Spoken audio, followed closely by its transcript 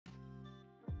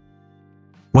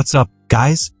What's up,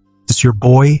 guys? It's your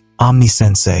boy,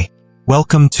 Omni-sensei.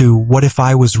 Welcome to What If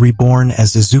I Was Reborn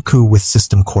as IZUKU with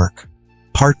System Quirk.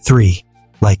 Part 3.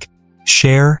 Like,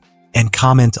 share, and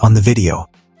comment on the video.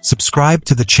 Subscribe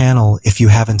to the channel if you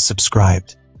haven't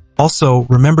subscribed. Also,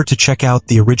 remember to check out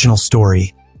the original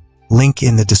story. Link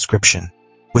in the description.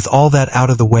 With all that out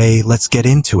of the way, let's get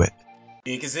into it.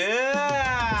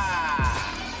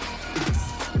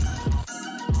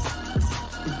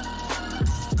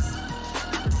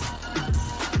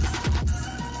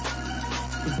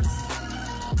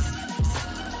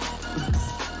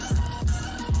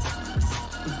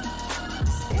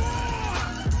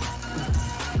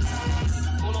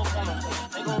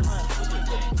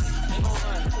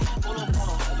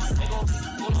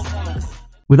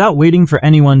 Without waiting for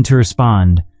anyone to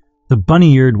respond, the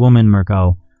bunny-eared woman,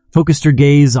 Mirko, focused her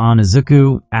gaze on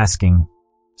IZUKU, asking,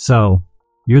 "So,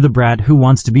 you're the brat who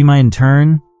wants to be my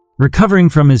intern?" Recovering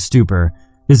from his stupor,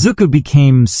 IZUKU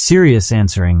became serious,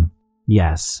 answering,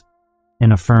 "Yes,"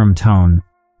 in a firm tone.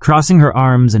 Crossing her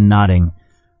arms and nodding,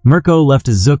 Mirko left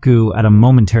IZUKU at a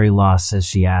momentary loss as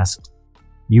she asked,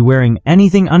 "You wearing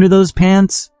anything under those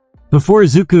pants?" Before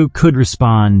IZUKU could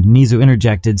respond, Nizu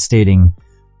interjected, stating,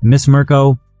 "Miss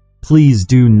Mirko, please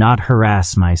do not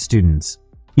harass my students.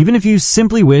 Even if you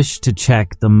simply wish to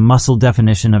check the muscle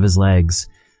definition of his legs,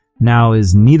 now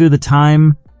is neither the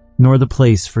time nor the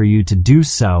place for you to do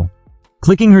so."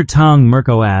 Clicking her tongue,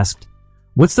 Mirko asked,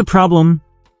 "What's the problem?"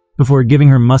 before giving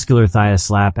her muscular thigh a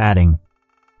slap, adding,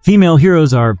 "Female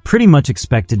heroes are pretty much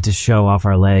expected to show off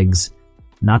our legs,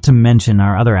 not to mention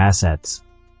our other assets.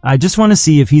 I just want to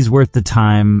see if he's worth the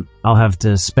time I'll have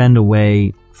to spend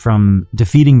away from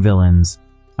defeating villains.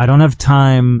 I don't have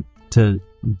time to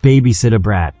babysit a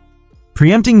brat."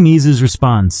 Preempting Nizu's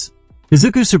response,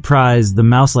 IZUKU surprised the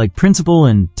mouse-like principal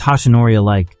and Toshinori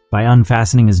alike by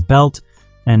unfastening his belt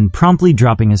and promptly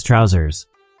dropping his trousers.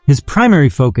 His primary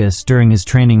focus during his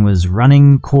training was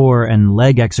running, core, and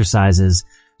leg exercises,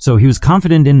 so he was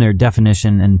confident in their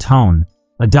definition and tone.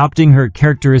 Adopting her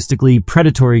characteristically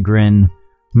predatory grin,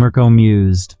 Mirko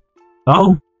mused,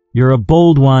 "Oh, you're a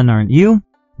bold one, aren't you?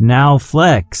 Now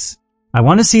flex. I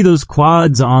want to see those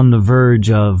quads on the verge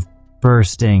of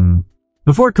bursting."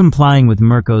 Before complying with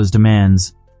Mirko's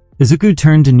demands, IZUKU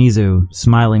turned to Nizu,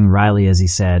 smiling wryly as he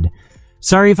said,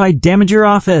 "Sorry if I damage your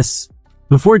office,"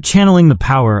 before channeling the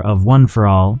power of One for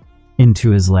All into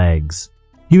his legs.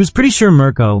 He was pretty sure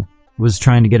Mirko was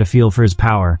trying to get a feel for his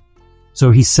power,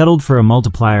 so he settled for a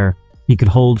multiplier he could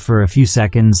hold for a few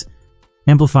seconds,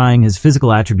 amplifying his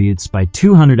physical attributes by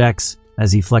 200x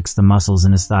as he flexed the muscles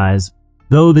in his thighs.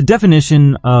 Though the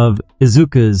definition of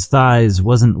IZUKU's thighs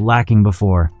wasn't lacking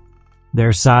before,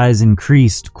 their size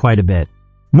increased quite a bit.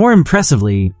 More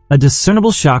impressively, a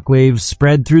discernible shockwave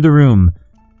spread through the room,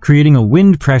 creating a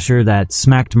wind pressure that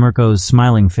smacked Mirko's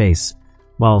smiling face,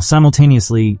 while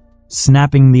simultaneously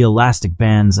snapping the elastic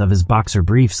bands of his boxer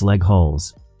brief's leg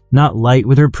holes. Not light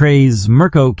with her praise,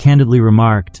 Mirko candidly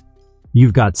remarked,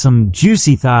 "You've got some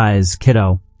juicy thighs,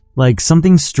 kiddo, like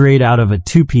something straight out of a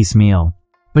two-piece meal.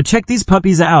 But check these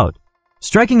puppies out."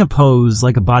 Striking a pose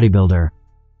like a bodybuilder,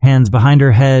 hands behind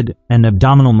her head and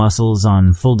abdominal muscles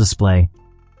on full display,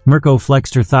 Mirko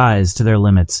flexed her thighs to their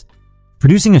limits,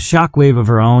 producing a shockwave of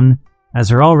her own as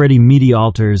her already meaty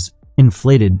alters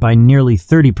inflated by nearly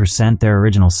 30% their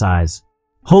original size.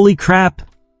 "Holy crap!"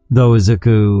 though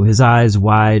IZUKU, his eyes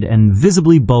wide and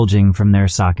visibly bulging from their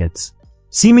sockets.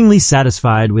 Seemingly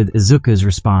satisfied with IZUKU's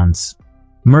response,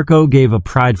 Mirko gave a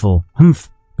prideful humph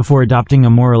before adopting a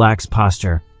more relaxed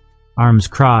posture, arms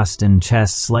crossed and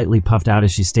chest slightly puffed out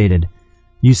as she stated,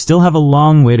 "You still have a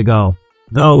long way to go.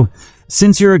 Though,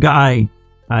 since you're a guy,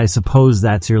 I suppose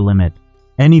that's your limit.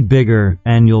 Any bigger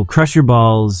and you'll crush your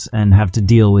balls and have to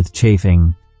deal with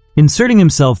chafing." Inserting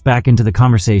himself back into the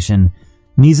conversation,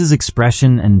 Nizu's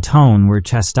expression and tone were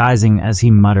chastising as he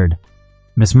muttered,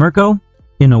 "Miss Mirko?"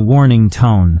 in a warning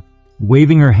tone.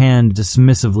 Waving her hand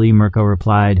dismissively, Mirko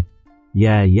replied,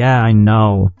 Yeah, I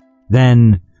know."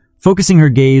 Then, focusing her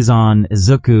gaze on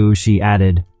IZUKU, she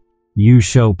added, "You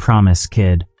show promise,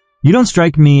 kid. You don't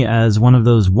strike me as one of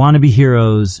those wannabe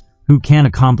heroes who can't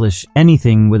accomplish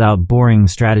anything without boring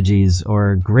strategies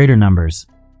or greater numbers.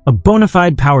 A bona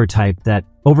fide power type that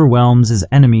overwhelms his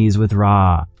enemies with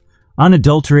raw,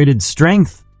 unadulterated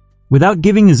strength." Without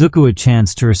giving IZUKU a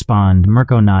chance to respond,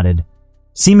 Mirko nodded,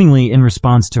 seemingly in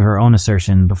response to her own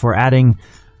assertion, before adding,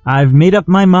 "I've made up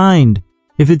my mind.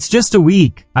 If it's just a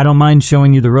week, I don't mind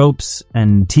showing you the ropes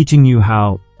and teaching you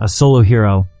how a solo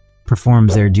hero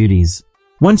performs their duties.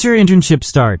 Once your internships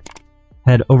start,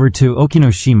 head over to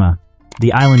Okinoshima,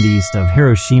 the island east of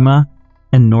Hiroshima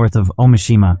and north of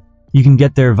Omishima. You can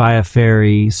get there via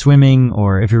ferry, swimming,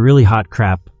 or if you're really hot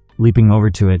crap, leaping over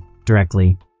to it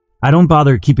directly. I don't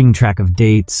bother keeping track of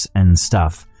dates and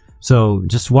stuff, so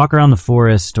just walk around the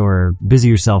forest or busy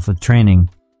yourself with training.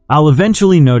 I'll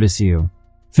eventually notice you.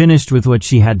 Finished with what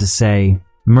she had to say,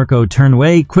 Mirko turned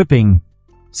away, quipping,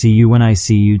 "See you when I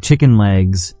see you, chicken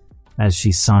legs," as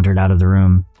she sauntered out of the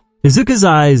room. Izuku's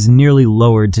eyes nearly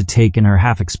lowered to take in her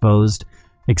half-exposed,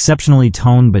 exceptionally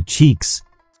toned but cheeks,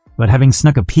 but having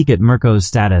snuck a peek at Mirko's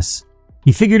status,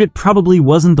 he figured it probably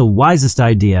wasn't the wisest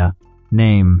idea.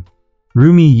 Name: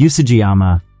 Rumi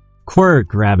Usajiyama.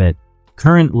 Quirk rabbit.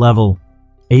 Current level: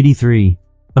 83.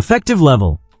 Effective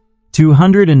level: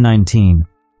 219.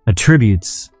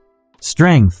 Attributes: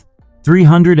 Strength: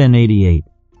 388.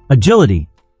 Agility: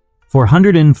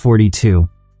 442.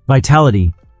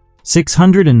 Vitality: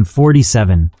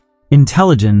 647.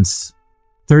 Intelligence: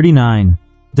 39.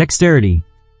 Dexterity: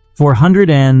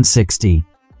 460.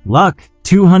 Luck: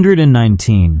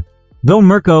 219. Though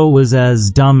Mirko was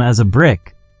as dumb as a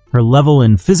brick, her level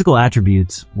and physical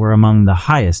attributes were among the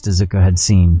highest Izuku had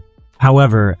seen.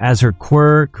 However, as her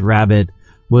Quirk rabbit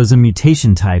was a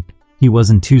mutation type, he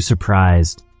wasn't too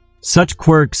surprised. Such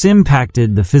quirks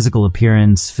impacted the physical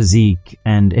appearance, physique,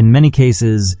 and in many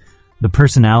cases, the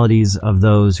personalities of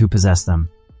those who possessed them.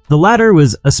 The latter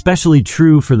was especially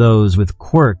true for those with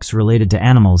quirks related to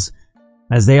animals,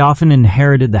 as they often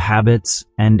inherited the habits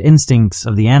and instincts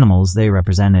of the animals they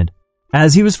represented.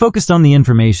 As he was focused on the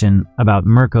information about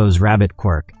Mirko's rabbit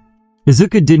quirk,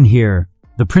 Izuku didn't hear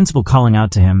the principal calling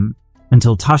out to him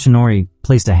until Tashinori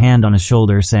placed a hand on his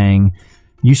shoulder saying,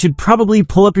 "You should probably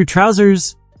pull up your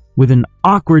trousers," with an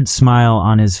awkward smile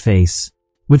on his face,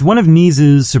 with one of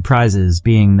Nizu's surprises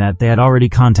being that they had already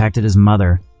contacted his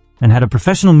mother and had a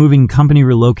professional moving company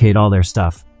relocate all their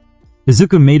stuff.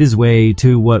 Izuku made his way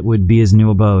to what would be his new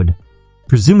abode,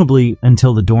 presumably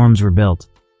until the dorms were built.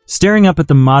 Staring up at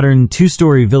the modern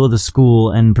two-story villa the school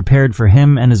and prepared for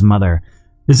him and his mother,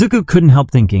 Izuku couldn't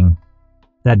help thinking,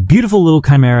 that beautiful little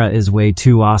chimera is way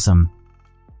too awesome.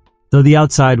 Though the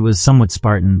outside was somewhat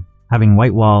Spartan, having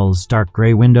white walls, dark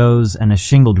gray windows, and a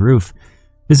shingled roof,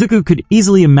 Izuku could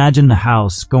easily imagine the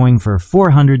house going for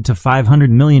 400 to 500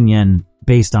 million yen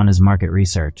based on his market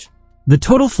research. The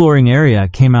total flooring area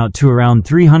came out to around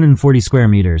 340 square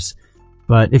meters,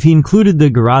 but if he included the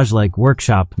garage-like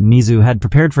workshop Nizu had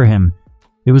prepared for him,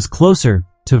 it was closer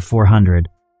to 400.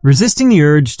 Resisting the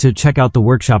urge to check out the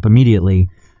workshop immediately,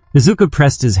 Izuku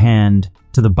pressed his hand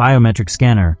to the biometric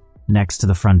scanner next to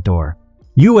the front door.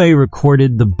 UA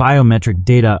recorded the biometric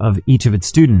data of each of its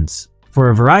students for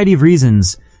a variety of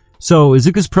reasons, so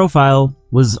Izuku's profile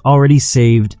was already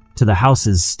saved to the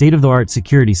house's state-of-the-art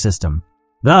security system.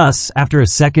 Thus, after a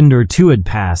second or two had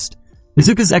passed,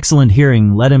 Izuku's excellent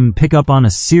hearing let him pick up on a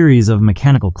series of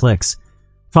mechanical clicks,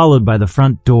 followed by the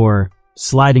front door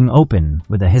sliding open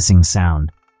with a hissing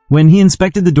sound. When he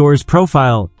inspected the door's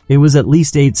profile, it was at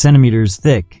least 8 centimeters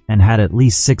thick and had at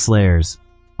least 6 layers.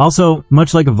 Also,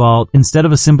 much like a vault, instead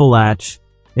of a simple latch,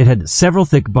 it had several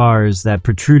thick bars that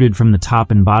protruded from the top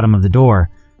and bottom of the door,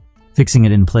 fixing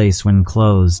it in place when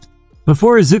closed.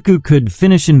 Before Izuku could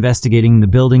finish investigating the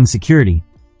building's security,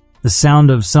 the sound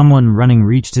of someone running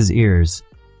reached his ears,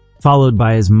 followed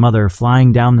by his mother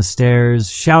flying down the stairs,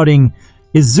 shouting,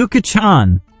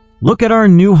 "Izuku-chan, look at our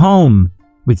new home!"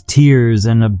 with tears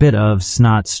and a bit of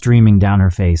snot streaming down her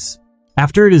face.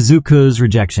 After Izuku's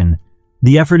rejection,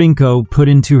 the effort Inko put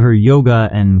into her yoga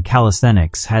and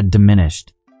calisthenics had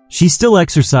diminished. She still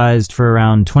exercised for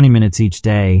around 20 minutes each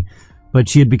day, but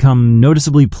she had become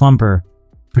noticeably plumper,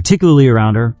 particularly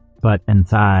around her butt and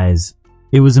thighs.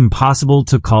 It was impossible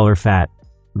to call her fat.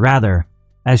 Rather,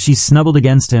 as she snuggled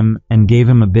against him and gave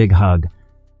him a big hug,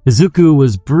 Izuku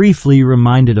was briefly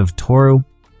reminded of Toru.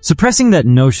 Suppressing that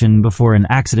notion before an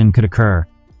accident could occur,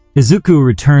 Izuku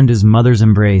returned his mother's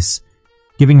embrace,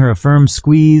 giving her a firm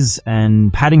squeeze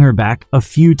and patting her back a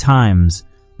few times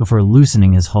before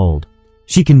loosening his hold.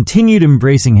 She continued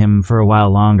embracing him for a while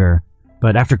longer,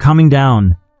 but after calming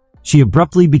down, she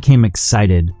abruptly became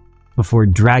excited before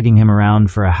dragging him around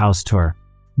for a house tour.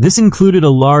 This included a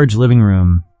large living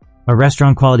room, a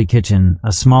restaurant-quality kitchen,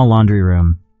 a small laundry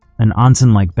room, an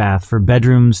onsen-like bath for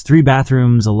bedrooms, 3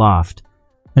 bathrooms, a loft,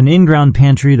 an in-ground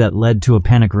pantry that led to a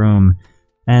panic room,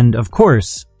 and, of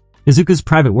course, Izuku's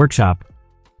private workshop,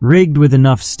 rigged with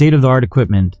enough state-of-the-art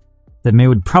equipment that May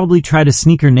would probably try to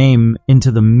sneak her name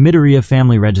into the Midoriya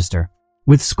family register.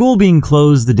 With school being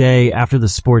closed the day after the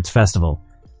sports festival,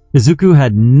 Izuku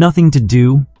had nothing to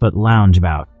do but lounge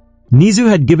about. Nizu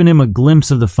had given him a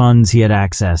glimpse of the funds he had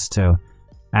access to,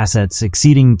 assets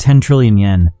exceeding 10 trillion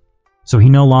yen, so he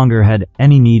no longer had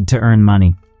any need to earn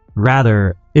money.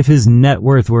 Rather, if his net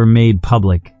worth were made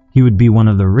public, he would be one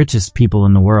of the richest people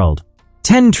in the world.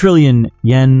 10 trillion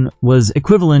yen was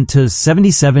equivalent to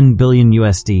 77 billion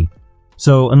USD.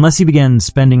 So unless he began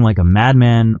spending like a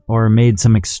madman or made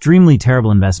some extremely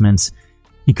terrible investments,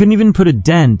 he couldn't even put a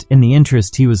dent in the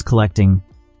interest he was collecting.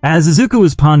 As IZUKU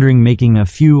was pondering making a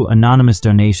few anonymous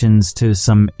donations to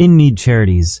some in-need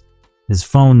charities, his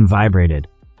phone vibrated.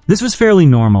 This was fairly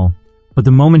normal, but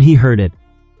the moment he heard it,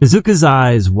 IZUKU's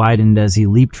eyes widened as he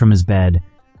leaped from his bed,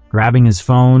 grabbing his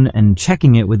phone and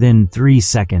checking it within 3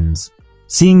 seconds.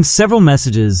 Seeing several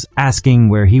messages asking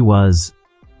where he was,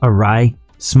 a wry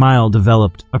smile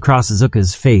developed across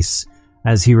IZUKU's face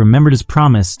as he remembered his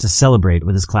promise to celebrate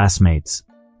with his classmates.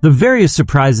 The various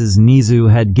surprises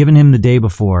Nizu had given him the day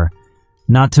before,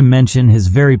 not to mention his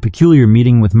very peculiar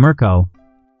meeting with Mirko,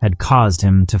 had caused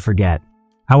him to forget.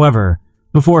 However,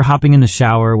 before hopping in the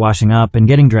shower, washing up, and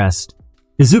getting dressed,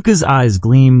 IZUKU's eyes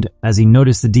gleamed as he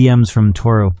noticed the DMs from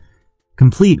Toru,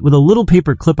 complete with a little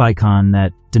paper clip icon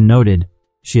that denoted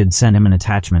she had sent him an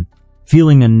attachment.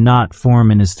 Feeling a knot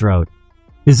form in his throat,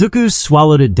 IZUKU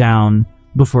swallowed it down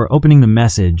before opening the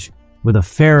message with a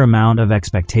fair amount of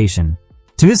expectation.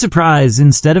 To his surprise,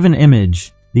 instead of an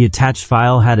image, the attached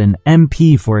file had an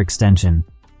MP4 extension.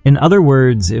 In other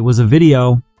words, it was a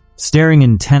video. Staring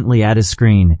intently at his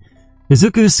screen,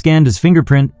 IZUKU scanned his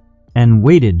fingerprint and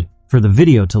waited for the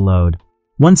video to load.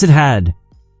 Once it had,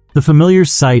 the familiar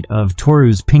sight of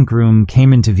Toru's pink room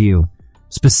came into view,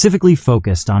 specifically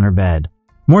focused on her bed.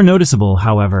 More noticeable,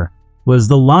 however, was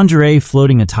the lingerie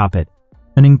floating atop it,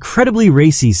 an incredibly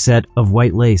racy set of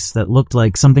white lace that looked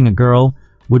like something a girl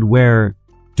would wear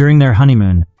during their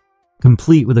honeymoon,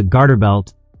 complete with a garter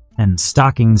belt and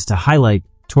stockings to highlight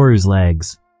Toru's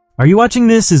legs. "Are you watching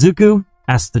this, IZUKU?"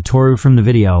 asked the Toru from the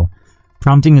video,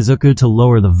 prompting IZUKU to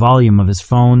lower the volume of his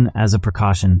phone as a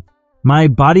precaution. "My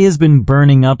body has been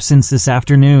burning up since this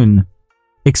afternoon,"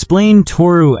 explained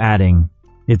Toru, adding,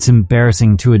 "It's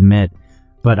embarrassing to admit,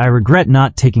 but I regret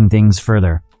not taking things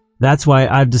further. That's why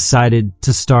I've decided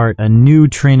to start a new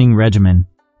training regimen.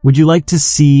 Would you like to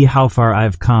see how far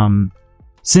I've come?"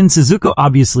 Since IZUKU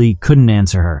obviously couldn't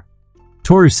answer her,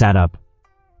 Toru sat up,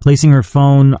 placing her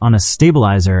phone on a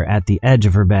stabilizer at the edge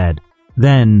of her bed.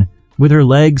 Then, with her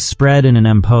legs spread in an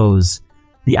M pose,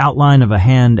 the outline of a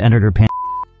hand entered her pants,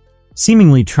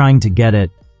 seemingly trying to get at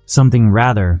something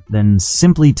rather than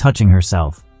simply touching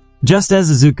herself. Just as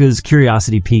IZUKU's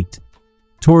curiosity piqued,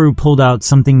 Toru pulled out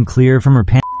something clear from her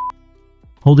pants,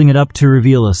 holding it up to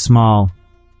reveal a small,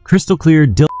 crystal-clear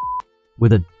dildo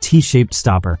with a T-shaped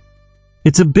stopper.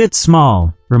 "It's a bit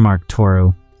small," remarked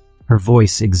Toru, her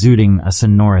voice exuding a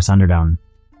sonorous undertone.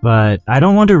 "But I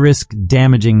don't want to risk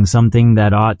damaging something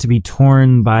that ought to be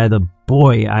torn by the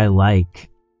boy I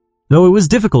like." Though it was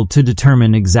difficult to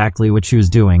determine exactly what she was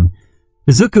doing,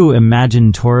 IZUKU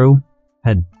imagined Toru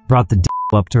had brought the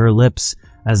dildo up to her lips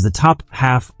as the top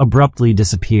half abruptly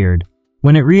disappeared.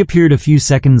 When it reappeared a few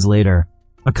seconds later,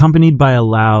 accompanied by a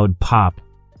loud pop,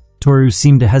 Toru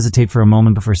seemed to hesitate for a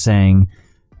moment before saying,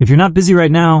 "If you're not busy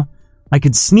right now, I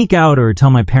could sneak out or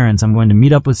tell my parents I'm going to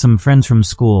meet up with some friends from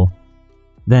school.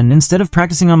 Then instead of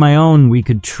practicing on my own, we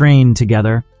could train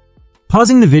together."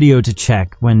 Pausing the video to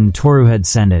check when Toru had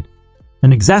sent it,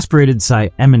 an exasperated sigh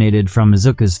emanated from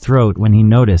IZUKU's throat when he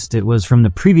noticed it was from the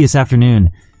previous afternoon,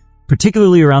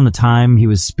 particularly around the time he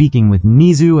was speaking with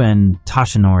Nizu and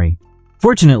Toshinori.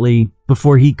 Fortunately,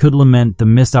 before he could lament the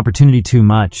missed opportunity too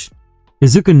much,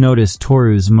 IZUKU noticed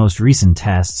Toru's most recent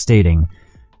test stating,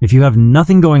 "If you have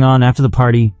nothing going on after the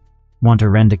party, want to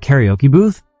rent a karaoke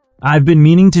booth? I've been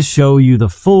meaning to show you the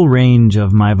full range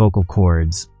of my vocal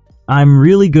cords. I'm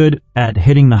really good at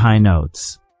hitting the high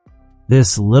notes."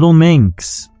 "This little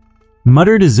minx,"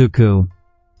 muttered IZUKU,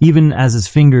 even as his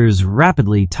fingers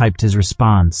rapidly typed his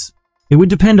response. It would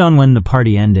depend on when the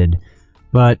party ended,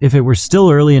 but if it were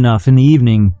still early enough in the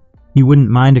evening, he wouldn't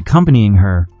mind accompanying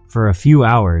her for a few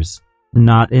hours.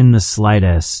 Not in the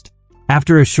slightest.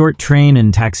 After a short train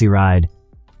and taxi ride,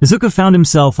 IZUKU found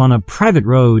himself on a private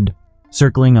road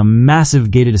circling a massive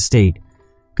gated estate,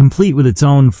 complete with its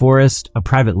own forest, a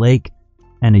private lake,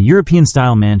 and a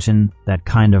European-style mansion that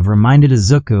kind of reminded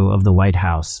IZUKU of the White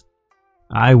House.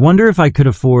 "I wonder if I could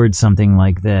afford something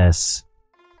like this,"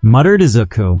 muttered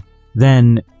IZUKU.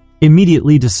 Then,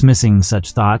 immediately dismissing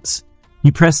such thoughts,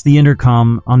 he pressed the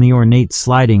intercom on the ornate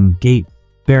sliding gate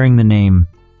bearing the name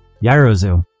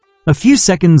Yairozu. A few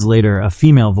seconds later, a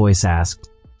female voice asked,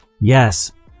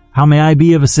 "Yes, how may I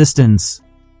be of assistance?"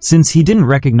 Since he didn't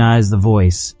recognize the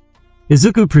voice,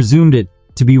 IZUKU presumed it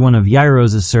to be one of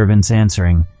Yairozu's servants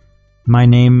answering. "My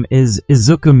name is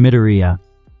IZUKUMidoriya.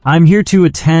 I'm here to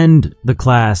attend the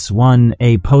Class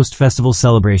 1A post-festival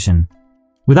celebration.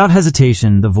 Without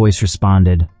hesitation, the voice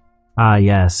responded. Ah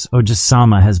yes,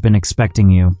 Ojasama has been expecting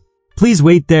you. Please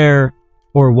wait there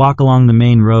or walk along the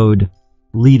main road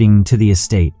leading to the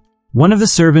estate. One of the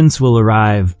servants will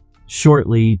arrive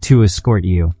shortly to escort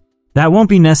you. That won't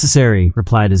be necessary,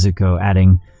 replied Izuku,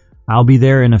 adding, I'll be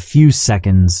there in a few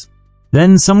seconds.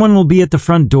 Then someone will be at the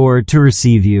front door to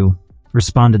receive you,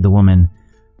 responded the woman,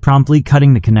 promptly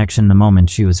cutting the connection the moment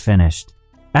she was finished.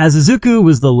 As Izuku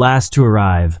was the last to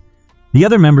arrive, the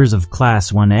other members of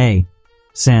Class 1A,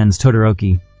 sans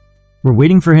Todoroki, were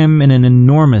waiting for him in an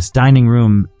enormous dining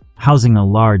room housing a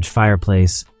large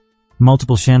fireplace,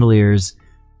 multiple chandeliers,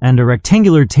 and a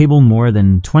rectangular table more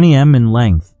than 20 m in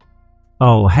length.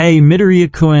 Oh, hey,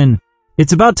 Midoriya-kun,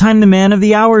 it's about time the man of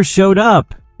the hour showed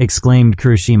up, exclaimed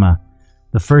Kurishima,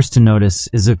 the first to notice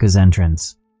Izuku's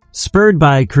entrance. Spurred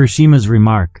by Kurishima's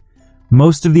remark,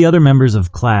 most of the other members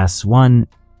of Class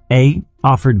 1A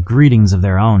offered greetings of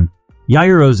their own.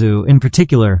 Yaoyorozu, in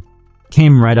particular,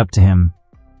 came right up to him,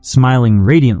 smiling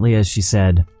radiantly as she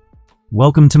said,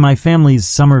 Welcome to my family's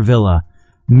summer villa,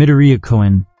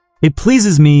 Midoriya-kun. It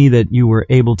pleases me that you were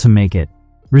able to make it.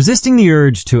 Resisting the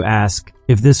urge to ask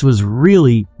if this was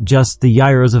really just the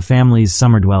Yaoyorozu family's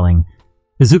summer dwelling,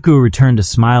 Izuku returned a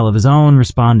smile of his own,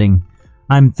 responding,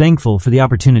 I'm thankful for the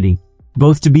opportunity,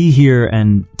 both to be here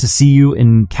and to see you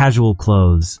in casual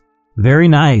clothes. Very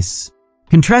nice.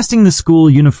 Contrasting the school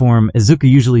uniform Izuku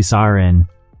usually saw her in,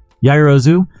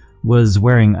 Yaoyorozu was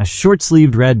wearing a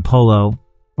short-sleeved red polo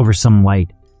over some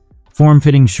white,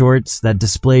 form-fitting shorts that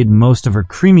displayed most of her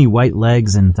creamy white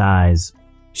legs and thighs.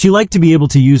 She liked to be able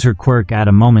to use her quirk at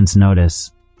a moment's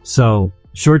notice, so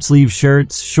short-sleeved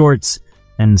shirts, shorts,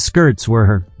 and skirts were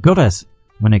her go-tos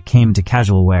when it came to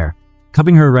casual wear.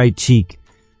 Cupping her right cheek,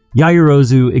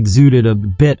 Yaoyorozu exuded a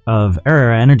bit of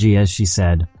energy as she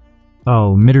said,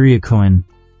 Oh, Midoriya-kun,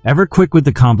 ever quick with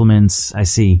the compliments, I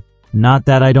see. Not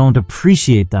that I don't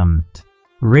appreciate them.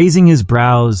 Raising his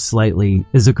brows slightly,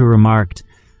 Izuku remarked,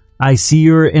 I see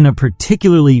you're in a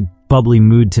particularly bubbly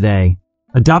mood today,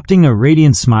 adopting a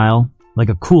radiant smile like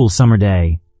a cool summer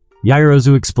day.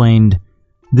 Yaoyorozu explained,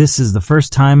 This is the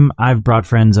first time I've brought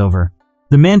friends over.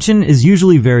 The mansion is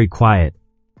usually very quiet,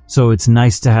 so it's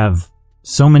nice to have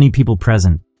so many people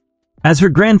present. As her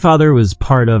grandfather was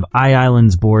part of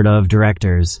Island's board of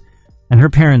directors, and her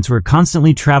parents were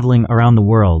constantly traveling around the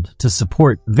world to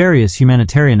support various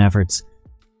humanitarian efforts,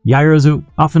 Yaoyorozu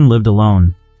often lived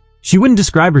alone. She wouldn't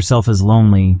describe herself as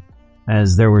lonely,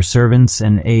 as there were servants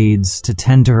and aides to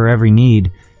tend to her every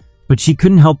need, but she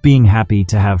couldn't help being happy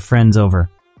to have friends over.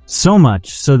 So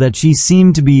much so that she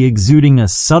seemed to be exuding a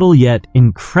subtle yet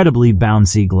incredibly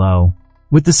bouncy glow.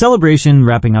 With the celebration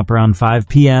wrapping up around 5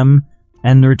 p.m.,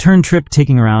 and the return trip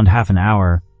taking around half an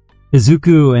hour,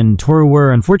 Izuku and Toru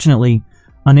were, unfortunately,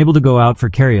 unable to go out for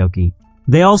karaoke.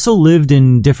 They also lived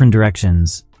in different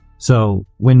directions, so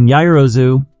when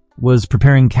Yaoyorozu was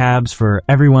preparing cabs for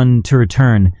everyone to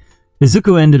return,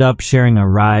 Izuku ended up sharing a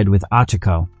ride with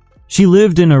Achiko. She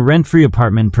lived in a rent-free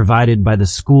apartment provided by the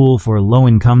school for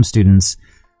low-income students,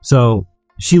 so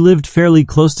she lived fairly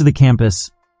close to the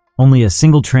campus, only a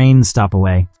single train stop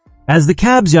away. As the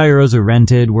cabs Yaoyorozu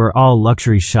rented were all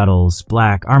luxury shuttles,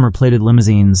 black, armor-plated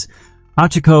limousines,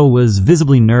 Achiko was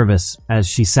visibly nervous as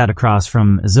she sat across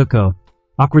from Izuku,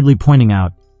 awkwardly pointing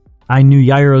out, I knew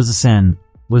Yaoyorozu-sen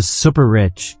was super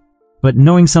rich, but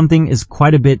knowing something is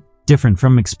quite a bit different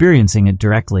from experiencing it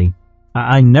directly.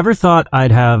 I never thought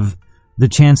I'd have the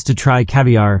chance to try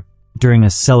caviar during a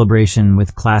celebration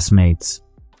with classmates.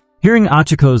 Hearing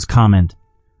Achiko's comment,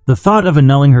 the thought of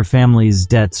annulling her family's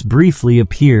debts briefly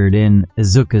appeared in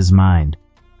Izuku's mind.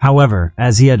 However,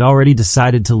 as he had already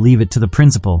decided to leave it to the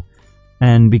principal,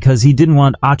 and because he didn't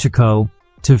want Achiko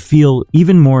to feel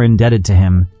even more indebted to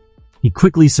him, he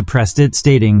quickly suppressed it,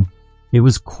 stating, It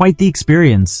was quite the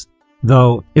experience.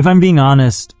 Though, if I'm being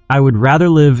honest, I would rather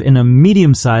live in a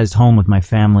medium-sized home with my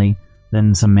family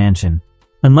than some mansion.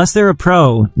 Unless they're a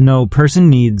pro, no person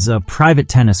needs a private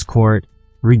tennis court.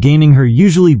 Regaining her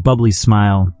usually bubbly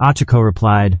smile, Achiko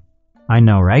replied, I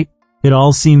know, right? It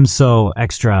all seems so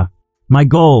extra. My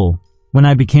goal, when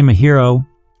I became a hero,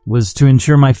 was to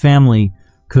ensure my family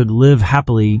could live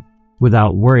happily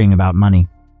without worrying about money.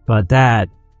 But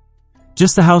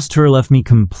just the house tour left me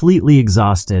completely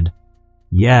exhausted.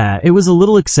 Yeah, it was a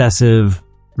little excessive,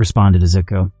 responded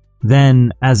Izuku.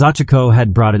 Then, as Achiko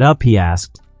had brought it up, he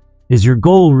asked, Is your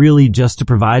goal really just to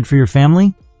provide for your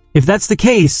family? If that's the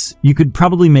case, you could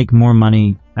probably make more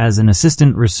money as an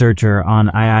assistant researcher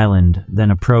on Island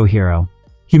than a pro hero.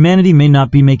 Humanity may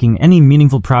not be making any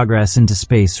meaningful progress into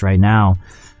space right now,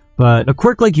 but a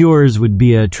quirk like yours would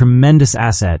be a tremendous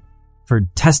asset for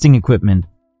testing equipment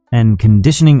and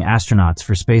conditioning astronauts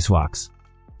for spacewalks.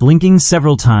 Blinking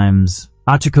several times,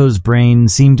 Achiko's brain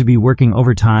seemed to be working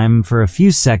overtime for a few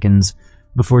seconds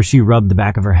before she rubbed the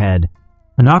back of her head,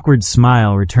 an awkward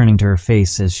smile returning to her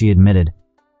face as she admitted,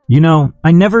 "You know,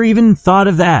 I never even thought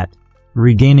of that."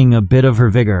 Regaining a bit of her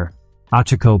vigor,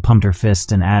 Achiko pumped her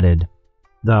fist and added,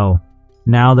 "Though,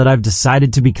 now that I've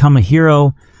decided to become a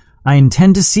hero, I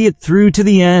intend to see it through to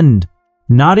the end."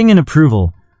 Nodding in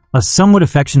approval, a somewhat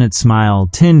affectionate smile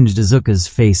tinged Izuku's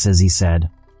face as he said,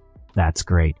 "That's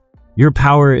great. Your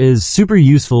power is super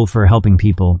useful for helping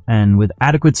people, and with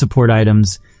adequate support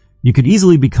items, you could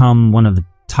easily become one of the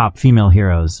top female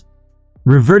heroes."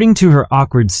 Reverting to her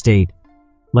awkward state,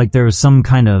 like there was some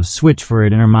kind of switch for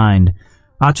it in her mind,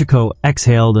 Achiko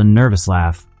exhaled a nervous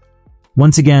laugh.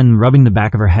 Once again, rubbing the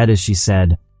back of her head as she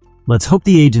said, "Let's hope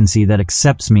the agency that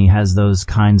accepts me has those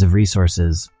kinds of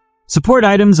resources. Support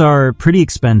items are pretty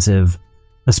expensive,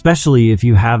 especially if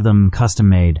you have them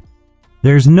custom-made.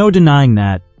 There's no denying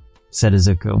that," said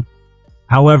Izuku.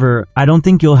 "However, I don't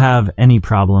think you'll have any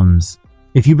problems.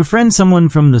 If you befriend someone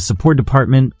from the support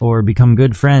department or become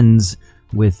good friends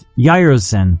with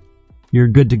Yairo-sen, you're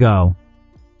good to go."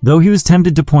 Though he was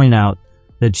tempted to point out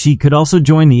that she could also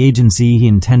join the agency he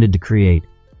intended to create,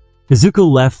 Izuku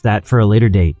left that for a later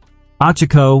date.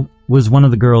 Achiko was one of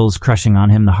the girls crushing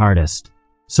on him the hardest,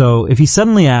 so if he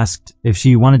suddenly asked if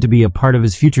she wanted to be a part of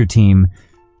his future team,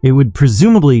 it would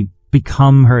presumably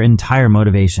become her entire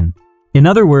motivation. In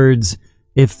other words,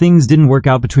 if things didn't work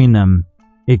out between them,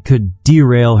 it could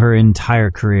derail her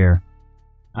entire career.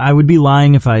 "I would be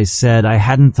lying if I said I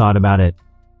hadn't thought about it,"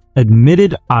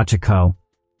 admitted Achiko.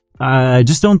 "I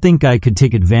just don't think I could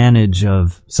take advantage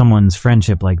of someone's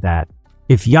friendship like that.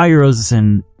 If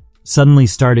Yairo-san suddenly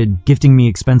started gifting me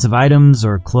expensive items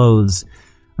or clothes,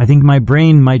 I think my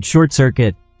brain might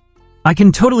short-circuit." "I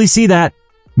can totally see that,"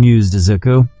 mused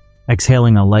Izuku,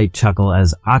 exhaling a light chuckle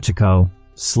as Achiko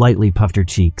slightly puffed her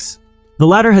cheeks. The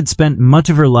latter had spent much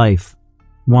of her life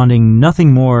wanting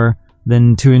nothing more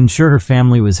than to ensure her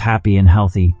family was happy and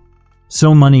healthy,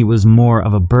 so money was more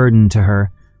of a burden to her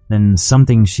than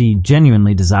something she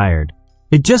genuinely desired.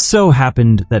 It just so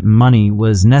happened that money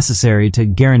was necessary to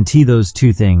guarantee those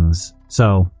two things,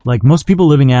 so, like most people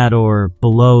living at or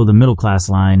below the middle-class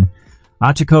line,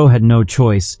 Achiko had no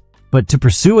choice but to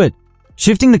pursue it.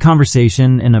 Shifting the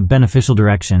conversation in a beneficial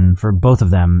direction for both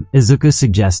of them, Izuku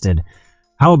suggested,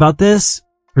 "How about this?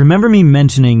 Remember me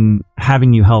mentioning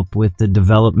having you help with the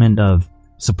development of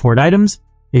support items?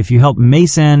 If you help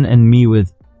Mei-san and me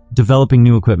with developing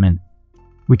new equipment,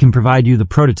 we can provide you the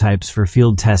prototypes for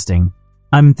field testing.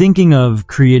 I'm thinking of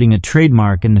creating a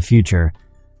trademark in the future,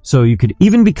 so you could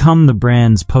even become the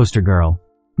brand's poster girl.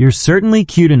 You're certainly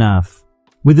cute enough."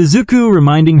 With Izuku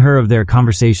reminding her of their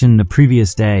conversation the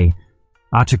previous day,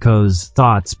 Achiko's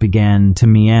thoughts began to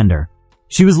meander.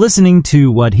 She was listening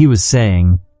to what he was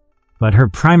saying, but her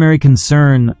primary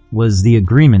concern was the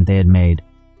agreement they had made.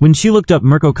 When she looked up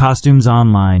Mirko costumes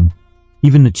online,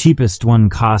 even the cheapest one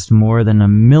cost more than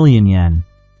 1,000,000 yen.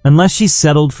 Unless she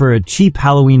settled for a cheap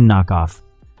Halloween knockoff,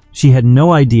 she had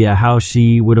no idea how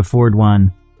she would afford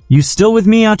one. "You still with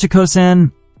me,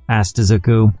 Achiko-san?" asked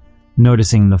Izuku,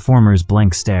 noticing the former's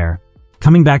blank stare.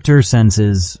 Coming back to her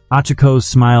senses, Achiko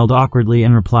smiled awkwardly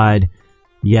and replied,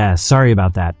 "Yeah, sorry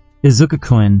about that.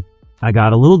 Izuku-kun, I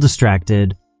got a little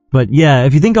distracted. But yeah,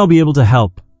 if you think I'll be able to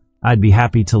help, I'd be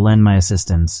happy to lend my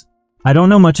assistance. I don't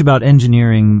know much about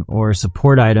engineering or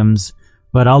support items,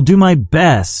 but I'll do my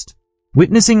best."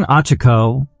 Witnessing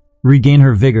Achiko regain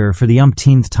her vigor for the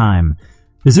umpteenth time,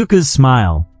 Izuku's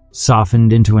smile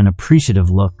softened into an appreciative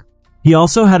look. He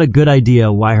also had a good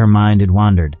idea why her mind had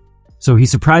wandered, so he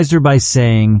surprised her by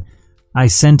saying, "I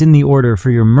sent in the order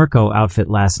for your Mirko outfit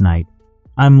last night.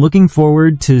 I'm looking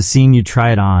forward to seeing you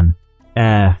try it on."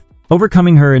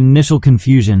 Overcoming her initial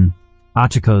confusion,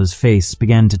 Achiko's face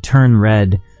began to turn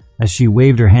red as she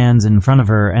waved her hands in front of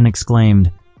her and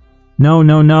exclaimed,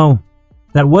 No.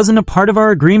 That wasn't a part of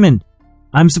our agreement.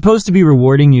 I'm supposed to be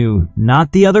rewarding you,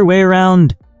 not the other way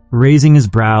around." Raising his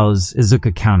brows,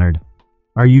 Izuku countered,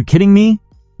 "Are you kidding me?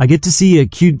 I get to see a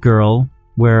cute girl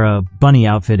wear a bunny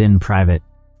outfit in private.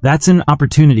 That's an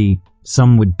opportunity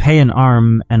some would pay an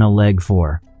arm and a leg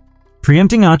for."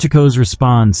 Preempting Achiko's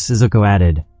response, Izuku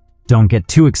added, "Don't get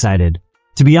too excited.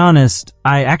 To be honest,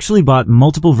 I actually bought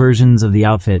multiple versions of the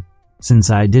outfit since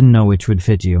I didn't know which would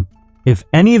fit you. If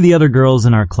any of the other girls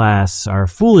in our class are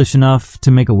foolish enough to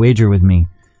make a wager with me,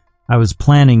 I was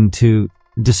planning to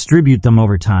distribute them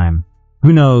over time.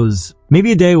 Who knows,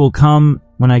 maybe a day will come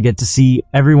when I get to see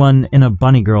everyone in a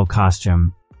bunny girl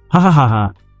costume. Ha ha ha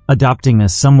ha. Adopting a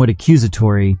somewhat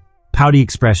accusatory, pouty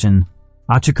expression,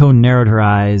 Achiko narrowed her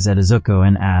eyes at Izuku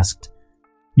and asked,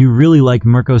 "You really like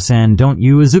Mirko-san, don't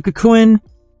you, Izuku-kun?"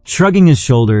 Shrugging his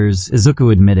shoulders,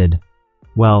 Izuku admitted,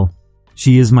 "Well,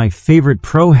 she is my favorite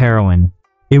pro-heroine.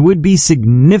 It would be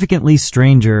significantly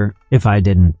stranger if I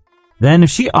didn't." "Then if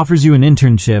she offers you an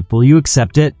internship, will you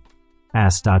accept it?"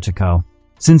 asked Achiko.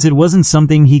 Since it wasn't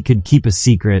something he could keep a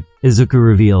secret, Izuku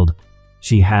revealed,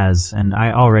 "She has, and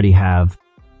I already have."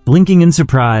 Blinking in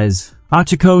surprise,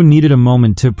 Achiko needed a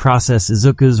moment to process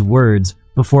Izuku's words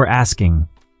before asking,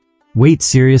 "Wait,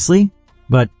 seriously?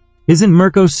 But isn't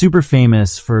Mirko super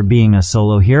famous for being a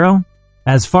solo hero?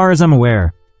 As far as I'm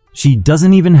aware, she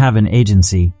doesn't even have an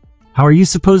agency. How are you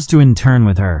supposed to intern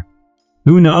with her?"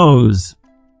 "Who knows?"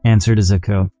 answered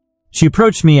Izuku. "She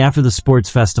approached me after the sports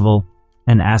festival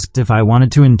and asked if I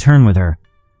wanted to intern with her,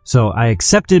 so I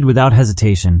accepted without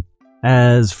hesitation.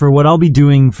 As for what I'll be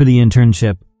doing for the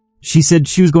internship, she said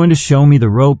she was going to show me the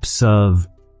ropes of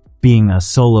being a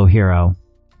solo hero."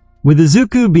 With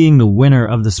Izuku being the winner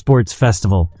of the sports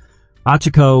festival,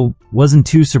 Achiko wasn't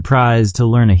too surprised to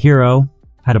learn a hero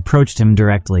had approached him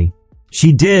directly.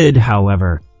 She did,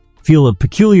 however, feel a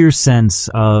peculiar sense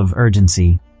of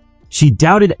urgency. She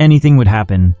doubted anything would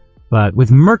happen, but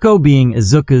with Mirko being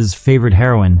Izuku's favorite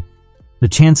heroine, the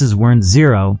chances weren't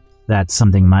zero that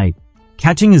something might.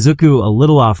 Catching Izuku a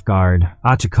little off guard,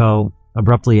 Achiko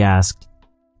abruptly asked,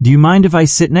 "Do you mind if I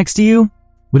sit next to you?"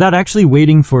 Without actually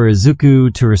waiting for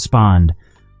Izuku to respond,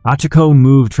 Achiko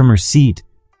moved from her seat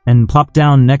and plopped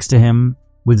down next to him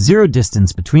with zero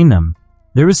distance between them.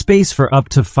 There was space for up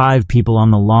to 5 people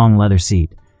on the long leather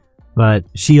seat, but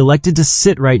she elected to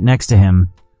sit right next to him,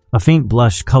 a faint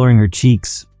blush coloring her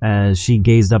cheeks as she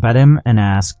gazed up at him and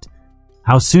asked,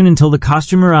 "How soon until the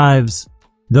costume arrives?"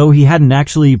 Though he hadn't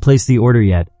actually placed the order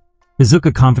yet,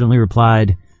 Izuku confidently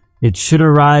replied, "It should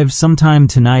arrive sometime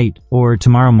tonight or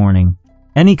tomorrow morning."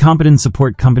 Any competent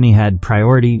support company had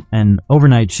priority and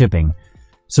overnight shipping,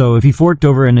 so if he forked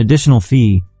over an additional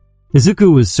fee,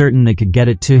 Izuku was certain they could get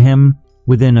it to him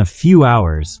within a few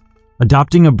hours.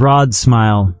 Adopting a broad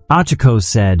smile, Achiko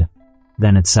said,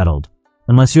 "Then it's settled.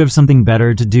 Unless you have something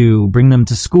better to do, bring them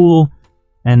to school,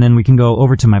 and then we can go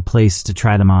over to my place to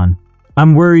try them on.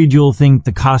 I'm worried you'll think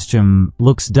the costume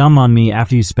looks dumb on me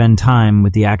after you spend time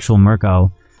with the actual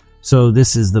Mirko, so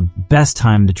this is the best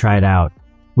time to try it out."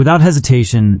 Without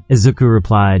hesitation, Izuku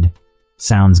replied,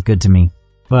 "Sounds good to me.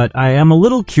 But I am a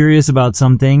little curious about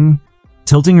something."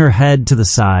 Tilting her head to the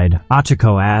side,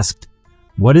 Achiko asked,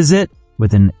 "What is it?"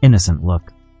 with an innocent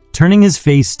look. Turning his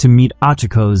face to meet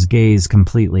Achiko's gaze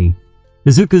completely,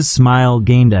 Izuku's smile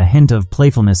gained a hint of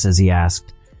playfulness as he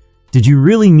asked, "Did you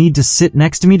really need to sit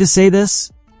next to me to say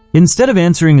this?" Instead of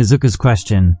answering Izuku's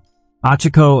question,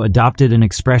 Achiko adopted an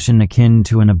expression akin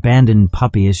to an abandoned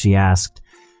puppy as she asked,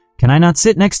 "Can I not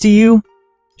sit next to you?"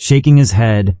 Shaking his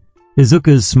head,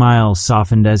 Izuku's smile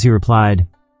softened as he replied,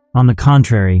 "On the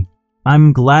contrary,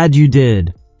 I'm glad you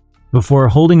did," before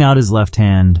holding out his left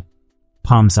hand,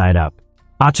 palm side up.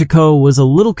 Achiko was a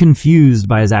little confused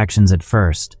by his actions at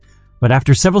first, but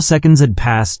after several seconds had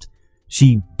passed,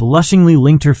 she blushingly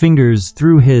linked her fingers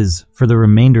through his for the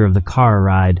remainder of the car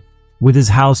ride, with his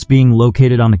house being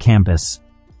located on the campus.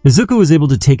 Izuku was able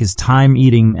to take his time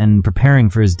eating and preparing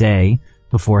for his day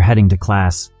before heading to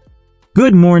class.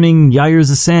 "Good morning,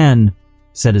 Yairza-san,"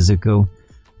 said Izuku,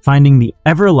 finding the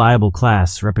ever-reliable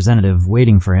class representative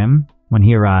waiting for him when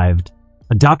he arrived.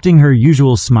 Adopting her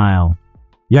usual smile,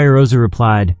 Yairza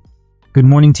replied, "Good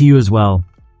morning to you as well.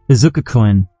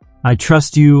 Izuku-kun, I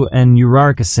trust you and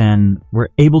Uraraka-san were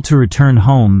able to return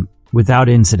home without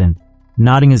incident."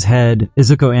 Nodding his head,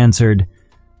 Izuku answered,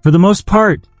 "For the most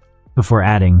part," before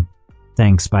adding,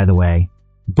 "Thanks, by the way,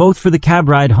 both for the cab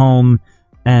ride home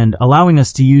and allowing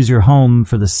us to use your home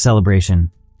for the celebration."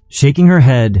 Shaking her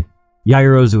head,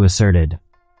 Yairza asserted,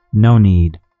 "No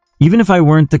need. Even if I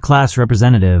weren't the class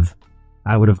representative,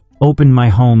 I would have opened my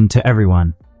home to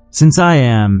everyone. Since I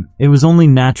am, it was only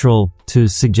natural to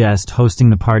suggest hosting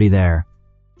the party there."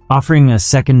 Offering a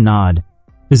second nod,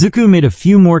 Izuku made a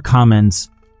few more comments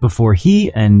before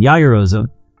he and Yairza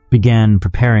began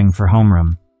preparing for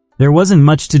homeroom. There wasn't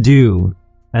much to do,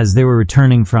 as they were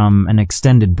returning from an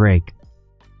extended break,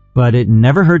 but it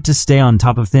never hurt to stay on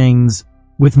top of things.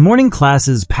 With morning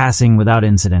classes passing without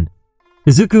incident,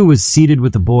 Izuku was seated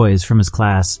with the boys from his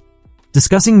class,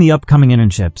 discussing the upcoming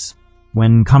internships,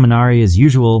 when Kaminari, as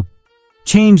usual,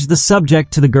 changed the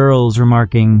subject to the girls,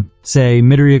 remarking, "Say,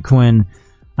 Midoriya-kun,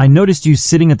 I noticed you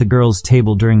sitting at the girls'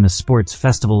 table during the sports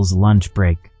festival's lunch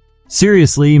break.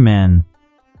 Seriously, man,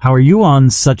 how are you on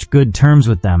such good terms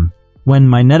with them?" When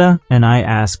Mineta and I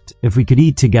asked if we could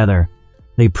eat together,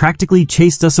 They practically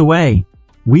chased us away.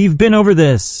 We've been over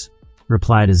this,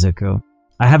 replied Izuku.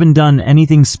 I haven't done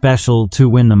anything special to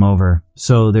win them over,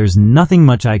 so there's nothing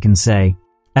much I can say.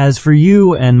 As for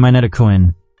you and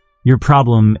Mineta-kun, your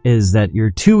problem is that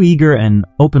you're too eager and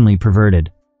openly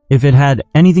perverted. If it had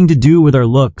anything to do with our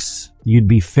looks, you'd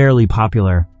be fairly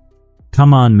popular.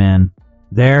 Come on, man.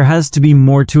 There has to be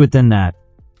more to it than that,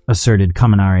 asserted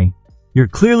Kaminari. You're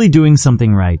clearly doing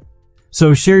something right,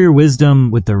 so share your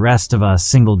wisdom with the rest of us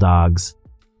single dogs.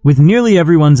 With nearly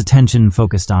everyone's attention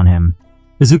focused on him,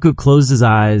 Izuku closed his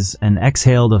eyes and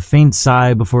exhaled a faint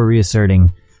sigh before reasserting,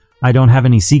 I don't have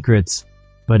any secrets,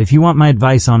 but if you want my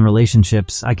advice on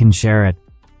relationships, I can share it.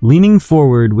 Leaning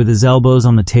forward with his elbows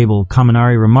on the table,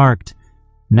 Kaminari remarked,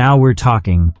 Now we're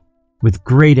talking, with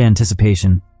great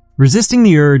anticipation. Resisting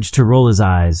the urge to roll his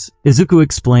eyes, Izuku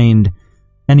explained,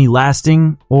 Any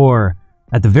lasting, or,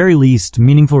 at the very least,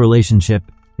 meaningful relationship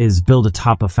is built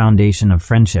atop a foundation of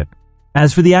friendship.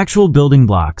 As for the actual building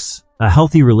blocks, a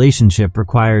healthy relationship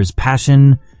requires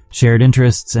passion, shared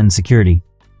interests, and security.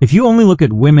 If you only look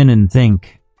at women and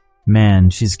think, man,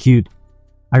 she's cute,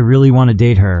 I really want to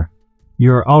date her,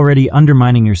 you're already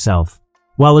undermining yourself.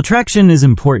 While attraction is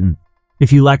important,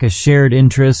 if you lack a shared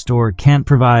interest or can't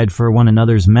provide for one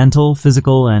another's mental,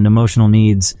 physical, and emotional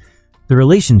needs, the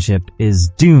relationship is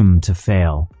doomed to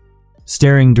fail.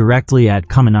 Staring directly at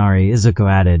Kaminari, Izuku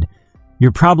added,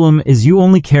 Your problem is you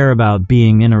only care about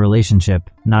being in a relationship,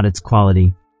 not its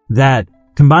quality. That,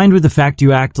 combined with the fact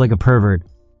you act like a pervert,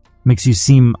 makes you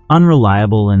seem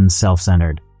unreliable and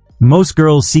self-centered. Most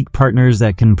girls seek partners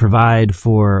that can provide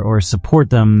for or support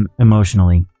them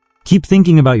emotionally. Keep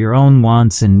thinking about your own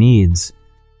wants and needs,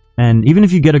 and even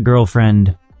if you get a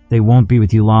girlfriend, they won't be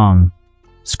with you long.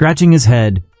 Scratching his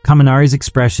head, Kaminari's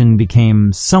expression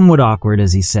became somewhat awkward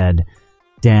as he said,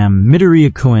 Damn,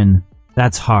 Midoriya-kun,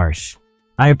 that's harsh.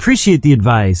 I appreciate the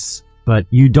advice, but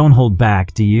you don't hold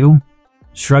back, do you?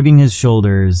 Shrugging his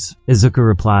shoulders, Izuku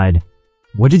replied,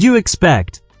 What did you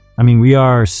expect? I mean, we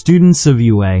are students of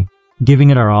UA,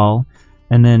 giving it our all,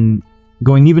 and then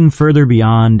going even further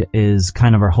beyond is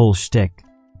kind of our whole shtick.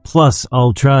 Plus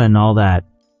Ultra and all that.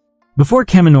 Before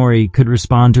Kaminari could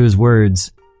respond to his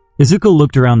words, Izuku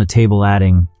looked around the table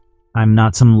adding, I'm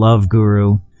not some love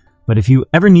guru, but if you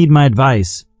ever need my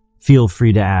advice, feel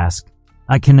free to ask.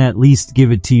 I can at least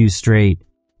give it to you straight.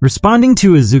 Responding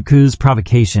to Izuku's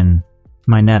provocation,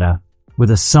 Mineta,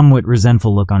 with a somewhat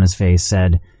resentful look on his face,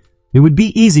 said, It would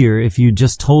be easier if you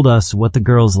just told us what the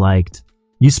girls liked.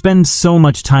 You spend so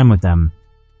much time with them.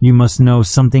 You must know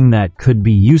something that could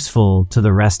be useful to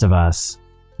the rest of us.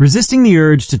 Resisting the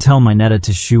urge to tell Mineta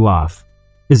to shoo off,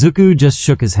 Izuku just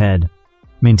shook his head,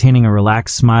 maintaining a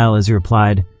relaxed smile as he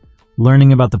replied,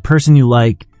 Learning about the person you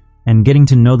like and getting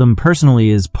to know them personally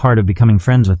is part of becoming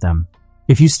friends with them.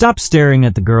 If you stop staring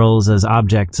at the girls as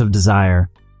objects of desire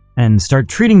and start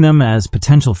treating them as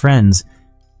potential friends,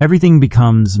 everything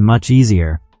becomes much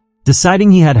easier.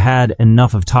 Deciding he had had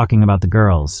enough of talking about the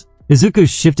girls, Izuku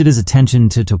shifted his attention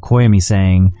to Tokoyami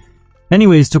saying,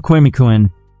 Anyways, Tokoyami-kun,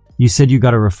 you said you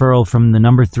got a referral from the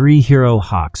number 3 hero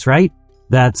Hawks, right?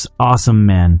 That's awesome,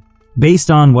 man.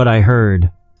 Based on what I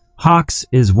heard, Hawks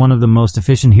is one of the most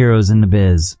efficient heroes in the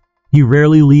biz. He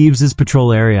rarely leaves his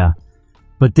patrol area,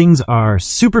 but things are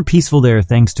super peaceful there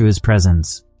thanks to his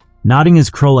presence. Nodding his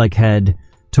crow-like head,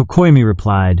 Tokoyami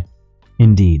replied,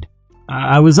 Indeed.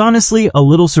 I was honestly a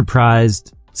little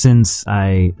surprised since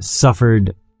I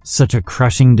suffered such a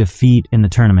crushing defeat in the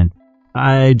tournament.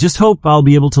 I just hope I'll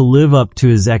be able to live up to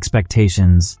his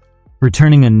expectations.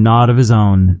 Returning a nod of his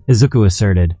own, Izuku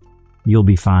asserted, You'll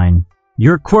be fine.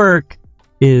 Your Quirk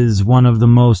is one of the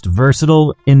most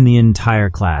versatile in the entire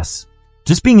class.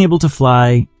 Just being able to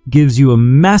fly gives you a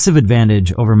massive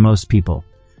advantage over most people.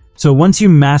 So once you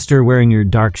master wearing your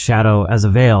dark shadow as a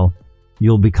veil,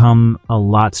 you'll become a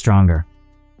lot stronger.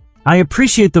 I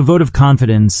appreciate the vote of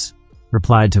confidence,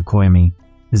 replied Tokoyami,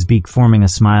 his beak forming a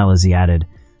smile as he added,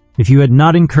 If you had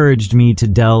not encouraged me to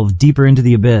delve deeper into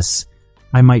the abyss,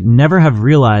 I might never have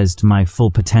realized my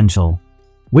full potential.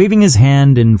 Waving his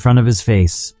hand in front of his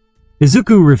face,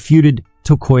 Izuku refuted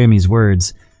Tokoyami's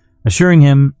words, assuring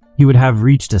him he would have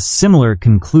reached a similar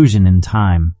conclusion in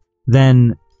time.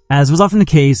 Then, as was often the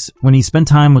case when he spent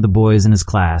time with the boys in his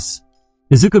class,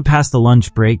 Izuku passed the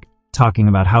lunch break talking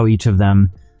about how each of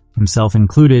them, himself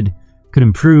included, could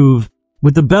improve.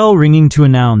 With the bell ringing to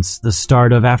announce the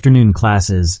start of afternoon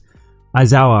classes,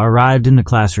 Aizawa arrived in the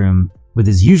classroom with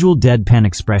his usual deadpan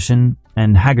expression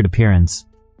and haggard appearance.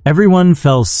 Everyone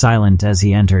fell silent as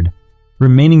he entered,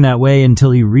 remaining that way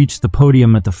until he reached the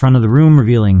podium at the front of the room,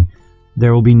 revealing,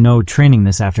 There will be no training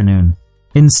this afternoon.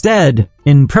 Instead,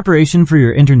 in preparation for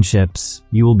your internships,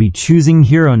 you will be choosing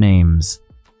hero names.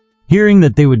 Hearing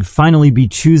that they would finally be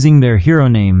choosing their hero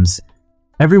names,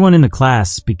 everyone in the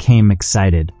class became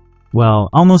excited. Well,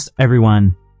 almost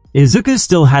everyone. IZUKU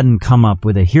still hadn't come up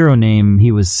with a hero name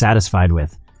he was satisfied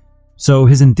with, so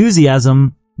his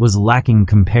enthusiasm was lacking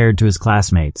compared to his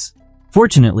classmates.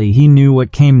 Fortunately, he knew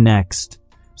what came next,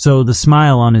 so the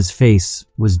smile on his face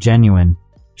was genuine.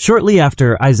 Shortly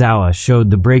after, Aizawa showed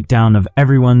the breakdown of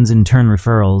everyone's intern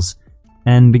referrals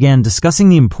and began discussing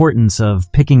the importance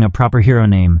of picking a proper hero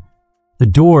name. The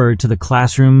door to the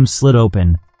classroom slid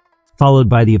open, followed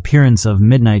by the appearance of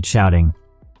Midnight shouting,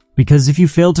 "Because if you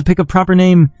fail to pick a proper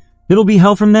name, it'll be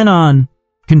hell from then on,"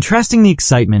 contrasting the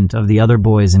excitement of the other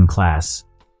boys in class.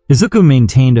 IZUKU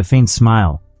maintained a faint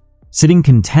smile, sitting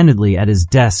contentedly at his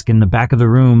desk in the back of the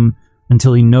room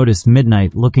until he noticed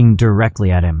Midnight looking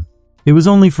directly at him. It was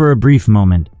only for a brief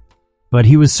moment, but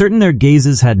he was certain their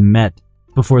gazes had met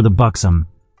before the buxom,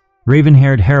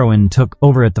 raven-haired heroine took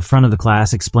over at the front of the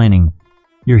class explaining,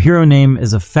 "Your hero name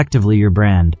is effectively your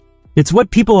brand. It's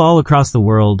what people all across the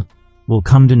world will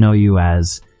come to know you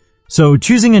as. So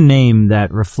choosing a name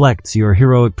that reflects your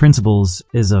heroic principles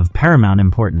is of paramount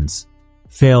importance.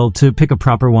 Fail to pick a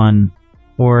proper one,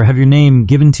 or have your name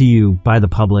given to you by the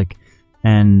public,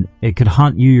 and it could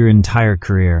haunt you your entire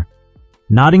career."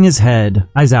 Nodding his head,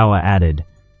 Aizawa added,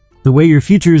 "The way your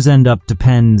futures end up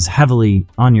depends heavily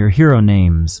on your hero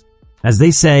names. As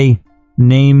they say,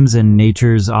 names and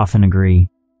natures often agree.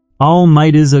 All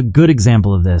Might is a good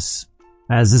example of this,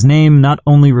 as his name not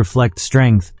only reflects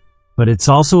strength, but it's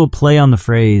also a play on the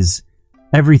phrase,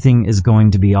 'Everything is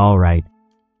going to be alright,'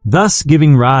 thus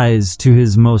giving rise to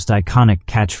his most iconic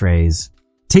catchphrase."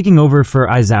 Taking over for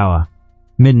Aizawa,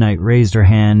 Midnight raised her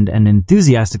hand and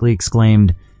enthusiastically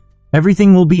exclaimed,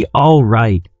 "Everything will be all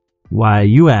right. Why,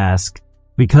 you ask?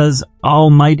 Because All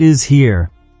Might is here."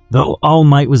 Though All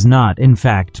Might was not, in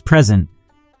fact, present,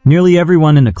 nearly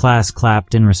everyone in the class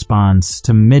clapped in response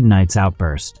to Midnight's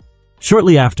outburst.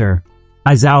 Shortly after,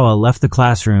 Aizawa left the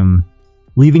classroom,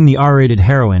 leaving the R-rated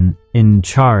heroine in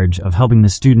charge of helping the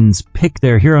students pick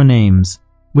their hero names.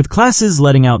 With classes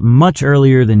letting out much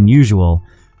earlier than usual,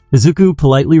 IZUKU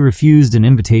politely refused an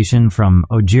invitation from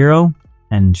Ojiro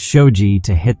and Shoji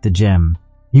to hit the gym.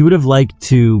 He would have liked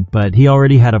to, but he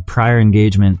already had a prior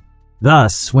engagement.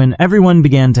 Thus, when everyone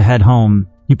began to head home,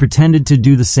 he pretended to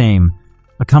do the same,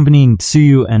 accompanying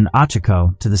Tsuyu and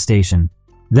Achiko to the station.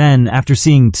 Then, after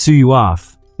seeing Tsuyu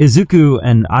off, IZUKU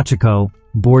and Achiko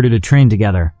boarded a train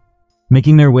together,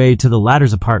 making their way to the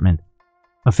latter's apartment,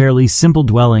 a fairly simple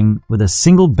dwelling with a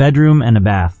single bedroom and a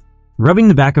bath. Rubbing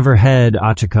the back of her head,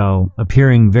 Achiko,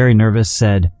 appearing very nervous,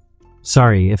 said,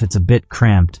 "Sorry if it's a bit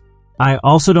cramped. I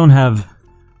also don't have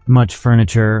much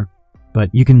furniture, but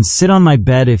you can sit on my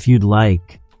bed if you'd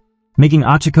like." Making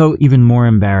Achiko even more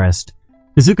embarrassed,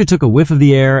 IZUKU took a whiff of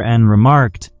the air and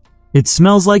remarked, "It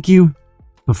smells like you,"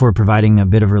 before providing a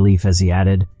bit of relief as he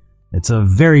added, "It's a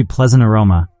very pleasant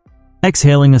aroma."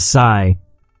 Exhaling a sigh,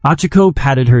 Achiko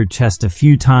patted her chest a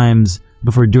few times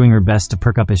before doing her best to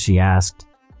perk up as she asked,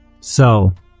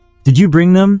 "So, did you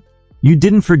bring them? You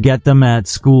didn't forget them at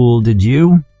school, did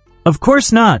you?" "Of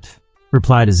course not,"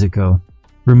 replied IZUKU,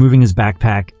 removing his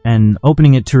backpack and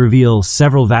opening it to reveal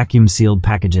several vacuum-sealed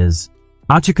packages.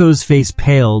 Achiko's face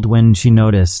paled when she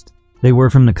noticed they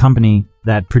were from the company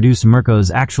that produced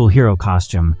Mirko's actual hero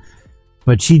costume,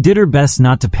 but she did her best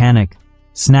not to panic,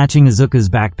 snatching IZUKU's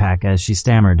backpack as she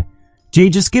stammered, "Jay,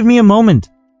 just give me a moment,"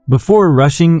 before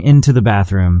rushing into the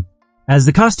bathroom. As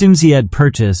the costumes he had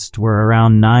purchased were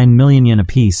around 9 million yen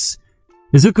apiece,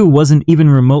 IZUKU wasn't even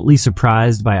remotely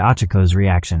surprised by Achiko's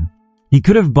reaction. He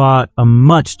could have bought a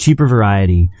much cheaper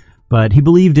variety, but he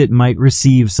believed it might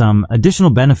receive some additional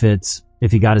benefits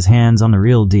if he got his hands on the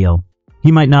real deal.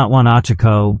 He might not want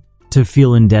Achiko to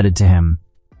feel indebted to him,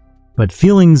 but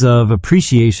feelings of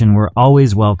appreciation were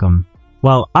always welcome.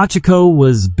 While Achiko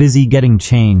was busy getting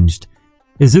changed,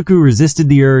 IZUKU resisted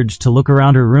the urge to look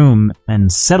around her room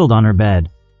and settled on her bed.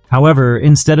 However,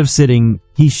 instead of sitting,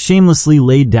 he shamelessly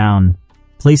laid down,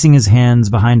 placing his hands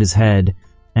behind his head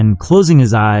and closing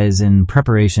his eyes in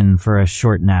preparation for a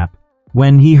short nap.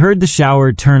 When he heard the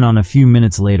shower turn on a few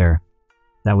minutes later,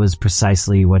 that was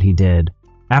precisely what he did.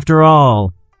 After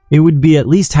all, it would be at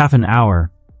least half an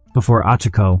hour before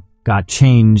Achiko got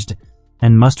changed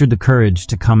and mustered the courage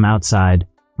to come outside.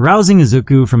 Rousing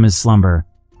IZUKU from his slumber,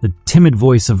 the timid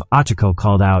voice of Achiko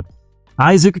called out,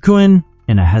 "Izuku-kun,"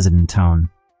 in a hesitant tone.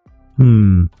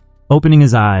 Opening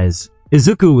his eyes,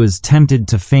 IZUKU was tempted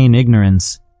to feign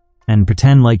ignorance and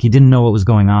pretend like he didn't know what was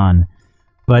going on,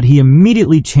 but he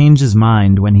immediately changed his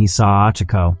mind when he saw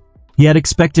Achiko. He had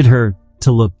expected her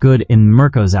to look good in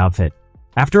Mirko's outfit.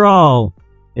 After all,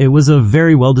 it was a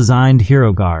very well-designed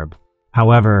hero garb.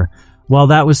 However, while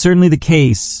that was certainly the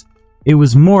case, it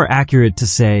was more accurate to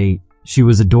say she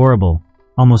was adorable,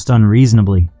 almost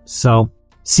unreasonably so.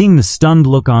 Seeing the stunned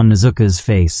look on Nezuka's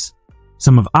face,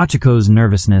 some of Achiko's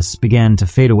nervousness began to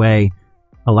fade away,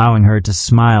 allowing her to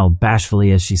smile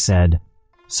bashfully as she said,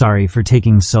 "Sorry for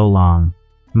taking so long.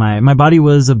 My body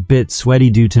was a bit sweaty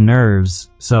due to nerves,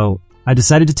 so I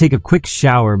decided to take a quick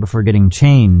shower before getting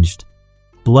changed."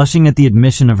 Blushing at the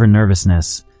admission of her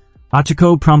nervousness,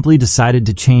 Achiko promptly decided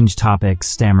to change topics,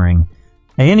 stammering,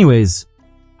 "Hey, anyways,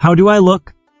 how do I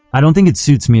look? I don't think it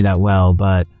suits me that well,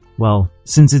 but, well,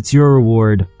 since it's your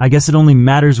reward, I guess it only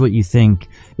matters what you think.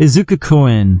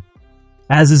 IZUKU-kun."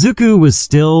 As Izuku was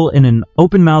still in an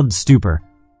open-mouthed stupor,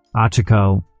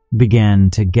 Achiko began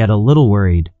to get a little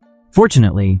worried.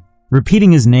 Fortunately,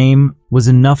 repeating his name was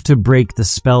enough to break the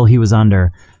spell he was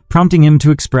under, prompting him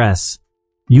to express,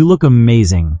 "You look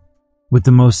amazing," with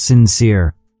the most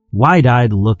sincere,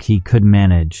 wide-eyed look he could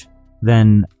manage.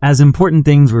 Then, as important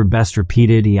things were best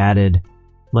repeated, he added,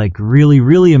 "Like really,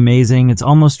 really amazing, it's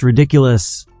almost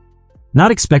ridiculous."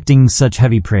 Not expecting such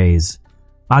heavy praise,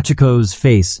 Achiko's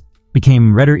face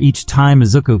became redder each time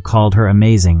Izuku called her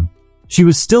amazing. She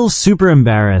was still super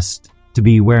embarrassed to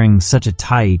be wearing such a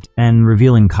tight and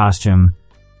revealing costume,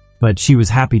 but she was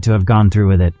happy to have gone through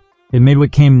with it. It made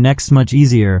what came next much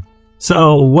easier.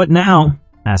 "So, what now?"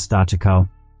 asked Achiko.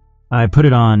 "I put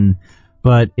it on,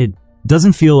 but it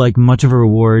doesn't feel like much of a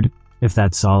reward if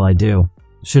that's all I do.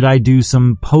 Should I do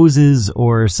some poses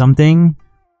or something?"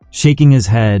 Shaking his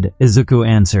head, Izuku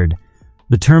answered,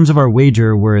 "The terms of our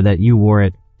wager were that you wore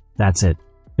it. That's it.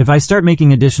 If I start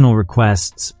making additional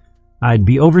requests, I'd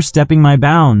be overstepping my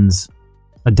bounds."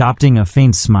 Adopting a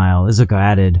faint smile, Izuku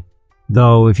added,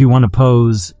 "Though if you want to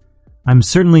pose, I'm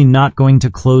certainly not going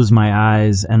to close my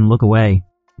eyes and look away.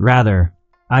 Rather,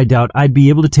 I doubt I'd be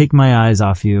able to take my eyes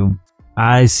off you."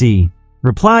 "I see,"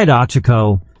 replied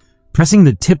Achiko, pressing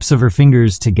the tips of her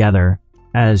fingers together,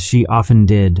 as she often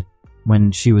did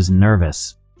when she was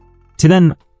nervous.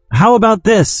 "Then, how about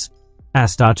this?"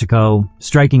 asked Achiko,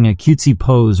 striking a cutesy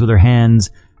pose with her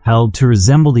hands held to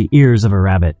resemble the ears of a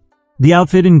rabbit. The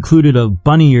outfit included a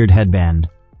bunny-eared headband,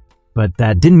 but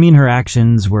that didn't mean her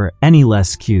actions were any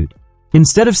less cute.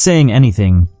 Instead of saying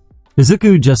anything,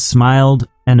 Izuku just smiled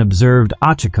and observed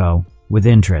Achiko with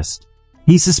interest.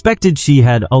 He suspected she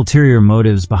had ulterior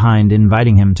motives behind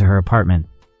inviting him to her apartment,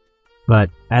 but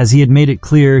as he had made it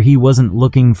clear he wasn't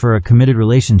looking for a committed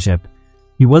relationship,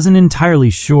 he wasn't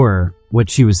entirely sure what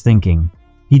she was thinking.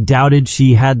 He doubted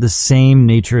she had the same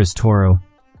nature as Toru,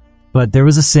 but there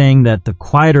was a saying that the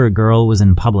quieter a girl was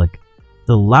in public,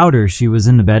 the louder she was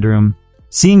in the bedroom.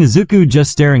 Seeing Izuku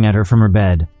just staring at her from her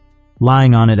bed,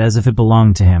 lying on it as if it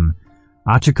belonged to him,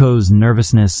 Achiko's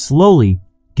nervousness slowly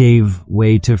gave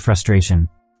way to frustration.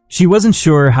 She wasn't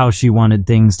sure how she wanted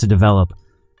things to develop,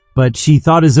 but she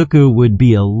thought Izuku would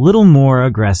be a little more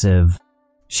aggressive.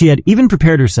 She had even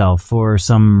prepared herself for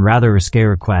some rather risque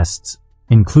requests,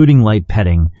 including light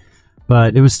petting,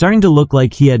 but it was starting to look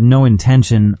like he had no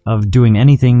intention of doing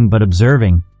anything but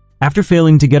observing. After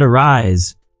failing to get a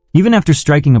rise, even after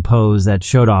striking a pose that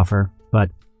showed off her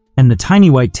butt and the tiny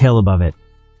white tail above it,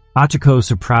 Achiko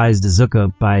surprised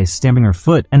Izuku by stamping her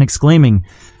foot and exclaiming,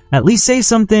 "At least say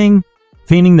something!"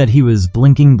 feigning that he was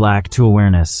blinking black to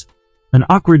awareness. An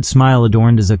awkward smile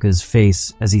adorned Izuku's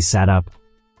face as he sat up,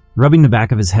 rubbing the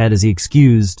back of his head as he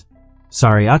excused,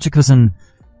 "Sorry, Achiko-san,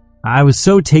 I was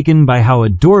so taken by how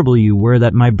adorable you were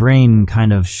that my brain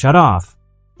kind of shut off."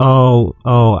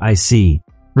 Oh, I see,"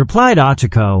 replied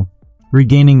Achiko,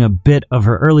 regaining a bit of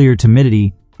her earlier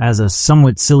timidity as a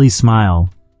somewhat silly smile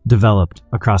developed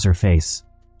across her face.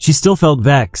 She still felt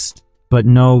vexed, but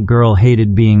no girl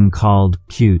hated being called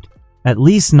cute, at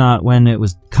least not when it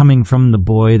was coming from the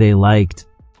boy they liked.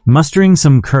 Mustering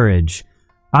some courage,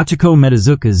 Achiko met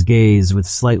Izuku's gaze with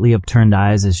slightly upturned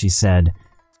eyes as she said,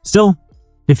 "Still,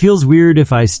 it feels weird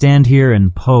if I stand here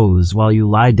and pose while you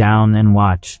lie down and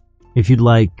watch. If you'd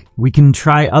like, we can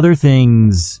try other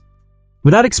things."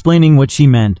 Without explaining what she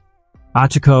meant,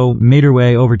 Achiko made her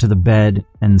way over to the bed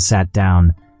and sat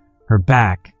down, her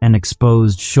back and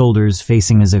exposed shoulders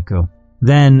facing Izuku.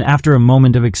 Then, after a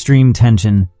moment of extreme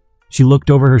tension, she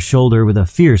looked over her shoulder with a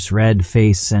fierce red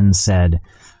face and said,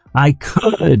 I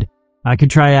could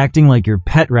try acting like your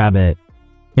pet rabbit,"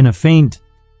 in a faint,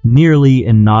 nearly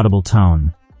inaudible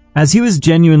tone. As he was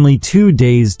genuinely too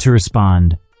dazed to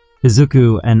respond,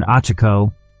 Izuku and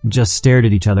Achiko just stared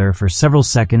at each other for several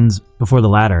seconds before the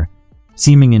latter,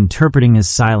 seeming interpreting his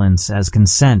silence as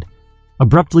consent,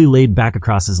 abruptly laid back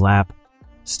across his lap.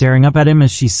 staring up at him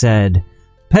as she said,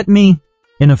 "Pet me,"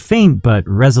 in a faint but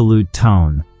resolute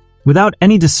tone. Without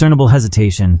any discernible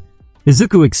hesitation,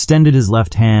 Izuku extended his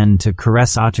left hand to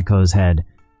caress Achiko's head,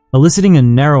 eliciting a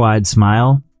narrow-eyed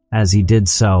smile as he did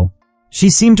so. She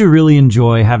seemed to really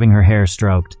enjoy having her hair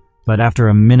stroked, but after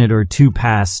a minute or two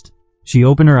passed, she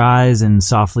opened her eyes and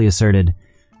softly asserted,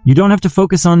 "You don't have to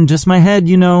focus on just my head,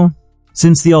 you know."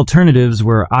 Since the alternatives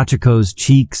were Achiko's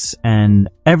cheeks and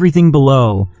everything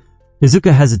below,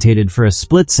 Izuku hesitated for a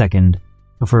split second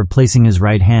before placing his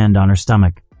right hand on her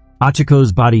stomach.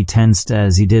 Achiko's body tensed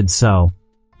as he did so,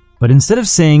 but instead of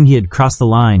saying he had crossed the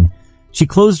line, she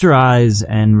closed her eyes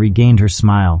and regained her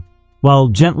smile. While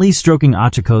gently stroking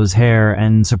Achiko's hair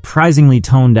and surprisingly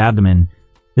toned abdomen,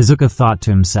 Izuku thought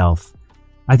to himself,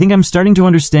 "I think I'm starting to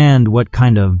understand what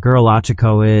kind of girl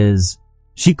Achiko is.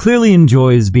 She clearly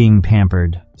enjoys being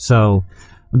pampered, so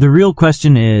the real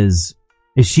question is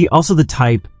she also the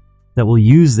type that will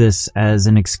use this as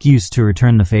an excuse to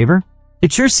return the favor?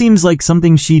 It sure seems like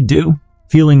something she'd do."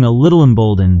 Feeling a little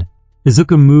emboldened,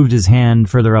 Izuku moved his hand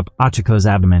further up Achiko's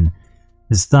abdomen,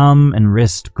 his thumb and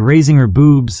wrist grazing her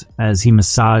boobs as he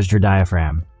massaged her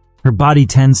diaphragm. Her body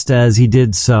tensed as he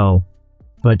did so,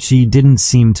 but she didn't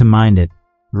seem to mind it.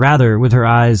 Rather, with her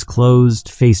eyes closed,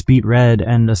 face beet red,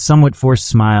 and a somewhat forced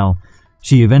smile,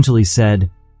 she eventually said,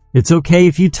 "It's okay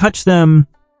if you touch them."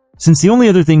 Since the only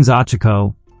other things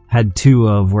Achiko had two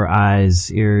of were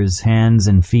eyes, ears, hands,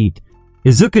 and feet,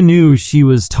 Izuku knew she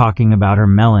was talking about her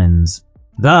melons.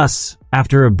 Thus,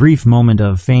 after a brief moment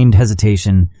of feigned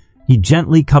hesitation, he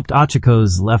gently cupped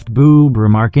Achiko's left boob,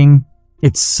 remarking,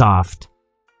 "It's soft,"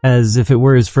 as if it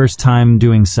were his first time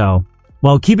doing so.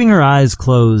 While keeping her eyes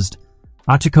closed,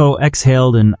 Achiko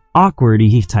exhaled an awkward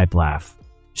type laugh.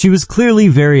 She was clearly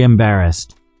very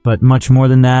embarrassed, but much more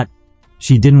than that,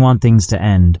 she didn't want things to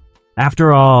end.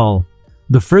 After all,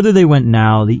 the further they went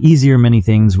now, the easier many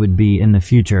things would be in the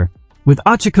future. With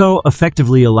Achiko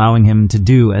effectively allowing him to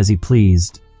do as he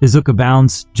pleased, Izuku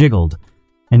bounced, jiggled,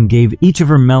 and gave each of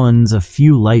her melons a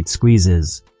few light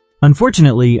squeezes.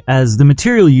 Unfortunately, as the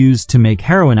material used to make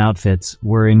heroine outfits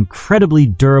were incredibly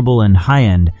durable and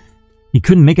high-end, he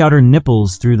couldn't make out her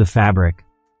nipples through the fabric.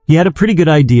 He had a pretty good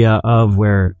idea of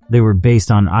where they were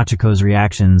based on Achiko's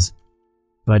reactions,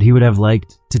 but he would have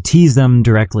liked to tease them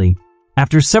directly.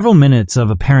 After several minutes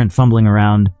of apparent fumbling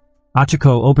around,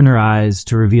 Achiko opened her eyes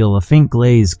to reveal a faint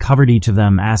glaze covered each of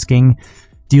them, asking,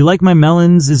 "Do you like my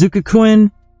melons,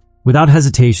 Izuku-kun?" Without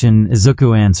hesitation,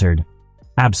 Izuku answered,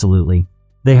 "Absolutely.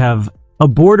 They have a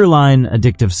borderline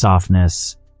addictive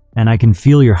softness, and I can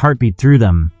feel your heartbeat through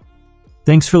them.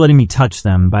 Thanks for letting me touch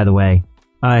them, by the way.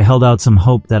 I held out some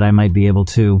hope that I might be able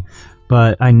to,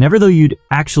 but I never thought you'd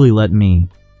actually let me."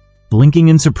 Blinking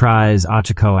in surprise,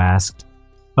 Achiko asked,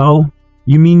 "Oh,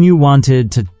 you mean you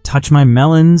wanted to touch my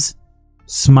melons?"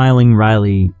 Smiling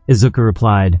wryly, Izuku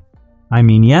replied, "I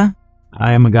mean, yeah,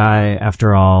 I am a guy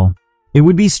after all. It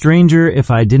would be stranger if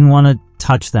I didn't want to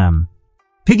touch them."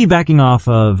 Piggybacking off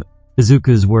of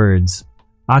Izuku's words,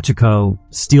 Achiko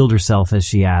steeled herself as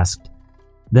she asked,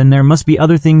 "Then there must be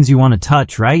other things you want to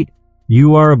touch, right?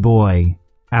 You are a boy.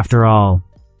 After all,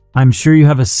 I'm sure you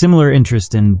have a similar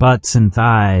interest in butts and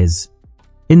thighs."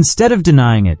 Instead of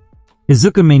denying it,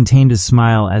 Izuku maintained his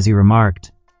smile as he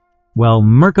remarked, "Well,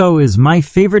 Mirko is my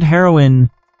favorite heroine."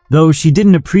 Though she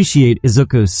didn't appreciate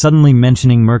Izuku suddenly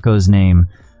mentioning Mirko's name,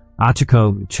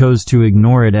 Achiko chose to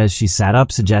ignore it as she sat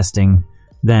up, suggesting,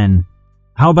 "Then,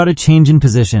 how about a change in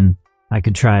position? I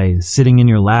could try sitting in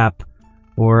your lap,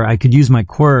 or I could use my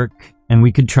quirk, and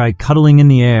we could try cuddling in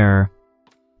the air."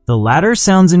 "The latter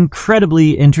sounds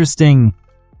incredibly interesting,"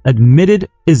 admitted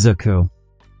Izuku.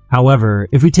 "However,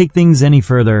 if we take things any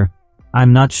further,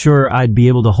 I'm not sure I'd be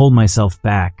able to hold myself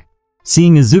back."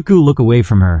 Seeing Izuku look away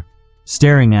from her,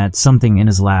 staring at something in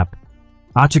his lap,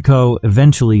 Achiko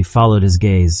eventually followed his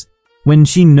gaze. When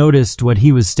she noticed what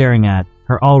he was staring at,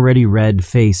 her already red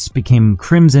face became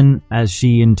crimson as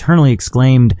she internally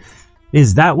exclaimed,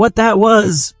 "Is that what that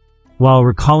was?" while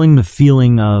recalling the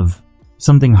feeling of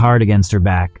something hard against her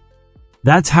back.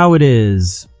 "That's how it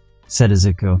is," said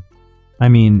Izuku. "I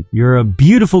mean, you're a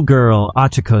beautiful girl,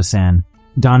 Achiko-san,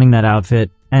 donning that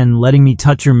outfit and letting me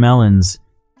touch your melons.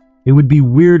 It would be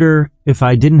weirder if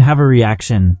I didn't have a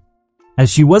reaction."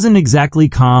 As she wasn't exactly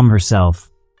calm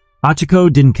herself,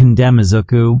 Achiko didn't condemn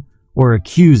Izuku or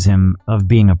accuse him of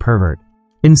being a pervert.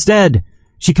 Instead,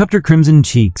 she cupped her crimson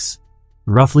cheeks,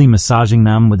 roughly massaging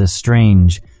them with a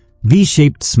strange,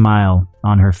 V-shaped smile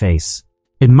on her face.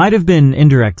 It might have been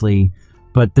indirectly,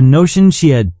 but the notion she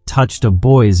had touched a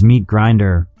boy's meat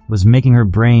grinder was making her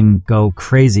brain go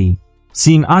crazy.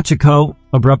 Seeing Achiko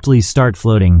abruptly start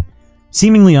floating,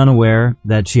 Seemingly unaware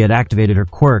that she had activated her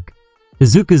quirk,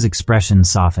 Izuku's expression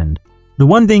softened. The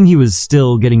one thing he was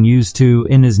still getting used to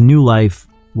in his new life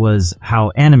was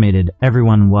how animated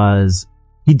everyone was.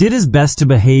 He did his best to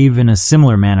behave in a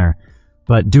similar manner,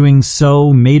 but doing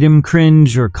so made him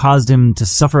cringe or caused him to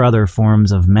suffer other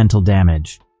forms of mental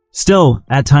damage. Still,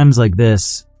 at times like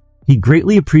this, he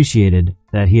greatly appreciated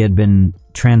that he had been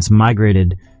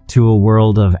transmigrated to a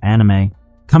world of anime.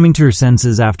 Coming to her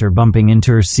senses after bumping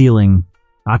into her ceiling,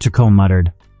 Achiko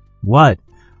muttered, "What?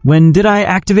 When did I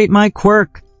activate my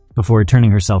quirk?" before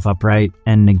turning herself upright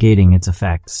and negating its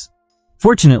effects.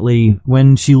 Fortunately,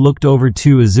 when she looked over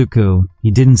to Izuku,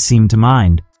 he didn't seem to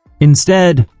mind.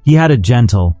 Instead, he had a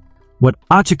gentle, what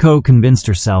Achiko convinced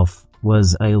herself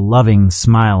was a loving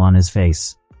smile on his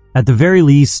face. At the very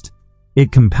least,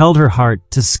 it compelled her heart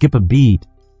to skip a beat.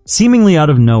 Seemingly out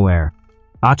of nowhere,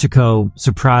 Achiko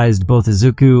surprised both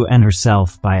Izuku and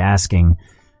herself by asking,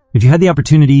 "If you had the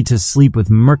opportunity to sleep with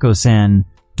Mirko-san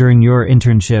during your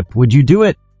internship, would you do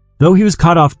it?" Though he was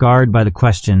caught off guard by the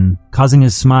question, causing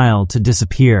his smile to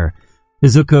disappear,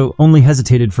 Izuku only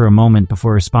hesitated for a moment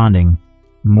before responding,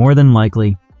 "More than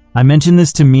likely. I mentioned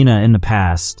this to Mina in the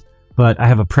past, but I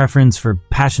have a preference for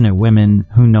passionate women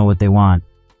who know what they want.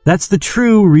 That's the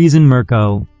true reason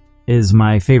Mirko is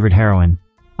my favorite heroine.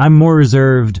 I'm more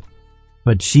reserved,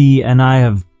 but she and I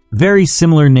have very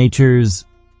similar natures."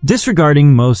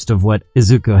 Disregarding most of what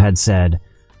Izuku had said,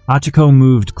 Achiko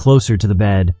moved closer to the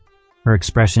bed, her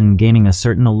expression gaining a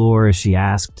certain allure as she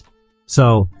asked,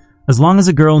 "So, as long as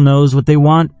a girl knows what they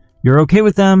want, you're okay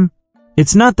with them?"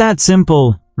 "It's not that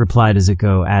simple," replied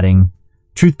Izuku, adding,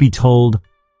 "Truth be told,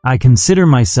 I consider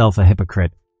myself a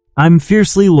hypocrite. I'm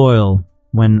fiercely loyal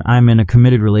when I'm in a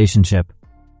committed relationship,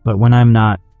 but when I'm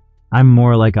not, I'm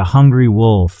more like a hungry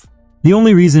wolf. The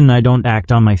only reason I don't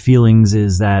act on my feelings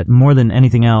is that, more than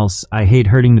anything else, I hate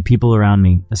hurting the people around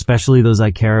me, especially those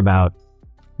I care about."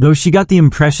 Though she got the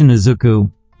impression Izuku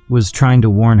was trying to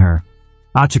warn her,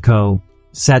 Achiko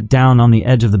sat down on the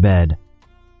edge of the bed,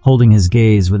 holding his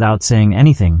gaze without saying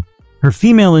anything. Her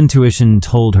female intuition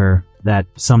told her that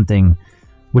something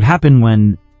would happen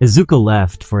when Izuku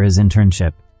left for his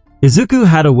internship. Izuku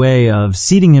had a way of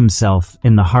seating himself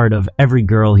in the heart of every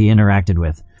girl he interacted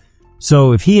with,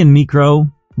 so if he and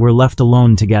Mikro were left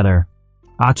alone together,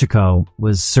 Achiko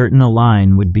was certain a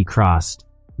line would be crossed.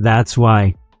 That's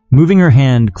why, moving her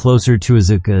hand closer to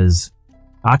Izuku's,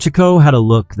 Achiko had a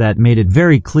look that made it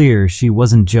very clear she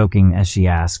wasn't joking as she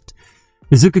asked,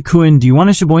 "Izuku-kun, do you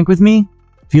want to shaboink with me?"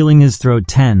 Feeling his throat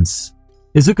tense,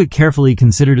 Izuku carefully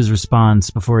considered his response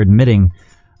before admitting,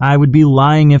 "I would be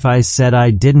lying if I said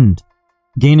I didn't."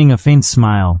 Gaining a faint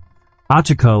smile,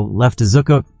 Achiko left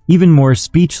Izuku even more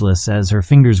speechless as her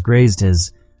fingers grazed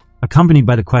his, accompanied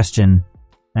by the question,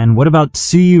 "And what about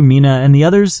Tsuyu, Mina, and the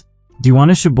others? Do you want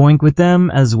to shaboink with them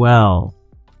as well?"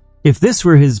 If this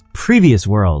were his previous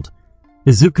world,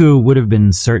 Izuku would have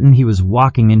been certain he was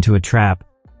walking into a trap.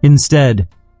 Instead,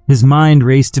 his mind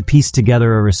raced to piece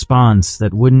together a response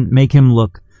that wouldn't make him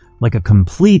look like a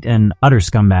complete and utter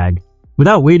scumbag.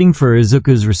 Without waiting for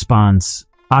Izuku's response,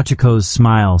 Achiko's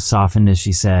smile softened as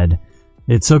she said,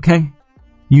 "It's okay.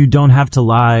 You don't have to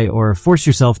lie or force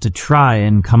yourself to try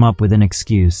and come up with an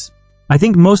excuse. I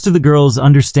think most of the girls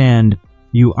understand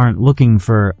you aren't looking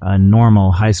for a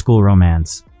normal high school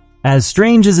romance. As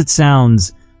strange as it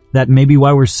sounds, that may be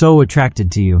why we're so attracted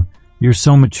to you. You're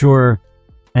so mature,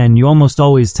 and you almost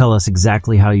always tell us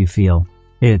exactly how you feel.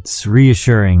 It's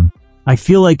reassuring. I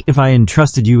feel like if I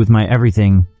entrusted you with my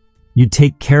everything, you'd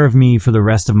take care of me for the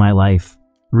rest of my life."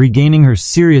 Regaining her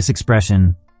serious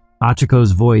expression,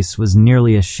 Achiko's voice was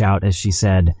nearly a shout as she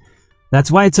said,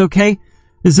 "That's why it's okay?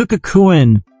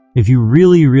 Izuku-kun, if you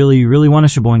really want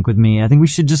to shaboink with me, I think we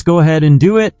should just go ahead and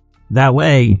do it. That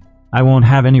way, I won't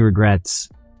have any regrets.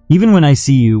 Even when I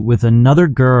see you with another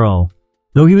girl."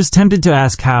 Though he was tempted to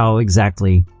ask how,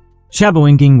 exactly,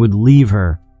 shaboinking would leave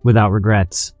her without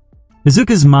regrets,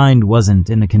 Izuku's mind wasn't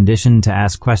in a condition to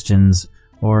ask questions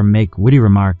or make witty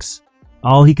remarks.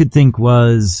 All he could think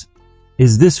was,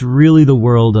 is this really the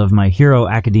world of My Hero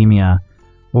Academia,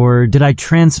 or did I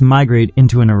transmigrate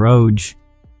into an eroge?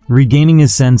 Regaining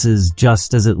his senses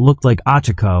just as it looked like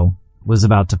Achiko was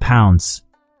about to pounce,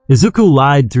 Izuku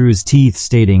lied through his teeth,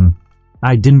 stating,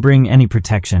 "I didn't bring any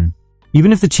protection.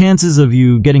 Even if the chances of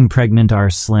you getting pregnant are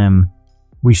slim,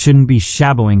 we shouldn't be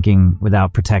shaboinking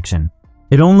without protection.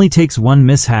 It only takes one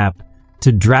mishap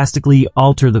to drastically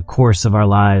alter the course of our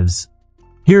lives."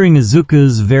 Hearing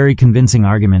Izuku's very convincing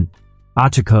argument,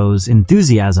 Achiko's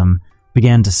enthusiasm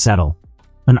began to settle,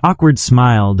 an awkward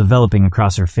smile developing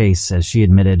across her face as she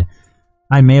admitted,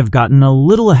 "I may have gotten a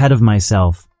little ahead of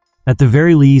myself. At the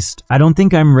very least, I don't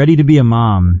think I'm ready to be a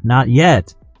mom. Not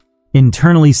yet.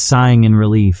 Internally sighing in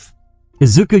relief,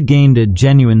 Izuku gained a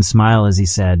genuine smile as he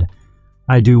said,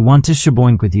 I do want to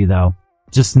shaboink with you though.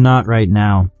 Just not right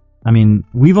now. I mean,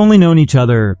 we've only known each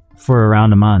other for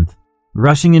around a month.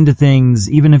 Rushing into things,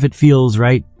 even if it feels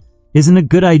right, isn't a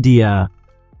good idea.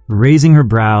 Raising her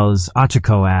brows,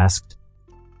 Achiko asked,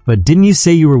 but didn't you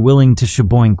say you were willing to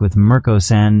shaboink with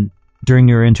Mirko-san during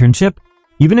your internship?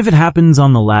 Even if it happens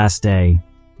on the last day,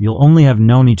 you'll only have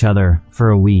known each other for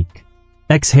a week.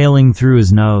 Exhaling through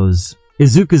his nose,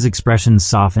 Izuku's expression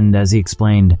softened as he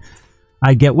explained,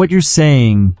 I get what you're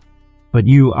saying, but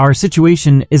our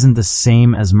situation isn't the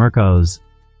same as Mirko's.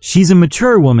 She's a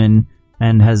mature woman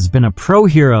and has been a pro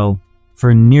hero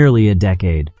for nearly a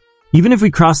decade. Even if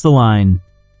we cross the line,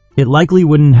 it likely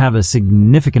wouldn't have a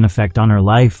significant effect on her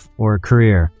life or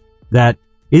career. That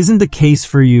isn't the case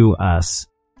for us.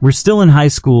 We're still in high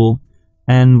school,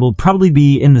 and we'll probably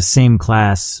be in the same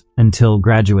class until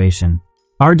graduation.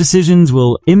 Our decisions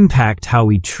will impact how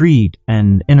we treat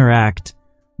and interact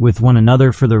with one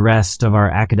another for the rest of our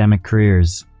academic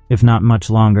careers, if not much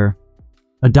longer.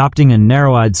 Adopting a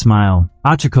narrow-eyed smile,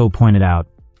 Achiko pointed out,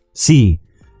 See,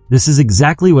 this is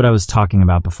exactly what I was talking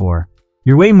about before.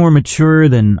 You're way more mature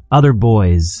than other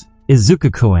boys,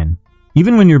 IZUKU-kun.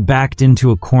 Even when you're backed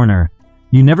into a corner,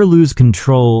 you never lose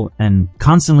control and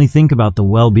constantly think about the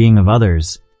well-being of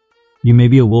others. You may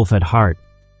be a wolf at heart,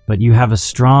 but you have a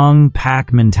strong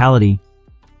pack mentality.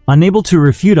 Unable to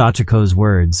refute Achiko's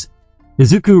words,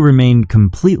 Izuku remained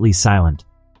completely silent.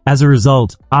 As a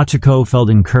result, Achiko felt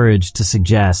encouraged to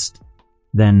suggest,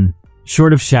 then,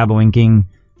 short of shaboinking,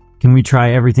 can we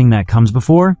try everything that comes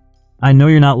before? I know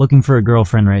you're not looking for a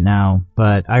girlfriend right now,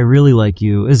 but I really like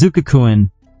you,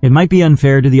 Izuku-kun. It might be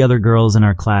unfair to the other girls in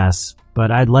our class, but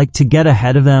I'd like to get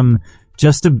ahead of them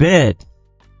just a bit.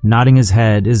 Nodding his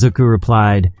head, Izuku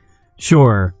replied,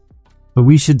 Sure, but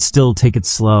we should still take it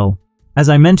slow. As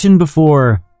I mentioned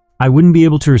before, I wouldn't be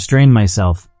able to restrain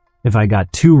myself if I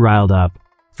got too riled up.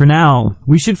 For now,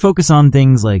 we should focus on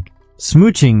things like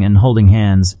smooching and holding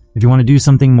hands. If you want to do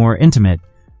something more intimate,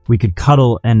 we could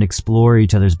cuddle and explore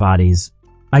each other's bodies.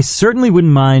 I certainly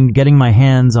wouldn't mind getting my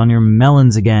hands on your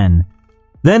melons again.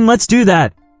 Then let's do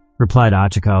that, replied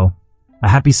Achiko. A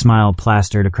happy smile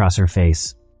plastered across her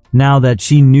face. Now that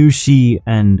she knew she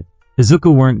and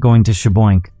Izuku weren't going to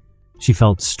shaboink, she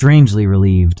felt strangely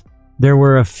relieved. There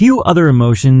were a few other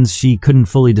emotions she couldn't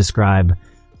fully describe,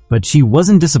 but she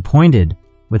wasn't disappointed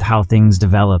with how things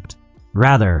developed.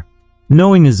 Rather,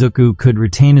 knowing Izuku could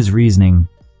retain his reasoning,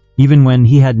 even when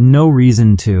he had no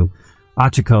reason to,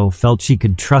 Achiko felt she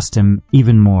could trust him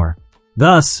even more.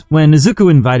 Thus, when Izuku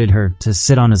invited her to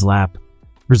sit on his lap,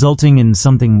 resulting in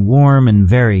something warm and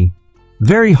very,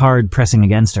 very hard pressing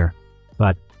against her.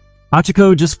 But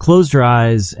Achiko just closed her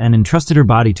eyes and entrusted her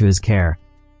body to his care,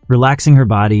 relaxing her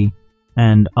body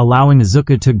and allowing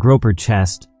Izuku to grope her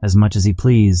chest as much as he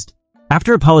pleased.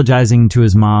 After apologizing to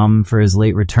his mom for his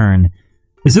late return,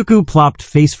 Izuku plopped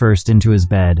face first into his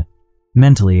bed,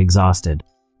 mentally exhausted.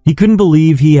 He couldn't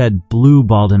believe he had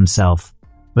blue-balled himself,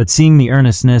 but seeing the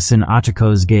earnestness in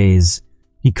Achiko's gaze,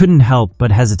 he couldn't help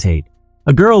but hesitate.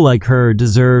 A girl like her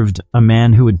deserved a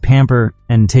man who would pamper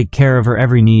and take care of her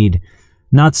every need,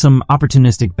 not some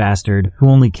opportunistic bastard who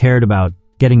only cared about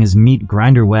getting his meat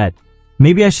grinder wet.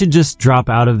 Maybe I should just drop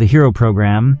out of the hero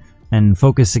program and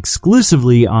focus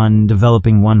exclusively on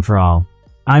developing one for all.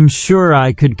 I'm sure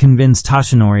I could convince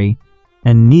Tashinori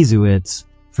and Nizuitsu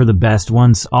for the best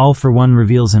once All for One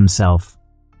reveals himself.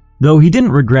 Though he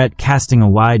didn't regret casting a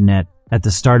wide net at the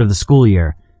start of the school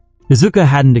year, Izuku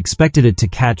hadn't expected it to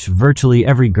catch virtually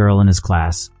every girl in his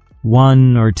class.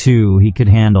 1 or 2 he could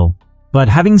handle. But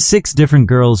having 6 different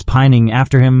girls pining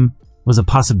after him was a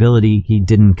possibility he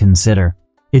didn't consider.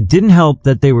 It didn't help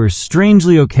that they were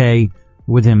strangely okay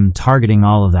with him targeting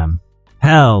all of them.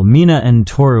 Hell, Mina and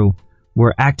Toru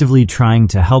were actively trying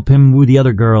to help him woo the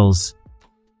other girls.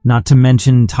 Not to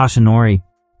mention Tashinori.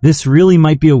 This really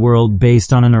might be a world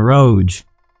based on an eroge,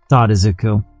 thought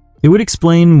Izuku. It would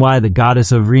explain why the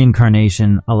goddess of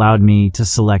reincarnation allowed me to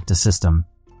select a system.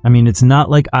 I mean, it's not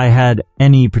like I had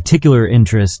any particular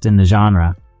interest in the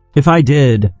genre. If I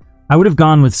did, I would have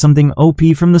gone with something OP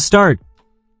from the start.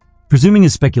 Presuming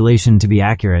his speculation to be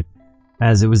accurate,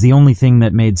 as it was the only thing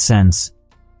that made sense,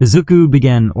 Izuku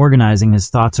began organizing his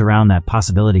thoughts around that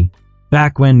possibility.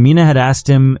 Back when Mina had asked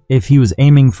him if he was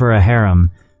aiming for a harem,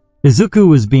 Izuku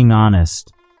was being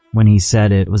honest when he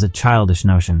said it was a childish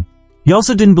notion. He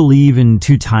also didn't believe in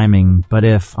two-timing, but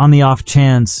if, on the off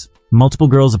chance, multiple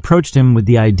girls approached him with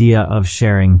the idea of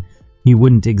sharing, he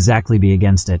wouldn't exactly be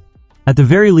against it. At the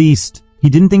very least, He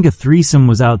didn't think a threesome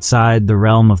was outside the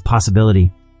realm of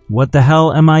possibility. What the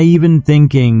hell am I even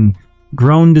thinking?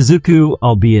 Groaned IZUKU,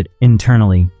 albeit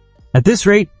internally. At this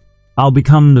rate, I'll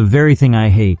become the very thing I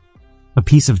hate. A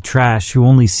piece of trash who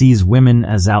only sees women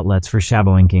as outlets for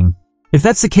shadow-inking. If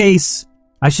that's the case,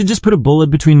 I should just put a bullet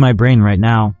between my brain right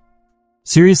now.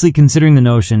 Seriously considering the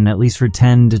notion, at least for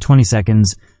 10 to 20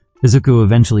 seconds, IZUKU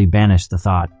eventually banished the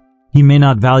thought. He may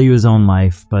not value his own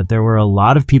life, but there were a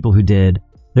lot of people who did.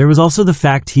 There was also the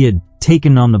fact he had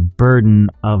taken on the burden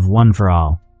of one for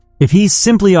all. If he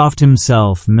simply offed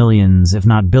himself, millions, if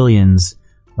not billions,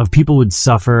 of people would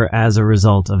suffer as a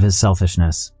result of his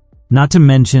selfishness. Not to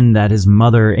mention that his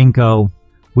mother, Inko,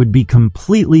 would be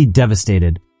completely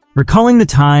devastated. Recalling the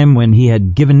time when he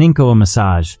had given Inko a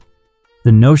massage,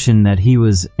 the notion that he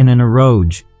was in an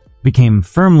eroge became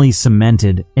firmly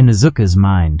cemented in IZUKU's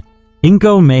mind.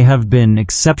 Inko may have been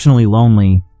exceptionally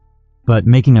lonely, but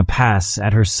making a pass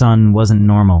at her son wasn't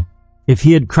normal. If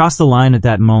he had crossed the line at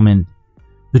that moment,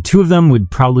 the two of them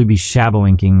would probably be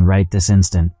shadow-inking right this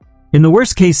instant. In the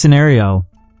worst-case scenario,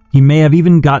 he may have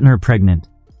even gotten her pregnant,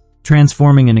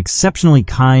 transforming an exceptionally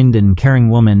kind and caring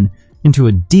woman into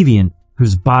a deviant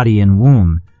whose body and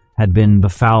womb had been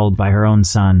befouled by her own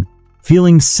son.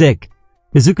 Feeling sick,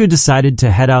 IZUKU decided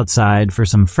to head outside for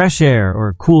some fresh air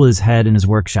or cool his head in his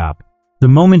workshop. The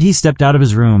moment he stepped out of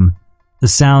his room, the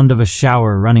sound of a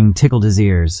shower running tickled his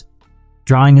ears,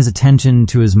 drawing his attention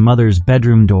to his mother's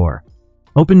bedroom door,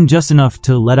 opened just enough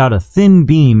to let out a thin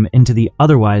beam into the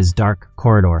otherwise dark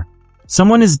corridor.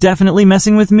 Someone is definitely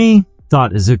messing with me,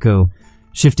 thought IZUKU,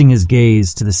 shifting his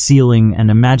gaze to the ceiling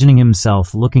and imagining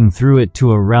himself looking through it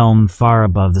to a realm far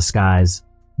above the skies.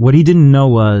 What he didn't know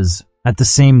was, at the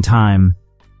same time,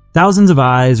 thousands of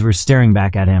eyes were staring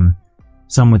back at him,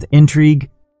 some with intrigue,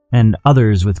 and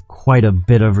others with quite a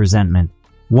bit of resentment.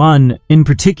 One, in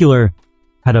particular,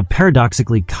 had a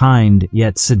paradoxically kind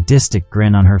yet sadistic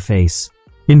grin on her face.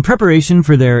 In preparation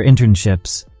for their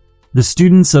internships, the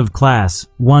students of Class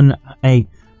 1A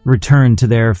returned to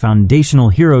their foundational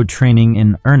hero training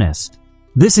in earnest.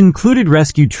 This included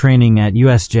rescue training at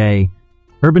USJ,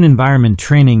 urban environment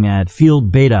training at Field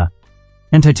Beta,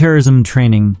 anti-terrorism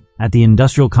training at the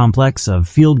industrial complex of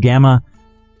Field Gamma,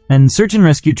 and search and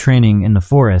rescue training in the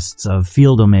forests of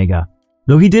Field Omega.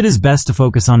 Though he did his best to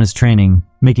focus on his training,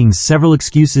 making several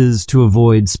excuses to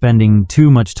avoid spending too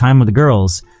much time with the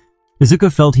girls,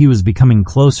 IZUKU felt he was becoming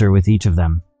closer with each of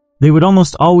them. They would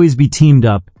almost always be teamed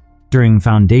up during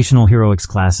foundational heroics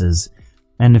classes,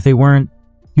 and if they weren't,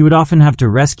 he would often have to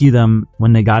rescue them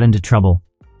when they got into trouble.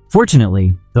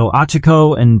 Fortunately, though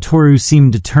Achiko and Toru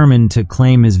seemed determined to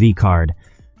claim his V-card,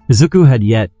 IZUKU had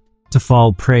yet to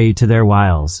fall prey to their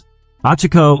wiles.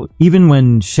 Achiko, even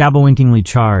when shadow-inkingly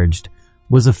charged,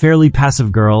 was a fairly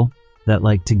passive girl that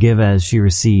liked to give as she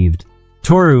received.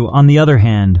 Toru, on the other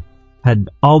hand, had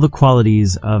all the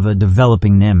qualities of a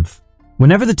developing nymph.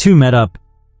 Whenever the two met up,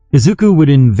 IZUKU would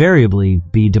invariably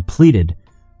be depleted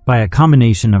by a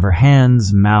combination of her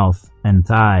hands, mouth, and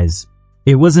thighs.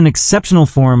 It was an exceptional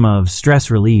form of stress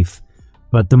relief,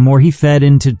 but the more he fed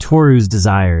into Toru's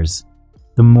desires,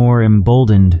 the more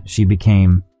emboldened she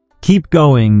became. "Keep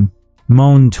going,"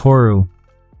 moaned Toru,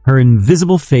 her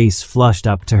invisible face flushed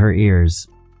up to her ears.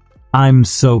 "I'm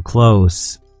so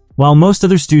close." While most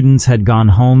other students had gone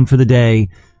home for the day,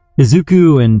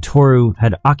 IZUKU and Toru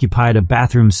had occupied a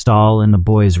bathroom stall in the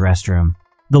boys' restroom.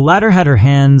 The latter had her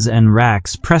hands and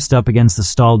racks pressed up against the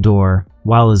stall door,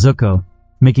 while IZUKU,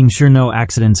 making sure no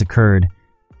accidents occurred,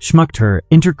 schmucked her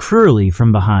intercrually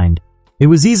from behind. It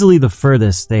was easily the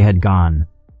furthest they had gone.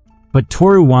 But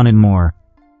Toru wanted more,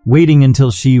 waiting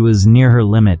until she was near her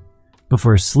limit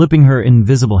before slipping her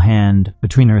invisible hand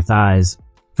between her thighs.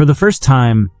 For the first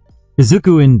time,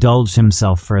 IZUKU indulged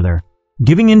himself further.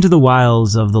 Giving in to the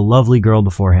wiles of the lovely girl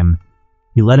before him,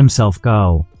 he let himself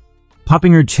go,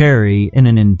 popping her cherry in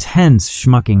an intense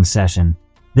schmucking session.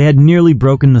 They had nearly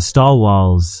broken the stall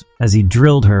walls as he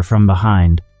drilled her from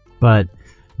behind, but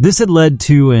this had led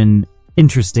to an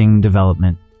interesting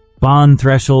development. Bond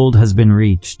threshold has been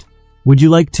reached. Would you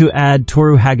like to add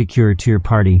Toru Hagakure to your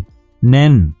party?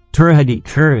 Nen, Toru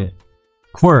Hagakure.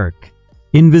 Quirk,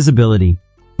 invisibility.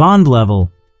 Bond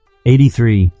level,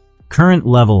 83. Current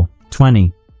level,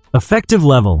 20. Effective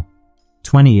level,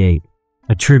 28.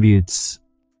 Attributes,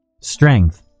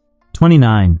 strength,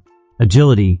 29.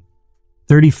 Agility,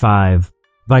 35.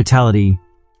 Vitality,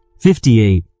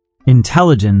 58.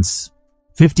 Intelligence,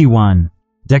 51.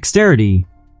 Dexterity,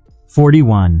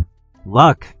 41.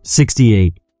 Luck,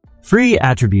 68. Free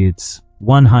attributes,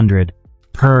 100.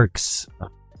 Perks,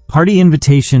 party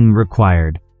invitation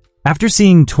required. After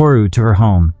seeing Toru to her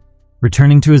home,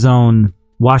 returning to his own,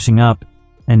 washing up,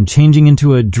 and changing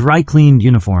into a dry-cleaned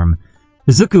uniform,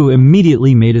 IZUKU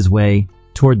immediately made his way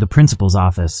toward the principal's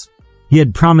office. He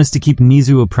had promised to keep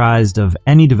Nizu apprised of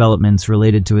any developments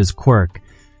related to his quirk,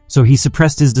 so he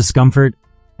suppressed his discomfort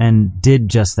and did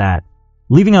just that.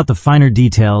 Leaving out the finer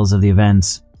details of the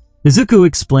events, IZUKU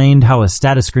explained how a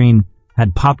status screen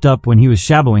had popped up when he was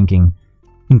shadowinking,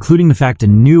 including the fact a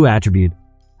new attribute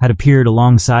had appeared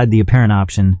alongside the apparent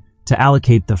option to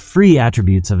allocate the free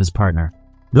attributes of his partner.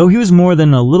 Though he was more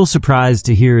than a little surprised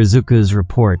to hear IZUKU's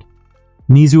report,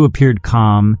 Nizu appeared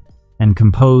calm and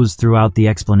composed throughout the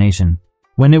explanation.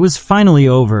 When it was finally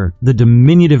over, the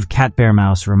diminutive cat-bear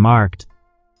mouse remarked,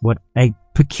 "What a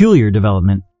peculiar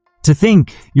development. To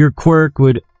think your quirk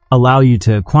would allow you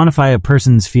to quantify a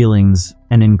person's feelings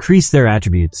and increase their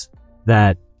attributes.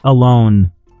 That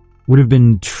alone would have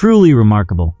been truly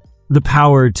remarkable. The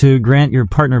power to grant your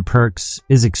partner perks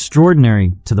is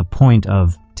extraordinary to the point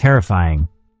of terrifying."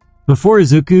 Before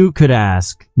IZUKU could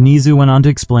ask, Nizu went on to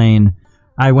explain,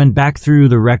 "I went back through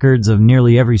the records of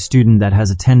nearly every student that has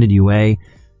attended UA,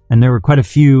 and there were quite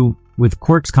a few with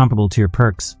quirks comparable to your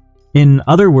perks. In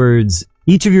other words,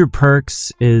 each of your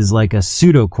perks is like a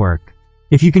pseudo-quirk.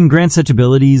 If you can grant such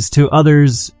abilities to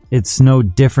others, it's no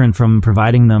different from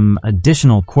providing them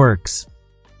additional quirks."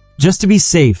 Just to be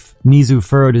safe, Nizu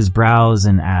furrowed his brows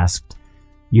and asked,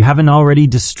 "You haven't already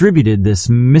distributed this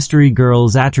mystery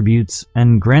girl's attributes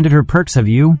and granted her perks, have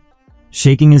you?"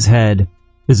 Shaking his head,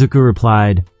 IZUKU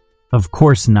replied, "Of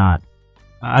course not.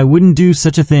 I wouldn't do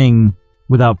such a thing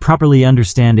without properly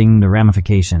understanding the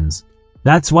ramifications.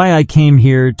 That's why I came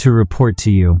here to report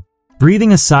to you."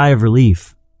 Breathing a sigh of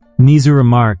relief, Nizu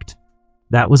remarked,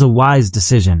 "That was a wise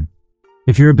decision.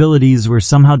 If your abilities were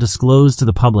somehow disclosed to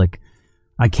the public,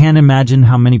 I can't imagine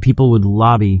how many people would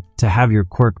lobby to have your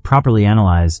quirk properly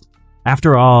analyzed.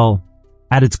 After all,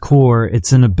 at its core,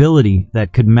 it's an ability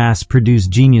that could mass-produce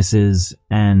geniuses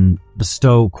and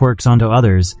bestow quirks onto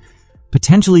others,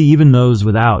 potentially even those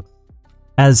without."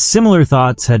 As similar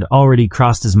thoughts had already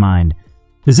crossed his mind,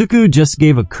 IZUKU just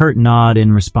gave a curt nod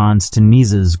in response to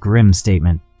Nizu's grim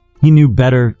statement. He knew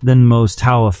better than most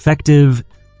how effective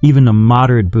even a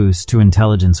moderate boost to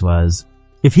intelligence was.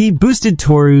 If he boosted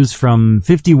Toru's from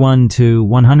 51 to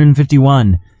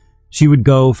 151, she would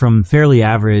go from fairly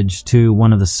average to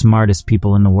one of the smartest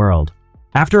people in the world.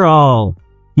 After all,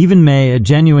 even Mei, a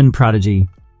genuine prodigy,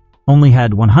 only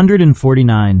had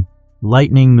 149.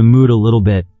 Lightening the mood a little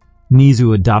bit,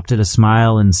 Nizu adopted a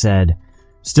smile and said,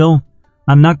 "Still,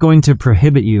 I'm not going to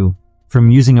prohibit you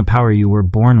from using a power you were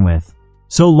born with.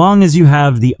 So long as you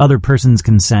have the other person's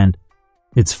consent,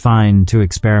 it's fine to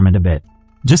experiment a bit.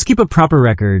 Just keep a proper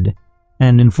record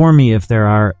and inform me if there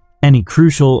are any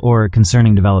crucial or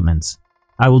concerning developments.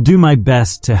 I will do my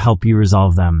best to help you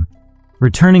resolve them."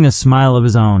 Returning a smile of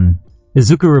his own,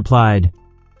 IZUKU replied,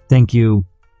 "Thank you,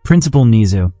 Principal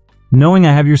Nizu. Knowing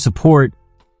I have your support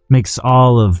makes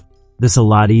all of this a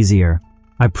lot easier.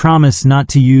 I promise not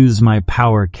to use my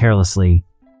power carelessly."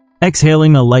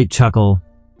 Exhaling a light chuckle,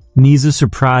 Nizu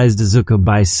surprised IZUKU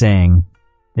by saying,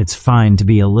 "It's fine to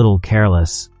be a little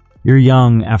careless. You're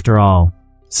young, after all.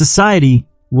 Society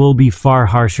will be far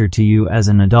harsher to you as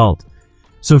an adult,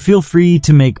 so feel free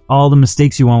to make all the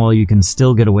mistakes you want while you can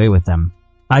still get away with them.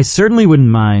 I certainly wouldn't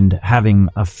mind having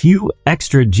a few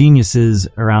extra geniuses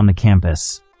around the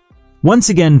campus." Once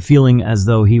again feeling as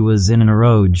though he was in an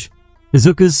eroge,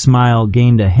 IZUKU's smile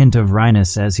gained a hint of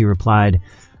wryness as he replied,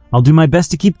 "I'll do my best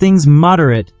to keep things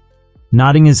moderate."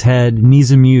 Nodding his head,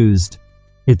 Nizu mused,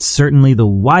 "It's certainly the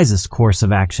wisest course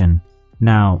of action.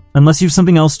 Now, unless you've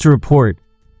something else to report,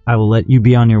 I will let you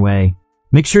be on your way.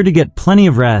 Make sure to get plenty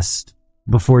of rest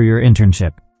before your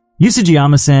internship."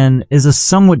 Usajiyama-san is a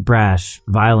somewhat brash,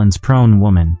 violence-prone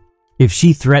woman. If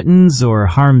she threatens or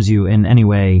harms you in any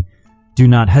way, do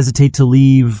not hesitate to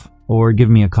leave or give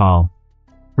me a call.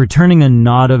 Returning a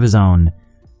nod of his own,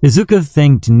 IZUKU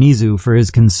thanked Nizu for his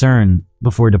concern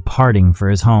before departing for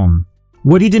his home.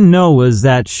 What he didn't know was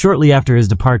that shortly after his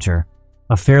departure,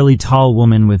 a fairly tall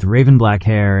woman with raven black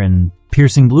hair and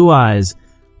piercing blue eyes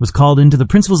was called into the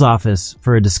principal's office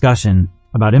for a discussion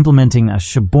about implementing a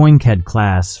Shoboinked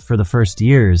class for the first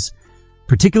years,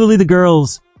 particularly the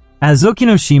girls, as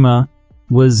Okinoshima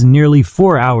was nearly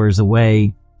 4 hours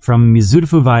away from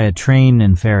Mizurufu via train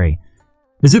and ferry.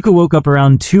 IZUKU woke up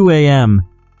around 2 a.m.,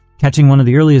 catching one of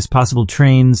the earliest possible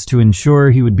trains to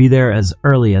ensure he would be there as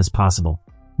early as possible.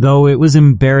 Though it was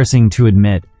embarrassing to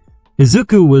admit,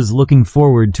 IZUKU was looking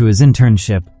forward to his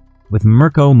internship with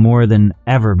Mirko more than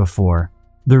ever before.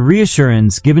 The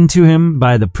reassurance given to him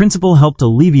by the principal helped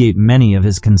alleviate many of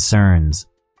his concerns.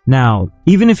 Now,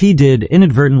 even if he did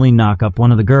inadvertently knock up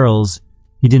one of the girls,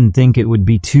 He didn't think it would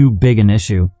be too big an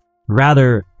issue.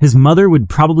 Rather, his mother would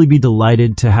probably be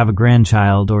delighted to have a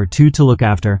grandchild or two to look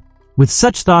after. With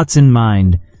such thoughts in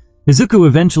mind, IZUKU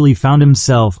eventually found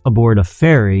himself aboard a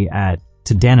ferry at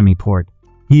Tadanami Port.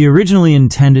 He originally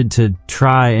intended to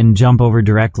try and jump over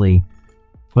directly,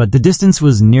 but the distance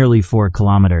was nearly 4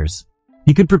 kilometers.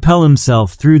 He could propel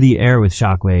himself through the air with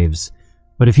shockwaves,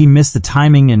 but if he missed the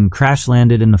timing and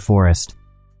crash-landed in the forest,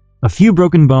 a few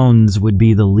broken bones would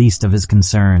be the least of his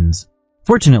concerns.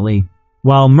 Fortunately,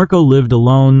 while Mirko lived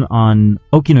alone on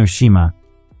Okinoshima,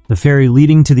 the ferry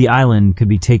leading to the island could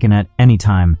be taken at any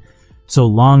time, so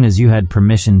long as you had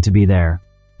permission to be there.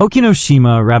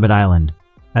 Okinoshima Rabbit Island,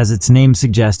 as its name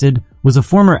suggested, was a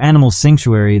former animal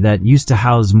sanctuary that used to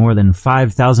house more than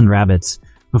 5,000 rabbits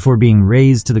before being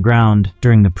razed to the ground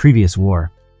during the previous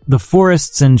war. The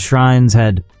forests and shrines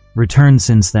had returned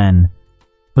since then,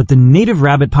 but the native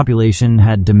rabbit population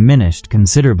had diminished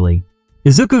considerably.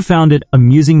 IZUKU found it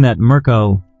amusing that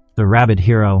Mirko, the rabbit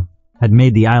hero, had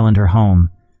made the island her home,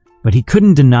 but he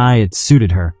couldn't deny it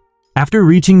suited her. After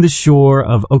reaching the shore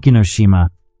of Okinoshima,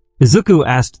 IZUKU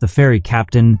asked the ferry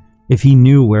captain if he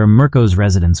knew where Mirko's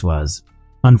residence was.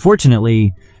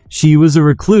 Unfortunately, she was a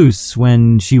recluse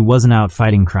when she wasn't out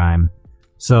fighting crime,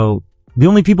 so the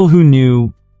only people who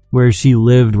knew where she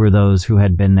lived were those who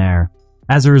had been there.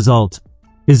 As a result,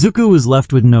 IZUKU was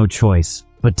left with no choice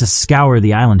but to scour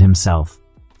the island himself.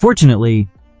 Fortunately,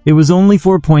 it was only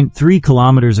 4.3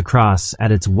 kilometers across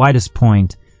at its widest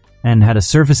point and had a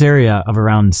surface area of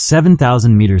around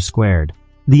 7,000 meters squared.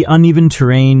 The uneven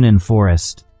terrain and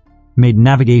forest made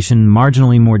navigation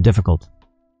marginally more difficult,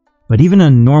 but even a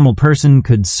normal person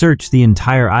could search the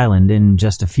entire island in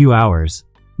just a few hours.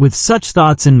 With such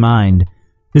thoughts in mind,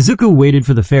 IZUKU waited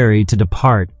for the ferry to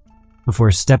depart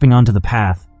before stepping onto the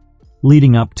path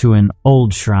leading up to an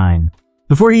old shrine.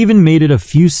 Before he even made it a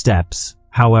few steps,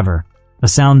 however, a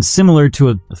sound similar to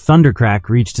a thundercrack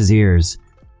reached his ears,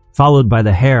 followed by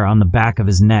the hair on the back of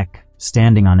his neck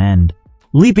standing on end.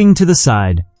 Leaping to the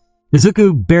side,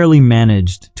 IZUKU barely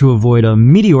managed to avoid a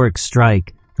meteoric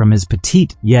strike from his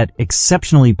petite yet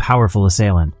exceptionally powerful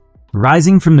assailant.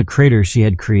 Rising from the crater she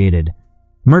had created,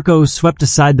 Mirko swept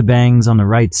aside the bangs on the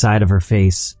right side of her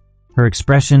face, her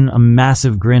expression a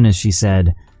massive grin as she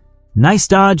said, "Nice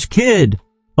dodge, kid!"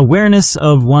 Awareness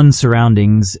of one's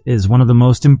surroundings is one of the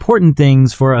most important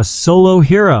things for a solo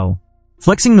hero.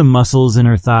 Flexing the muscles in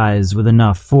her thighs with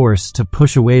enough force to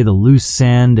push away the loose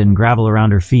sand and gravel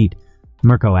around her feet,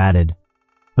 Mirko added,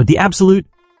 "But the absolute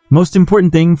most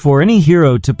important thing for any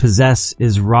hero to possess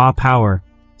is raw power.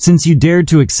 Since you dared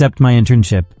to accept my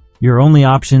internship, your only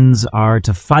options are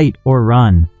to fight or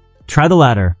run. Try the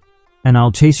latter, and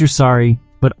I'll chase your sorry,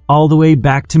 but all the way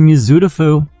back to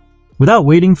Mizudafu." Without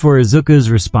waiting for IZUKU's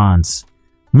response,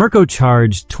 Mirko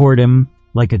charged toward him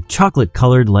like a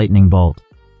chocolate-colored lightning bolt.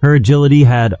 Her agility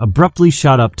had abruptly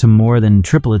shot up to more than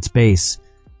triple its base,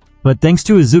 but thanks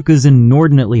to IZUKU's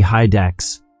inordinately high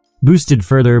dex, boosted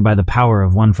further by the power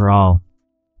of One for All,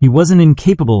 he wasn't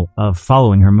incapable of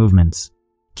following her movements.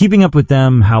 Keeping up with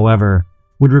them, however,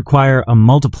 would require a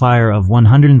multiplier of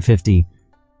 150,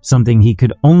 something he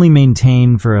could only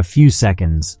maintain for a few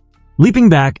seconds. Leaping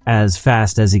back as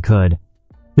fast as he could,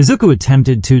 IZUKU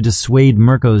attempted to dissuade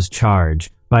Mirko's charge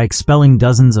by expelling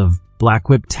dozens of black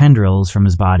whip tendrils from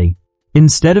his body.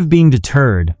 Instead of being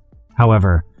deterred,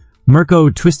 however,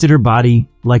 Mirko twisted her body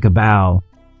like a bow,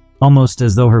 almost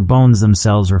as though her bones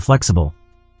themselves were flexible,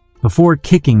 before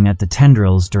kicking at the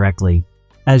tendrils directly.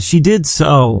 As she did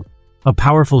so, a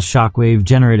powerful shockwave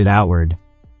generated outward,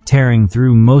 tearing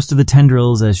through most of the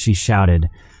tendrils as she shouted,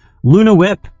 "Luna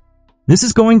Whip! This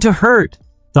is going to hurt!"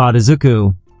 thought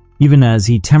IZUKU, even as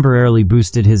he temporarily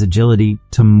boosted his agility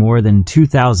to more than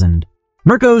 2,000.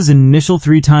 Mirko's initial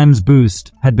 3 times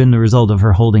boost had been the result of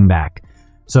her holding back,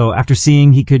 so after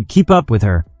seeing he could keep up with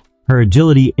her, her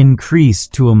agility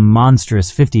increased to a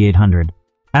monstrous 5,800.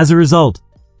 As a result,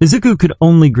 IZUKU could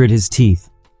only grit his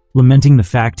teeth, lamenting the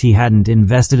fact he hadn't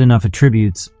invested enough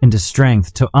attributes into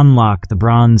strength to unlock the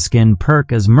bronze skin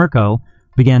perk as Mirko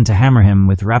began to hammer him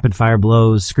with rapid-fire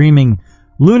blows, screaming,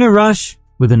 "Luna Rush!"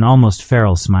 with an almost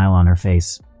feral smile on her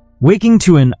face. Waking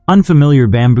to an unfamiliar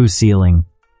bamboo ceiling,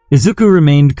 IZUKU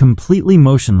remained completely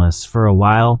motionless for a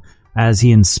while as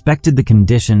he inspected the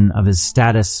condition of his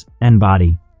status and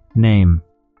body. Name: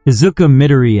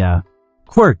 IZUKUMidoriya.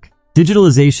 Quirk: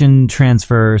 Digitalization,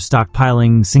 Transfer,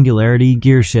 Stockpiling, Singularity,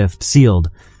 Gear Shift, Sealed.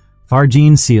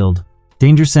 Fargene, Sealed.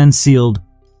 Danger Sense, Sealed.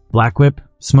 Black Whip,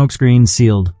 Smokescreen,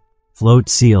 Sealed. Float,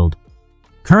 Sealed.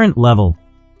 Current level: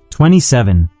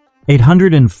 27.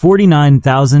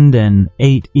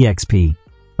 849,008 EXP.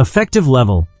 Effective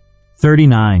level: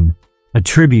 39.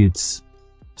 Attributes: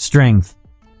 Strength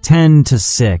 10 to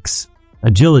 6,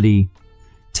 Agility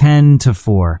 10 to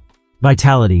 4,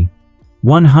 Vitality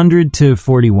 100 to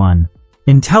 41,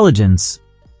 Intelligence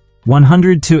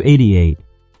 100 to 88,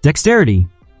 Dexterity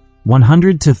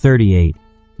 100 to 38,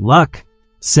 Luck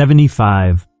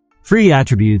 75. Free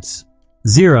attributes: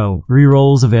 0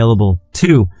 rerolls available,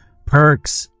 2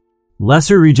 perks: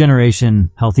 Lesser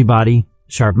regeneration, healthy body,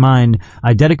 sharp mind,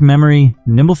 eidetic memory,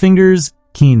 nimble fingers,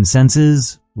 keen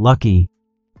senses, lucky.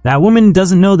 That woman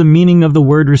doesn't know the meaning of the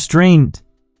word restraint,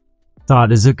 thought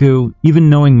Izuku, even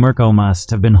knowing Mirko must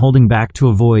have been holding back to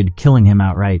avoid killing him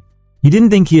outright. He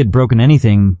didn't think he had broken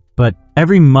anything, but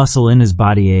every muscle in his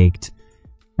body ached,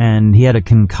 and he had a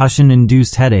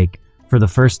concussion-induced headache for the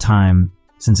first time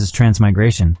since his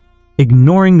transmigration.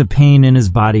 Ignoring the pain in his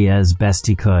body as best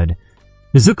he could,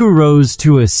 Izuku rose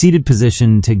to a seated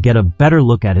position to get a better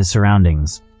look at his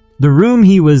surroundings. The room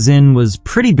he was in was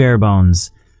pretty bare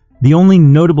bones, the only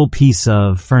notable piece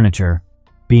of furniture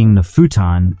being the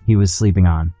futon he was sleeping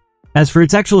on. As for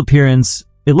its actual appearance,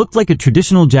 it looked like a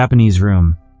traditional Japanese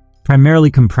room, primarily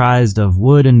comprised of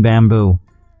wood and bamboo,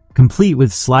 complete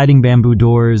with sliding bamboo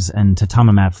doors and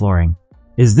tatami mat flooring.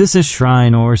 Is this a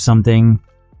shrine or something?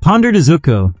 Pondered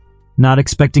Izuku, not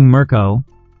expecting Mirko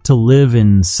to live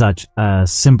in such a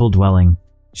simple dwelling.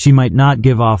 She might not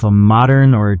give off a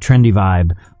modern or trendy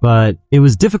vibe, but it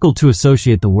was difficult to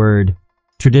associate the word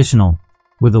traditional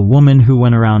with a woman who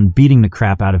went around beating the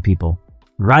crap out of people.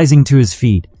 Rising to his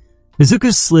feet,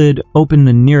 Izuku slid open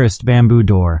the nearest bamboo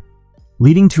door,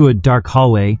 leading to a dark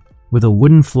hallway with a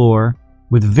wooden floor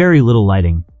with very little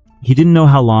lighting. He didn't know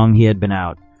how long he had been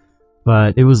out,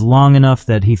 but it was long enough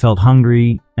that he felt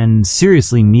hungry and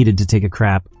seriously needed to take a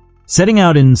crap. Setting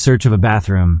out in search of a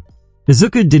bathroom,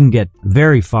 Izuku didn't get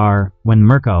very far when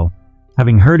Mirko,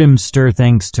 having heard him stir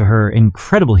thanks to her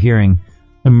incredible hearing,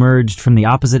 emerged from the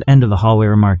opposite end of the hallway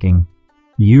remarking,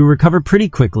 "You recover pretty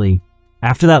quickly.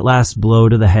 After that last blow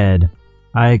to the head,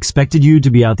 I expected you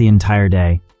to be out the entire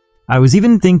day. I was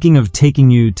even thinking of taking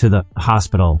you to the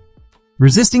hospital."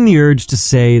 Resisting the urge to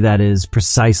say that is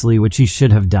precisely what she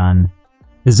should have done,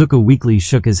 Izuku weakly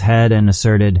shook his head and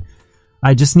asserted,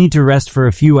 "I just need to rest for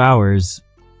a few hours,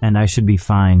 and I should be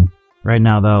fine. Right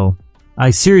now, though, I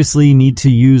seriously need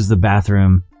to use the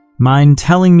bathroom. Mind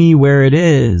telling me where it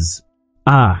is?"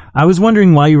 "Ah, I was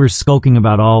wondering why you were skulking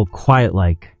about all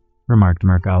quiet-like," remarked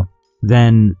Mirko.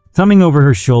 Then, thumbing over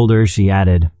her shoulder, she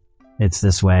added, "It's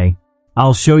this way.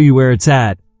 I'll show you where it's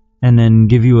at, and then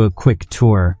give you a quick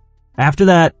tour. After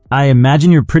that, I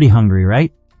imagine you're pretty hungry,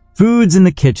 right? Food's in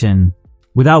the kitchen."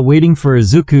 Without waiting for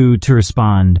Izuku to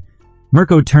respond,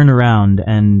 Mirko turned around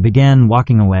and began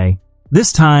walking away.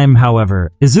 This time,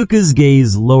 however, Izuku's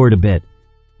gaze lowered a bit,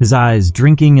 his eyes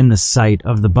drinking in the sight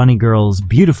of the bunny girl's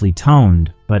beautifully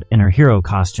toned, but in her hero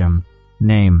costume.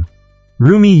 Name: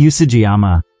 Rumi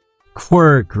Usajiyama.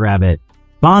 Quirk rabbit.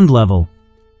 Bond level: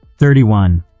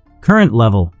 31. Current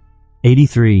level: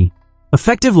 83.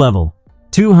 Effective level: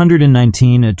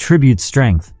 219 attribute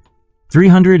strength,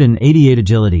 388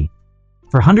 agility,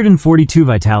 442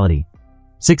 vitality,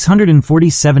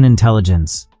 647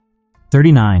 intelligence,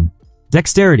 39.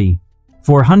 Dexterity: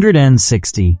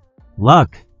 460.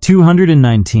 Luck: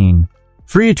 219.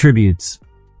 Free attributes: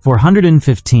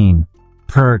 415.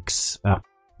 Perks: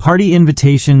 party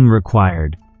invitation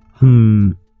required.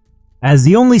 As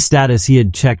the only status he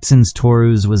had checked since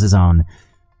Toru's was his own,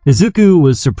 Izuku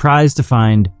was surprised to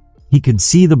find he could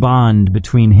see the bond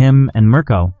between him and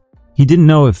Mirko. He didn't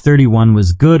know if 31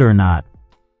 was good or not,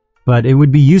 but it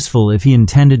would be useful if he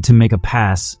intended to make a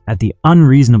pass at the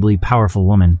unreasonably powerful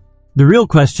woman. The real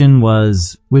question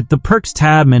was, with the perks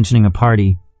tab mentioning a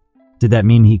party, did that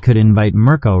mean he could invite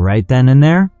Mirko right then and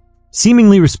there?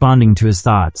 Seemingly responding to his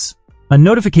thoughts, a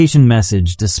notification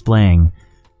message displaying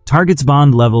 "Target's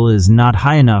bond level is not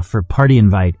high enough for party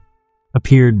invite"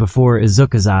 appeared before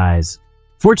Izuku's eyes.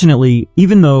 Fortunately,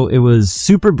 even though it was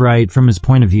super bright from his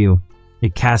point of view,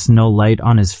 it cast no light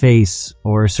on his face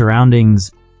or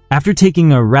surroundings. After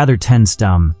taking a rather tense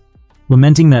dumb,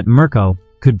 lamenting that Mirko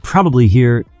could probably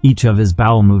hear each of his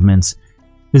bowel movements,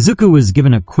 Izuku was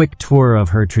given a quick tour of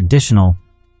her traditional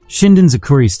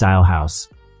Shinden-Zakuri-style house.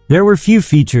 There were few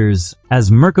features,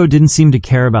 as Mirko didn't seem to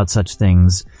care about such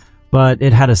things, but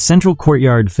it had a central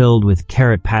courtyard filled with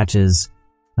carrot patches,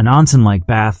 an onsen-like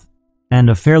bath, and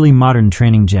a fairly modern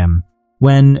training gym.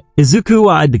 When Izuku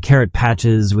eyed the carrot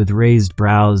patches with raised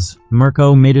brows,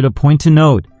 Mirko made it a point to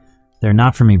note, "They're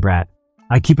not for me, brat.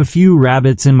 I keep a few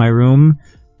rabbits in my room,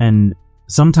 and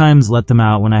sometimes let them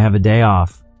out when I have a day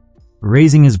off."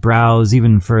 Raising his brows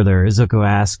even further, Izuku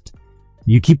asked,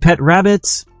 "You keep pet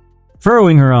rabbits?"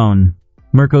 Furrowing her own,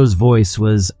 Mirko's voice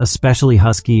was especially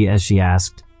husky as she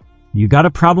asked, "You got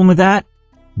a problem with that?"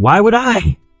 "Why would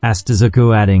I?" asked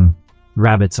IZUKU, adding,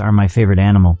 "Rabbits are my favorite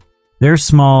animal. They're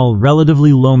small,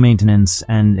 relatively low maintenance,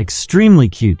 and extremely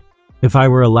cute. If I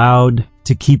were allowed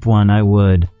to keep one, I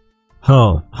would."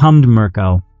 "Ho," hummed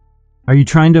Mirko. "Are you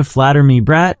trying to flatter me,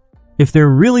 brat? If they're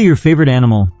really your favorite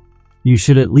animal, you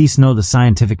should at least know the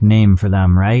scientific name for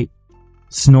them, right?"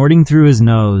 Snorting through his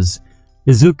nose,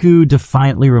 IZUKU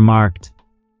defiantly remarked,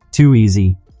 "Too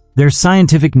easy. Their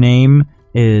scientific name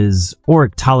is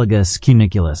Orictolagus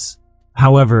cuniculus.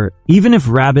 However, even if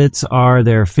rabbits are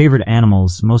their favorite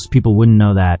animals, most people wouldn't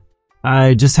know that.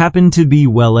 I just happen to be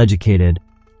well educated."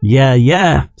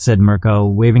 Yeah, said Mirko,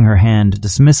 waving her hand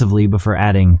dismissively before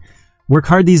adding, "Work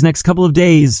hard these next couple of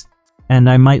days, and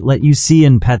I might let you see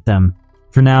and pet them.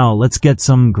 For now, let's get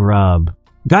some grub."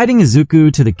 Guiding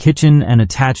IZUKU to the kitchen and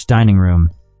attached dining room,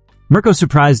 Mirko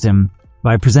surprised him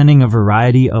by presenting a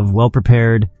variety of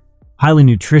well-prepared, highly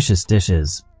nutritious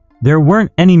dishes. There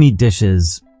weren't any meat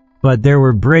dishes, but there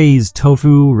were braised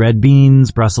tofu, red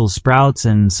beans, Brussels sprouts,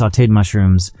 and sautéed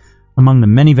mushrooms among the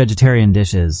many vegetarian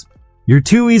dishes. "You're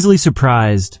too easily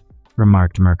surprised,"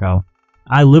 remarked Mirko.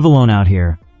 "I live alone out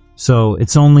here, so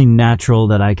it's only natural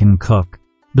that I can cook.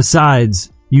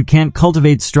 Besides, you can't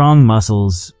cultivate strong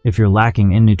muscles if you're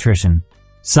lacking in nutrition.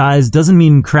 Size doesn't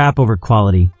mean crap over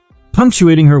quality."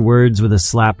 Punctuating her words with a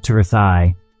slap to her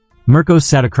thigh, Mirko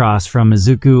sat across from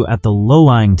IZUKU at the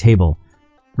low-lying table,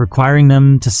 requiring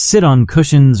them to sit on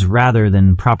cushions rather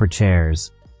than proper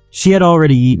chairs. She had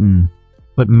already eaten,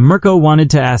 but Mirko wanted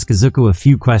to ask IZUKU a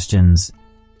few questions,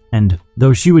 and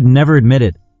though she would never admit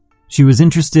it, she was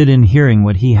interested in hearing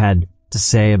what he had to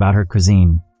say about her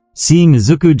cuisine. Seeing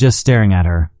IZUKU just staring at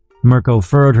her, Mirko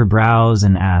furrowed her brows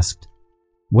and asked,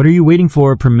 "What are you waiting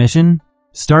for, permission?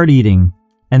 Start eating,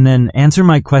 and then answer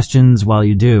my questions while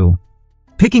you do."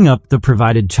 Picking up the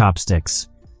provided chopsticks,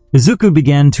 IZUKU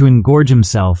began to engorge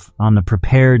himself on the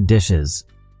prepared dishes.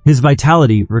 His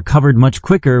vitality recovered much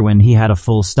quicker when he had a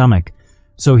full stomach,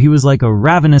 so he was like a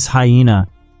ravenous hyena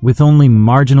with only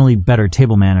marginally better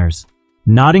table manners.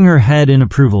 Nodding her head in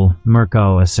approval,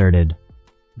 Mirko asserted,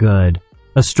 "Good.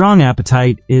 A strong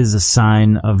appetite is a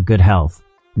sign of good health.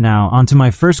 Now, onto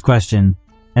my first question,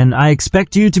 and I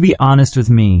expect you to be honest with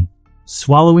me."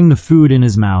 Swallowing the food in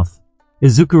his mouth,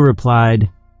 IZUKU replied,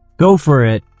 "Go for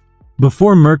it,"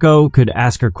 before Mirko could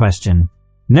ask her question.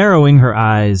 Narrowing her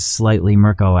eyes slightly,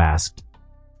 Mirko asked,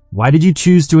 "Why did you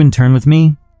choose to intern with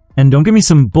me? And don't give me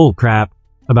some bull crap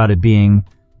about it being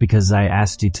because I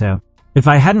asked you to. If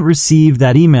I hadn't received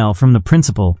that email from the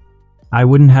principal, I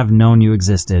wouldn't have known you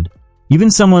existed. Even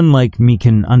someone like me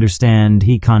can understand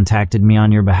he contacted me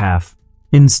on your behalf."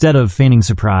 Instead of feigning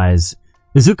surprise,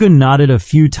 IZUKU nodded a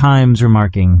few times,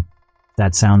 remarking,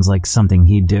 "That sounds like something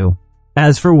he'd do."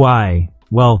 As for why,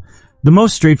 well, the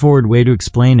most straightforward way to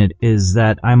explain it is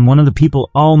that I'm one of the people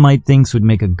All Might thinks would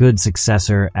make a good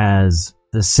successor as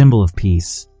the symbol of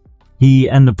peace. He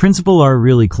and the principal are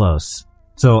really close,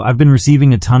 so I've been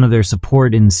receiving a ton of their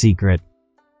support in secret.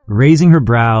 Raising her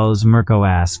brows, Mirko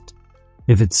asked,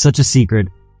 "If it's such a secret,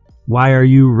 why are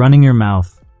you running your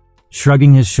mouth?"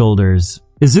 Shrugging his shoulders,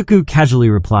 IZUKU casually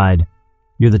replied,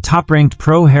 "You're the top-ranked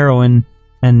pro-heroine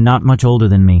and not much older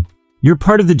than me. You're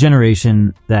part of the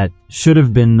generation that should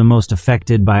have been the most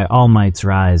affected by All Might's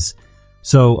rise,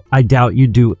 so I doubt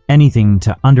you'd do anything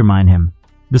to undermine him.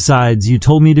 Besides, you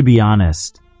told me to be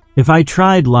honest. If I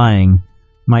tried lying,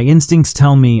 my instincts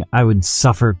tell me I would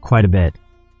suffer quite a bit."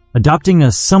 Adopting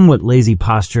a somewhat lazy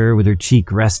posture with her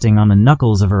cheek resting on the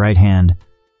knuckles of her right hand,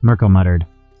 Mirko muttered,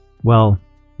 "Well,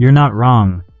 you're not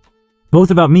wrong.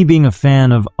 Both about me being a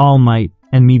fan of All Might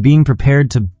and me being prepared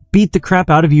to beat the crap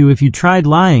out of you if you tried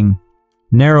lying."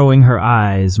 Narrowing her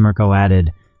eyes, Mirko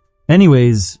added,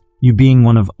 "Anyways, you being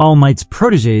one of All Might's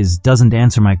proteges doesn't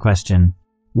answer my question.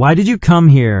 Why did you come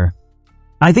here?"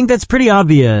 "I think that's pretty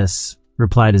obvious,"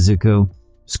 replied IZUKU,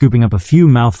 scooping up a few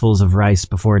mouthfuls of rice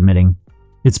before admitting,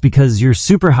 "It's because you're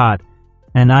super hot,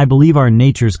 and I believe our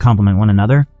natures complement one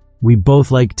another. We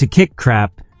both like to kick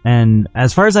crap, and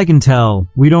as far as I can tell,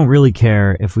 we don't really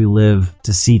care if we live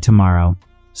to see tomorrow,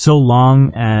 so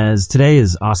long as today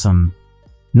is awesome."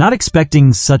 Not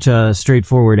expecting such a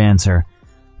straightforward answer,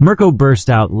 Mirko burst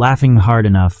out laughing hard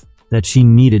enough that she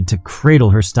needed to cradle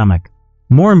her stomach.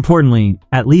 More importantly,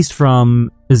 at least from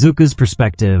IZUKU's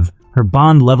perspective, her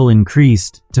bond level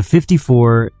increased to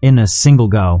 54 in a single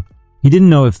go. He didn't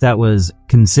know if that was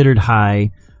considered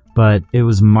high, but it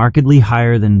was markedly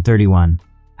higher than 31.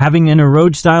 Having an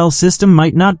Eroge-style system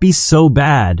might not be so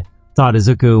bad, thought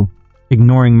IZUKU,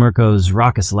 ignoring Mirko's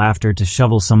raucous laughter to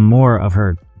shovel some more of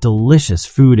her delicious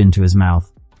food into his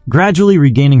mouth. Gradually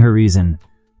regaining her reason,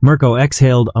 Mirko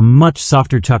exhaled a much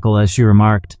softer chuckle as she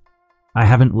remarked, "I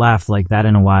haven't laughed like that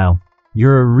in a while.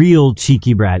 You're a real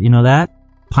cheeky brat, you know that?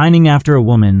 Pining after a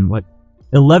woman,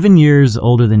 11 years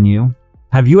older than you?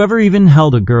 Have you ever even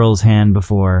held a girl's hand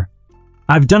before?"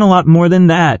 "I've done a lot more than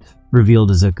that," revealed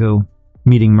IZUKU,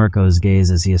 meeting Mirko's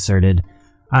gaze as he asserted,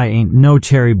 "I ain't no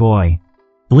cherry boy."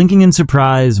 Blinking in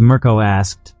surprise, Mirko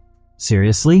asked,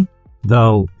 "Seriously?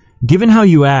 Though, given how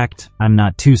you act, I'm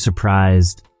not too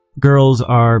surprised. Girls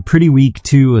are pretty weak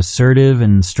to assertive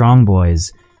and strong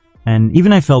boys, and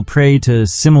even I fell prey to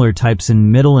similar types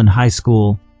in middle and high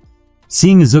school."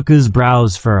 Seeing IZUKU's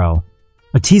brows furrow,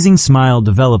 a teasing smile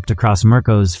developed across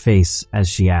Mirko's face as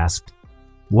she asked,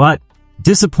 "What?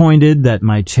 Disappointed that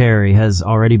my cherry has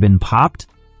already been popped?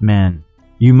 Man,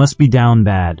 you must be down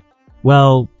bad."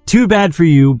 "Well, too bad for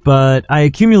you, but I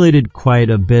accumulated quite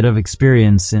a bit of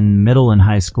experience in middle and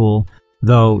high school,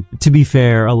 though, to be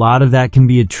fair, a lot of that can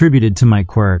be attributed to my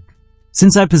quirk.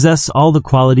 Since I possess all the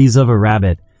qualities of a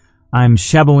rabbit, I'm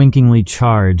shabowinkingly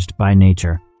charged by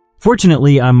nature.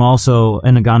 Fortunately, I'm also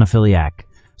an agonophiliac,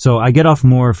 so I get off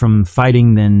more from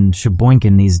fighting than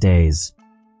shaboinkin these days."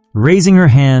 Raising her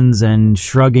hands and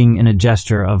shrugging in a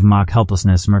gesture of mock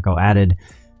helplessness, Mirko added,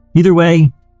 "Either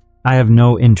way, I have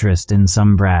no interest in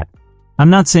some brat. I'm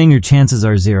not saying your chances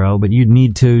are zero, but you'd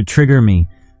need to trigger me,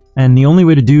 and the only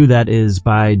way to do that is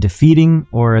by defeating,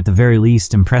 or at the very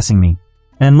least, impressing me.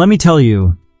 And let me tell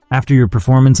you, after your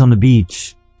performance on the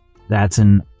beach, that's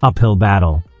an uphill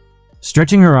battle."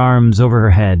 Stretching her arms over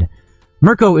her head,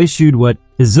 Mirko issued what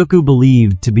IZUKU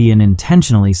believed to be an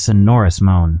intentionally sonorous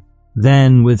moan.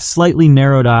 Then, with slightly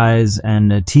narrowed eyes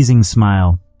and a teasing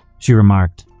smile, she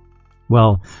remarked,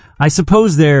 "Well, I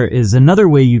suppose there is another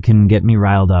way you can get me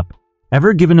riled up.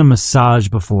 Ever given a massage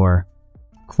before?"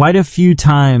 "Quite a few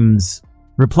times,"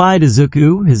 replied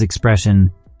IZUKU, his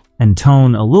expression and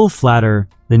tone a little flatter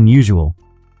than usual.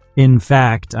 "In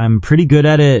fact, I'm pretty good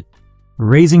at it."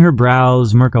 Raising her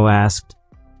brows, Mirko asked,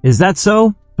 "Is that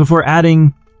so?" before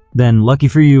adding, "Then lucky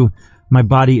for you, my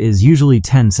body is usually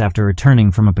tense after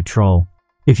returning from a patrol.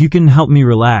 If you can help me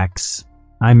relax,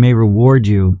 I may reward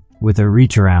you with a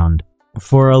reach around.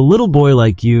 For a little boy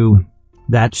like you,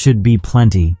 that should be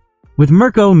plenty." With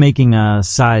Mirko making a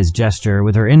size gesture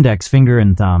with her index finger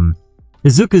and thumb,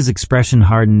 IZUKU's expression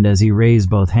hardened as he raised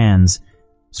both hands,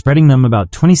 spreading them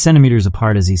about 20 centimeters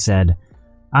apart as he said,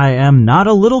 "I am not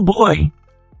a little boy."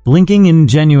 Blinking in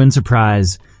genuine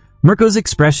surprise, Mirko's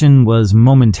expression was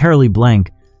momentarily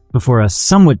blank before a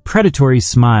somewhat predatory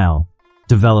smile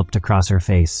developed across her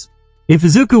face. If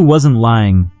IZUKU wasn't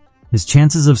lying, his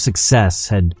chances of success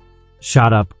had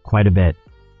shot up quite a bit.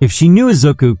 If she knew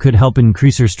IZUKU could help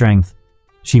increase her strength,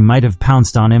 she might have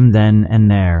pounced on him then and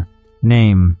there.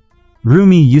 Name: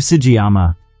 Rumi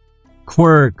Usujiyama.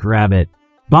 Quirk Rabbit.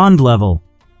 Bond level: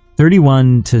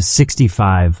 31 to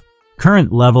 65.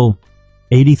 Current level: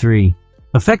 83.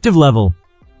 Effective level: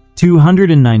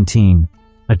 219.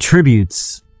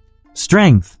 Attributes: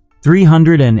 Strength: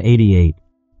 388.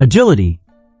 Agility: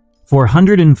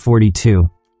 442.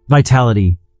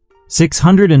 Vitality: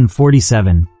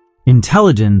 647.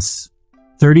 Intelligence: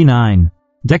 39.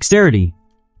 Dexterity: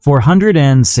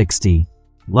 460.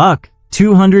 Luck: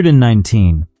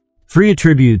 219. Free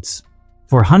attributes: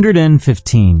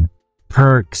 415.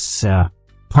 Perks: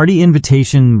 Party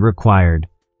invitation required.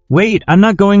 "Wait, I'm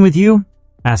not going with you?"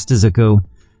 asked IZUKU,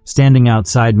 standing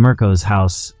outside Mirko's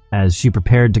house as she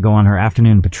prepared to go on her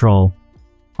afternoon patrol.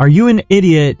 "Are you an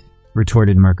idiot?"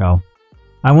 retorted Mirko.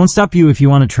 "I won't stop you if you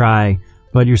want to try,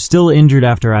 but you're still injured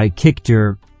after I kicked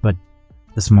your butt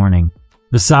this morning.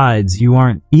 Besides, you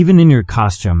aren't even in your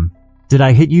costume. Did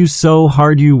I hit you so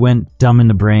hard you went dumb in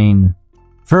the brain?"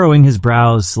 Furrowing his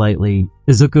brows slightly,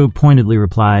 IZUKU pointedly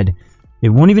replied, "It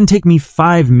won't even take me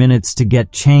 5 minutes to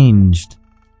get changed."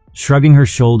 Shrugging her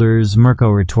shoulders, Mirko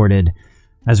retorted,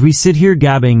 "As we sit here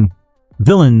gabbing,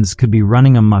 villains could be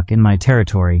running amok in my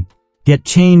territory. Get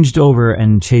changed over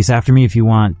and chase after me if you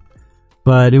want,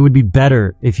 but it would be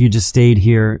better if you just stayed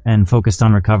here and focused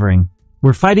on recovering.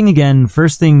 We're fighting again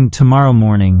first thing tomorrow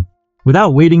morning."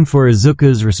 Without waiting for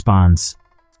IZUKU's response,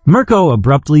 Mirko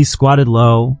abruptly squatted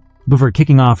low before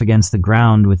kicking off against the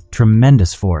ground with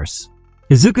tremendous force.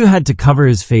 IZUKU had to cover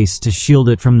his face to shield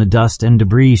it from the dust and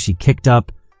debris she kicked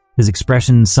up, his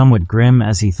expression somewhat grim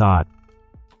as he thought.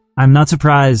 "I'm not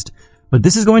surprised, but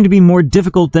this is going to be more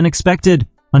difficult than expected."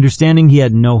 Understanding he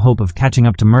had no hope of catching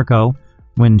up to Mirko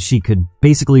when she could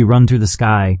basically run through the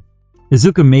sky,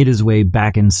 IZUKU made his way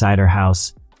back inside her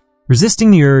house,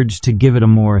 resisting the urge to give it a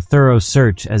more thorough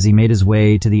search as he made his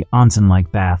way to the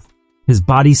onsen-like bath. His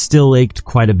body still ached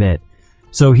quite a bit,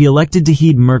 so he elected to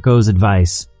heed Mirko's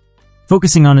advice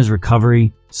focusing on his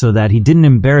recovery so that he didn't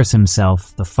embarrass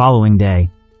himself the following day.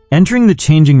 Entering the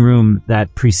changing room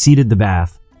that preceded the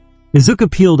bath, IZUKU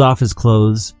peeled off his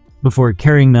clothes before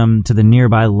carrying them to the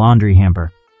nearby laundry hamper.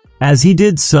 As he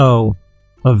did so,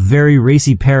 a very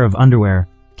racy pair of underwear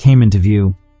came into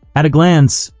view. At a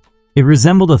glance, it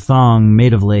resembled a thong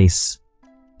made of lace,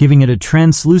 giving it a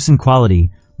translucent quality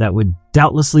that would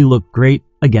doubtlessly look great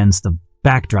against the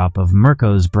backdrop of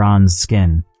Mirko's bronzed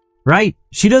skin. Right,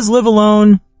 she does live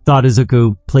alone, thought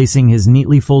IZUKU, placing his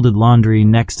neatly folded laundry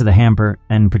next to the hamper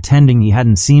and pretending he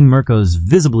hadn't seen Mirko's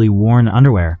visibly worn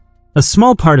underwear. A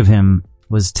small part of him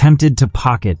was tempted to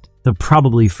pocket the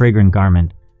probably fragrant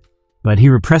garment, but he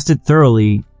repressed it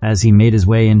thoroughly as he made his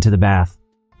way into the bath.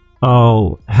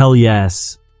 Oh, hell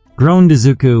yes, groaned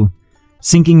IZUKU,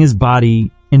 sinking his body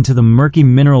into the murky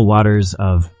mineral waters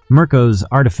of Mirko's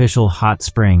artificial hot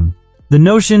spring. The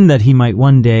notion that he might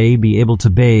one day be able to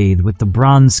bathe with the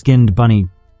bronze-skinned bunny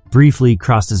briefly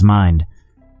crossed his mind,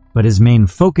 but his main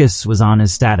focus was on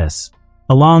his status.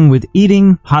 Along with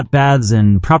eating, hot baths,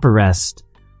 and proper rest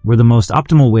were the most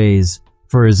optimal ways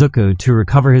for IZUKU to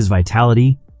recover his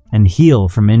vitality and heal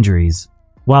from injuries.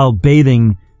 While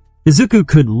bathing, IZUKU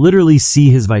could literally see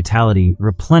his vitality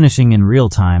replenishing in real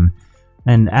time,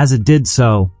 and as it did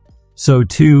so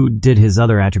too did his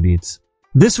other attributes.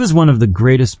 This was one of the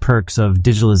greatest perks of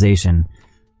digitalization,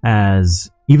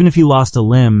 as even if he lost a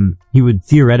limb, he would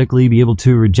theoretically be able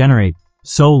to regenerate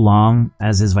so long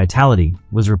as his vitality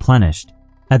was replenished.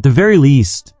 At the very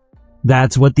least,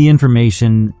 that's what the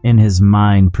information in his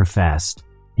mind professed.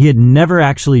 He had never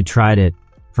actually tried it,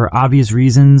 for obvious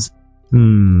reasons.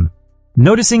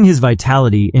 Noticing his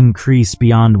vitality increase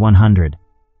beyond 100,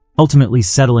 ultimately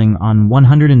settling on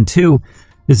 102,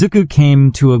 IZUKU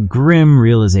came to a grim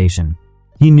realization.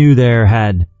 He knew there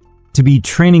had to be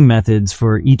training methods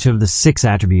for each of the 6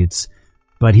 attributes,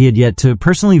 but he had yet to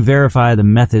personally verify the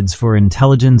methods for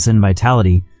intelligence and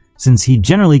vitality, since he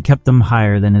generally kept them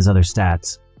higher than his other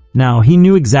stats. Now, he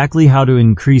knew exactly how to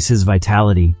increase his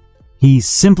vitality. He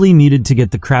simply needed to get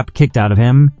the crap kicked out of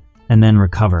him and then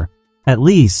recover. At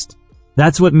least,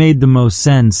 that's what made the most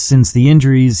sense, since the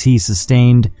injuries he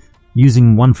sustained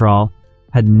using One For All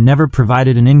had never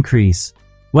provided an increase.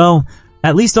 Well,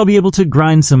 at least I'll be able to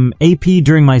grind some AP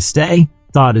during my stay,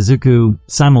 thought IZUKU,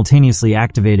 simultaneously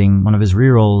activating one of his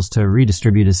rerolls to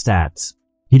redistribute his stats.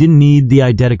 He didn't need the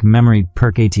eidetic memory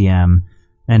perk ATM,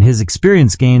 and his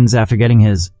experience gains after getting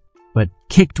his, but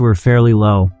kicked were fairly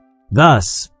low.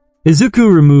 Thus,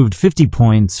 IZUKU removed 50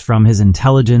 points from his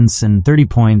intelligence and 30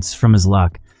 points from his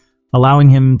luck, allowing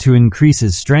him to increase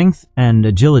his strength and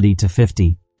agility to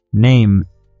 50. Name: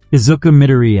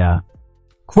 IZUKUMidoriya.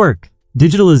 Quirk: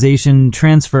 digitalization,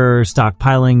 transfer,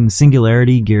 stockpiling,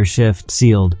 singularity, gear shift,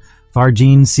 sealed.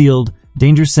 Fargene, sealed.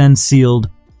 Danger sense, sealed.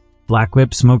 Black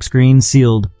whip, smokescreen,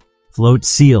 sealed. Float,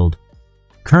 sealed.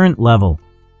 Current level: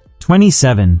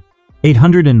 27,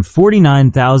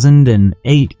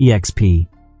 849,008 EXP.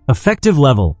 Effective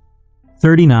level: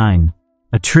 39.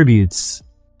 Attributes: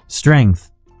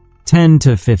 strength, 10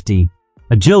 to 50.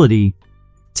 Agility,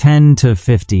 10 to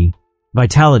 50.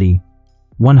 Vitality,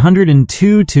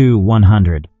 102 to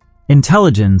 100.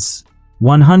 Intelligence,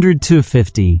 100 to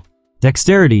 50.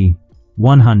 Dexterity,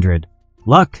 100.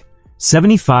 Luck,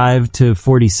 75 to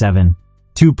 47.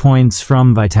 2 points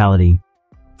from vitality.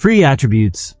 Free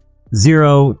attributes,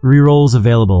 0. Rerolls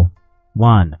available,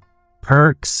 1.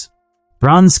 Perks: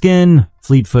 bronze skin,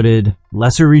 fleet-footed,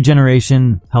 lesser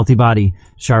regeneration, healthy body,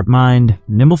 sharp mind,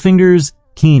 nimble fingers,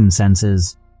 keen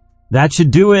senses. That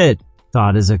should do it,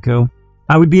 thought IZUKU.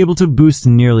 I would be able to boost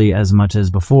nearly as much as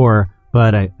before,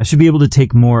 but I should be able to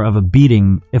take more of a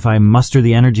beating if I muster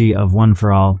the energy of One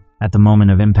For All at the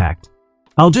moment of impact.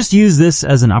 I'll just use this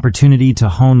as an opportunity to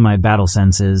hone my battle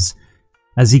senses,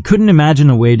 as he couldn't imagine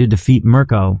a way to defeat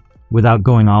Mirko without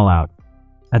going all out,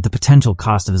 at the potential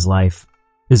cost of his life.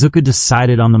 IZUKU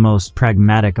decided on the most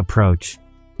pragmatic approach.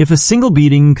 If a single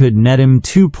beating could net him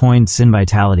 2 points in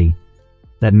vitality,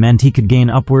 that meant he could gain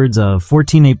upwards of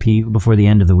 14 AP before the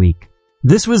end of the week.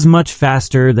 This was much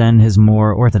faster than his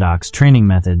more orthodox training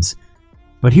methods,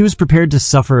 but he was prepared to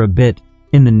suffer a bit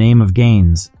in the name of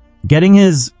gains. Getting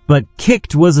his butt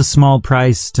kicked was a small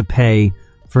price to pay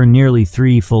for nearly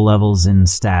 3 full levels in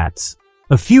stats.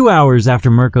 A few hours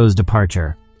after Mirko's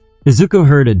departure, IZUKU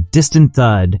heard a distant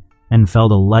thud and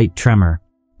felt a light tremor.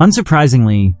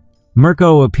 Unsurprisingly,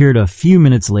 Mirko appeared a few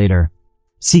minutes later,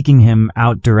 seeking him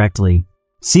out directly.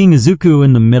 Seeing IZUKU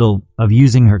in the middle of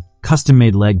using her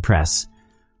custom-made leg press,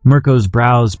 Mirko's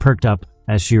brows perked up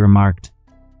as she remarked,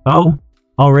 "Oh,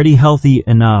 already healthy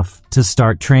enough to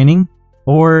start training?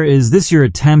 Or is this your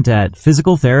attempt at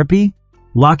physical therapy?"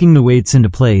 locking the weights into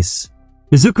place.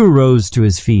 IZUKU rose to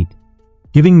his feet,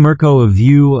 giving Mirko a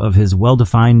view of his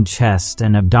well-defined chest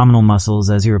and abdominal muscles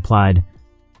as he replied,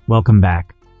 "Welcome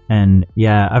back. And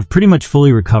yeah, I've pretty much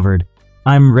fully recovered.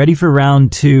 I'm ready for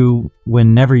round 2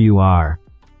 whenever you are."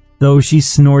 Though she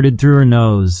snorted through her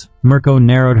nose, Mirko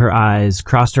narrowed her eyes,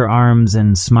 crossed her arms,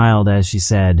 and smiled as she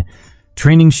said,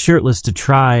 "Training shirtless to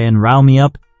try and rile me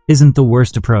up isn't the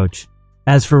worst approach.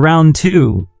 As for round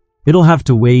 2, it'll have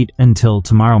to wait until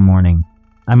tomorrow morning.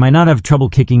 I might not have trouble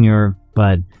kicking your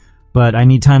butt, but I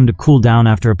need time to cool down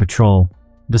after a patrol.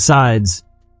 Besides,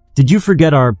 did you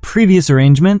forget our previous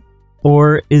arrangement?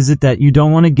 Or is it that you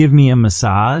don't want to give me a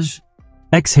massage?"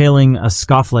 Exhaling a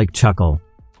scoff-like chuckle,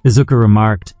 IZUKU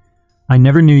remarked, "I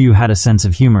never knew you had a sense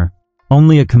of humor.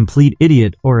 Only a complete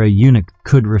idiot or a eunuch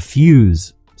could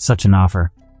refuse such an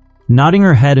offer." Nodding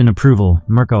her head in approval,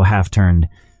 Mirko half-turned,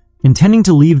 intending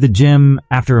to leave the gym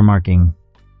after remarking,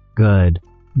 "Good.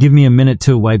 Give me a minute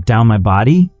to wipe down my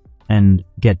body and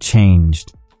get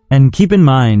changed. And keep in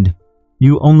mind,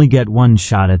 you only get one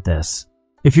shot at this.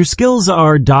 If your skills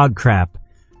are dog crap,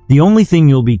 the only thing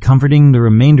you'll be comforting the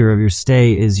remainder of your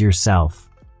stay is yourself."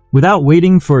 Without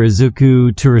waiting for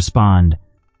IZUKU to respond,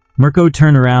 Mirko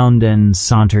turned around and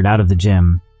sauntered out of the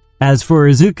gym. As for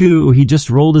IZUKU, he just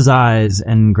rolled his eyes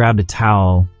and grabbed a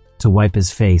towel to wipe his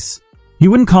face. He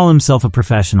wouldn't call himself a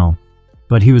professional,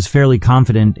 but he was fairly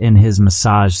confident in his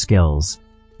massage skills.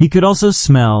 He could also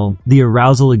smell the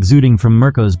arousal exuding from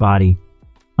Mirko's body,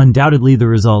 undoubtedly the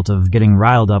result of getting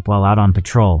riled up while out on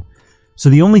patrol. So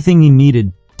the only thing he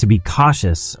needed to be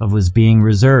cautious of was being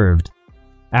reserved.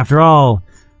 After all,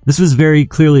 this was very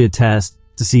clearly a test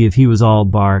to see if he was all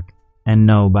bark and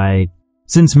no bite.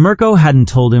 Since Mirko hadn't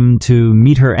told him to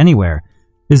meet her anywhere,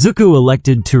 IZUKU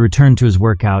elected to return to his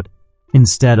workout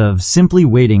instead of simply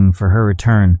waiting for her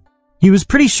return. He was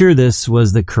pretty sure this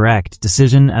was the correct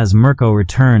decision as Mirko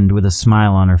returned with a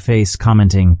smile on her face,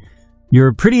 commenting,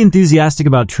 "You're pretty enthusiastic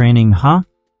about training, huh?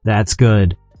 That's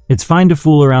good. It's fine to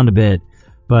fool around a bit,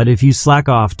 but if you slack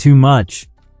off too much,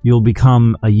 you'll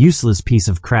become a useless piece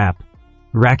of crap."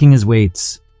 Racking his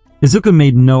weights, IZUKU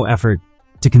made no effort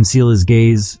to conceal his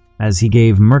gaze as he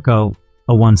gave Mirko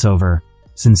a once-over,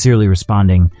 sincerely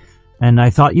responding, "And I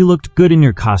thought you looked good in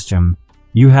your costume.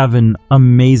 You have an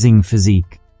amazing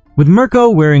physique." With Mirko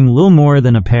wearing little more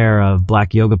than a pair of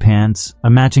black yoga pants, a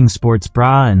matching sports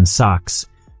bra, and socks,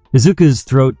 IZUKU's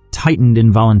throat tightened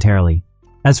involuntarily.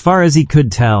 As far as he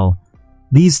could tell,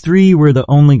 these 3 were the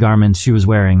only garments she was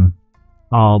wearing,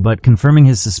 all but confirming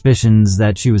his suspicions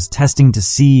that she was testing to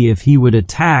see if he would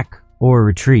attack or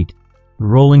retreat.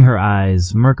 Rolling her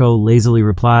eyes, Mirko lazily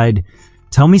replied,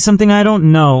 "Tell me something I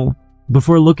don't know,"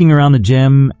 before looking around the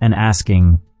gym and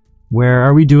asking, "Where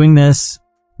are we doing this?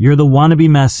 You're the wannabe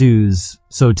masseuse,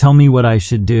 so tell me what I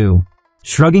should do."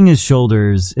 Shrugging his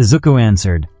shoulders, IZUKU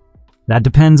answered, "That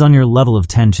depends on your level of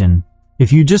tension.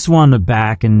 If you just want a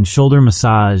back and shoulder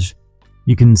massage,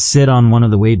 you can sit on one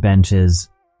of the weight benches.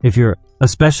 If you're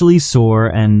especially sore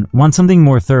and want something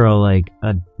more thorough like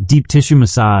a deep tissue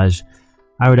massage,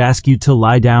 I would ask you to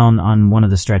lie down on one of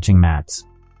the stretching mats.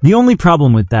 The only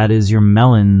problem with that is your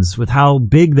melons. With how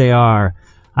big they are,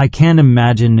 I can't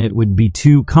imagine it would be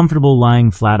too comfortable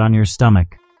lying flat on your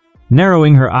stomach."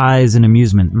 Narrowing her eyes in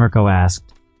amusement, Mirko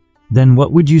asked, "Then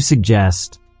what would you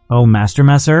suggest? Oh, Master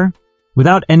Masseur?"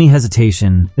 Without any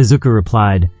hesitation, IZUKU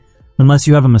replied, "Unless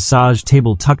you have a massage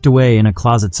table tucked away in a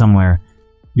closet somewhere,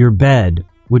 your bed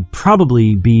would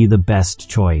probably be the best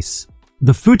choice.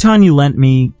 The futon you lent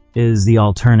me is the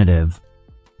alternative."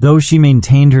 Though she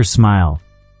maintained her smile,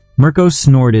 Mirko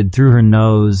snorted through her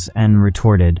nose and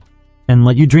retorted, "And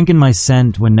let you drink in my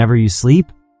scent whenever you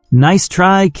sleep? Nice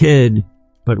try, kid,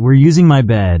 but we're using my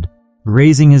bed."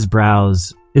 Raising his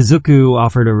brows, IZUKU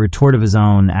offered a retort of his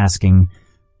own, asking,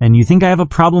 "And you think I have a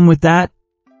problem with that?"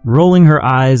 Rolling her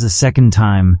eyes a second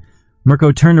time,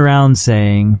 Mirko turned around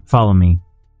saying, "Follow me,"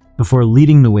 before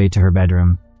leading the way to her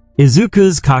bedroom.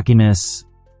 IZUKU's cockiness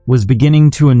was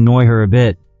beginning to annoy her a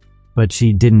bit, but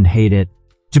she didn't hate it.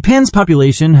 Japan's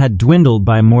population had dwindled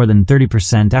by more than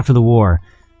 30% after the war,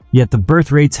 yet the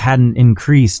birth rates hadn't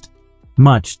increased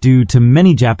much due to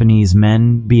many Japanese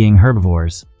men being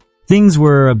herbivores. Things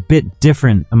were a bit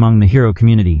different among the hero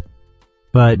community,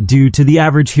 but due to the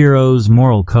average hero's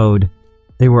moral code,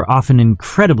 they were often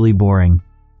incredibly boring.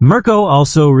 Mirko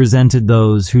also resented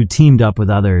those who teamed up with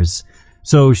others,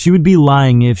 so she would be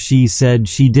lying if she said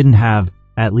she didn't have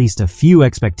at least a few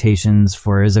expectations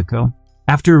for IZUKU.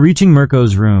 After reaching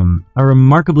Mirko's room, a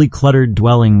remarkably cluttered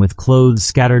dwelling with clothes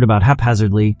scattered about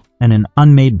haphazardly and an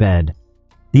unmade bed,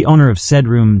 the owner of said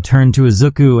room turned to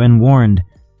IZUKU and warned,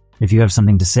 "If you have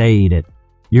something to say, eat it."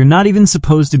 You're not even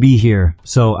supposed to be here,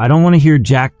 so I don't want to hear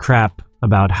jack crap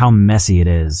about how messy it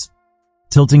is.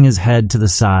 Tilting his head to the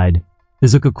side,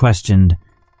 Izuku questioned,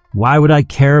 "Why would I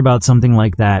care about something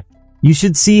like that? You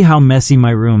should see how messy my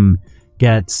room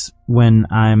gets when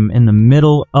I'm in the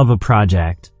middle of a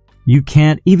project. You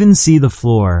can't even see the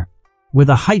floor." With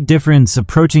a height difference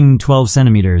approaching 12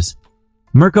 centimeters,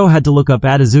 Mirko had to look up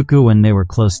at Izuku when they were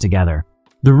close together.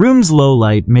 The room's low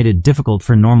light made it difficult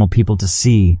for normal people to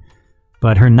see,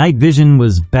 but her night vision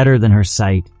was better than her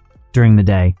sight during the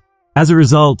day. As a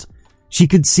result, she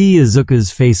could see Izuku's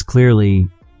face clearly,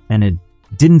 and it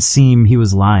didn't seem he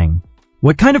was lying.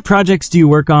 "What kind of projects do you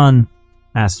work on?"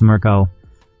 asked Mirko,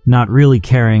 not really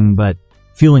caring but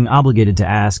feeling obligated to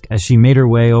ask as she made her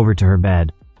way over to her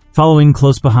bed. Following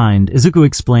close behind, Izuku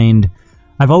explained,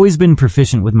 "I've always been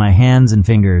proficient with my hands and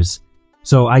fingers,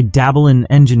 so I dabble in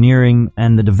engineering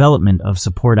and the development of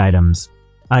support items.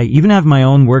 I even have my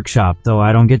own workshop, though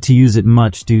I don't get to use it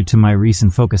much due to my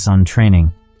recent focus on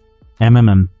training."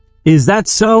 "Is that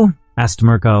so?" asked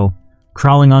Mirko,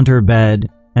 crawling onto her bed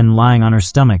and lying on her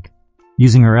stomach,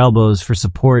 using her elbows for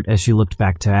support as she looked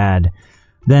back to add,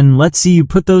 "Then let's see you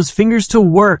put those fingers to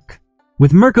work."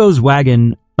 With Mirko's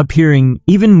wagon appearing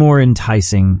even more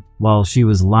enticing while she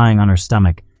was lying on her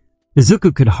stomach,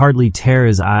 Izuku could hardly tear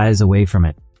his eyes away from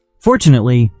it.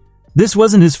 Fortunately, this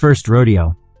wasn't his first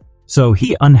rodeo, so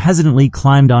he unhesitantly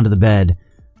climbed onto the bed,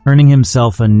 earning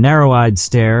himself a narrow-eyed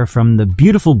stare from the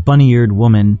beautiful bunny-eared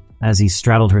woman as he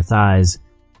straddled her thighs,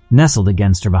 nestled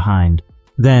against her behind.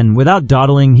 Then, without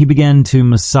dawdling, he began to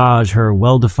massage her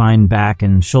well-defined back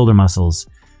and shoulder muscles,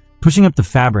 pushing up the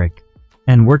fabric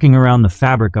and working around the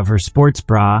fabric of her sports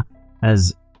bra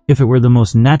as if it were the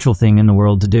most natural thing in the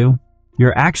world to do.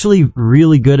 "You're actually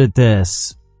really good at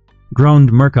this,"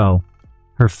 groaned Mirko,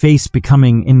 her face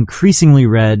becoming increasingly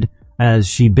red as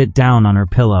she bit down on her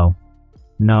pillow.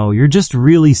 "No, you're just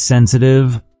really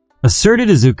sensitive," asserted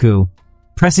Izuku,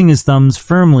 pressing his thumbs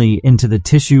firmly into the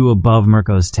tissue above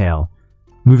Mirko's tail,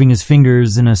 moving his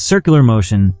fingers in a circular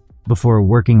motion before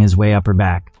working his way up her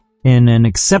back. In an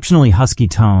exceptionally husky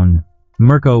tone,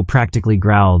 Mirko practically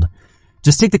growled,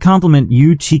 "Just take the compliment,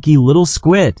 you cheeky little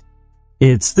squid."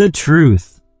 "It's the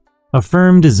truth,"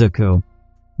 affirmed Izuku.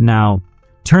 "Now,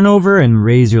 turn over and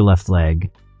raise your left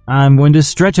leg. I'm going to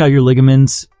stretch out your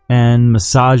ligaments and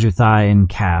massage your thigh and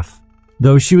calf."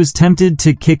 Though she was tempted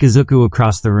to kick Izuku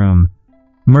across the room,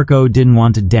 Mirko didn't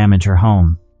want to damage her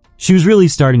home. She was really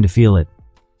starting to feel it,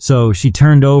 so she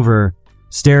turned over,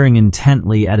 staring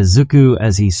intently at Izuku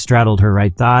as he straddled her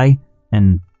right thigh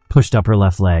and pushed up her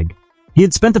left leg. He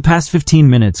had spent the past 15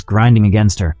 minutes grinding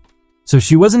against her, so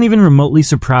she wasn't even remotely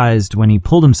surprised when he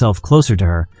pulled himself closer to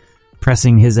her,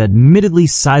 pressing his admittedly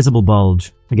sizable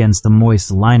bulge against the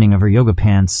moist lining of her yoga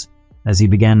pants as he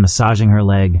began massaging her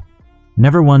leg,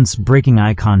 never once breaking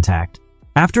eye contact.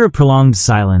 After a prolonged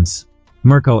silence,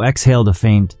 Mirko exhaled a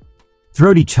faint,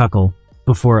 throaty chuckle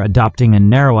before adopting a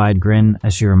narrow-eyed grin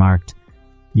as she remarked,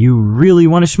 "You really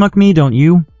want to schmuck me, don't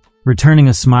you?" Returning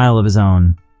a smile of his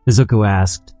own, Izuku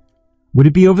asked, "Would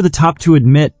it be over the top to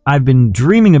admit I've been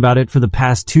dreaming about it for the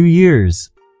past 2 years?"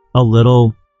 "A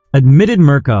little," admitted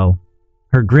Mirko,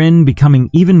 her grin becoming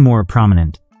even more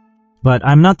prominent. "But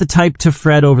I'm not the type to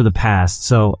fret over the past,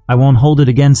 so I won't hold it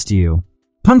against you."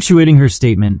 Punctuating her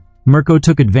statement, Mirko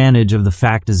took advantage of the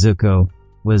fact Izuku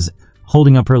was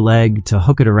holding up her leg to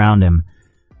hook it around him,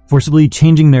 forcibly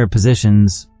changing their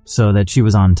positions so that she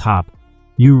was on top.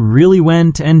 "You really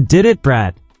went and did it,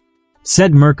 brat,"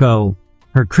 said Mirko,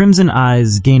 her crimson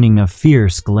eyes gaining a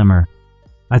fierce glimmer.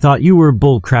 "I thought you were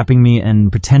bull-crapping me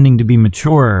and pretending to be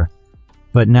mature,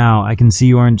 but now I can see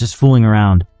you aren't just fooling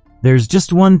around. There's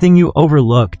just one thing you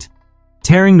overlooked."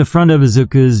 Tearing the front of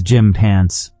Izuku's gym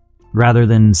pants, rather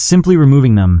than simply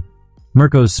removing them,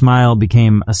 Mirko's smile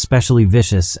became especially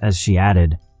vicious as she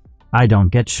added, "I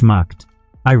don't get schmucked.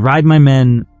 I ride my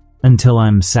men until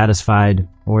I'm satisfied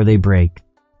or they break.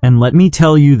 And let me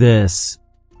tell you this."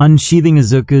 Unsheathing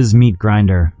Izuku's meat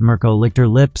grinder, Mirko licked her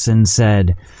lips and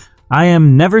said, "I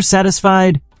am never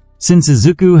satisfied." Since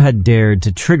Izuku had dared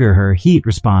to trigger her heat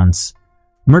response,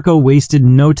 Mirko wasted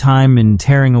no time in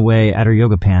tearing away at her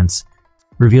yoga pants,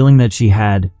 revealing that she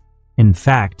had, in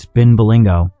fact, been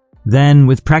bilingo. Then,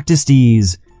 with practiced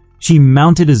ease, she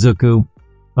mounted Izuku,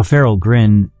 a feral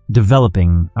grin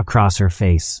developing across her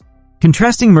face.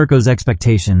 Contrasting Mirko's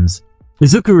expectations,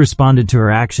 Izuku responded to her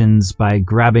actions by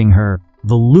grabbing her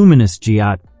voluminous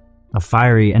jiat, a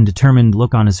fiery and determined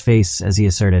look on his face as he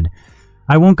asserted,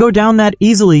 "I won't go down that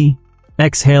easily,"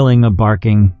 exhaling a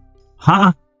barking,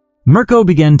 "Ha!" Mirko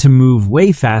began to move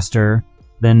way faster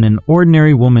than an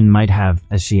ordinary woman might have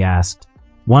as she asked,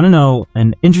 Want to know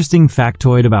an interesting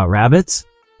factoid about rabbits?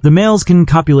 The males can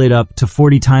copulate up to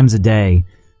 40 times a day,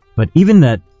 but even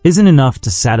that isn't enough to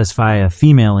satisfy a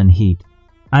female in heat.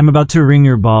 I'm about to wring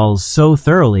your balls so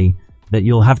thoroughly that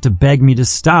you'll have to beg me to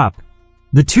stop.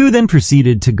 The two then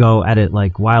proceeded to go at it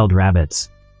like wild rabbits.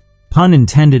 Pun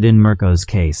intended in Mirko's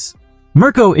case.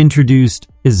 Mirko introduced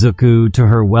IZUKU to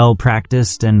her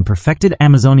well-practiced and perfected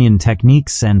Amazonian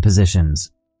techniques and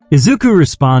positions. IZUKU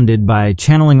responded by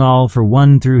channeling all for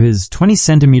one through his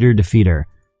 20-centimeter defeater.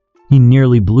 He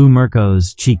nearly blew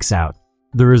Mirko's cheeks out.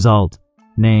 The result: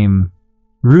 name,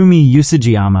 Rumi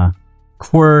Usajiyama,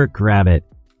 Quirk Rabbit,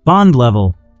 bond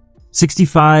level,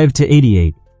 65 to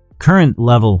 88, current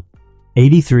level,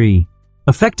 83,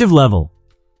 effective level,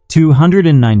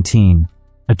 219,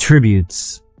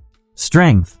 attributes,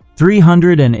 strength,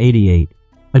 388,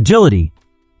 agility,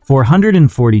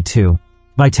 442,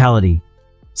 vitality,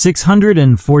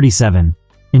 647,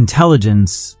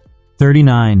 intelligence,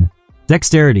 39,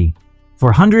 dexterity,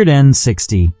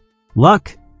 460,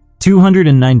 luck,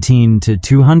 219 to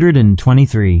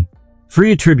 223,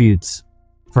 free attributes,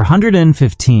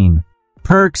 415,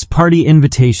 perks, party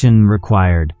invitation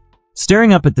required.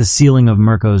 Staring up at the ceiling of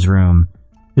Mirko's room,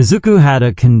 IZUKU had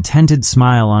a contented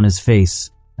smile on his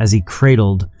face as he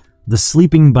cradled the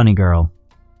sleeping bunny girl,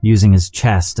 using his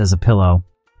chest as a pillow.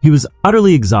 He was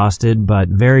utterly exhausted, but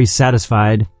very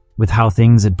satisfied with how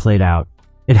things had played out.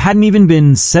 It hadn't even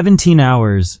been 17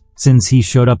 hours since he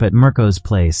showed up at Mirko's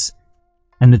place,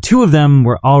 and the two of them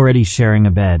were already sharing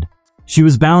a bed. She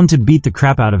was bound to beat the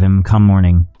crap out of him come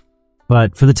morning.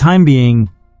 But for the time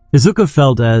being, IZUKU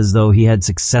felt as though he had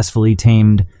successfully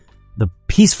tamed the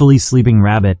peacefully sleeping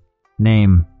rabbit.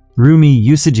 Name, Rumi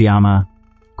Usajiyama,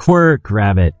 Quirk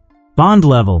Rabbit, bond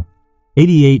level,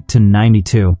 88 to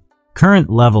 92, current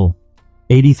level,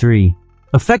 83,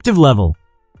 effective level,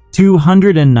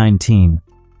 219,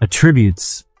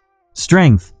 attributes,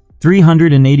 strength,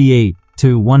 388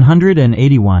 to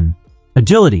 181,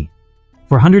 agility,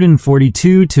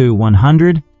 442 to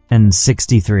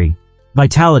 163,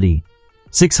 vitality,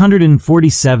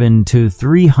 647 to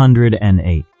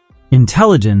 308,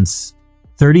 intelligence,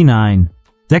 39,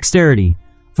 dexterity,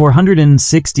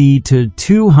 460 to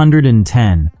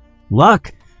 210,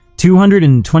 luck,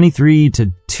 223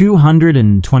 to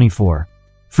 224,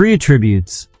 free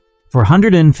attributes,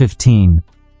 415,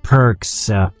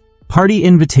 perks, party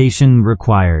invitation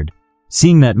required.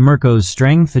 Seeing that Mirko's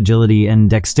strength, agility, and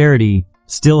dexterity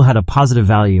still had a positive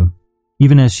value,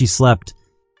 even as she slept,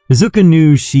 IZUKU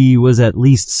knew she was at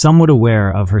least somewhat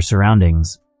aware of her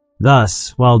surroundings.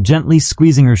 Thus, while gently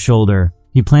squeezing her shoulder,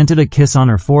 he planted a kiss on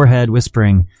her forehead,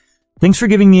 whispering, "Thanks for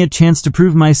giving me a chance to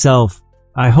prove myself.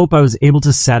 I hope I was able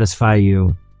to satisfy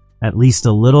you, at least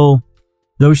a little."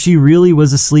 Though she really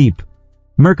was asleep,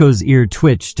 Mirko's ear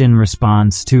twitched in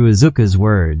response to IZUKU's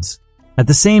words. At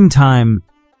the same time,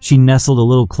 she nestled a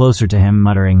little closer to him,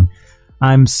 muttering,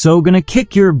 "I'm so gonna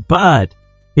kick your butt,"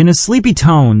 in a sleepy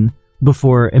tone,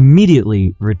 before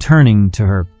immediately returning to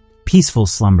her peaceful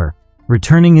slumber.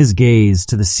 Returning his gaze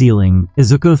to the ceiling,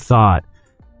 IZUKU thought,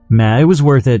 "Meh, it was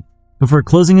worth it," before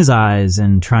closing his eyes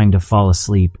and trying to fall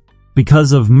asleep.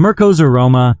 Because of Mirko's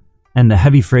aroma and the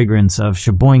heavy fragrance of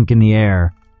shaboink in the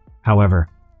air, however,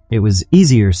 it was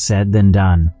easier said than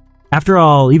done. After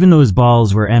all, even though his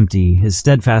balls were empty, his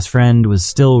steadfast friend was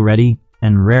still ready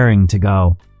and raring to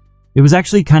go. It was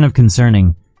actually kind of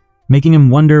concerning, making him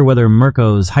wonder whether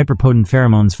Mirko's hyperpotent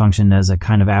pheromones functioned as a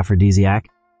kind of aphrodisiac.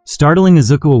 Startling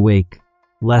IZUKU awake,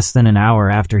 less than an hour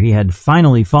after he had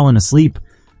finally fallen asleep,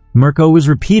 Mirko was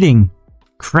repeating,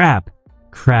 "Crap,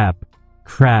 crap,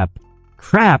 crap,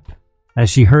 crap," as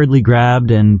she hurriedly grabbed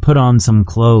and put on some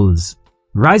clothes.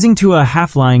 Rising to a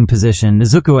half-lying position,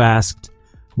 IZUKU asked,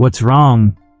 "What's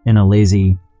wrong?" in a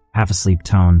lazy, half-asleep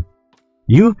tone.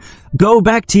 "You go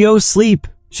back to yo sleep,"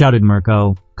 shouted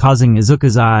Mirko, causing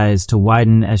IZUKU's eyes to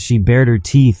widen as she bared her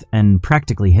teeth and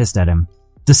practically hissed at him.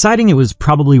 Deciding it was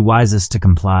probably wisest to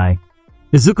comply,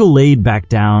 IZUKU laid back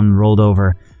down, rolled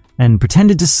over, and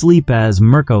pretended to sleep as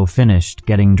Mirko finished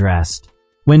getting dressed.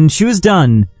 When she was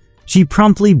done, she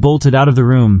promptly bolted out of the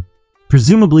room,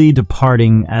 presumably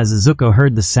departing as IZUKU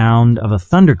heard the sound of a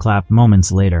thunderclap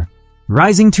moments later.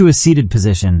 Rising to a seated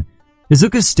position,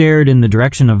 IZUKU stared in the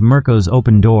direction of Mirko's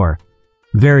open door,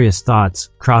 various thoughts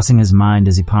crossing his mind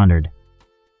as he pondered.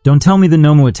 Don't tell me the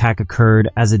Nomu attack occurred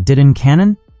as it did in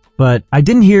canon? But I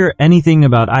didn't hear anything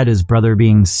about Ida's brother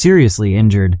being seriously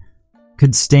injured.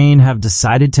 Could Stain have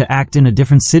decided to act in a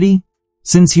different city?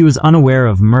 Since he was unaware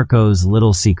of Mirko's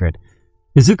little secret,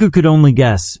 IZUKU could only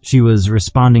guess she was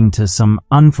responding to some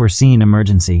unforeseen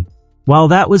emergency. While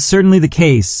that was certainly the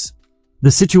case,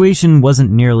 the situation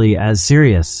wasn't nearly as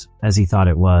serious as he thought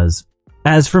it was.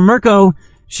 As for Mirko,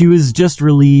 she was just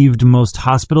relieved most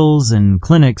hospitals and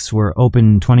clinics were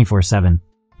open 24/7.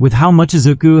 With how much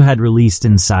IZUKU had released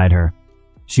inside her,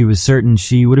 she was certain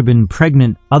she would have been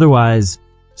pregnant otherwise.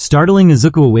 Startling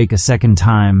IZUKU awake a second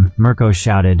time, Mirko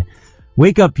shouted,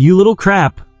 "Wake up, you little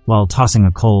crap," while tossing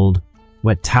a cold,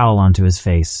 wet towel onto his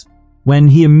face. When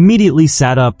he immediately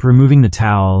sat up, removing the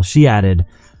towel, she added,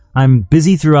 "I'm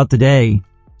busy throughout the day,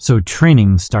 so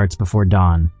training starts before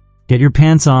dawn. Get your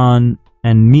pants on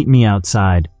and meet me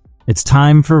outside. It's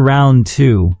time for round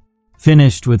 2.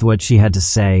 Finished with what she had to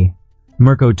say,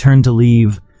 Mirko turned to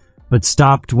leave, but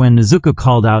stopped when IZUKU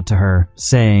called out to her,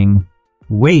 saying,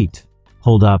 "Wait,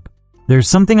 hold up. There's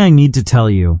something I need to tell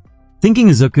you." Thinking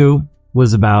IZUKU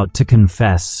was about to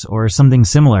confess or something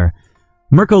similar,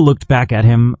 Mirko looked back at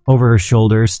him over her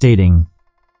shoulder, stating,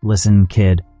 "Listen,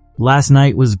 kid, last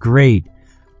night was great,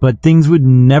 but things would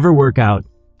never work out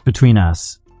between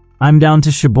us. I'm down to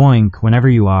shaboink whenever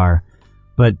you are,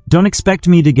 but don't expect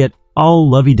me to get all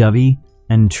lovey-dovey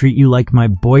and treat you like my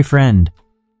boyfriend."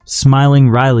 Smiling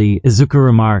wryly, IZUKU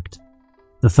remarked,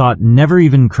 "The thought never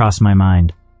even crossed my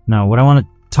mind. No, what I want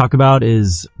to talk about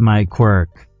is my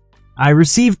quirk. I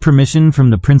received permission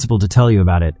from the principal to tell you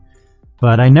about it,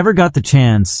 but I never got the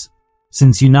chance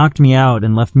since you knocked me out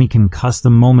and left me concussed the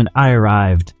moment I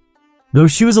arrived." Though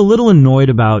she was a little annoyed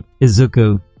about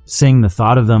IZUKU saying the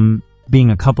thought of them being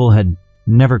a couple had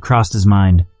never crossed his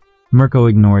mind, Mirko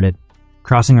ignored it,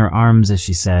 crossing her arms as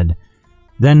she said,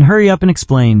 "Then hurry up and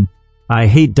explain. I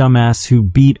hate dumbass who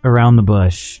beat around the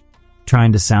bush,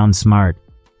 trying to sound smart."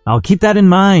 "I'll keep that in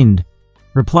mind,"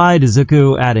 replied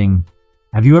IZUKU, adding,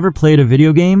 "Have you ever played a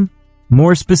video game?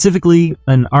 More specifically,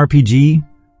 an RPG,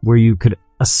 where you could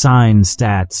assign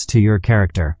stats to your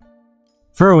character?"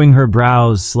 Furrowing her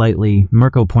brows slightly,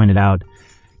 Mirko pointed out,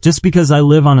 "Just because I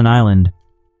live on an island,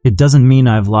 it doesn't mean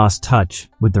I've lost touch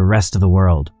with the rest of the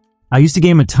world. I used to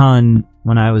game a ton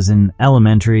when I was in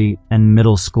elementary and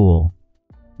middle school."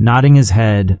 Nodding his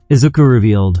head, IZUKU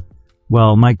revealed,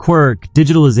 "Well, my quirk,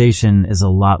 digitalization, is a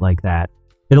lot like that.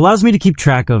 It allows me to keep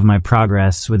track of my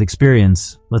progress with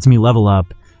experience, lets me level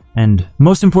up, and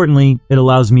most importantly, it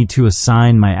allows me to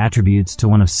assign my attributes to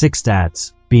one of 6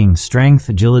 stats, being strength,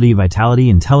 agility, vitality,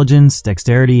 intelligence,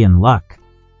 dexterity, and luck."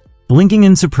 Blinking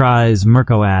in surprise,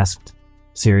 Mirko asked,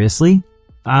 "Seriously?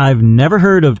 I've never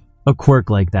heard of a quirk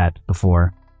like that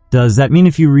before. Does that mean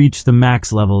if you reach the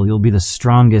max level, you'll be the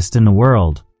strongest in the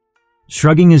world?"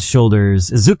 Shrugging his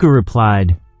shoulders, IZUKU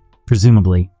replied,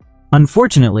 "Presumably.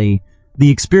 Unfortunately, the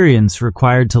experience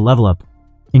required to level up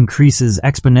increases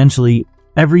exponentially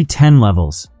every 10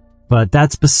 levels, but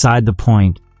that's beside the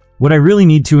point. What I really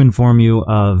need to inform you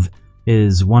of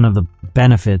is one of the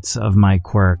benefits of my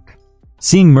quirk."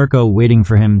 Seeing Mirko waiting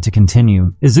for him to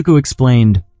continue, IZUKU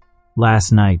explained,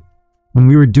 "Last night, when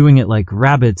we were doing it like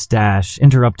rabbits dash,"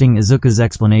 interrupting IZUKU's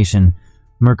explanation,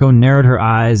 Mirko narrowed her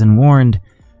eyes and warned,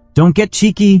 "Don't get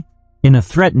cheeky," in a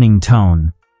threatening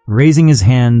tone, raising his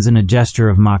hands in a gesture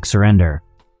of mock surrender.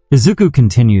 IZUKU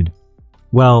continued,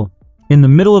 "Well, in the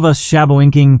middle of us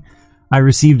shaboinking, I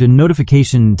received a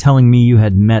notification telling me you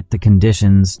had met the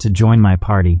conditions to join my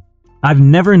party. I've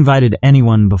never invited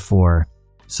anyone before,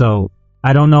 so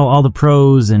I don't know all the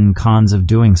pros and cons of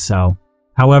doing so.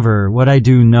 However, what I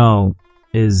do know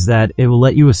is that it will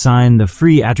let you assign the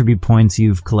free attribute points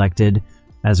you've collected,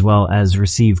 as well as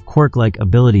receive quirk-like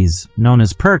abilities known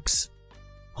as perks."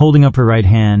 Holding up her right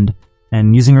hand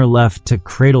and using her left to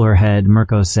cradle her head,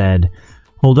 Mirko said,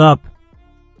 "Hold up.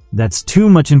 That's too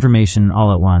much information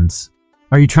all at once.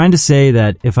 Are you trying to say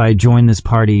that if I join this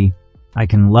party, I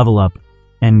can level up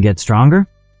and get stronger?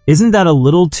 Isn't that a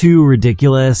little too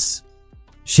ridiculous?"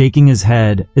 Shaking his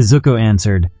head, IZUKU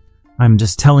answered, "I'm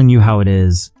just telling you how it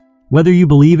is. Whether you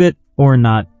believe it or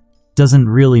not doesn't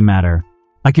really matter.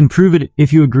 I can prove it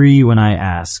if you agree when I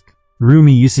ask.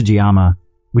 Rumi Usajiyama,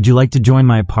 would you like to join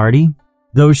my party?"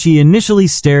 Though she initially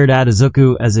stared at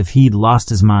IZUKU as if he'd lost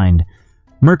his mind,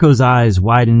 Mirko's eyes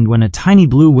widened when a tiny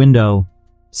blue window,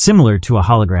 similar to a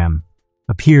hologram,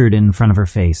 appeared in front of her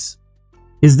face.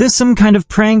 "Is this some kind of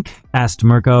prank?" asked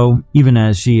Mirko, even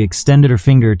as she extended her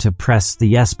finger to press the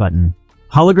yes button.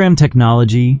 Hologram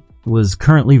technology was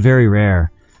currently very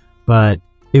rare, but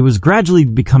it was gradually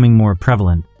becoming more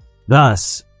prevalent.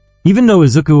 Thus, even though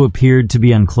IZUKU appeared to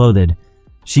be unclothed,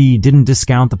 she didn't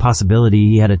discount the possibility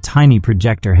he had a tiny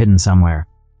projector hidden somewhere.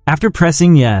 After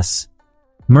pressing yes,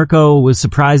 Mirko was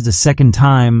surprised a second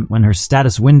time when her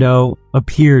status window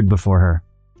appeared before her.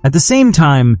 At the same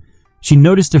time, she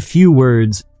noticed a few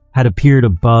words had appeared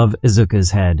above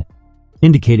IZUKU's head,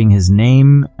 indicating his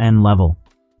name and level.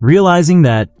 Realizing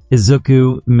that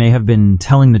IZUKU may have been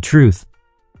telling the truth,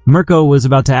 Mirko was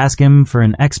about to ask him for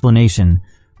an explanation,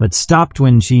 but stopped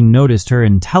when she noticed her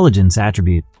intelligence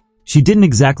attribute. She didn't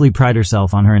exactly pride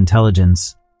herself on her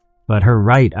intelligence, but her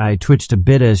right eye twitched a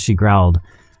bit as she growled,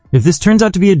 "If this turns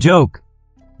out to be a joke,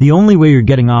 the only way you're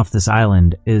getting off this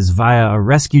island is via a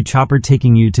rescue chopper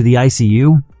taking you to the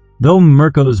ICU." Though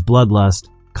Mirko's bloodlust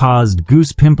caused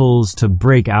goose pimples to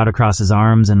break out across his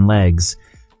arms and legs,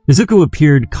 IZUKU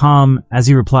appeared calm as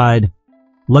he replied,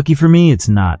 "Lucky for me, it's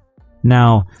not.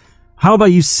 Now, how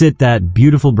about you sit that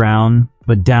beautiful brown,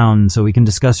 but down so we can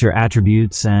discuss your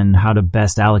attributes and how to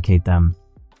best allocate them."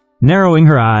 Narrowing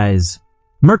her eyes,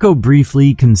 Mirko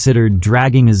briefly considered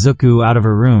dragging IZUKU out of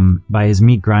her room by his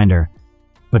meat grinder,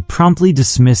 but promptly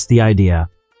dismissed the idea.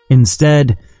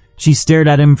 Instead, she stared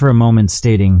at him for a moment,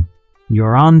 stating,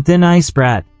 "You're on thin ice,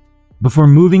 brat," before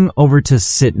moving over to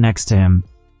sit next to him.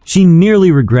 She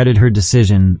nearly regretted her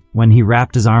decision when he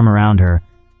wrapped his arm around her,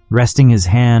 resting his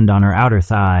hand on her outer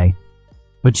thigh.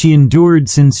 But she endured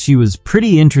since she was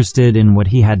pretty interested in what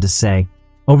he had to say.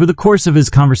 Over the course of his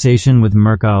conversation with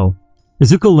Mirko,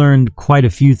 IZUKU learned quite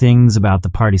a few things about the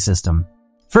party system.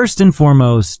 First and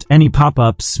foremost, any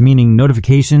pop-ups, meaning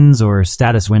notifications or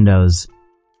status windows,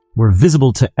 were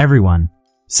visible to everyone.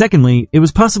 Secondly, it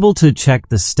was possible to check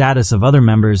the status of other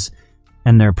members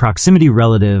and their proximity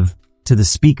relative to the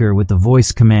speaker with the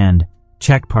voice command,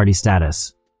 "Check party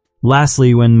status."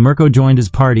 Lastly, when Mirko joined his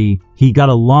party, he got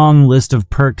a long list of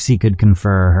perks he could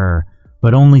confer her,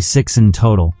 but only 6 in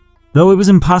total. Though it was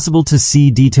impossible to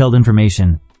see detailed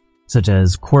information, such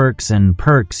as quirks and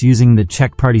perks using the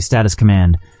Check Party Status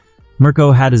command,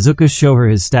 Mirko had IZUKU show her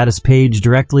his status page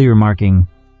directly, remarking,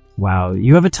 "Wow,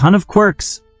 you have a ton of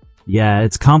quirks." "Yeah,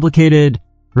 it's complicated,"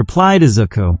 replied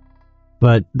IZUKU.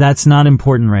 "But that's not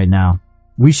important right now.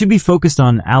 We should be focused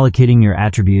on allocating your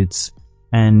attributes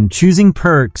and choosing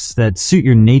perks that suit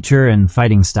your nature and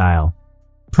fighting style."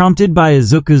 Prompted by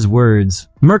IZUKU's words,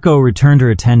 Mirko returned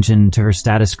her attention to her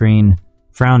status screen,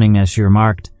 frowning as she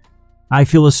remarked, "I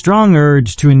feel a strong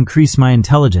urge to increase my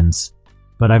intelligence,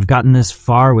 but I've gotten this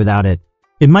far without it.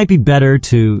 It might be better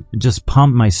to just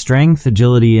pump my strength,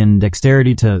 agility, and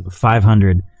dexterity to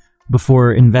 500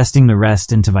 before investing the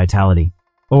rest into vitality.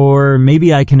 Or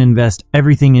maybe I can invest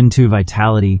everything into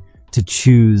vitality to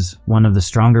choose one of the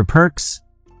stronger perks."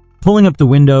 Pulling up the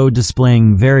window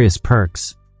displaying various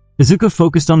perks, IZUKU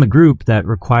focused on the group that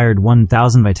required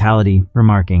 1000 vitality,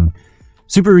 remarking,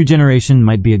 "Super regeneration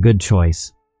might be a good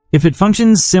choice. If it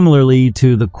functions similarly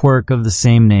to the quirk of the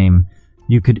same name,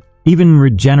 you could even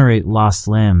regenerate lost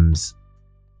limbs."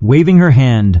 Waving her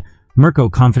hand, Mirko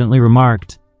confidently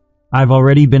remarked, "I've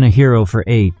already been a hero for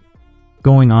 8,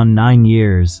 going on 9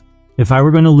 years. If I were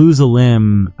going to lose a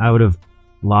limb, I would have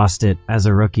lost it as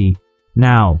a rookie.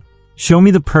 Now, show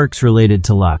me the perks related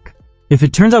to luck. If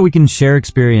it turns out we can share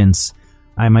experience,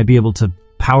 I might be able to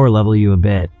power level you a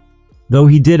bit." Though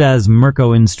he did as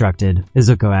Mirko instructed,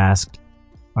 IZUKU asked,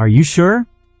 "Are you sure?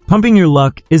 Pumping your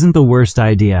luck isn't the worst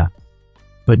idea,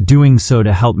 but doing so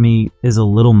to help me is a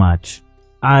little much.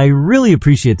 I really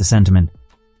appreciate the sentiment,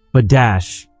 but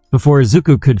dash." Before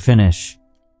IZUKU could finish,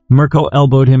 Mirko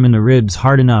elbowed him in the ribs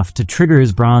hard enough to trigger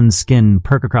his bronze skin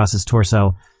perk across his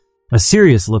torso, a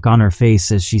serious look on her face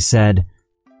as she said,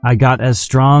 "I got as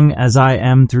strong as I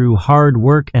am through hard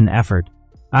work and effort.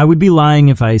 I would be lying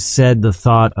if I said the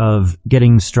thought of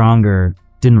getting stronger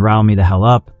didn't rile me the hell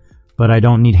up, but I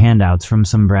don't need handouts from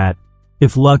some brat.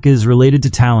 If luck is related to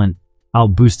talent, I'll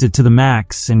boost it to the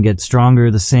max and get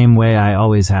stronger the same way I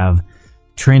always have,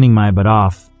 training my butt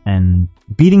off and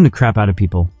beating the crap out of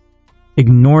people."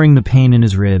 Ignoring the pain in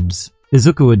his ribs,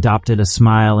 IZUKU adopted a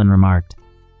smile and remarked,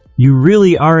 "You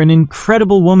really are an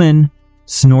incredible woman."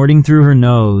 Snorting through her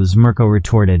nose, Mirko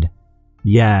retorted,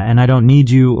 "Yeah, and I don't need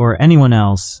you or anyone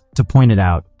else to point it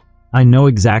out. I know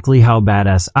exactly how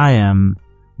badass I am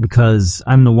because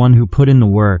I'm the one who put in the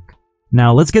work.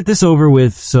 Now let's get this over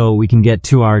with so we can get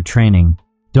to our training.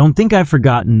 Don't think I've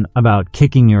forgotten about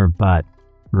kicking your butt."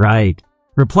 "Right,"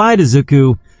 replied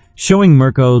IZUKU, showing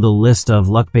Mirko the list of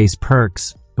luck-based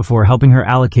perks before helping her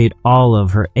allocate all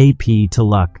of her AP to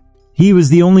luck. He was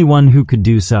the only one who could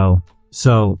do so,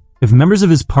 so if members of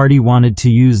his party wanted to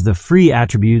use the free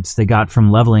attributes they got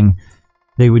from leveling,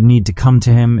 they would need to come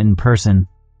to him in person.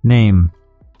 Name: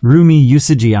 Rumi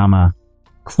Usajiyama.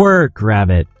 Quirk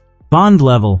Rabbit. Bond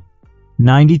level: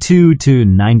 92 to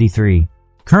 93.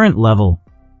 Current level: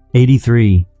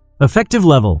 83. Effective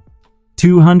level: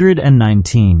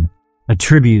 219.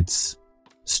 Attributes: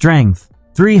 Strength: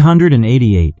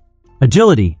 388.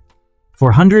 Agility: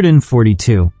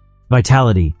 442.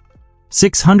 Vitality: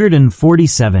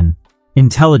 647.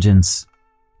 Intelligence: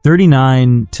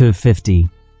 39 to 50.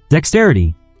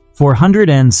 Dexterity,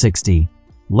 460.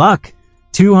 Luck,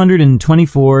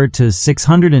 224 to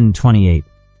 628.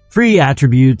 Free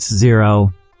attributes,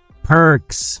 0.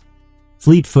 Perks,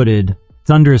 fleet-footed,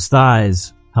 thunderous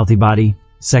thighs, healthy body,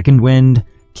 second wind,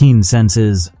 keen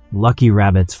senses, lucky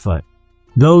rabbit's foot.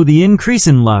 Though the increase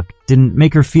in luck didn't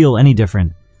make her feel any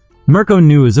different, Mirko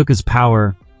knew IZUKU's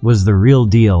power was the real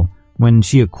deal when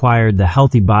she acquired the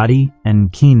healthy body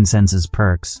and keen senses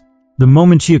perks. The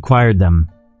moment she acquired them,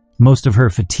 most of her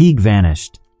fatigue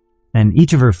vanished, and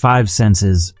each of her 5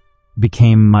 senses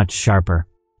became much sharper.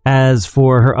 As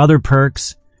for her other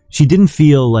perks, she didn't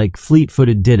feel like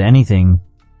fleet-footed did anything,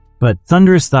 but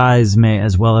thunderous thighs may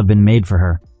as well have been made for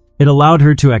her. It allowed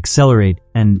her to accelerate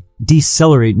and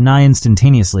decelerate nigh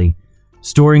instantaneously,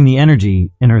 storing the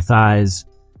energy in her thighs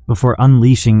before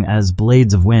unleashing as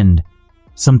blades of wind,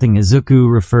 something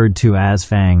IZUKU referred to as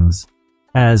fangs.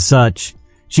 As such,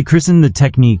 she christened the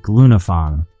technique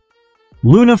Lunafang.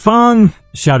 "Lunafang!"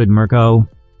 shouted Mirko,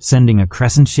 sending a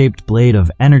crescent-shaped blade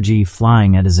of energy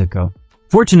flying at IZUKU.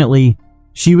 Fortunately,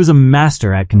 she was a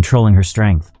master at controlling her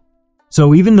strength.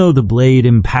 So even though the blade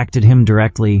impacted him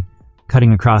directly,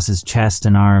 cutting across his chest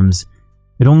and arms,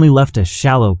 it only left a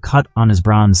shallow cut on his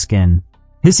bronze skin.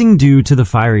 Hissing due to the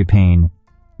fiery pain,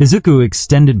 IZUKU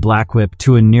extended Black Whip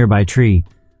to a nearby tree,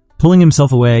 pulling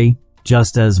himself away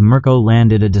just as Mirko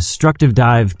landed a destructive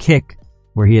dive kick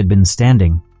where he had been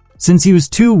standing. Since he was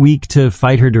too weak to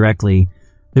fight her directly,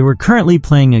 they were currently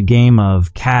playing a game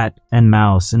of cat and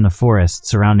mouse in the forest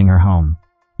surrounding her home.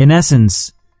 In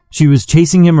essence, she was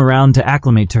chasing him around to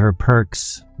acclimate to her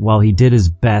perks, while he did his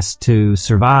best to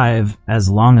survive as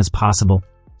long as possible.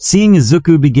 Seeing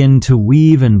IZUKU begin to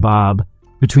weave and bob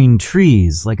between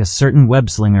trees like a certain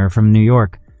web-slinger from New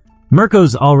York,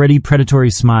 Mirko's already predatory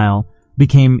smile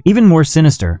became even more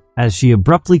sinister as she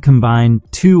abruptly combined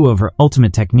 2 of her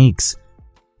ultimate techniques,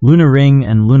 Luna Ring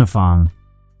and Lunafang,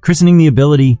 christening the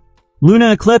ability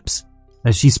Luna Eclipse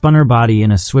as she spun her body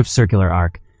in a swift circular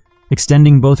arc,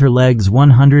 extending both her legs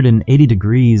 180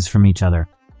 degrees from each other.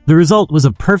 The result was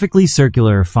a perfectly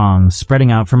circular fang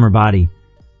spreading out from her body,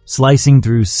 slicing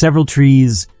through several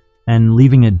trees and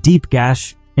leaving a deep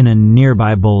gash in a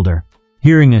nearby boulder.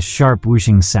 Hearing a sharp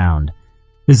whooshing sound,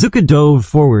 IZUKU dove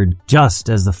forward just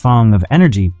as the fang of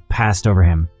energy passed over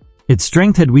him. Its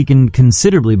strength had weakened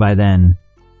considerably by then,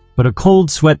 but a cold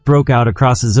sweat broke out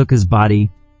across IZUKU's body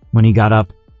when he got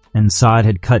up and saw it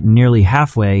had cut nearly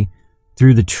halfway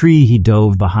through the tree he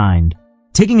dove behind.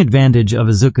 Taking advantage of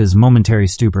IZUKU's momentary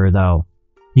stupor, though,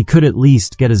 he could at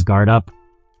least get his guard up.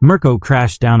 Mirko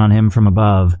crashed down on him from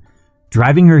above,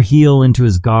 driving her heel into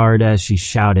his guard as she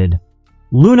shouted,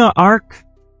 "Luna Arc!"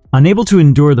 Unable to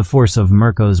endure the force of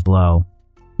Mirko's blow,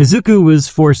 IZUKU was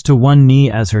forced to one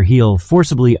knee as her heel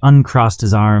forcibly uncrossed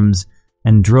his arms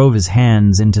and drove his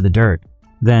hands into the dirt.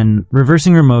 Then,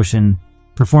 reversing her motion,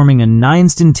 performing a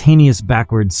nigh-instantaneous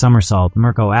backward somersault,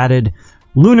 Mirko added,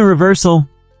 "Luna Reversal!"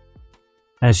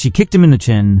 as she kicked him in the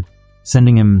chin,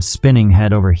 sending him spinning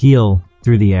head over heel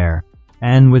through the air.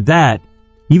 And with that,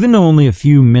 even though only a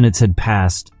few minutes had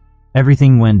passed,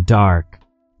 everything went dark.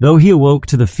 Though he awoke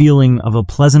to the feeling of a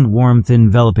pleasant warmth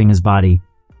enveloping his body,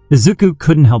 IZUKU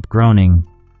couldn't help groaning,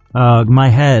 "Ugh, my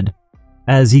head,"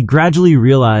 as he gradually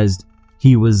realized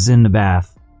he was in the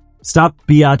bath. "Stop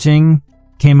biatching,"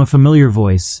 came a familiar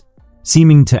voice,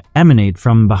 seeming to emanate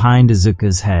from behind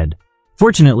IZUKU's head.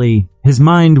 Fortunately, his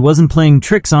mind wasn't playing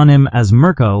tricks on him as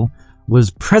Mirko was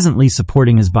presently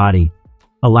supporting his body,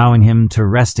 allowing him to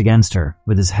rest against her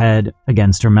with his head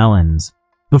against her melons.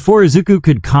 Before IZUKU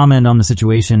could comment on the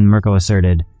situation, Mirko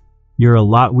asserted, "You're a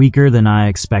lot weaker than I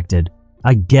expected.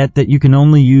 I get that you can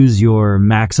only use your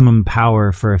maximum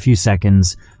power for a few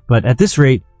seconds, but at this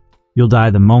rate, you'll die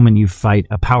the moment you fight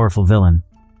a powerful villain.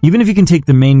 Even if you can take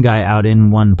the main guy out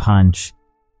in one punch,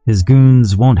 his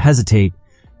goons won't hesitate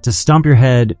to stomp your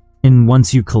head in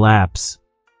once you collapse."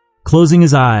 Closing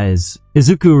his eyes,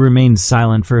 IZUKU remained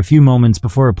silent for a few moments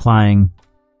before replying,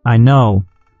 "I know,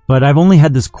 but I've only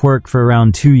had this quirk for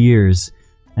around 2 years,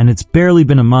 and it's barely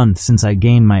been a month since I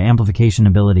gained my amplification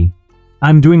ability.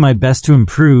 I'm doing my best to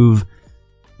improve,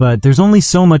 but there's only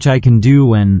so much I can do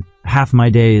when half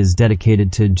my day is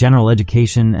dedicated to general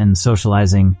education and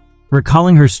socializing."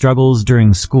 Recalling her struggles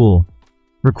during school,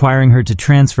 requiring her to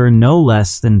transfer no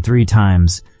less than 3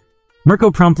 times,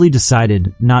 Mirko promptly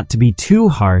decided not to be too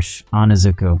harsh on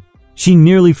IZUKU. She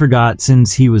nearly forgot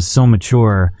since he was so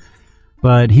mature,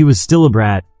 but he was still a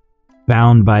brat,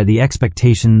 bound by the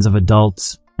expectations of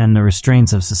adults and the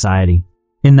restraints of society.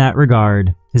 In that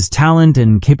regard, his talent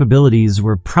and capabilities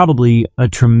were probably a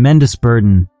tremendous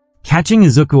burden Catching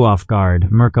Izuku off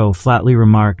guard, Mirko flatly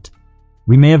remarked,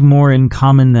 "We may have more in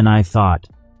common than I thought,"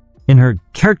 in her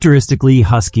characteristically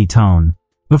husky tone.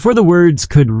 Before the words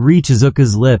could reach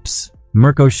Izuku's lips,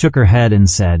 Mirko shook her head and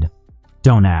said,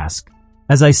 "Don't ask.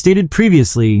 As I stated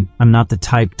previously, I'm not the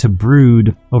type to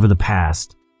brood over the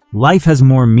past. Life has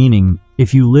more meaning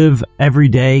if you live every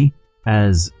day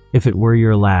as if it were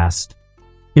your last."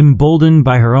 Emboldened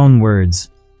by her own words,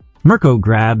 Mirko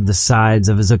grabbed the sides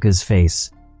of Izuku's face,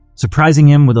 surprising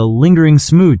him with a lingering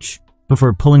smooch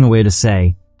before pulling away to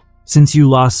say, "Since you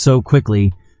lost so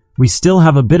quickly, we still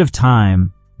have a bit of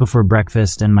time before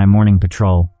breakfast and my morning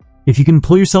patrol. If you can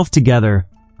pull yourself together,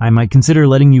 I might consider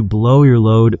letting you blow your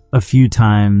load a few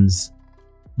times."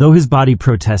 Though his body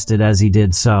protested as he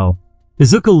did so,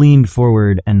 Izuku leaned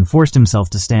forward and forced himself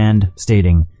to stand,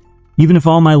 stating, "Even if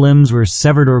all my limbs were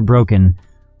severed or broken,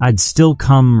 I'd still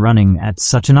come running at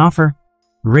such an offer."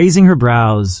 Raising her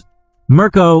brows,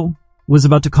 Mirko was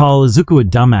about to call Izuku a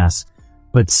dumbass,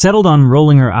 but settled on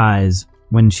rolling her eyes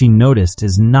when she noticed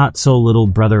his not-so-little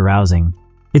brother rousing.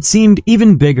 It seemed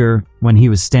even bigger when he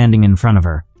was standing in front of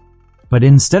her. But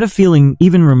instead of feeling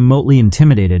even remotely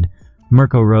intimidated,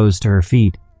 Mirko rose to her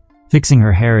feet, fixing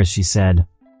her hair as she said,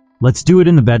 "Let's do it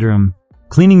in the bedroom.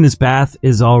 Cleaning this bath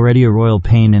is already a royal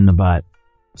pain in the butt.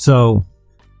 So,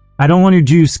 I don't want your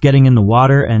juice getting in the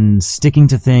water and sticking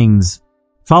to things."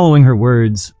 Following her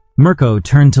words, Mirko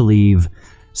turned to leave,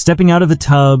 stepping out of the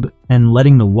tub and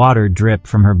letting the water drip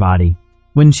from her body.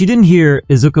 When she didn't hear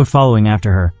Izuku following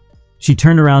after her, she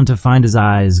turned around to find his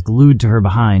eyes glued to her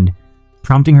behind,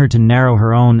 prompting her to narrow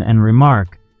her own and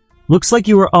remark, "Looks like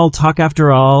you were all talk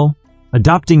after all."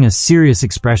 Adopting a serious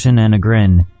expression and a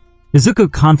grin,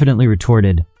 Izuku confidently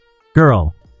retorted,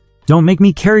 "Girl, don't make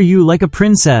me carry you like a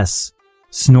princess."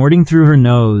 Snorting through her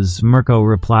nose, Mirko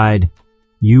replied,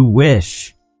 "You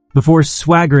wish," before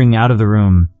swaggering out of the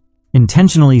room,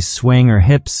 intentionally swaying her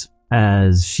hips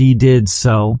as she did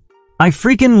so. "I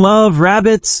freaking love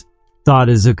rabbits," thought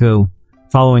Izuku,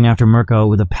 following after Mirko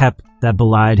with a pep that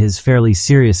belied his fairly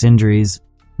serious injuries,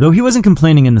 though he wasn't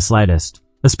complaining in the slightest,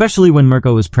 especially when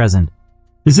Mirko was present.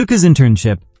 Izuku's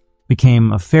internship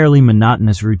became a fairly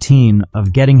monotonous routine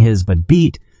of getting his butt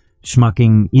beat,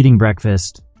 schmucking, eating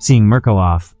breakfast, seeing Mirko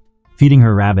off, feeding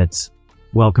her rabbits,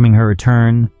 welcoming her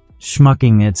return,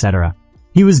 schmucking, etc.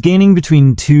 He was gaining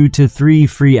between 2 to 3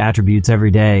 free attributes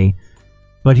every day,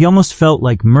 but he almost felt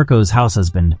like Mirko's house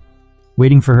husband,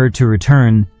 waiting for her to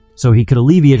return so he could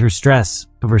alleviate her stress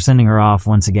before sending her off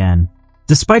once again.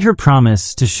 Despite her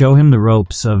promise to show him the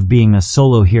ropes of being a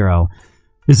solo hero,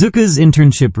 Izuku's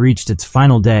internship reached its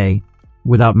final day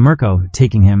without Mirko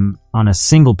taking him on a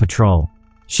single patrol.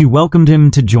 She welcomed him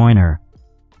to join her,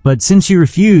 but since she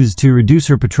refused to reduce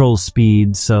her patrol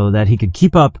speed so that he could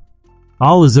keep up,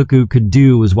 all Izuku could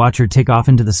do was watch her take off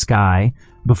into the sky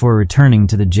before returning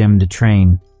to the gym to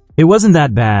train. It wasn't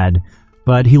that bad,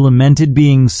 but he lamented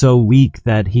being so weak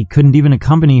that he couldn't even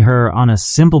accompany her on a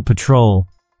simple patrol.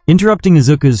 Interrupting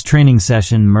Izuku's training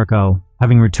session, Mirko,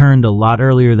 having returned a lot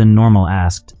earlier than normal,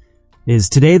 asked, "Is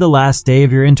today the last day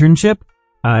of your internship?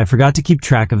 I forgot to keep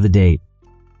track of the date."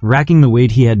 Racking the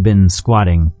weight he had been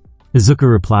squatting, Izuku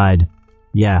replied,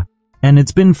 "Yeah, and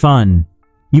it's been fun,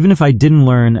 even if I didn't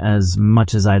learn as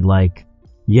much as I'd like."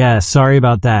 "Yeah, sorry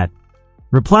about that,"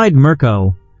 replied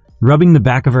Mirko, rubbing the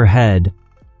back of her head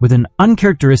with an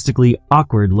uncharacteristically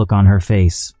awkward look on her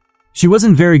face. She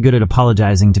wasn't very good at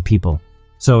apologizing to people,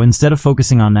 so instead of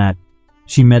focusing on that,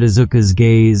 she met Izuku's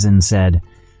gaze and said,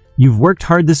 "You've worked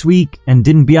hard this week and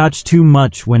didn't biatch too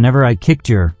much whenever I kicked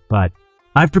your butt.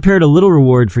 I've prepared a little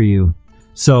reward for you,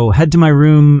 so head to my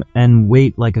room and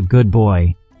wait like a good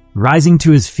boy." Rising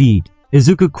to his feet,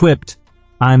 Izuku quipped,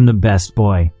 "I'm the best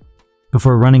boy,"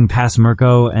 before running past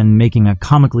Mirko and making a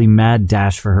comically mad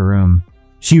dash for her room.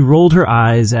 She rolled her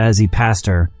eyes as he passed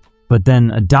her, but then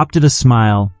adopted a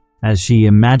smile as she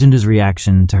imagined his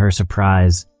reaction to her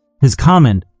surprise. His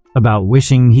comment about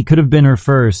wishing he could have been her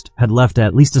first had left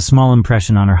at least a small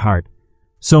impression on her heart.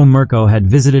 So Mirko had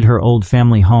visited her old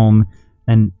family home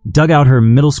and dug out her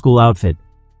middle school outfit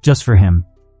just for him.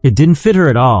 It didn't fit her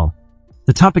at all,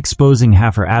 the top exposing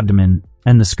half her abdomen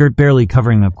and the skirt barely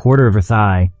covering a quarter of her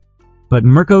thigh. But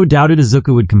Mirko doubted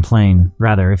Izuku would complain.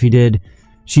 Rather, if he did,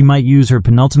 she might use her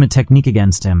penultimate technique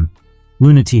against him,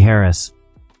 Lunati Harris,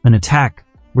 an attack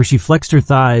where she flexed her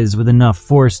thighs with enough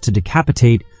force to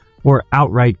decapitate or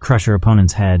outright crush her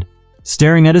opponent's head.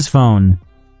 Staring at his phone,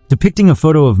 depicting a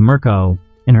photo of Mirko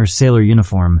in her sailor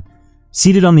uniform,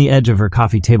 seated on the edge of her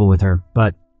coffee table with her,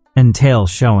 butt and tail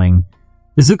showing,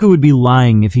 Izuku would be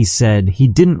lying if he said he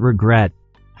didn't regret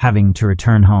having to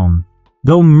return home.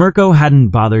 Though Mirko hadn't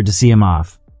bothered to see him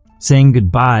off, saying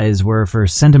goodbyes were for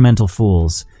sentimental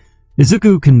fools.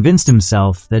 IZUKU convinced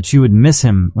himself that she would miss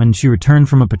him when she returned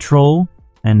from a patrol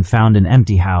and found an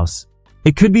empty house.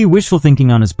 It could be wishful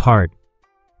thinking on his part,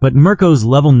 but Mirko's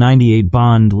level 98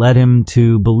 bond led him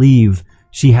to believe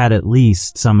she had at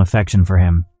least some affection for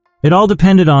him. It all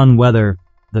depended on whether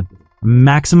the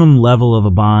maximum level of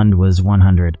a bond was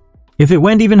 100. If it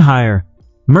went even higher,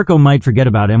 Mirko might forget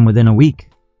about him within a week.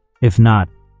 If not,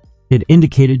 it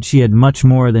indicated she had much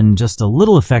more than just a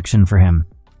little affection for him.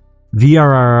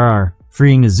 VRRR,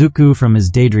 freeing IZUKU from his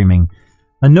daydreaming.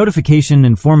 A notification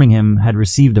informing him had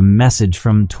received a message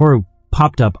from Toru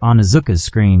popped up on IZUKU's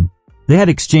screen. They had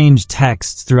exchanged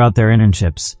texts throughout their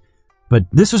internships, but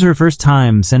this was her first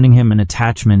time sending him an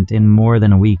attachment in more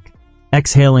than a week.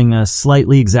 Exhaling a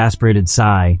slightly exasperated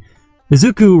sigh,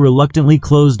 IZUKU reluctantly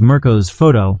closed Mirko's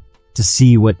photo to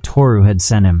see what Toru had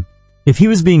sent him. If he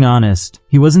was being honest,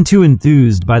 he wasn't too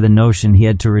enthused by the notion he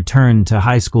had to return to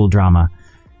high school drama,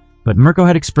 but Mirko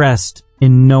had expressed,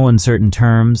 in no uncertain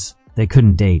terms, they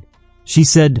couldn't date. She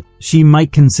said she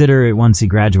might consider it once he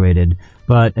graduated,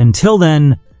 but until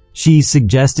then, she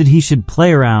suggested he should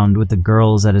play around with the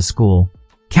girls at his school.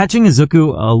 Catching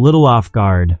IZUKU a little off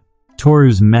guard,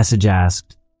 Toru's message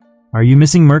asked, "Are you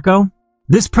missing Mirko?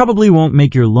 This probably won't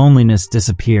make your loneliness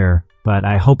disappear, but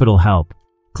I hope it'll help."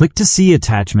 Click to see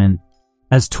attachment.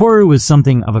 As Toru was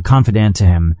something of a confidant to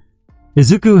him,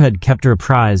 IZUKU had kept her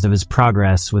apprised of his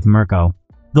progress with Mirko.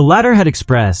 The latter had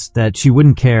expressed that she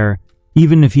wouldn't care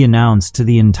even if he announced to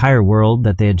the entire world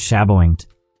that they had shaboinged.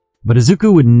 But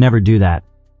IZUKU would never do that.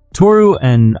 Toru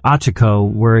and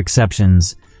Achiko were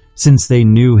exceptions, since they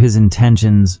knew his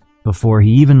intentions before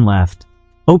he even left.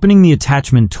 Opening the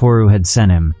attachment Toru had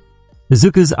sent him,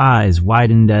 IZUKU's eyes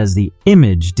widened as the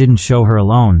image didn't show her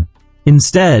alone.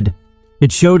 Instead,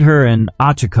 it showed her and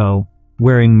Achiko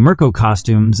wearing Mirko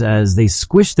costumes as they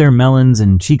squished their melons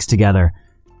and cheeks together,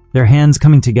 their hands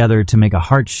coming together to make a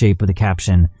heart shape with a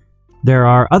caption, "There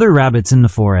are other rabbits in the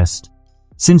forest."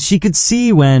 Since she could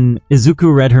see when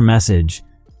IZUKU read her message,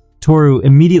 Toru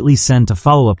immediately sent a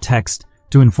follow-up text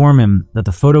to inform him that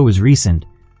the photo was recent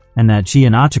and that she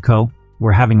and Achiko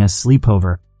were having a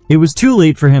sleepover. It was too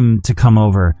late for him to come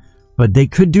over, but they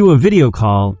could do a video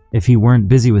call if he weren't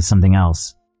busy with something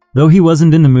else. Though he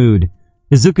wasn't in the mood,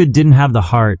 IZUKU didn't have the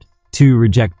heart to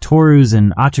reject Toru's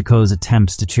and Achiko's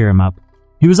attempts to cheer him up.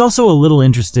 He was also a little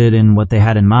interested in what they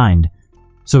had in mind,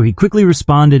 so he quickly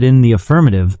responded in the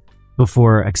affirmative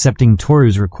before accepting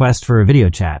Toru's request for a video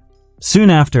chat. Soon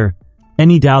after,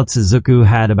 any doubts IZUKU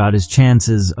had about his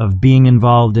chances of being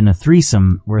involved in a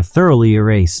threesome were thoroughly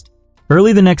erased.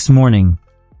 Early the next morning,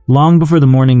 long before the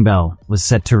morning bell was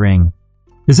set to ring,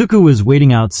 IZUKU was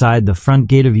waiting outside the front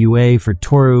gate of UA for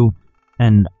Toru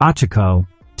and Achiko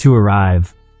to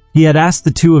arrive. He had asked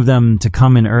the two of them to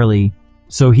come in early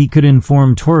so he could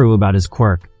inform Toru about his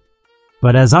quirk.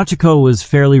 But as Achiko was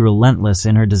fairly relentless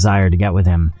in her desire to get with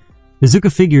him,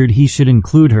 IZUKU figured he should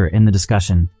include her in the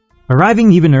discussion.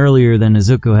 Arriving even earlier than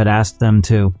IZUKU had asked them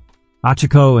to,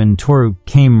 Achiko and Toru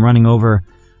came running over,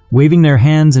 waving their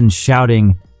hands and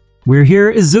shouting, "We're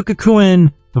here,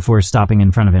 IZUKU-kun!" before stopping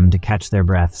in front of him to catch their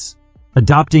breaths.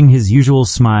 Adopting his usual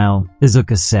smile,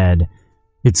 IZUKU said,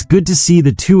 "It's good to see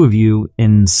the two of you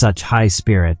in such high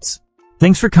spirits.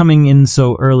 Thanks for coming in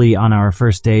so early on our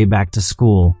first day back to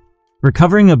school."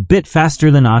 Recovering a bit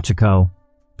faster than Achiko,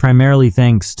 primarily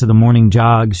thanks to the morning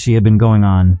jogs she had been going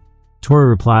on, Toru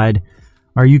replied,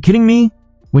 "Are you kidding me?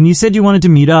 When you said you wanted to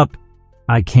meet up,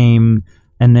 I came,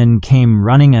 and then came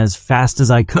running as fast as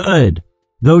I could."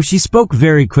 Though she spoke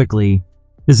very quickly,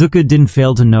 IZUKU didn't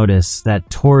fail to notice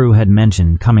that Toru had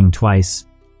mentioned coming twice.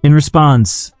 In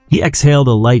response, he exhaled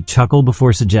a light chuckle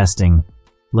before suggesting,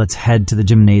 "Let's head to the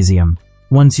gymnasium.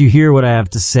 Once you hear what I have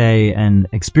to say and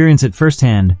experience it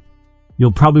firsthand,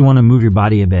 you'll probably want to move your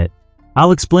body a bit.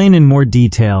 I'll explain in more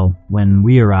detail when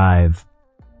we arrive."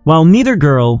 While neither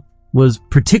girl was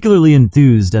particularly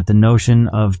enthused at the notion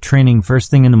of training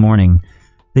first thing in the morning,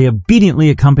 they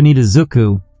obediently accompanied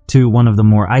IZUKU to one of the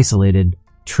more isolated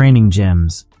training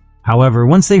gyms. However,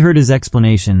 once they heard his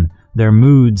explanation, their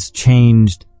moods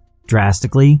changed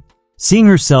drastically. Seeing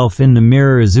herself in the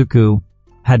mirror IZUKU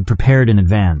had prepared in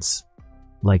advance.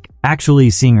 Like actually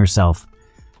seeing herself.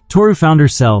 Toru found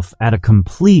herself at a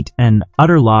complete and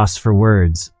utter loss for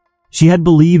words. She had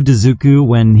believed IZUKU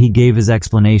when he gave his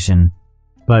explanation,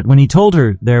 but when he told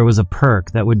her there was a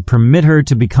perk that would permit her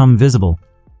to become visible,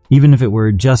 even if it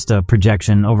were just a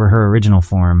projection over her original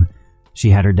form, she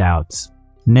had her doubts.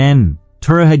 Nen,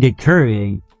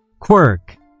 Torahegekuri,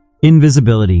 Quirk,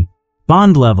 Invisibility,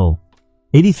 Bond level,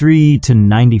 83 to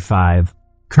 95,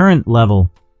 current level,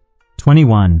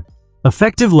 21,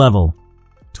 Effective level,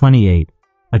 28.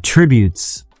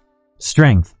 Attributes,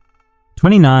 Strength,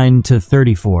 29 to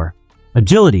 34.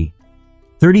 Agility,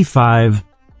 35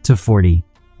 to 40.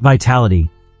 Vitality,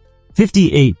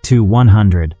 58 to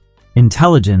 100.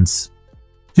 Intelligence,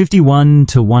 51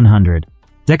 to 100.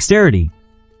 Dexterity,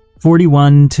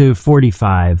 41 to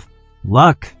 45.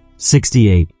 Luck,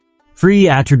 68. Free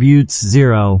attributes,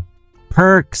 0.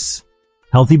 Perks,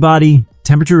 healthy body,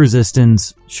 temperature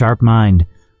resistance, sharp mind,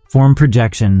 form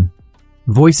projection.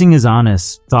 Voicing his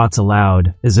honest thoughts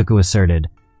aloud, Izuku asserted.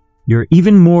 You're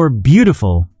even more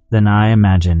beautiful than I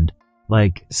imagined.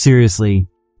 Like, seriously,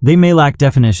 they may lack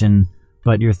definition,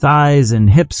 but your thighs and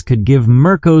hips could give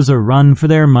Mirkos a run for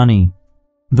their money.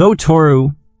 Though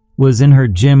Toru was in her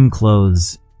gym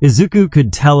clothes, Izuku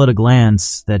could tell at a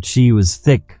glance that she was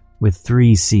thick with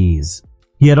 3 C's.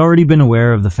 He had already been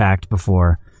aware of the fact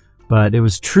before, but it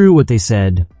was true what they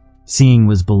said. Seeing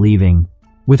was believing.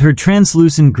 With her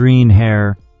translucent green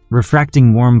hair,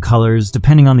 refracting warm colors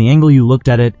depending on the angle you looked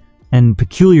at it, and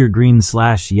peculiar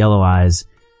green/yellow eyes,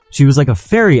 she was like a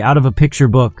fairy out of a picture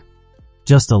book,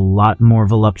 just a lot more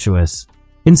voluptuous.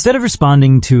 Instead of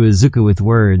responding to Izuku with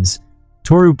words,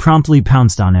 Toru promptly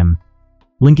pounced on him,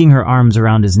 linking her arms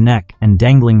around his neck and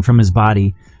dangling from his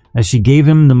body as she gave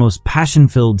him the most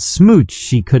passion-filled smooch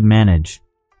she could manage.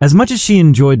 As much as she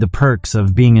enjoyed the perks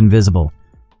of being invisible,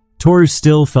 Toru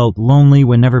still felt lonely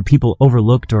whenever people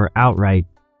overlooked or outright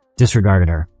disregarded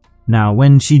her. Now,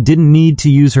 when she didn't need to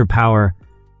use her power,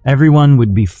 everyone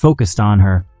would be focused on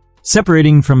her.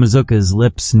 Separating from Izuku's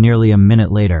lips nearly a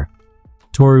minute later,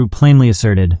 Toru plainly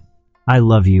asserted, I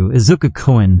love you,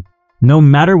 Izuku-kun. No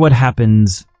matter what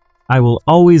happens, I will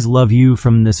always love you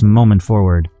from this moment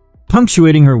forward.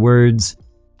 Punctuating her words,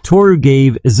 Toru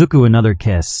gave Izuku another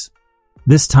kiss,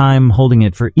 this time holding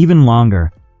it for even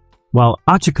longer, while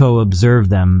Achiko observed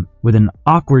them with an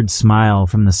awkward smile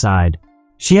from the side.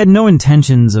 She had no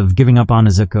intentions of giving up on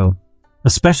Izuku,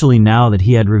 especially now that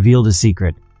he had revealed his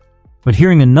secret. But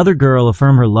hearing another girl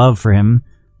affirm her love for him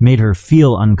made her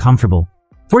feel uncomfortable.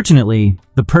 Fortunately,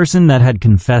 the person that had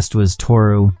confessed was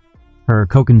Toru, her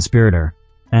co-conspirator,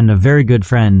 and a very good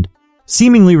friend.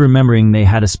 Seemingly remembering they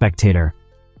had a spectator,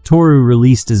 Toru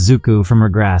released Izuku from her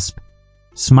grasp,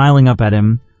 smiling up at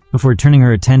him before turning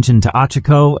her attention to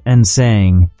Achiko and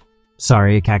saying,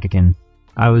 Sorry, Akakikin.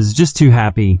 I was just too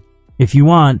happy. If you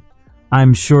want,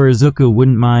 I'm sure Izuku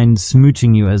wouldn't mind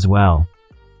smooching you as well.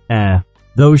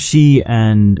 Though she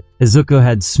and Izuku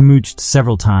had smooched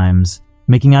several times,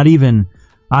 making out even,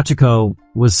 Achiko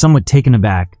was somewhat taken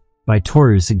aback by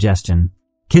Toru's suggestion.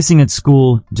 Kissing at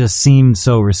school just seemed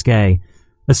so risque,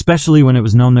 especially when it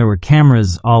was known there were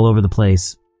cameras all over the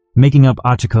place, making up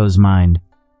Achiko's mind.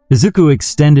 Izuku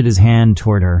extended his hand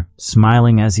toward her,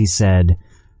 smiling as he said,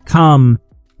 Come,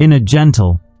 in a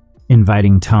gentle,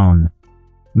 inviting tone.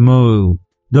 Moo.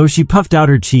 Though she puffed out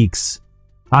her cheeks,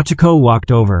 Achiko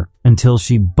walked over until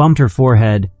she bumped her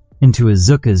forehead into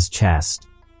Izuku's chest.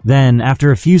 Then,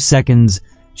 after a few seconds,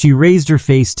 she raised her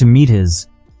face to meet his,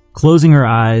 closing her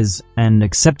eyes and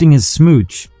accepting his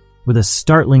smooch with a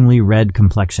startlingly red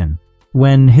complexion.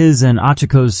 When his and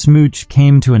Achiko's smooch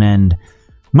came to an end,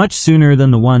 much sooner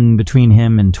than the one between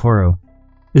him and Toru,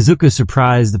 Izuku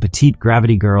surprised the petite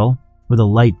gravity girl with a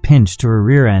light pinch to her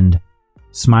rear end,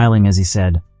 smiling as he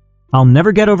said, I'll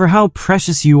never get over how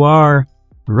precious you are,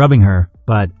 rubbing her,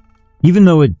 but even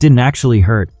though it didn't actually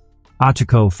hurt,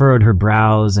 Achiko furrowed her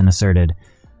brows and asserted,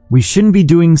 We shouldn't be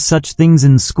doing such things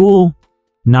in school.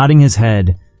 Nodding his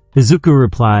head, Izuku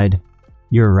replied,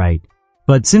 You're right.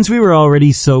 But since we were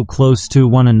already so close to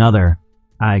one another,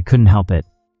 I couldn't help it.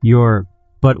 Your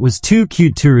butt was too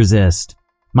cute to resist.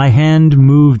 My hand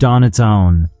moved on its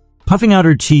own. Puffing out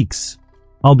her cheeks,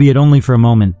 albeit only for a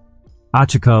moment,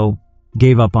 Achiko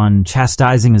gave up on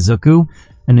chastising Izuku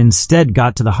and instead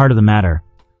got to the heart of the matter,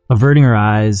 averting her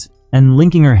eyes and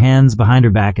linking her hands behind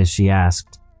her back as she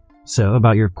asked, So,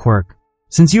 about your quirk.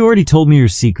 Since you already told me your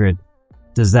secret,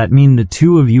 does that mean the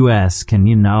two of us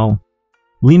can,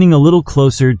 Leaning a little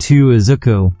closer to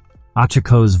Izuku,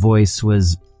 Achiko's voice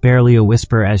was barely a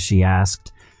whisper as she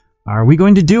asked, Are we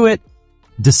going to do it?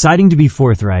 Deciding to be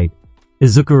forthright,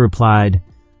 Izuku replied,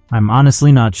 I'm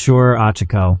honestly not sure,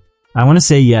 Achiko. I want to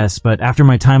say yes, but after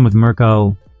my time with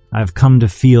Mirko, I've come to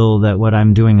feel that what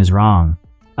I'm doing is wrong.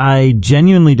 I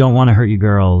genuinely don't want to hurt you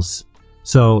girls,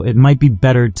 so it might be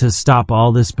better to stop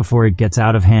all this before it gets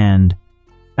out of hand.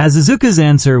 As Izuku's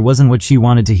answer wasn't what she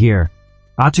wanted to hear,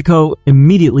 Achiko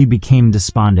immediately became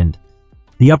despondent,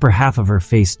 the upper half of her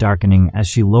face darkening as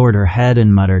she lowered her head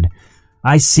and muttered,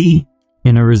 I see,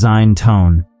 in a resigned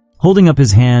tone, holding up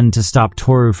his hand to stop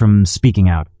Toru from speaking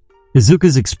out.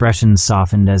 Izuku's expression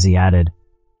softened as he added,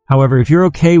 "However, if you're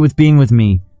okay with being with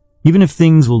me, even if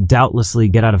things will doubtlessly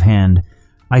get out of hand,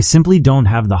 I simply don't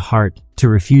have the heart to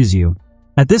refuse you.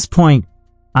 At this point,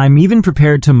 I'm even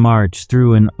prepared to march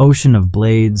through an ocean of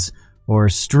blades or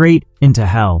straight into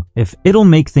hell if it'll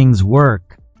make things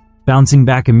work." Bouncing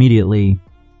back immediately,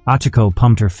 Achiko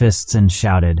pumped her fists and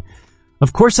shouted,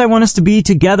 "Of course I want us to be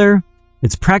together.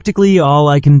 It's practically all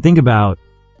I can think about.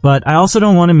 But I also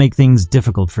don't want to make things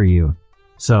difficult for you.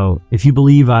 So, if you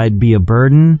believe I'd be a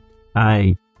burden,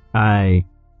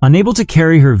 Unable to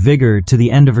carry her vigor to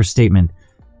the end of her statement,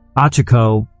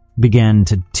 Achiko began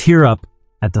to tear up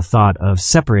at the thought of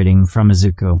separating from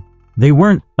Izuku. They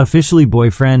weren't officially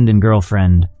boyfriend and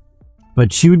girlfriend,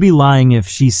 but she would be lying if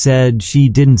she said she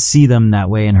didn't see them that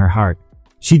way in her heart.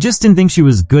 She just didn't think she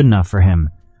was good enough for him.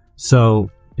 So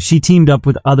she teamed up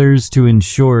with others to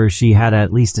ensure she had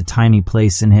at least a tiny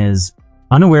place in his.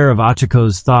 Unaware of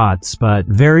Achiko's thoughts, but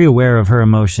very aware of her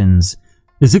emotions,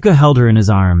 Izuku held her in his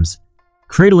arms,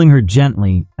 cradling her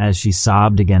gently as she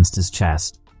sobbed against his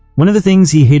chest. One of the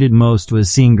things he hated most was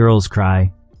seeing girls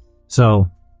cry. So,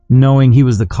 knowing he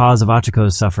was the cause of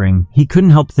Achiko's suffering, he couldn't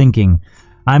help thinking,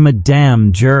 "I'm a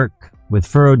damn jerk," with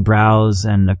furrowed brows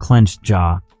and a clenched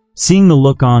jaw. Seeing the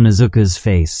look on Izuku's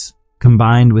face,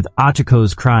 combined with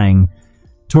Achiko's crying,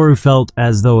 Toru felt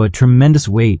as though a tremendous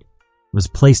weight was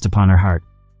placed upon her heart.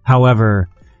 However,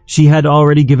 she had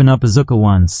already given up Izuku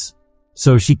once,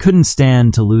 so she couldn't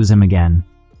stand to lose him again.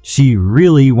 She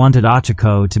really wanted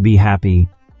Achiko to be happy,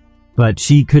 but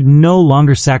she could no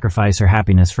longer sacrifice her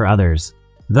happiness for others.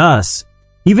 Thus,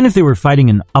 even if they were fighting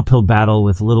an uphill battle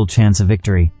with little chance of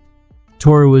victory,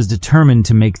 Toru was determined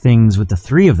to make things with the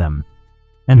three of them,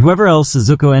 and whoever else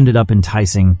Izuku ended up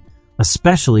enticing,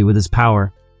 especially with his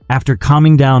power. After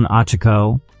calming down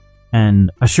Achiko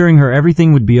and assuring her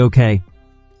everything would be okay,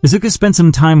 Izuku spent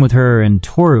some time with her and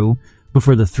Toru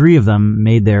before the three of them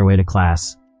made their way to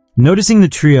class. Noticing the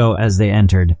trio as they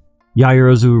entered,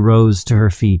 Yaoyorozu rose to her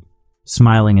feet,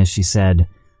 smiling as she said,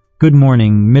 "Good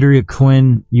morning,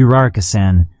 Midoriya-kun,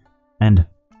 Uraraka-san. And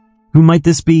who might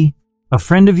this be? A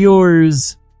friend of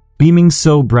yours?" Beaming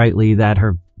so brightly that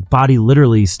her body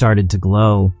literally started to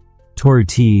glow, Toru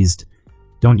teased,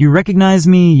 "Don't you recognize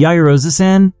me,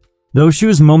 Yaoyorozu-san?" Though she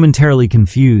was momentarily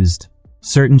confused,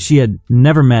 certain she had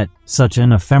never met such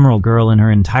an ephemeral girl in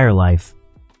her entire life,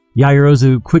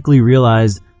 Yaoyorozu quickly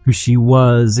realized who she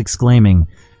was, exclaiming,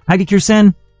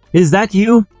 "Hagekure-san, is that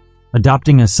you?"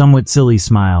 Adopting a somewhat silly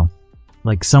smile,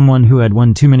 like someone who had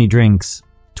won too many drinks,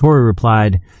 Toru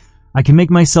replied, "I can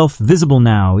make myself visible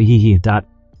now,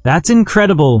 "That's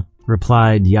incredible,"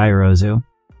 replied Yaoyorozu.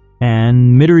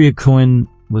 And Midoriya-kun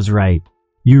was right.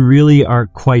 "You really are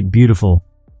quite beautiful.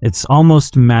 It's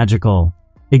almost magical."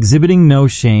 Exhibiting no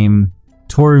shame,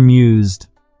 Toru mused,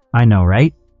 "I know,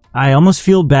 right? I almost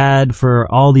feel bad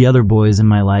for all the other boys in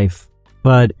my life,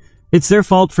 but it's their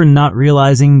fault for not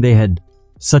realizing they had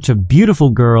such a beautiful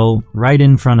girl right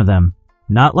in front of them.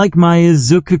 Not like my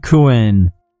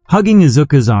IZUKU-kun." Hugging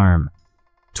Izuku's arm,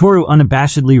 Toru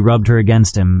unabashedly rubbed her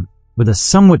against him, with a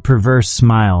somewhat perverse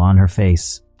smile on her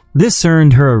face. This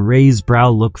earned her a raised brow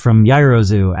look from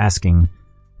Yaoyorozu, asking,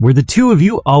 "Were the two of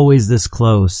you always this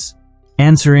close?"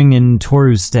 Answering in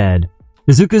Toru's stead,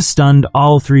 Izuku stunned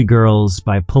all three girls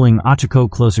by pulling Achiko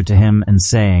closer to him and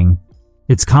saying,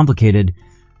 "It's complicated,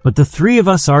 but the three of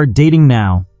us are dating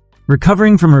now."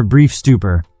 Recovering from her brief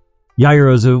stupor,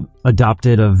 Yaoyorozu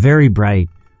adopted a very bright,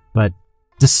 but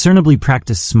discernibly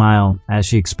practiced smile as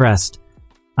she expressed,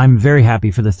 "I'm very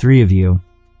happy for the three of you.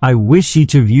 I wish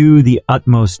each of you the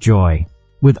utmost joy."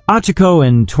 With Achiko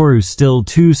and Toru still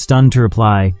too stunned to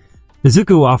reply,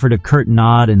 Izuku offered a curt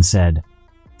nod and said,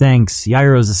 "Thanks,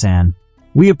 Yaoyorozu-san.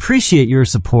 We appreciate your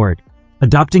support."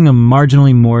 Adopting a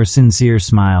marginally more sincere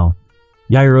smile,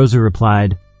 Yaoyorozu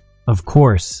replied, "Of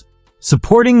course.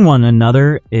 Supporting one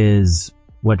another is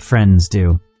what friends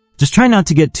do. Just try not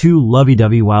to get too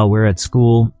lovey-dovey while we're at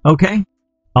school, okay?"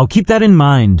 "I'll keep that in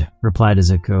mind," replied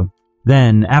Izuku.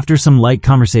 Then, after some light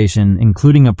conversation,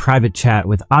 including a private chat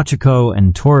with Achiko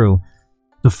and Toru,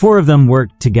 the four of them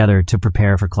worked together to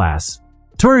prepare for class.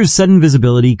 Toru's sudden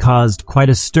visibility caused quite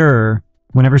a stir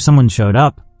whenever someone showed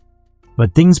up,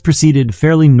 but things proceeded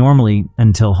fairly normally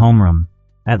until homeroom.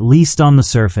 At least on the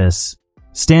surface,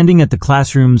 standing at the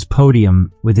classroom's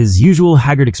podium with his usual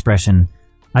haggard expression,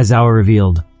 Aizawa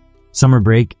revealed, "Summer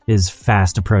break is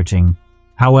fast approaching.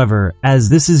 However, as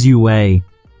this is UA,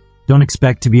 don't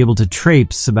expect to be able to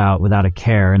traipse about without a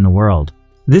care in the world.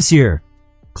 This year,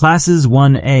 classes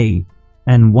 1A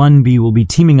and 1B will be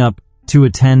teaming up to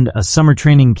attend a summer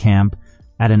training camp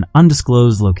at an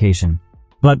undisclosed location.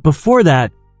 But before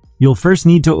that, You'll first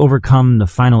need to overcome the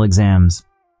final exams.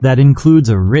 That includes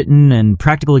a written and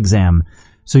practical exam,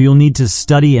 so you'll need to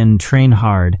study and train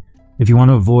hard if you want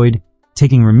to avoid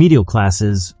taking remedial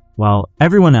classes while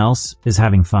everyone else is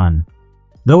having fun.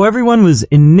 Though everyone was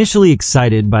initially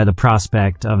excited by the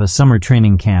prospect of a summer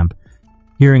training camp,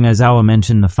 hearing Aizawa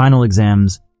mention the final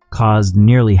exams caused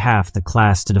nearly half the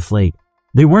class to deflate.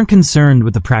 They weren't concerned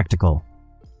with the practical,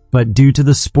 but due to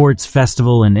the sports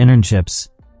festival and internships,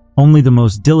 only the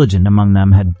most diligent among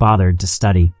them had bothered to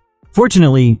study.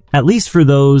 Fortunately, at least for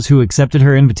those who accepted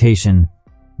her invitation,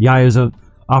 Yaozu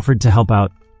offered to help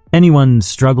out anyone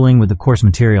struggling with the course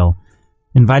material,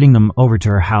 inviting them over to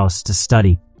her house to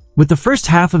study. With the first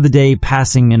half of the day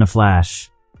passing in a flash,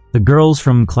 the girls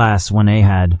from Class 1A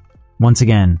had, once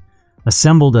again,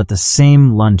 assembled at the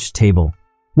same lunch table.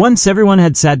 Once everyone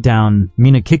had sat down,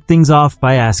 Mina kicked things off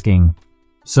by asking,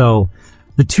 "So,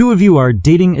 the two of you are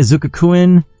dating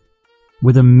IZUKU-kun?"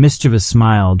 with a mischievous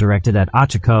smile directed at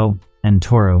Achiko and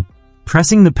Toru.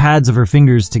 Pressing the pads of her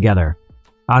fingers together,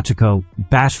 Achiko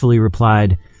bashfully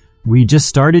replied, "We just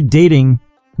started dating,"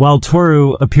 while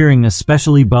Toru, appearing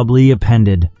especially bubbly,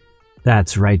 appended,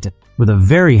 "That's right," with a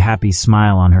very happy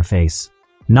smile on her face.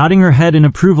 Nodding her head in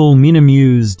approval, Mina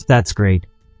mused, "That's great,"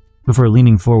 before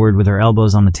leaning forward with her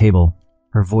elbows on the table,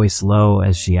 her voice low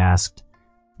as she asked,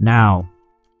 "Now,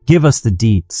 give us the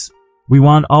deets. We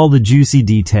want all the juicy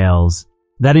details.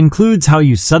 That includes how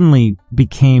you suddenly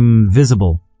became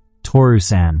visible,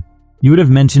 Toru-san. You would have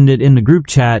mentioned it in the group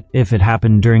chat if it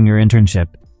happened during your internship,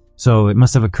 so it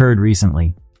must have occurred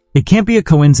recently. It can't be a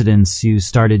coincidence you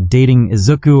started dating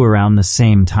IZUKU around the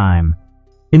same time."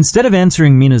 Instead of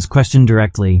answering Mina's question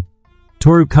directly,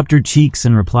 Toru cupped her cheeks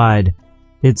and replied,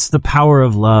 "It's the power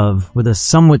of love," with a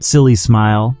somewhat silly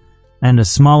smile and a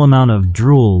small amount of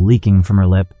drool leaking from her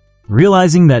lip.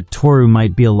 Realizing that Toru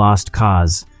might be a lost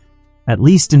cause, at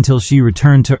least until she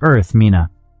returned to Earth, Mina,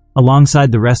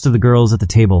 alongside the rest of the girls at the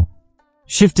table,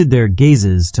 shifted their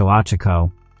gazes to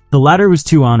Achiko. The latter was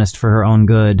too honest for her own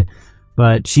good,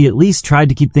 but she at least tried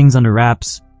to keep things under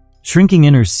wraps, shrinking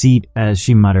in her seat as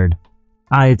she muttered,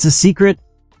 "It's a secret,"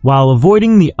 while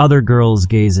avoiding the other girls'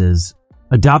 gazes.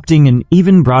 Adopting an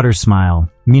even broader smile,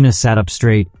 Mina sat up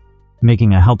straight,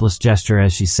 making a helpless gesture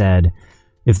as she said,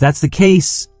 "If that's the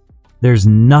case, there's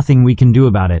nothing we can do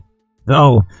about it.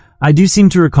 Though, I do seem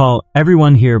to recall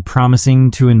everyone here promising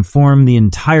to inform the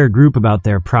entire group about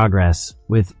their progress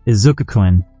with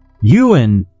IZUKU-kun. You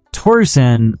and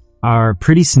Toru-san are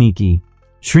pretty sneaky."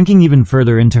 Shrinking even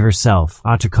further into herself,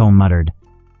 Achiko muttered,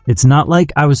 "It's not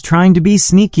like I was trying to be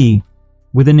sneaky,"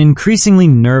 with an increasingly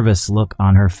nervous look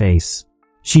on her face.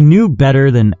 She knew better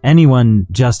than anyone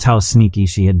just how sneaky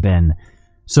she had been,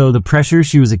 so the pressure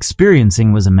she was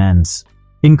experiencing was immense,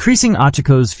 increasing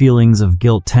Achiko's feelings of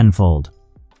guilt tenfold.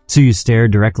 Tsuyu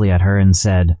stared directly at her and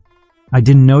said, "I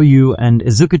didn't know you and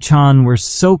Izuku-chan were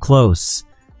so close.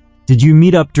 Did you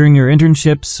meet up during your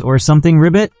internships or something,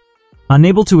 Ribbit?"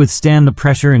 Unable to withstand the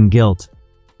pressure and guilt,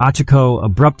 Achiko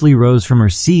abruptly rose from her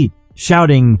seat,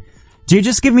 shouting,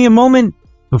 Just give me a moment,"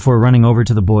 before running over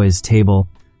to the boys' table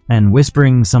and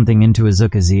whispering something into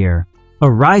Izuku's ear.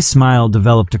 A wry smile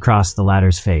developed across the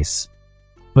latter's face,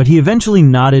 but he eventually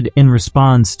nodded in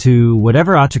response to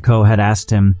whatever Achiko had asked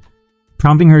him,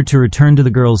 prompting her to return to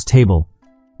the girls' table,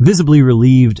 visibly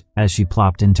relieved as she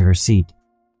plopped into her seat.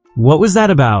 "What was that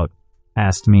about?"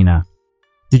 asked Mina.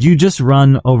 "Did you just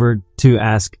run over to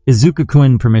ask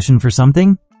IZUKU-kun permission for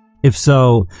something? If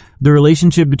so, the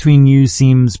relationship between you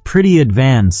seems pretty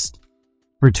advanced."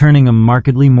 Returning a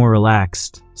markedly more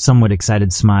relaxed, somewhat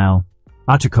excited smile,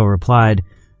 Achiko replied,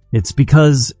 "It's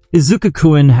because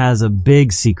IZUKU-kun has a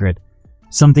big secret,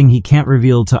 something he can't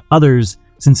reveal to others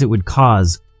since it would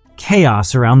cause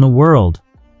chaos around the world."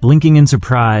 Blinking in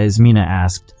surprise, Mina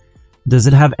asked, "Does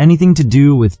it have anything to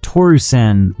do with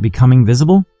Toru-san becoming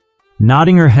visible?"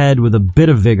 Nodding her head with a bit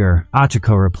of vigor,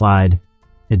 Achiko replied,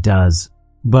 "It does.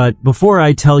 But before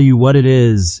I tell you what it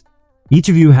is, each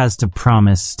of you has to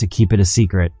promise to keep it a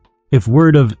secret. If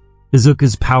word of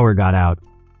Izuku's power got out,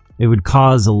 it would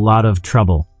cause a lot of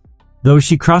trouble." Though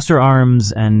she crossed her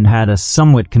arms and had a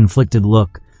somewhat conflicted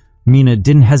look, Mina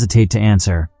didn't hesitate to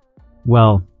answer,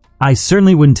 "Well, I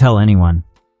certainly wouldn't tell anyone.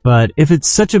 But if it's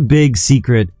such a big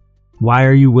secret, why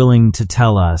are you willing to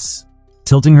tell us?"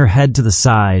 Tilting her head to the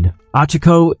side,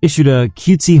 Achiko issued a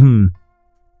cutesy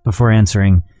before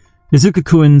answering.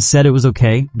 "Izuku-kun said it was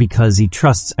okay because he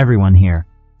trusts everyone here.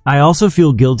 I also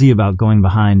feel guilty about going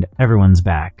behind everyone's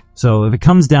back, so if it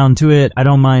comes down to it, I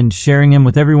don't mind sharing him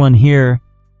with everyone here."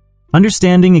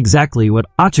 Understanding exactly what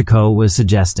Achiko was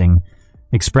suggesting,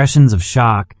 expressions of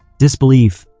shock,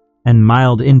 disbelief, and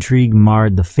mild intrigue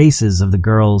marred the faces of the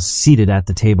girls seated at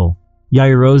the table.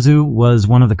 Yaoyorozu was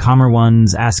one of the calmer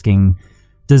ones, asking,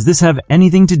 "Does this have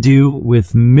anything to do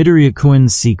with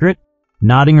Midoriya-kun's secret?"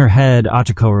 Nodding her head,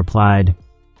 Ochako replied,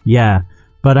 "Yeah,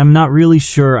 but I'm not really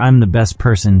sure I'm the best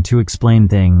person to explain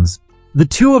things. The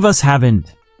two of us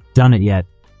haven't done it yet,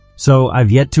 so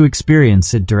I've yet to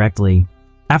experience it directly."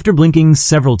 After blinking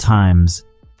several times,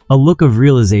 a look of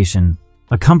realization,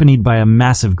 accompanied by a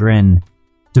massive grin,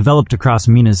 developed across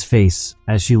Mina's face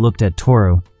as she looked at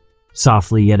Toru,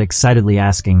 softly yet excitedly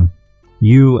asking,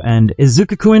 "You and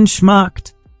IZUKU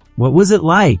schmucked? What was it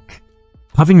like?"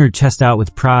 Puffing her chest out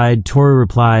with pride, Toru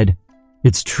replied,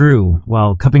 "It's true,"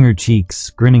 while cupping her cheeks,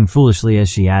 grinning foolishly as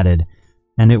she added,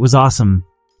 "And it was awesome.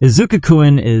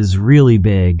 IZUKU is really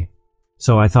big,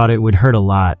 so I thought it would hurt a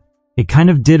lot. It kind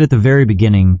of did at the very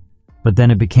beginning, but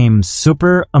then it became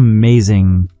super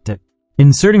amazing."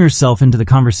 Inserting herself into the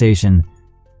conversation,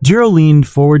 Jiro leaned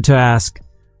forward to ask,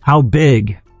 "How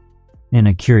big?" in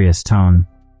a curious tone.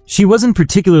 She wasn't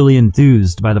particularly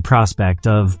enthused by the prospect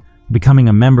of becoming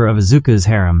a member of Izuku's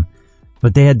harem,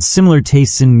 but they had similar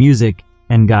tastes in music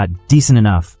and got decent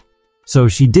enough, so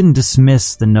she didn't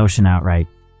dismiss the notion outright.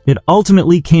 It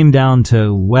ultimately came down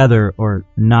to whether or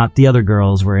not the other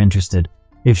girls were interested.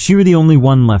 If she were the only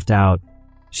one left out,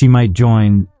 she might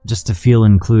join just to feel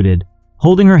included.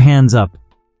 Holding her hands up,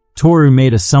 Toru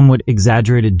made a somewhat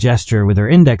exaggerated gesture with her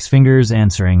index fingers,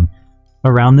 answering,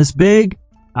 "Around this big?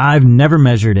 I've never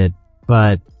measured it,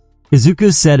 but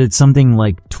Izuku said it's something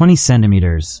like 20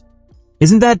 centimeters.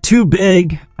 "Isn't that too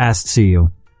big?" asked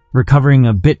Tsuyu, recovering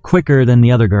a bit quicker than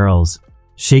the other girls.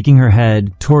 Shaking her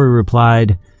head, Toru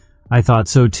replied, "I thought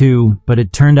so too, but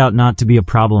it turned out not to be a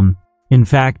problem. In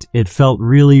fact, it felt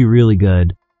really, really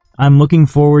good. I'm looking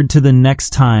forward to the next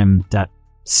time that..."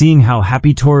 Seeing how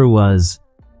happy Toru was,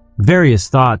 various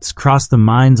thoughts crossed the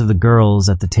minds of the girls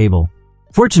at the table.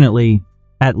 Fortunately,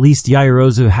 at least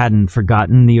Yaoyorozu hadn't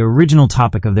forgotten the original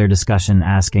topic of their discussion,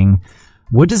 asking,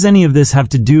 "What does any of this have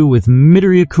to do with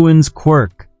Midoriya-kun's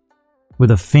quirk?"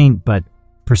 with a faint but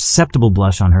perceptible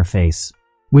blush on her face.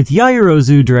 With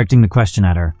Yaoyorozu directing the question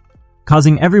at her,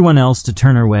 causing everyone else to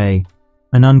turn her way,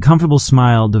 an uncomfortable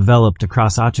smile developed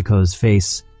across Ochiko's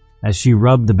face as she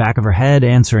rubbed the back of her head,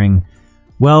 answering,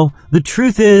 "Well, the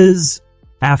truth is..."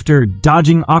 After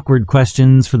dodging awkward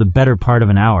questions for the better part of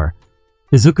an hour,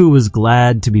 Izuku was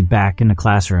glad to be back in the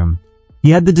classroom. He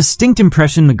had the distinct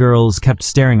impression the girls kept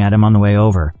staring at him on the way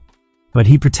over, but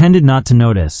he pretended not to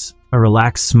notice, a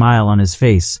relaxed smile on his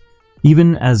face,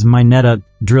 even as Mineta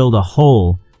drilled a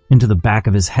hole into the back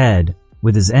of his head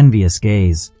with his envious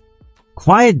gaze.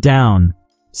 "Quiet down,"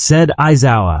 said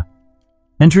Aizawa,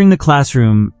 entering the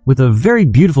classroom with a very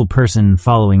beautiful person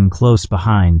following close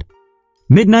behind.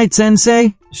 "Midnight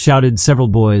Sensei!" shouted several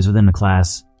boys within the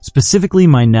class, specifically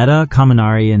Mineta,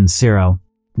 Kaminari, and Sero,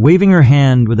 waving her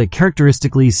hand with a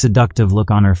characteristically seductive look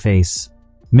on her face.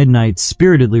 Midnight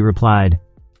spiritedly replied,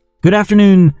 "Good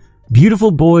afternoon,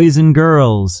 beautiful boys and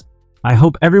girls. I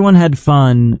hope everyone had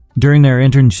fun during their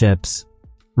internships."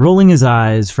 Rolling his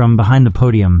eyes from behind the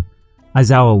podium,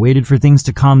 Aizawa waited for things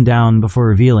to calm down before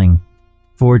revealing,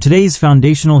 "For today's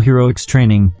foundational heroics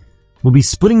training, we'll be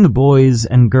splitting the boys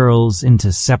and girls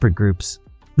into separate groups.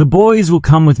 The boys will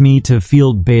come with me to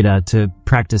Field Beta to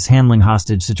practice handling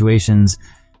hostage situations,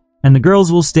 and the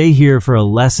girls will stay here for a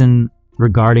lesson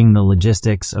regarding the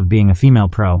logistics of being a female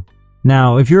pro.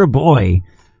 Now, if you're a boy,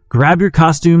 grab your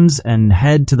costumes and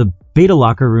head to the Beta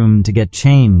locker room to get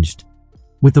changed."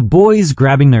 With the boys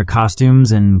grabbing their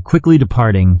costumes and quickly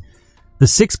departing, the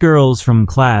 6 girls from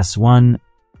Class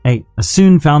 1A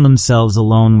soon found themselves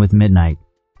alone with Midnight.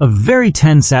 A very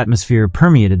tense atmosphere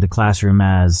permeated the classroom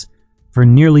as, for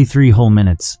nearly 3 whole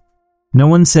minutes, no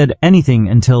one said anything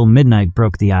until Midnight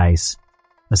broke the ice,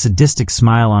 a sadistic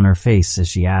smile on her face as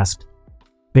she asked,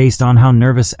 "Based on how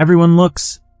nervous everyone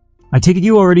looks, I take it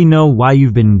you already know why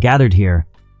you've been gathered here,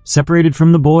 separated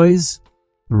from the boys?"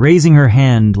 Raising her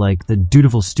hand like the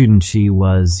dutiful student she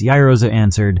was, Yaoyorozu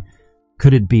answered,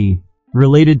 "Could it be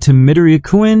related to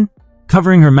Midoriya-kun?"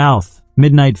 Covering her mouth,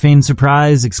 Midnight feigned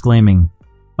surprise, exclaiming,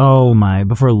 "Oh my,"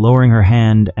 before lowering her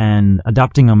hand and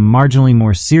adopting a marginally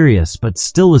more serious but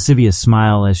still lascivious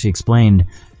smile as she explained,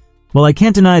 "Well, I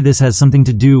can't deny this has something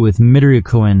to do with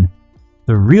Midoriya-kun.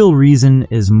 The real reason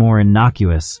is more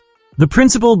innocuous. The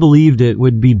principal believed it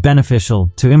would be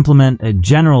beneficial to implement a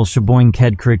general Sheboygan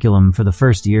curriculum for the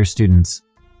first-year students.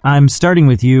 I'm starting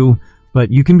with you,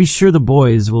 but you can be sure the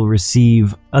boys will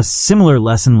receive a similar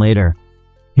lesson later."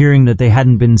 Hearing that they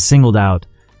hadn't been singled out,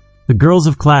 the girls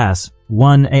of Class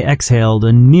 1A exhaled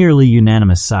a nearly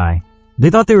unanimous sigh. They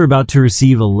thought they were about to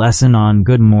receive a lesson on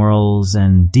good morals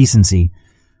and decency,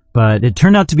 but it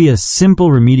turned out to be a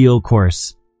simple remedial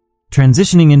course,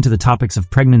 transitioning into the topics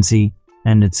of pregnancy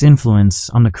and its influence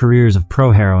on the careers of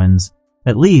pro-heroines.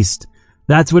 At least,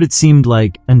 that's what it seemed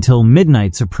like until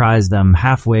Midnight surprised them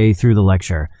halfway through the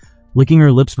lecture, licking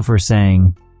her lips before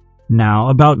saying, "Now,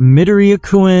 about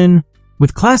Midoriya-kun."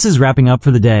 With classes wrapping up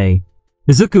for the day,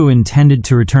 Izuku intended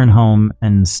to return home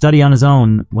and study on his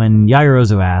own when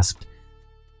Yaoyorozu asked,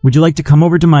 "Would you like to come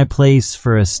over to my place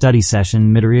for a study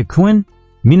session, Midoriya-kun?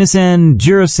 Minasan,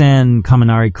 Jiro-san,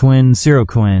 Kaminari-kun,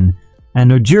 Siro-kun,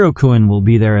 and Ojiro-kun will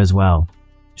be there as well."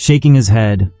 Shaking his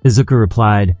head, Izuku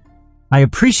replied, "I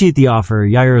appreciate the offer,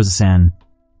 Yaoyorozu-san,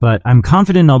 but I'm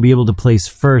confident I'll be able to place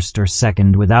first or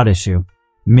second without issue.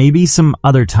 Maybe some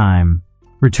other time."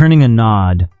 Returning a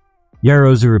nod,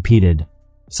 Yaoyorozu repeated,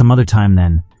 "Some other time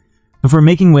then," before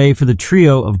making way for the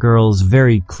trio of girls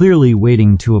very clearly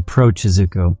waiting to approach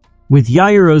Izuku. With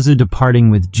Yaoyorozu departing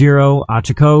with Jiro,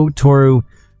 Achiko, Toru,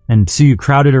 and Tsuyu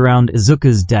crowded around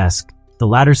Izuku's desk, the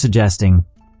latter suggesting,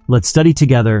 "Let's study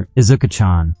together,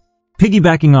 Izuku-chan."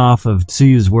 Piggybacking off of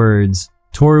Tsuyu's words,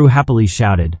 Toru happily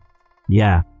shouted,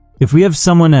 "Yeah, if we have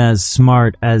someone as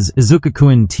smart as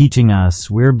Izuku-kun teaching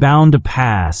us, we're bound to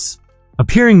pass."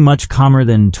 Appearing much calmer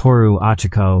than Toru,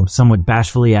 Achiko somewhat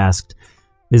bashfully asked,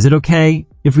 "Is it okay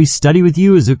if we study with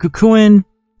you, Izuku-kun?"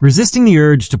 Resisting the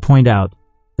urge to point out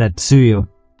that Tsuyu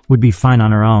would be fine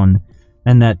on her own,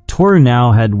 and that Toru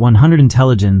now had 100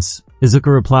 intelligence, Izuku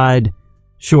replied,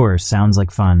 "Sure, sounds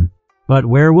like fun. But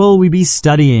where will we be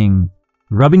studying?"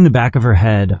 Rubbing the back of her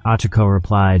head, Achiko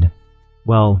replied,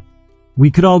 "Well, we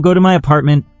could all go to my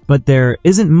apartment, but there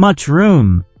isn't much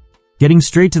room." Getting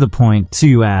straight to the point,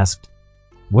 Tsuyu asked,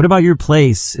 "What about your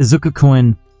place,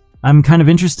 Izuku-kun? I'm kind of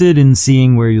interested in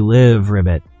seeing where you live,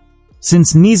 Ribbit."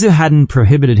 Since Nizu hadn't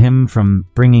prohibited him from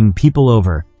bringing people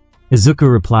over, Izuku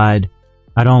replied,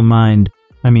 "I don't mind.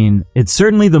 I mean, it's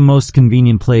certainly the most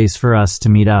convenient place for us to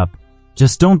meet up.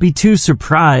 Just don't be too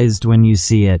surprised when you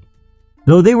see it."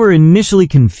 Though they were initially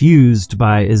confused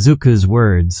by Izuku's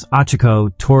words,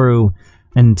 Achiko, Toru,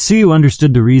 and Tsuyu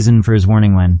understood the reason for his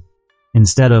warning when,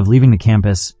 instead of leaving the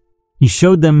campus, he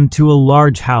showed them to a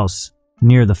large house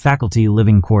near the faculty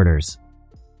living quarters.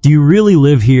 "Do you really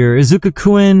live here,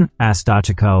 Izuku-kun?" asked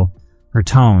Achiko, her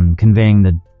tone conveying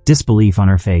the disbelief on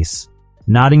her face.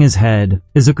 Nodding his head,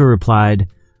 Izuku replied,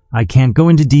 "I can't go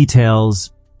into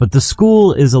details, but the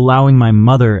school is allowing my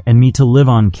mother and me to live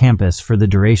on campus for the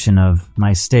duration of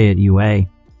my stay at UA.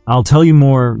 I'll tell you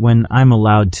more when I'm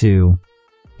allowed to."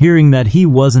 Hearing that he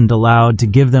wasn't allowed to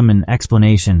give them an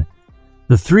explanation,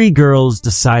 the three girls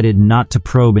decided not to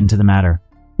probe into the matter.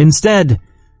 Instead,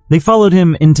 they followed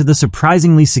him into the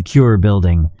surprisingly secure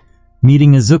building,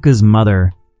 meeting Izuku's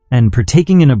mother and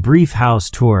partaking in a brief house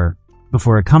tour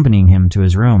before accompanying him to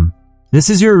his room. "This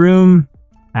is your room?"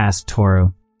 asked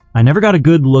Toru. "I never got a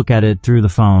good look at it through the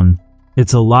phone.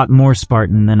 It's a lot more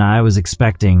Spartan than I was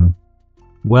expecting."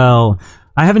 "Well,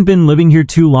 I haven't been living here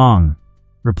too long,"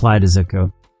 replied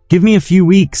Izuku. "Give me a few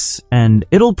weeks, and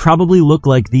it'll probably look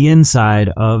like the inside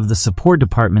of the support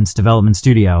department's development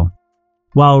studio."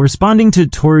 While responding to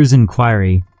Toru's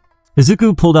inquiry,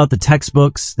 Izuku pulled out the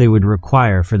textbooks they would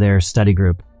require for their study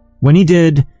group. When he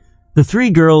did, the three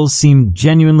girls seemed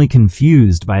genuinely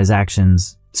confused by his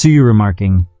actions, Tsuyu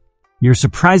remarking, "You're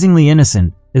surprisingly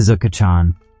innocent,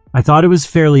 Izuku-chan. I thought it was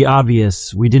fairly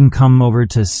obvious we didn't come over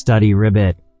to study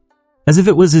Ribbit." As if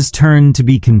it was his turn to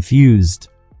be confused,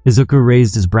 Izuku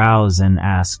raised his brows and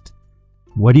asked,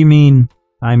 "What do you mean?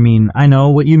 I mean, I know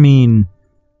what you mean,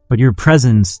 but your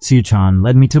presence, Tsuyu-chan,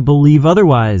 led me to believe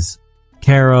otherwise."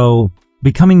 Karo,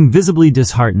 becoming visibly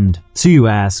disheartened, Tsuyu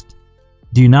asked,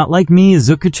 "Do you not like me,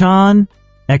 Izuku-chan?"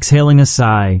 Exhaling a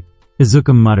sigh,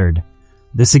 Izuku muttered,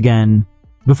 "This again,"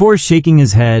 before shaking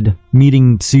his head,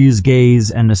 meeting Tsuyu's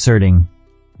gaze and asserting,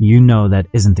 "You know that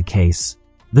isn't the case.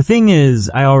 The thing is,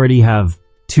 I already have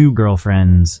 2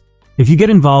 girlfriends. If you get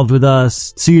involved with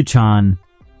us, Tsuyu-chan,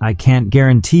 I can't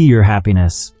guarantee your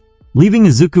happiness." Leaving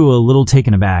Izuku a little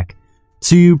taken aback,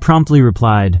 Tsuyu promptly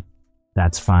replied,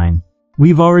 "That's fine.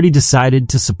 We've already decided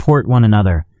to support one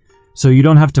another, so you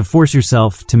don't have to force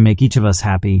yourself to make each of us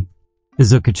happy.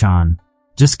 Izuku-chan,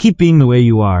 just keep being the way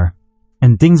you are,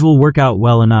 and things will work out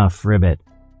well enough, Ribbit."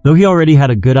 Though he already had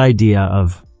a good idea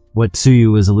of what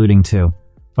Tsuyu was alluding to,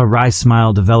 a wry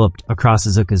smile developed across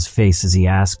Izuku's face as he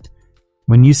asked,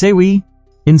 "When you say we?"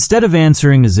 Instead of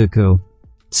answering Izuku,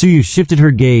 Tsuyu shifted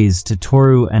her gaze to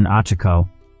Toru and Achiko,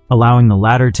 allowing the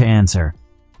latter to answer.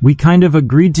 "We kind of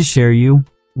agreed to share you,"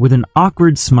 with an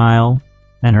awkward smile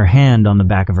and her hand on the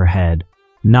back of her head.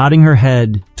 Nodding her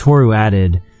head, Toru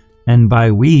added, "And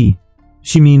by we,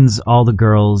 she means all the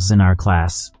girls in our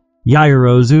class.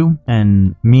 Yaoyorozu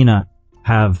and Mina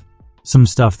have some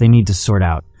stuff they need to sort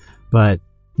out, but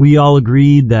we all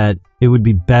agreed that it would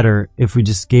be better if we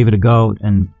just gave it a go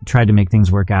and tried to make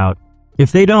things work out.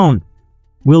 If they don't,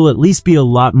 we'll at least be a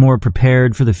lot more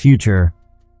prepared for the future,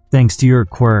 thanks to your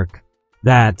quirk.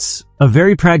 That's a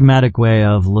very pragmatic way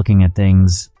of looking at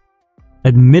things.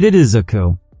 Admitted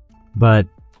IZUKU, but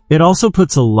it also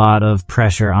puts a lot of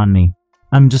pressure on me.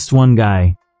 I'm just one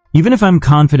guy. Even if I'm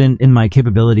confident in my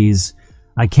capabilities,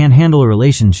 I can't handle a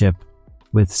relationship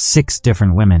with 6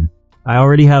 different women. I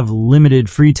already have limited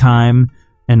free time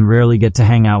and rarely get to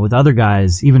hang out with other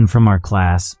guys, even from our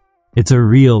class. It's a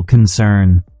real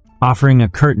concern. Offering a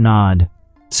curt nod,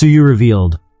 Tsuyu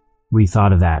revealed, "We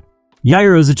thought of that.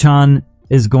 Yaoyorozu-chan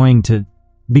is going to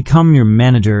become your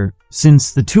manager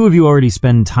since the two of you already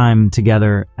spend time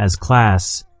together as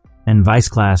class and vice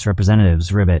class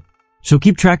representatives, Ribbit. She'll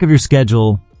keep track of your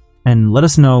schedule and let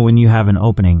us know when you have an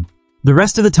opening. The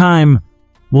rest of the time,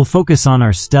 we'll focus on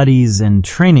our studies and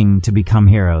training to become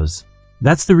heroes.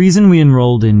 That's the reason we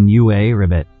enrolled in UA,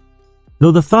 Ribbit."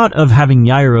 Though the thought of having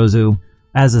Yaoyorozu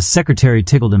as a secretary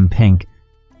tickled him pink,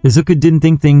 IZUKU didn't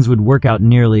think things would work out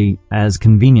nearly as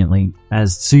conveniently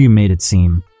as Tsuyu made it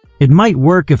seem. It might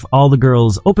work if all the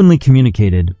girls openly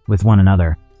communicated with one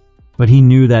another, but he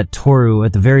knew that Toru,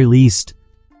 at the very least,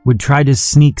 would try to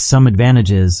sneak some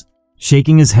advantages.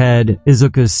 Shaking his head,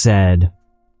 IZUKU said,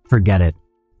 "Forget it.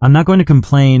 I'm not going to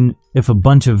complain if a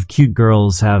bunch of cute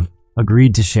girls have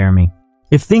agreed to share me.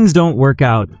 If things don't work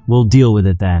out, we'll deal with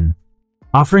it then."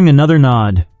 Offering another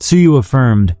nod, Tsuyu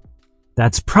affirmed,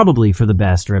 "That's probably for the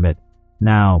best, Ribbit.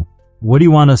 Now, what do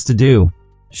you want us to do?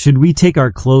 Should we take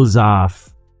our clothes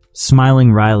off?"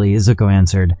 Smiling wryly, IZUKU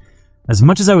answered, "As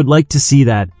much as I would like to see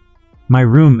that, my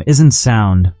room isn't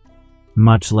sound,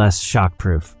 much less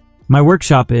shockproof. My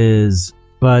workshop is,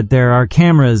 but there are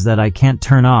cameras that I can't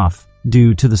turn off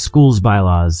due to the school's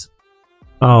bylaws."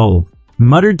 "Oh,"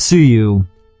 muttered Tsuyu,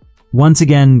 once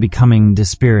again becoming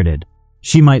dispirited.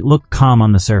 She might look calm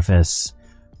on the surface,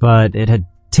 but it had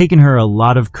taken her a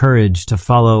lot of courage to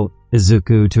follow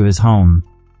IZUKU to his home.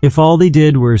 If all they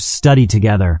did were study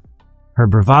together, her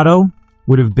bravado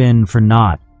would have been for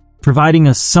naught. Providing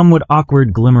a somewhat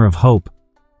awkward glimmer of hope,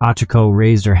 Achiko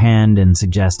raised her hand and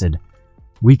suggested,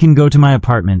 "We can go to my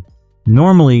apartment.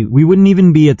 Normally, we wouldn't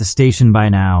even be at the station by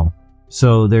now,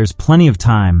 so there's plenty of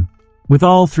time." With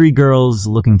all 3 girls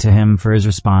looking to him for his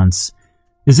response,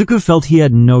 IZUKU felt he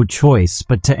had no choice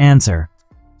but to answer,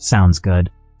 "Sounds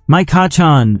good. My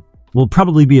Ka-chan will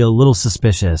probably be a little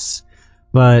suspicious,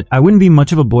 but I wouldn't be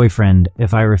much of a boyfriend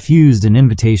if I refused an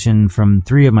invitation from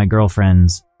 3 of my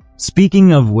girlfriends."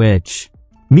 Speaking of which,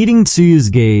 meeting Tsuyu's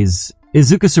gaze,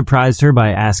 IZUKU surprised her by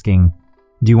asking,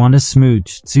 "Do you want to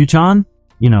smooch, Tsuyu-chan?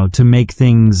 To make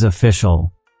things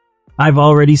official." "I've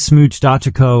already smooched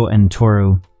Achiko and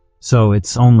Toru, so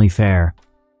it's only fair."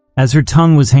 As her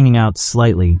tongue was hanging out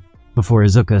slightly before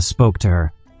IZUKU spoke to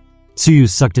her, Tsuyu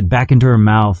sucked it back into her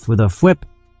mouth with a fwip,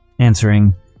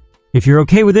 answering, "If you're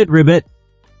okay with it, Ribbit."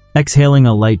 Exhaling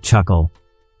a light chuckle,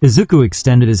 IZUKU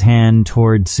extended his hand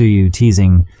toward Tsuyu,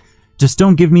 teasing, "Just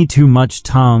don't give me too much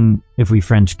tongue if we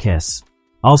French kiss.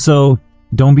 Also,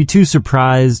 don't be too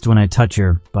surprised when I touch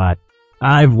your butt.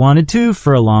 I've wanted to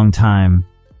for a long time."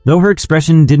 Though her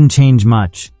expression didn't change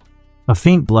much, a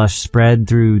faint blush spread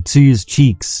through Tsuyu's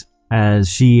cheeks as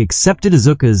she accepted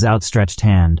IZUKU's outstretched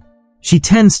hand. She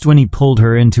tensed when he pulled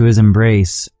her into his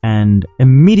embrace and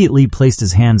immediately placed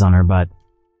his hands on her butt.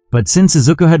 But since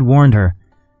IZUKU had warned her,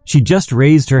 she just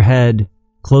raised her head,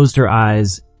 closed her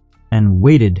eyes, and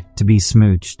waited to be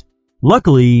smooched.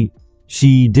 Luckily,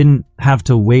 she didn't have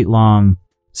to wait long,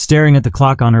 staring at the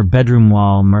clock on her bedroom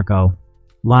wall, Mirko,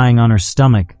 lying on her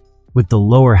stomach, with the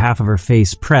lower half of her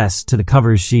face pressed to the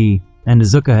covers she and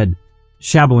IZUKU had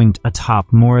shabbowing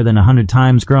atop more than 100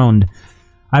 times, groaned,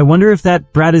 "I wonder if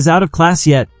that brat is out of class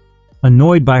yet,"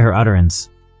 annoyed by her utterance.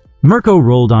 Mirko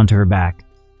rolled onto her back,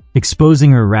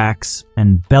 exposing her racks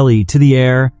and belly to the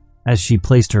air as she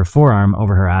placed her forearm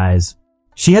over her eyes.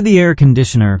 She had the air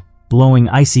conditioner blowing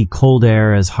icy cold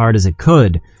air as hard as it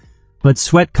could, but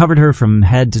sweat covered her from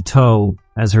head to toe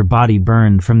as her body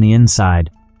burned from the inside.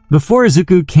 Before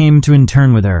IZUKU came to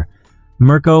intern with her,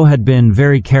 Mirko had been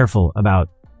very careful about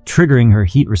triggering her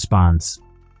heat response.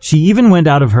 She even went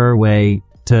out of her way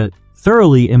to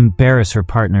thoroughly embarrass her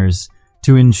partners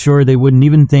to ensure they wouldn't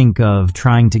even think of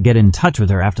trying to get in touch with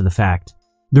her after the fact.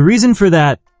 The reason for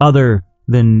that, other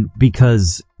than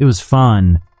because it was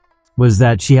fun, was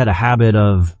that she had a habit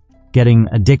of getting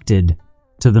addicted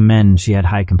to the men she had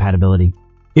high compatibility.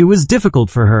 It was difficult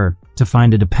for her to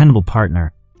find a dependable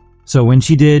partner, so when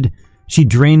she did, She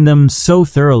drained them so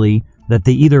thoroughly that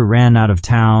they either ran out of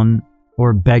town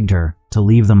or begged her to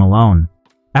leave them alone.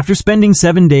 After spending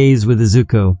 7 days with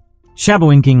IZUKU,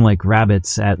 shabbawinking like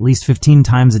rabbits at least 15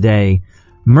 times a day,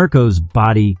 Mirko's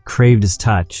body craved his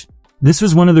touch. This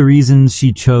was one of the reasons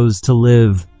she chose to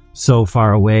live so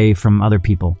far away from other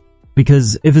people.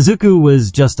 Because if IZUKU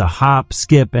was just a hop,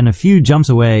 skip, and a few jumps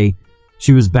away,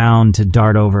 she was bound to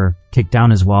dart over, kick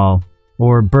down his wall,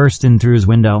 or burst in through his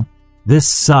window. "This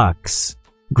sucks,"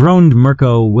 groaned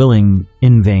Mirko, willing,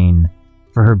 in vain,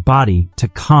 for her body to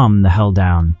calm the hell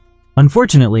down.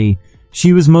 Unfortunately,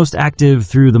 she was most active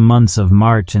through the months of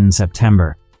March and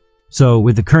September. So,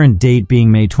 with the current date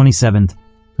being May 27th,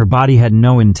 her body had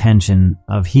no intention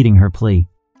of heeding her plea.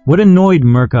 What annoyed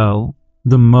Mirko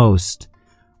the most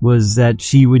was that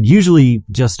she would usually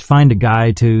just find a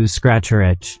guy to scratch her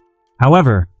itch.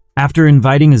 However, after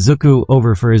inviting IZUKU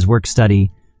over for his work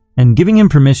study and giving him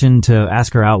permission to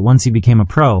ask her out once he became a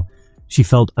pro, she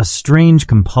felt a strange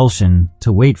compulsion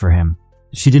to wait for him.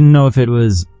 She didn't know if it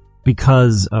was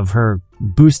because of her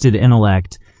boosted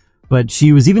intellect, but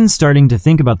she was even starting to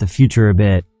think about the future a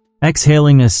bit.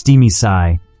 Exhaling a steamy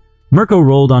sigh, Mirko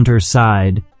rolled onto her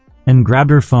side and grabbed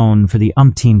her phone for the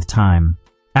umpteenth time.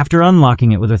 After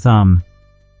unlocking it with her thumb,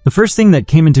 the first thing that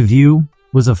came into view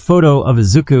was a photo of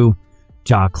IZUKU,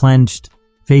 jaw clenched,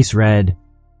 face red,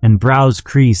 and brows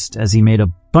creased as he made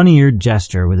a bunny-eared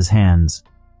gesture with his hands.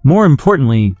 More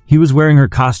importantly, he was wearing her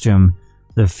costume,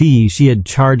 the fee she had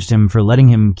charged him for letting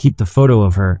him keep the photo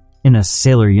of her in a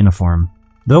sailor uniform.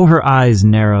 Though her eyes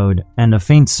narrowed and a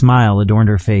faint smile adorned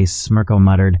her face, Mirko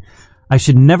muttered, "I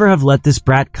should never have let this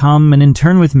brat come and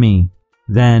intern with me."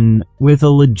 Then, with a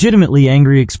legitimately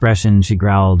angry expression, she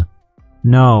growled,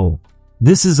 "No,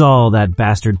 this is all that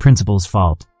bastard principal's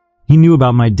fault. He knew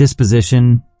about my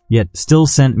disposition, yet still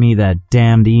sent me that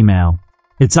damned email.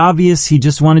 It's obvious he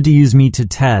just wanted to use me to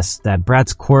test that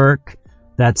brat's Quirk,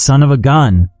 that son of a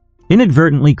gun."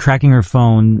 Inadvertently cracking her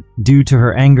phone due to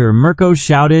her anger, Mirko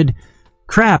shouted,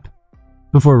 "Crap!"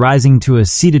 before rising to a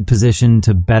seated position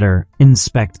to better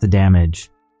inspect the damage.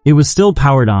 It was still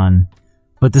powered on,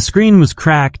 but the screen was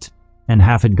cracked and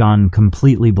half had gone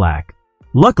completely black.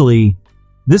 Luckily,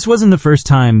 this wasn't the first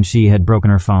time she had broken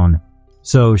her phone,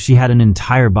 so she had an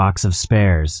entire box of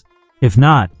spares. If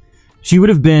not, she would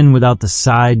have been without the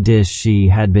side dish she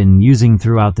had been using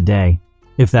throughout the day.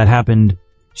 If that happened,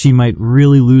 she might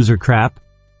really lose her crap.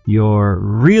 "You're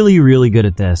really good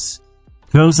at this."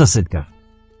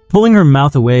 Pulling her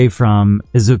mouth away from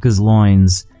IZUKU's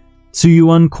loins,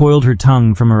 Tsuyu uncoiled her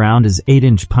tongue from around his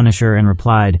 8-inch Punisher and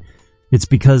replied, "It's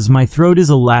because my throat is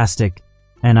elastic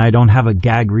and I don't have a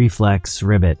gag reflex,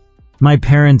 ribbit. My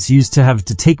parents used to have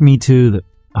to take me to the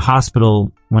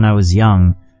hospital when I was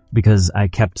young because I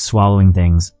kept swallowing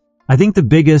things. I think the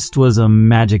biggest was a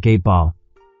magic 8-ball.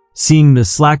 Seeing the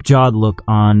slack-jawed look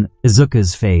on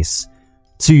IZUKU's face,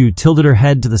 Tsuyu tilted her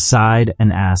head to the side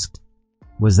and asked,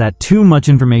 "Was that too much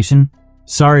information?"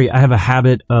 "Sorry, I have a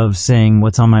habit of saying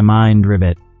what's on my mind,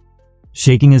 ribbit."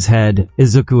 Shaking his head,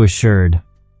 IZUKU assured,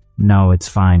 "No, it's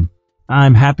fine.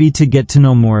 I'm happy to get to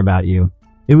know more about you.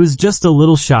 It was just a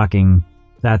little shocking,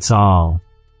 that's all."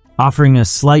 Offering a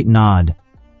slight nod,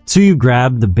 Tsuyu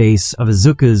grabbed the base of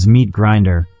IZUKU's meat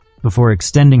grinder before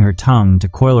extending her tongue to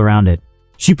coil around it.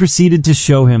 She proceeded to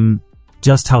show him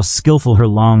just how skillful her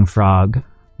long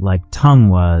frog-like tongue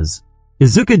was.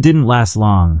 IZUKU didn't last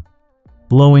long,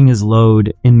 blowing his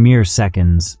load in mere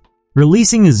seconds.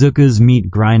 Releasing IZUKU's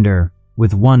meat grinder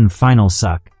with one final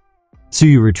suck,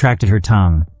 Tsuyu retracted her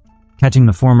tongue, catching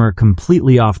the former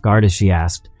completely off guard as she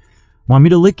asked, "Want me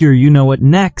to lick your you-know-what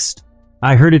next?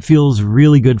 I heard it feels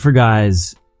really good for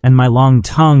guys, and my long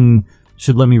tongue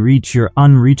should let me reach your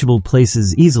unreachable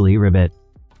places easily, ribbit."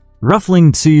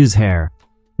 Ruffling Tsuyu's hair,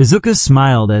 IZUKU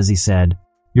smiled as he said,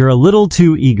 "You're a little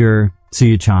too eager,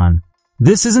 Tsuyu-chan.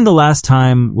 This isn't the last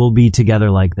time we'll be together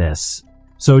like this,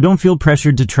 so don't feel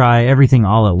pressured to try everything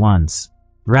all at once.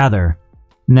 Rather,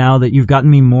 now that you've gotten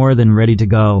me more than ready to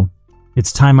go,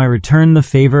 it's time I return the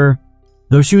favor."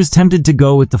 Though she was tempted to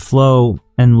go with the flow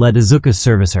and let IZUKU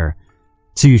service her,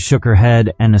 Tsuyu shook her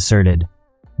head and asserted,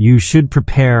 "You should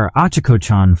prepare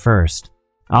Achiko-chan first.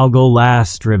 I'll go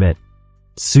last, ribbit."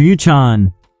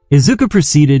 "Tsuyu-chan." IZUKU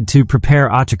proceeded to prepare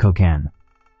Achiko-kan,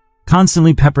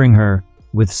 constantly peppering her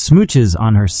with smooches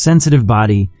on her sensitive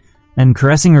body, and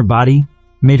caressing her body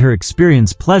made her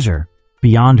experience pleasure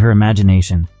beyond her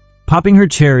imagination. Popping her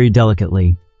cherry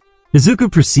delicately,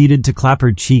 IZUKU proceeded to clap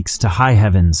her cheeks to high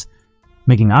heavens,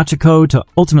 making Achiko to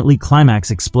ultimately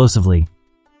climax explosively,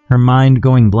 her mind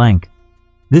going blank.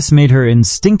 This made her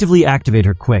instinctively activate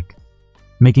her quick,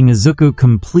 making IZUKU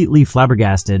completely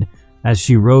flabbergasted as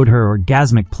she rode her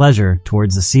orgasmic pleasure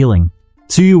towards the ceiling.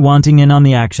 Tsuyu, wanting in on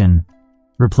the action,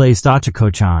 replaced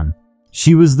Achiko-chan.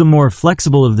 She was the more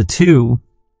flexible of the two,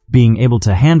 being able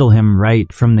to handle him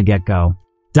right from the get-go.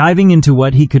 Diving into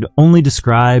what he could only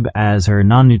describe as her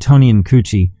non-Newtonian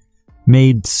coochie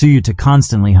made Tsuyu to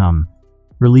constantly hum,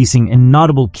 releasing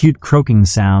inaudible cute croaking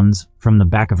sounds from the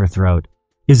back of her throat.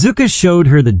 Izuku showed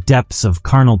her the depths of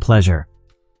carnal pleasure,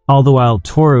 all the while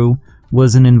Toru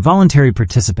was an involuntary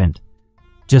participant,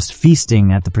 just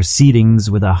feasting at the proceedings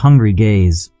with a hungry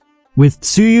gaze. With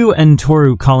Tsuyu and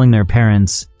Toru calling their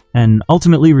parents, and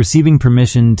ultimately receiving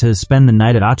permission to spend the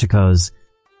night at Achiko's,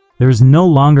 there was no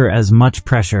longer as much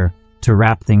pressure to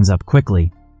wrap things up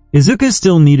quickly. Izuku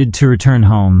still needed to return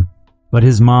home, but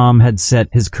his mom had set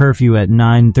his curfew at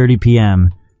 9:30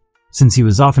 p.m. since he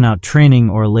was often out training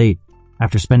or late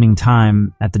after spending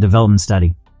time at the development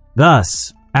study.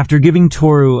 Thus, after giving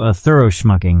Toru a thorough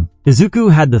schmucking,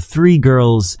 Izuku had the three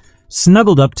girls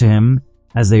snuggled up to him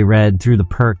as they read through the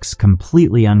perks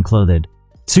completely unclothed.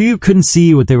 Tsuyu couldn't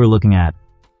see what they were looking at,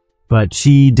 but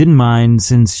she didn't mind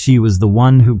since she was the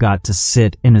one who got to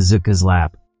sit in Izuku's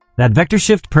lap. That vector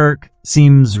shift perk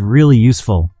seems really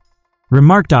useful,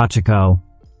 remarked Achiko,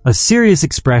 a serious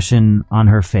expression on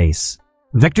her face.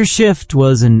 Vector shift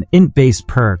was an int-based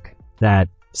perk that,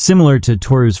 similar to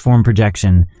Toru's form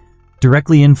projection,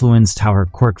 directly influenced how her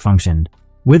quirk functioned.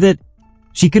 With it,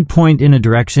 she could point in a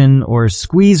direction or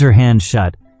squeeze her hand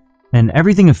shut, and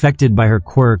everything affected by her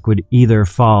quirk would either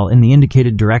fall in the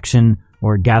indicated direction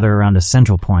or gather around a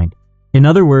central point. In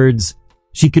other words,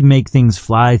 she could make things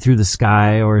fly through the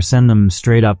sky or send them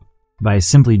straight up by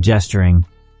simply gesturing.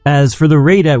 As for the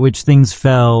rate at which things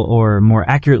fell, or more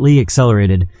accurately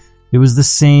accelerated, it was the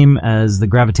same as the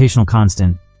gravitational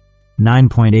constant,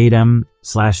 9.8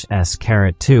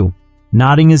 m/s².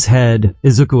 Nodding his head,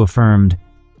 Izuku affirmed,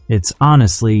 "It's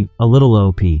honestly a little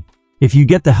OP. If you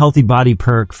get the healthy body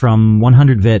perk from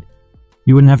 100 VIT,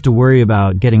 you wouldn't have to worry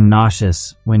about getting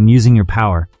nauseous when using your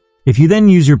power. If you then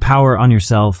use your power on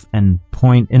yourself and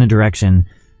point in a direction,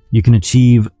 you can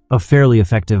achieve a fairly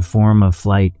effective form of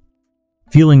flight."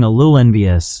 Feeling a little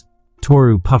envious,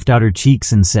 Toru puffed out her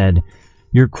cheeks and said,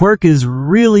 "Your quirk is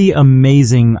really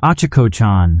amazing,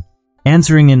 Achiko-chan."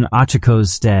 Answering in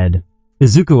Achiko's stead,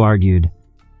 Izuku argued,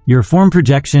 "Your form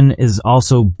projection is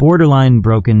also borderline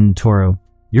broken, Toru.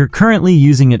 You're currently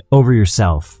using it over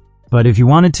yourself, but if you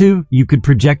wanted to, you could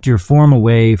project your form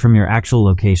away from your actual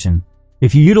location.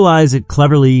 If you utilize it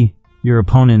cleverly, your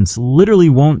opponents literally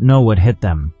won't know what hit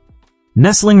them."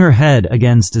 Nestling her head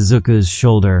against Izuku's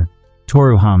shoulder,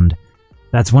 Toru hummed,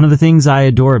 "That's one of the things I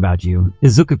adore about you,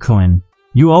 Izuku-kun.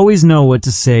 You always know what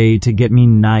to say to get me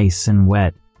nice and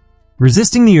wet."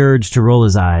 Resisting the urge to roll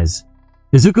his eyes,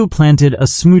 Izuku planted a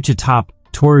smooch atop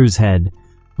Toru's head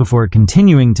before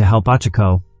continuing to help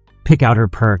Achiko pick out her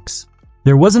perks.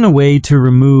 There wasn't a way to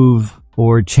remove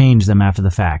or change them after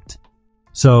the fact,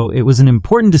 so it was an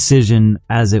important decision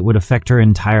as it would affect her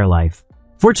entire life.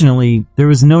 Fortunately, there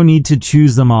was no need to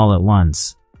choose them all at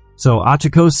once, so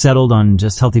Achiko settled on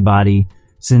just healthy body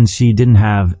since she didn't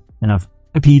have enough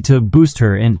IP to boost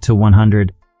her into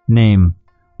 100. Name: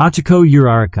 Achiko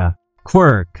Uraraka.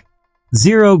 Quirk: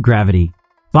 0 gravity.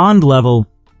 Bond level: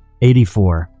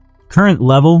 84. Current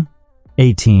level: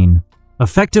 18.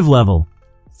 Effective level: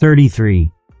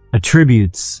 33.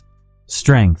 Attributes: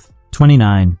 Strength: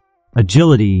 29.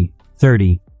 Agility: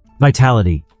 30.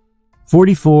 Vitality: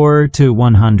 44 to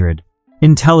 100.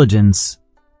 Intelligence: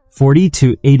 40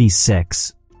 to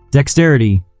 86.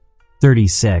 Dexterity: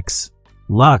 36.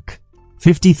 Luck: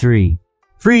 53.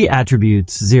 Free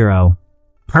attributes: 0.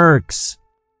 Perks: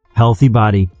 Healthy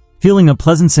body. Feeling a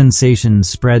pleasant sensation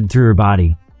spread through her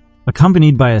body,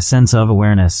 accompanied by a sense of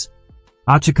awareness.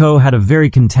 Achiko had a very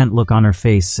content look on her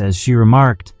face as she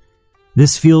remarked,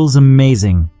 "This feels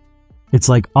amazing. It's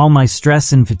like all my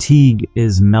stress and fatigue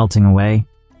is melting away."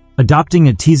 Adopting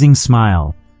a teasing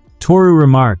smile, Toru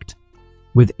remarked,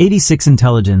 "With 86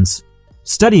 intelligence,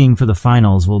 studying for the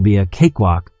finals will be a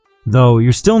cakewalk, though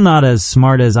you're still not as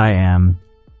smart as I am,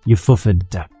 you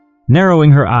fuffed."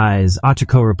 Narrowing her eyes,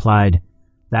 Achiko replied,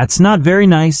 "That's not very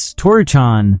nice,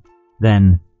 Toru-chan."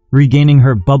 Then, regaining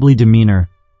her bubbly demeanor,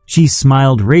 she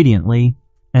smiled radiantly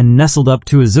and nestled up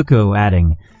to Izuku,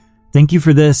 adding, "Thank you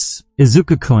for this,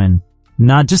 Izuku-kun.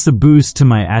 Not just a boost to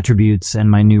my attributes and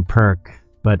my new perk,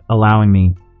 but allowing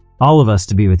me, all of us,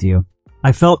 to be with you.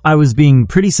 I felt I was being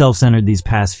pretty self-centered these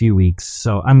past few weeks,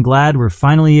 so I'm glad we're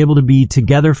finally able to be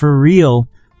together for real."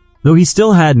 Though he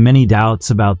still had many doubts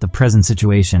about the present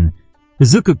situation,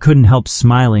 Izuku couldn't help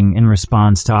smiling in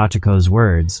response to Achiko's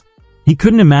words. He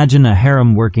couldn't imagine a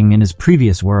harem working in his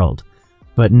previous world,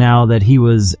 But now that he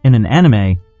was in an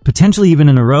anime, potentially even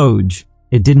in a Roge,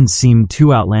 it didn't seem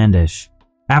too outlandish.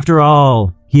 After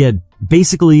all, he had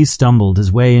basically stumbled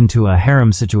his way into a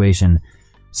harem situation,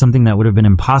 something that would have been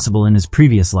impossible in his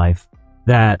previous life.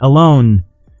 That alone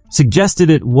suggested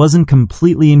it wasn't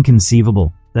completely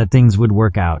inconceivable that things would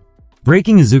work out.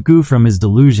 Breaking IZUKU from his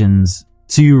delusions,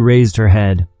 Tsuyu raised her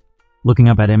head. Looking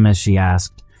up at him as she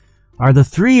asked, "Are the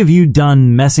three of you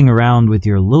done messing around with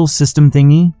your little system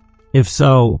thingy? If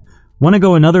so, want to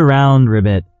go another round,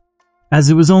 Ribbit?" As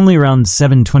it was only around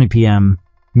 7:20 p.m.,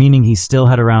 meaning he still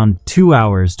had around 2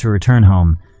 hours to return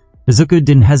home, IZUKU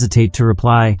didn't hesitate to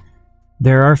reply,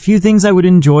 "There are a few things I would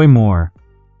enjoy more."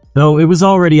 Though it was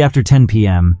already after 10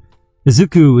 p.m.,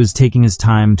 IZUKU was taking his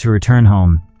time to return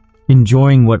home,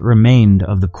 enjoying what remained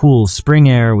of the cool spring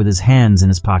air with his hands in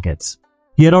his pockets.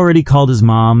 He had already called his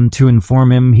mom to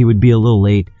inform him he would be a little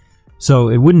late, so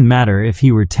it wouldn't matter if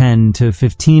he were 10 to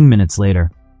 15 minutes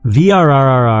later.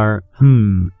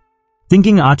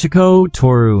 Thinking Achiko,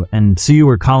 Toru, and Tsuyu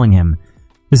were calling him,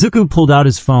 IZUKU pulled out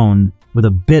his phone with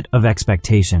a bit of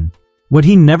expectation. What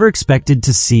he never expected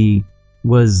to see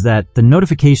was that the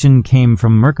notification came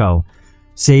from Mirko,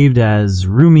 saved as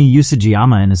Rumi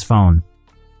Usajiyama in his phone.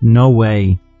 "No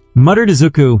way," muttered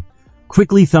IZUKU,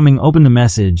 quickly thumbing open the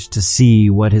message to see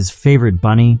what his favorite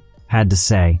bunny had to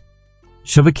say.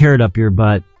 "Shove a carrot up your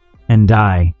butt and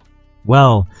die."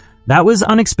 Well, that was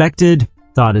unexpected,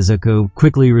 thought IZUKU,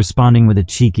 quickly responding with a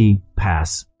cheeky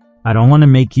pass. "I don't want to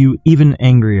make you even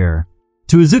angrier."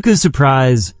 To IZUKU's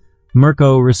surprise,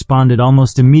 Mirko responded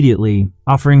almost immediately,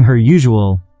 offering her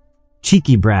usual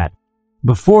cheeky brat,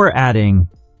 before adding,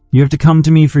 "You have to come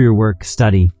to me for your work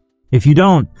study. If you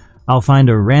don't, I'll find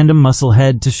a random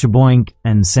musclehead to shaboink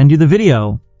and send you the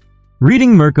video."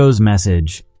 Reading Mirko's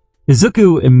message,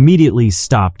 IZUKU immediately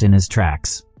stopped in his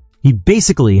tracks. He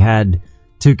basically had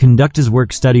to conduct his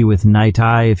work study with Night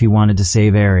Eye if he wanted to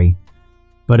save Eri.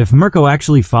 But if Mirko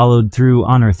actually followed through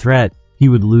on her threat, he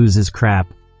would lose his crap.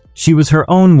 She was her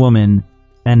own woman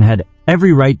and had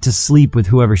every right to sleep with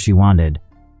whoever she wanted.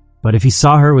 But if he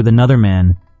saw her with another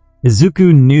man,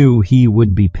 IZUKU knew he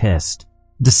would be pissed.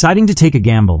 Deciding to take a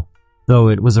gamble, though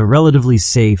it was a relatively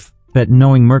safe bet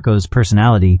knowing Mirko's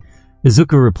personality,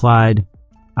 IZUKU replied,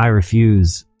 "I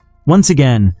refuse." Once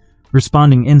again,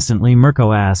 responding instantly,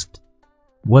 Mirko asked,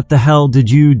 "What the hell did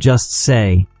you just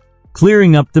say?"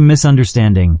 Clearing up the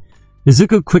misunderstanding,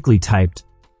 IZUKU quickly typed,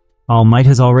 "All Might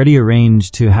has already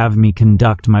arranged to have me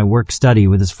conduct my work study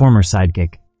with his former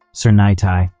sidekick, Sir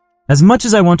Naitai. As much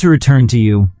as I want to return to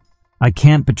you, I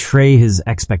can't betray his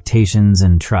expectations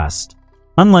and trust."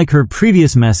 Unlike her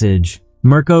previous message,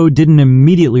 Mirko didn't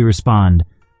immediately respond,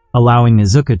 allowing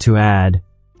IZUKU to add,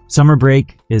 "Summer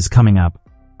break is coming up.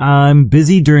 I'm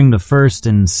busy during the first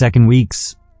and second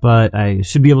weeks, but I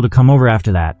should be able to come over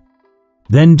after that."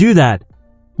 "Then do that,"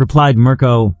 replied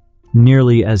Mirko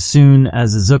nearly as soon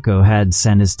as IZUKU had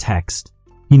sent his text.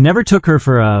 He never took her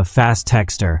for a fast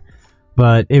texter,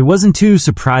 but it wasn't too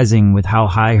surprising with how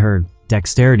high her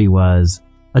dexterity was.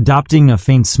 Adopting a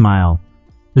faint smile,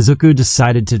 IZUKU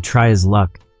decided to try his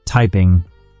luck, typing,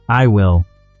 "I will.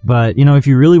 But, if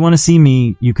you really want to see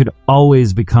me, you could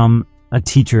always become a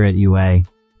teacher at UA.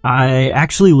 I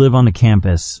actually live on the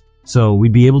campus, so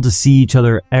we'd be able to see each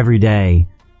other every day."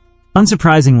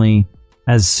 Unsurprisingly,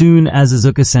 as soon as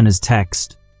IZUKU sent his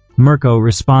text, Mirko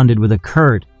responded with a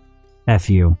curt "F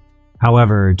you."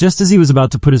 However, just as he was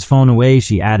about to put his phone away,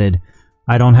 she added,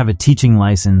 "I don't have a teaching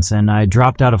license and I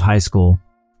dropped out of high school."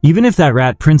 Even if that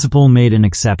rat principal made an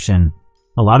exception,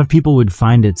 a lot of people would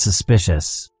find it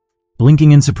suspicious.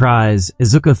 Blinking in surprise,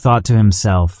 IZUKU thought to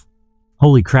himself,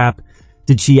 "Holy crap,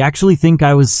 did she actually think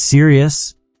I was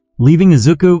serious?" Leaving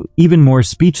IZUKU even more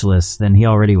speechless than he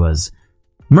already was,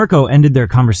 Mirko ended their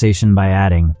conversation by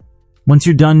adding, "Once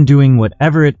you're done doing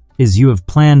whatever it is you have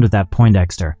planned with that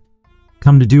Poindexter,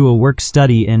 come to do a work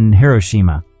study in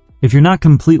Hiroshima. If you're not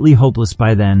completely hopeless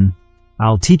by then,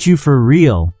 I'll teach you for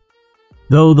real."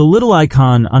 Though the little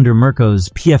icon under Mirko's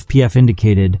PFPF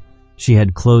indicated she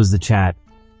had closed the chat,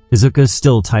 IZUKU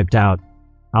still typed out,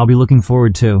 "I'll be looking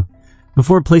forward to,"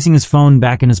 before placing his phone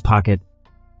back in his pocket,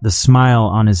 the smile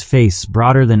on his face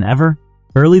broader than ever.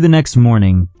 Early the next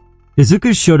morning,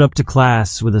 IZUKU showed up to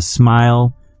class with a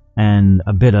smile and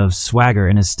a bit of swagger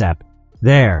in his step.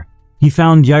 There, he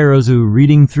found Yairozu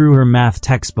reading through her math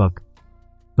textbook.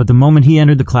 But the moment he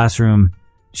entered the classroom,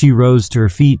 she rose to her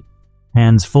feet,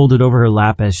 hands folded over her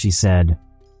lap as she said,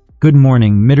 "Good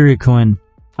morning, Midoriya-kun.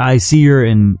 I see you're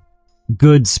in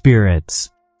good spirits.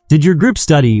 Did your group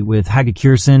study with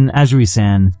Hagakure-san,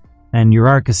 Azui-san, and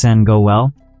Uraraka-san go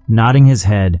well?" Nodding his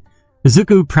head,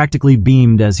 IZUKU practically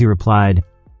beamed as he replied,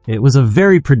 It was a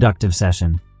very productive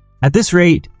session. At this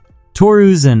rate,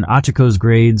 Toru's and Achiko's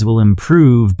grades will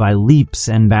improve by leaps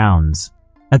and bounds.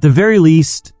 At the very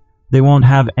least, they won't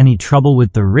have any trouble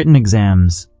with the written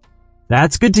exams.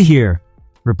 That's good to hear,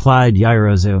 replied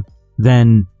Yaoyorozu.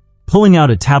 Then, pulling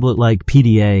out a tablet-like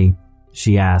PDA,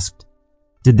 she asked,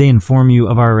 "Did they inform you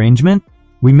of our arrangement?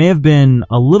 We may have been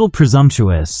a little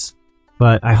presumptuous,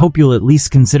 but I hope you'll at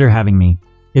least consider having me.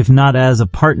 If not as a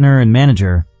partner and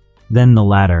manager, then the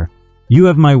latter. You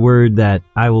have my word that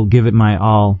I will give it my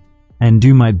all and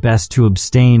do my best to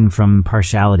abstain from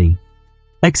partiality."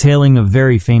 Exhaling a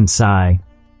very faint sigh,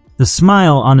 the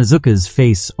smile on Izuku's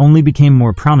face only became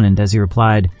more prominent as he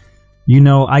replied, "You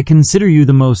know, I consider you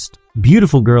the most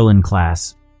beautiful girl in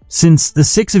class. Since the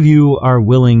 6 of you are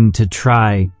willing to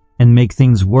try and make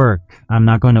things work, I'm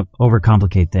not going to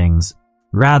overcomplicate things.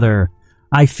 Rather,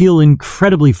 I feel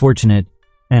incredibly fortunate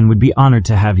and would be honored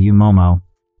to have you, Momo."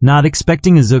 Not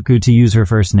expecting Izuku to use her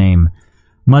first name,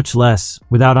 much less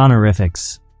without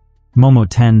honorifics, Momo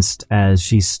tensed as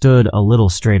she stood a little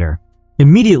straighter.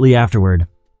 Immediately afterward,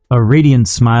 a radiant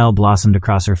smile blossomed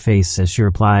across her face as she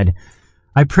replied,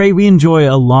 "I pray we enjoy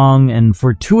a long and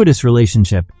fortuitous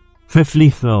relationship."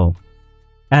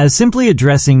 As simply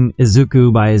addressing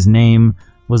Izuku by his name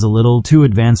was a little too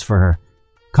advanced for her,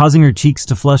 causing her cheeks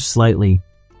to flush slightly,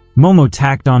 Momo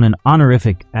tacked on an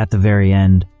honorific at the very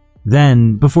end.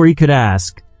 Then, before he could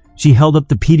ask, she held up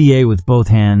the PDA with both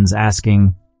hands,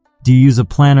 asking, "Do you use a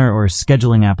planner or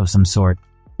scheduling app of some sort?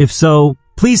 If so,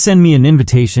 please send me an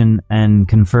invitation and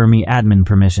confer me admin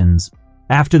permissions.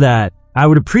 After that, I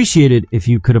would appreciate it if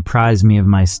you could apprise me of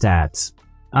my stats.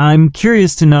 I'm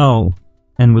curious to know,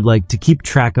 and would like to keep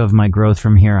track of my growth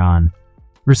from here on."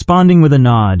 Responding with a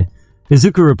nod,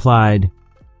 Izuku replied,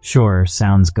 "Sure,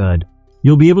 sounds good.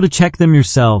 You'll be able to check them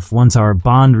yourself once our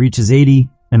bond reaches 80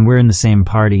 and we're in the same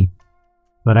party.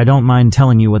 But I don't mind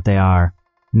telling you what they are.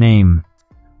 Name: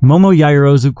 Momo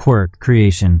Yaoyorozu Quirk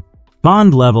Creation.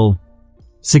 Bond level: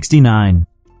 69.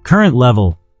 Current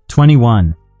level: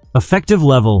 21. Effective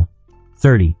level: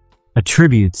 30.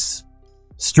 Attributes: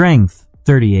 Strength: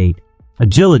 38.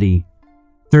 Agility: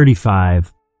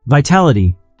 35.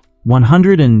 Vitality: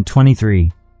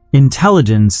 123.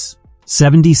 Intelligence: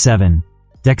 77.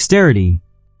 Dexterity: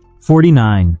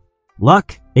 49.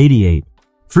 Luck: 88.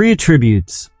 Free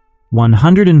attributes: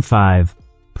 105.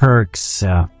 Perks: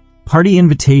 Party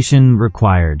invitation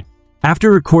required.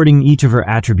 After recording each of her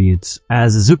attributes,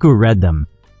 as Izuku read them,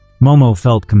 Momo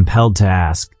felt compelled to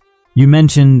ask, "You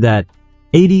mentioned that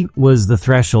 80 was the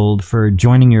threshold for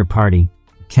joining your party.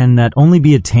 Can that only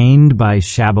be attained by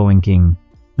shaboinking?"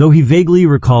 Though he vaguely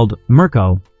recalled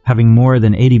Mirko having more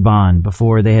than 80 bond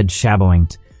before they had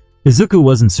shaboinked, Izuku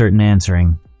wasn't certain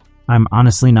answering. "I'm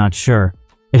honestly not sure.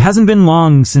 It hasn't been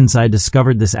long since I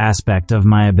discovered this aspect of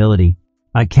my ability.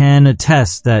 I can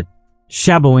attest that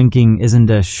shaboinking isn't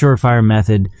a surefire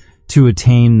method to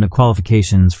attain the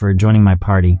qualifications for joining my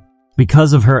party.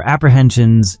 Because of her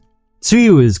apprehensions,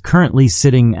 Tsuyu is currently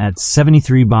sitting at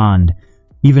 73 bond,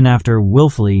 even after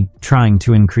willfully trying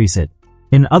to increase it.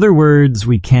 In other words,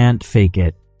 we can't fake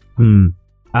it."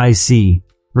 I see,"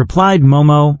 replied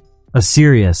Momo, a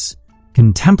serious,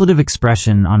 contemplative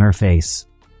expression on her face.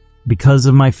 "Because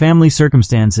of my family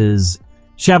circumstances,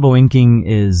 shaboinking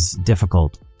is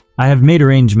difficult. I have made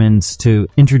arrangements to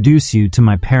introduce you to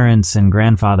my parents and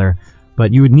grandfather,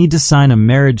 but you would need to sign a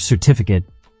marriage certificate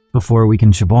before we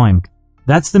can shaboink.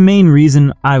 That's the main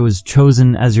reason I was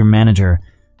chosen as your manager,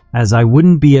 as I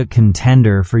wouldn't be a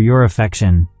contender for your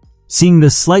affection." Seeing the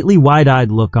slightly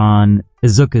wide-eyed look on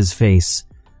Izuku's face,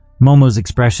 Momo's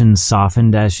expression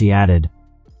softened as she added,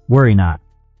 "Worry not.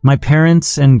 My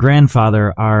parents and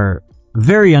grandfather are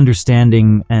very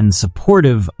understanding and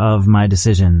supportive of my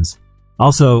decisions.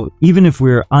 Also, even if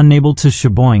we're unable to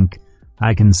shaboink,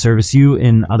 I can service you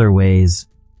in other ways.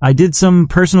 I did some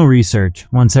personal research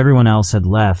once everyone else had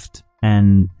left,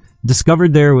 and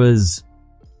discovered there was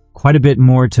quite a bit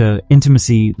more to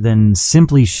intimacy than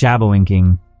simply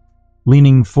shaboinking."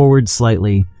 Leaning forward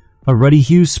slightly, a ruddy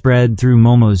hue spread through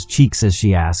Momo's cheeks as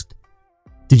she asked,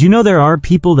 "Did you know there are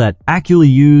people that actually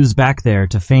use back there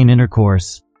to feign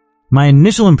intercourse? My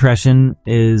initial impression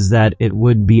is that it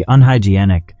would be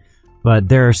unhygienic, but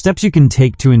there are steps you can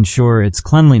take to ensure its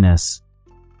cleanliness."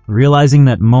 Realizing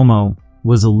that Momo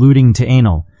was alluding to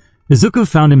anal, Izuku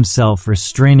found himself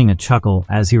restraining a chuckle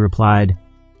as he replied,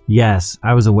 "Yes,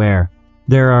 I was aware.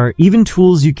 There are even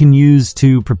tools you can use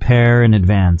to prepare in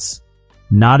advance."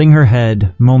 Nodding her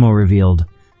head, Momo revealed,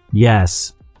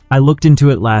 "Yes, I looked into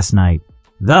it last night.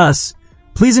 Thus,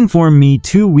 please inform me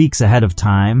 2 weeks ahead of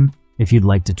time if you'd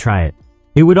like to try it.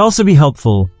 It would also be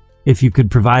helpful if you could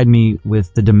provide me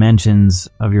with the dimensions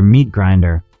of your meat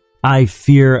grinder. I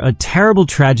fear a terrible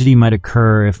tragedy might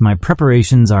occur if my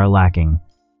preparations are lacking.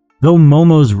 Though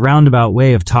Momo's roundabout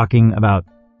way of talking about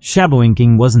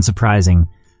shaboinking wasn't surprising,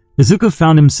 IZUKU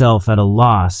found himself at a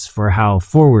loss for how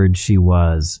forward she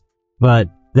was. But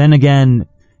then again,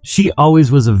 she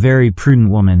always was a very prudent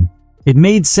woman. It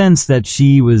made sense that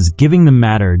she was giving the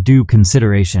matter due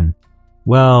consideration.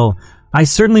 "Well, I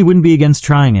certainly wouldn't be against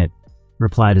trying it,"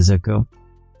 replied IZUKU.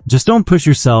 "Just don't push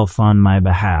yourself on my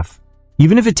behalf.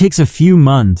 Even if it takes a few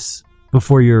months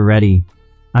before you're ready,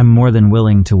 I'm more than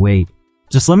willing to wait.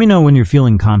 Just let me know when you're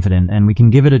feeling confident and we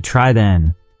can give it a try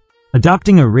then."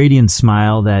 Adopting a radiant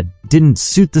smile that didn't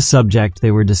suit the subject they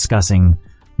were discussing,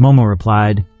 Momo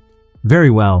replied, "Very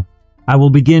well. I will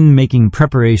begin making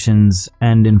preparations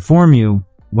and inform you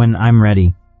when I'm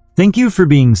ready." "Thank you for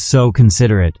being so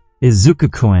considerate,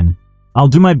 IZUKU-kun. I'll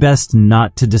do my best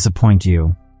not to disappoint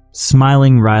you."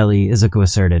 Smiling wryly, IZUKU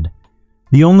asserted.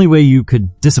 "The only way you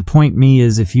could disappoint me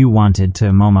is if you wanted to,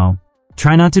 Momo.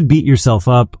 Try not to beat yourself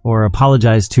up or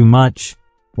apologize too much,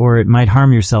 or it might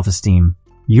harm your self-esteem.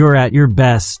 You're at your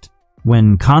best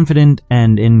when confident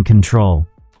and in control.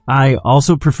 I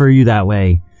also prefer you that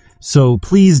way, so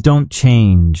please don't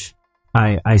change."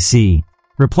 I see,"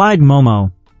 replied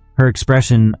Momo, her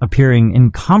expression appearing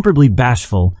incomparably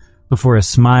bashful before a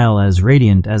smile as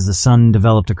radiant as the sun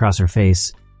developed across her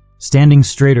face, standing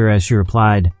straighter as she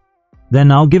replied,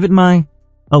 "Then I'll give it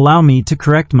allow me to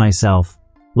correct myself.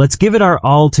 Let's give it our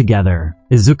all together,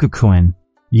 IZUKU-kun.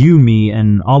 You, me,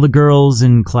 and all the girls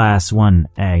in Class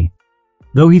 1A.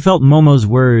 Though he felt Momo's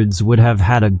words would have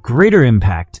had a greater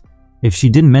impact if she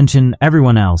didn't mention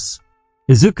everyone else,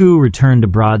 IZUKU returned a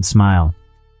broad smile,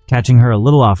 catching her a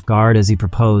little off guard as he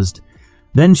proposed,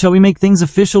 "Then shall we make things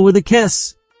official with a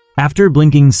kiss?" After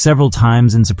blinking several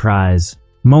times in surprise,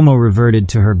 Momo reverted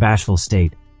to her bashful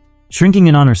state, shrinking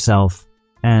in on herself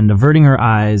and averting her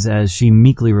eyes as she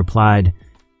meekly replied,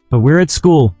 "But we're at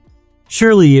school.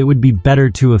 Surely it would be better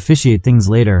to officiate things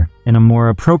later, in a more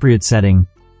appropriate setting."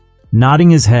 Nodding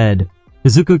his head,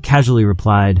 IZUKU casually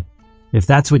replied, "If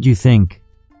that's what you think,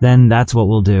 then that's what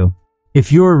we'll do.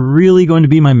 If you're really going to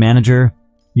be my manager,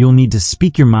 you'll need to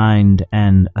speak your mind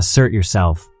and assert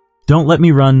yourself. Don't let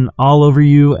me run all over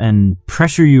you and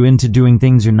pressure you into doing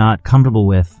things you're not comfortable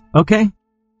with, okay?"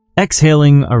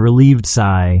 Exhaling a relieved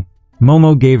sigh,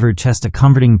 Momo gave her chest a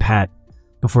comforting pat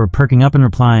before perking up and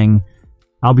replying,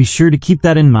 "I'll be sure to keep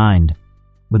that in mind,"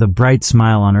 with a bright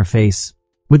smile on her face.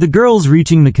 With the girls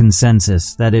reaching the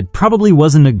consensus that it probably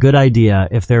wasn't a good idea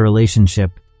if their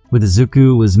relationship with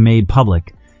IZUKU was made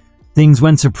public, things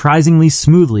went surprisingly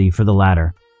smoothly for the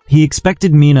latter. He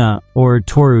expected Mina or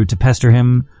Toru to pester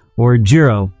him, or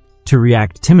Jiro to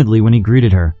react timidly when he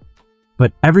greeted her,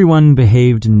 but everyone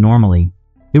behaved normally.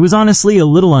 It was honestly a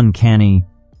little uncanny,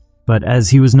 but as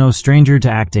he was no stranger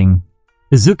to acting,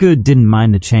 IZUKU didn't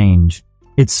mind the change.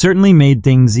 It certainly made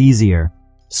things easier.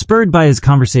 Spurred by his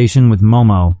conversation with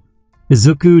Momo,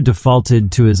 IZUKU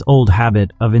defaulted to his old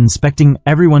habit of inspecting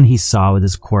everyone he saw with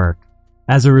his quirk.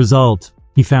 As a result,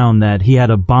 he found that he had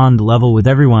a bond level with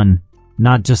everyone,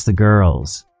 not just the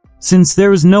girls. Since there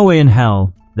was no way in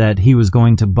hell that he was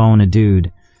going to bone a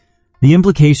dude, the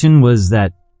implication was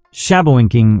that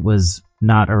shaboinking was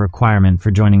not a requirement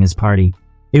for joining his party.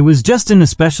 It was just an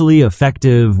especially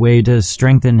effective way to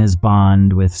strengthen his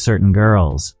bond with certain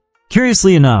girls.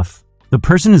 Curiously enough, the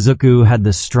person IZUKU had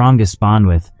the strongest bond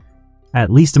with, at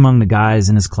least among the guys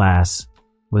in his class,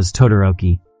 was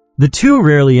Todoroki. The two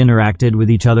rarely interacted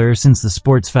with each other since the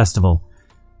sports festival,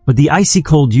 but the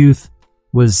icy-cold youth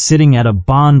was sitting at a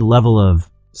bond level of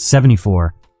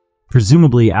 74,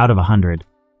 presumably out of 100.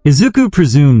 IZUKU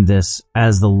presumed this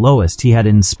as the lowest he had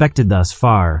inspected thus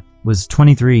far was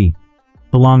 23,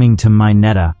 belonging to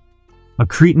Mineta, a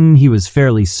cretin he was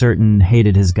fairly certain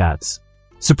hated his guts.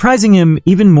 Surprising him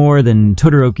even more than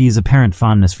Todoroki's apparent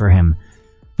fondness for him,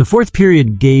 the fourth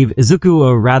period gave IZUKU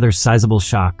a rather sizable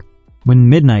shock when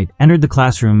Midnight entered the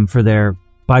classroom for their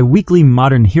bi-weekly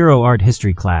modern hero art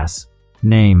history class.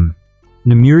 Name: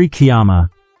 Namuri Kiyama.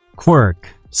 Quirk: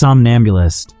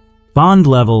 Somnambulist. Bond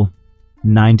level: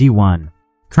 91.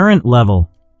 Current level: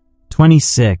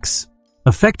 26.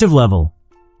 Effective level: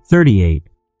 38.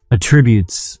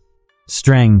 Attributes: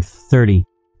 Strength 30.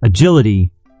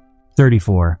 Agility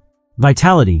 34.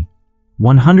 Vitality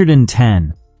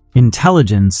 110.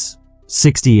 Intelligence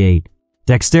 68.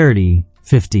 Dexterity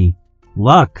 50.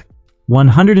 Luck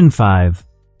 105.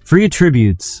 Free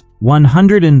attributes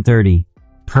 130.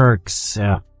 Perks: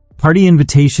 Party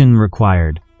invitation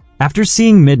required. After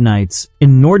seeing Midnight's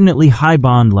inordinately high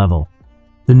bond level,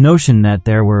 The notion that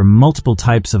there were multiple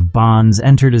types of bonds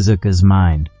entered Izuku's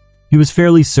mind. He was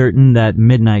fairly certain that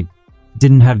Midnight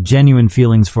didn't have genuine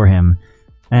feelings for him,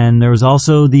 and there was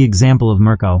also the example of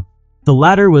Mirko. The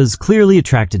latter was clearly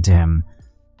attracted to him,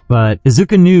 but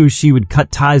Izuku knew she would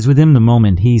cut ties with him the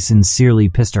moment he sincerely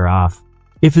pissed her off.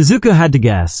 If Izuku had to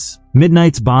guess,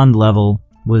 Midnight's bond level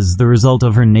was the result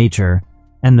of her nature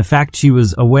and the fact she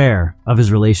was aware of his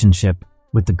relationship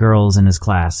with the girls in his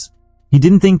class. He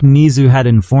didn't think Nizu had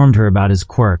informed her about his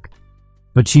quirk,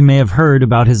 but she may have heard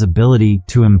about his ability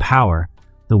to empower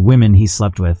the women he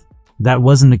slept with. That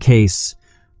wasn't the case,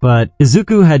 but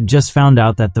Izuku had just found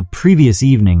out that the previous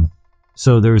evening,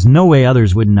 so there was no way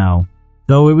others would know.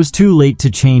 Though it was too late to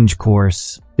change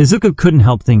course, Izuku couldn't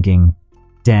help thinking,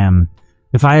 damn,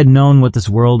 if I had known what this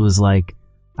world was like,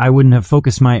 I wouldn't have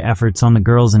focused my efforts on the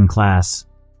girls in class.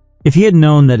 If he had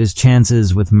known that his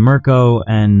chances with Mirko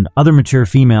and other mature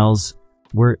females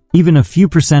were even a few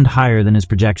 % higher than his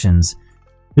projections,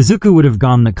 Izuku would have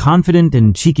gone the confident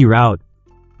and cheeky route,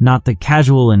 not the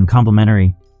casual and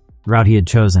complimentary route he had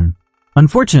chosen.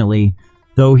 Unfortunately,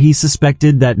 though he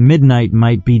suspected that Midnight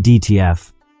might be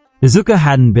DTF, Izuku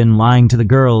hadn't been lying to the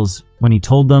girls when he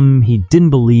told them he didn't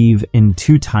believe in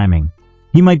two-timing.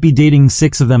 He might be dating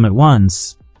 6 of them at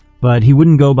once, but he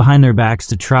wouldn't go behind their backs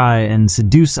to try and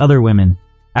seduce other women.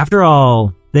 After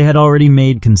all, they had already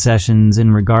made concessions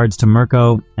in regards to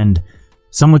Mirko and,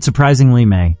 somewhat surprisingly,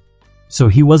 Mei, so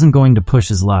he wasn't going to push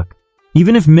his luck.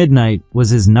 Even if Midnight was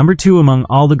his number 2 among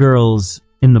all the girls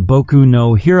in the Boku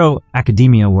no Hero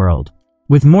Academia world.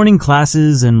 With morning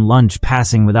classes and lunch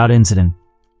passing without incident,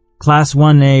 Class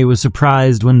 1A was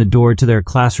surprised when the door to their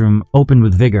classroom opened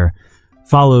with vigor,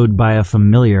 followed by a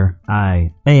familiar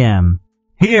I am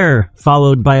here,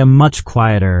 followed by a much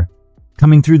quieter,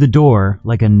 coming through the door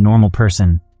like a normal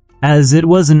person. As it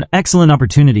was an excellent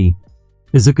opportunity,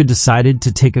 Izuku decided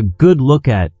to take a good look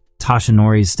at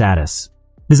Toshinori's status.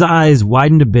 His eyes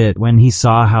widened a bit when he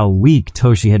saw how weak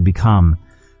Toshi had become,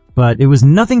 but it was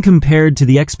nothing compared to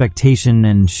the expectation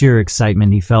and sheer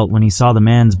excitement he felt when he saw the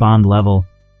man's bond level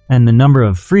and the number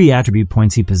of free attribute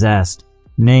points he possessed.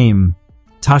 Name: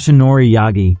 Toshinori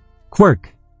Yagi.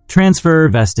 Quirk: Transfer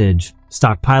Vestige.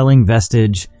 Stockpiling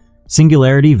Vestige.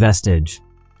 Singularity Vestige.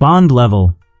 Bond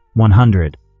level: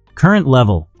 100. Current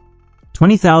level: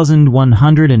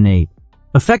 20,108.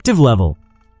 Effective level: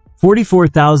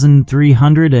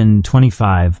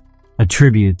 44,325.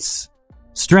 Attributes: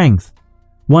 Strength: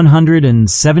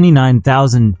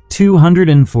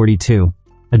 179,242.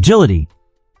 Agility: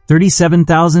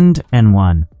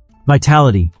 37,001.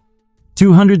 Vitality: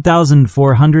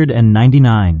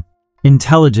 200,499.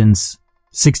 Intelligence: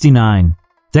 69.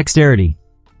 Dexterity: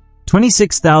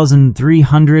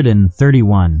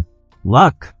 26,331.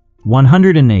 Luck: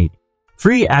 108.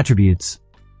 Free attributes: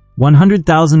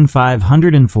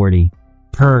 100,540.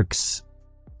 Perks: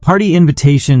 Party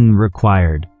invitation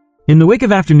required. In the wake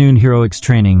of afternoon heroics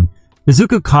training,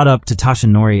 Izuku caught up to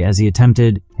Toshinori as he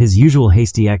attempted his usual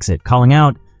hasty exit, calling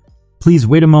out, "Please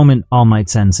wait a moment, All Might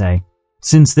Sensei."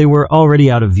 Since they were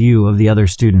already out of view of the other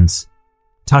students,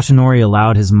 Toshinori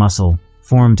allowed his muscle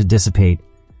form to dissipate,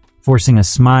 forcing a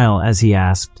smile as he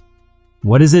asked,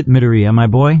 "What is it, Midoriya, my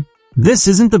boy?" "This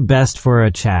isn't the best for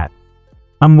a chat."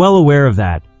 "I'm well aware of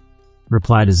that,"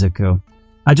 replied Izuku.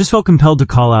 "I just felt compelled to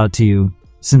call out to you,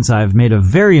 since I've made a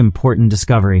very important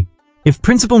discovery. If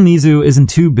Principal Nizu isn't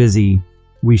too busy,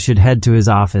 we should head to his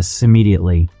office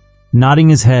immediately." Nodding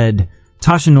his head,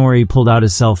 Toshinori pulled out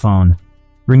his cell phone,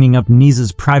 ringing up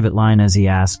Nizu's private line as he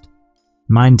asked,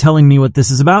 "Mind telling me what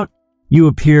this is about? You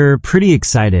appear pretty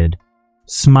excited."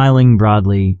 Smiling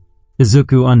broadly,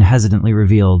 Izuku unhesitantly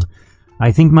revealed,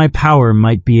 "I think my power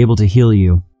might be able to heal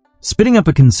you." Spitting up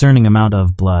a concerning amount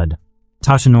of blood,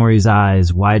 Toshinori's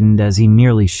eyes widened as he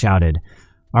nearly shouted,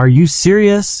 "Are you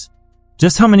serious?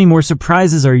 Just how many more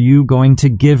surprises are you going to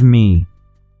give me?"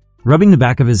 Rubbing the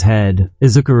back of his head,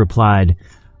 Izuku replied,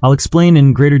 "I'll explain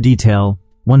in greater detail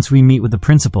once we meet with the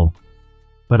principal.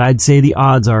 But I'd say the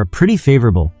odds are pretty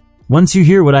favorable. Once you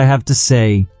hear what I have to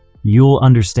say, you'll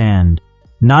understand."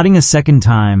 Nodding a second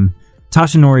time,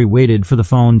 Toshinori waited for the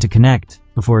phone to connect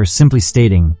before simply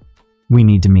stating, "We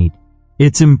need to meet."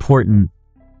 It's important.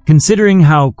 Considering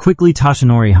how quickly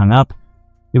Toshinori hung up,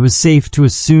 it was safe to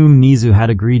assume Nizu had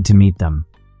agreed to meet them.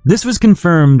 This was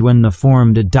confirmed when the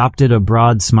form adopted a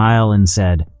broad smile and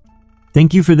said,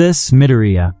 "Thank you for this,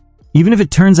 Midoriya. Even if it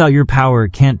turns out your power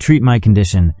can't treat my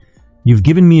condition, you've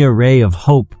given me a ray of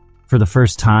hope for the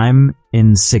first time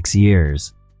in 6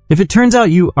 years. If it turns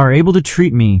out you are able to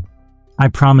treat me, I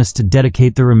promise to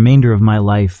dedicate the remainder of my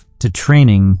life to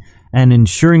training and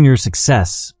ensuring your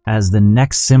success as the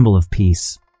next symbol of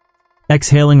peace."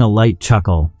 Exhaling a light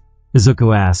chuckle,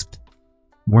 Izuku asked,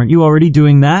 "Weren't you already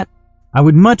doing that? I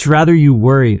would much rather you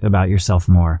worry about yourself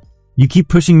more. You keep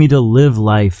pushing me to live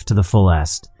life to the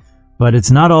fullest, but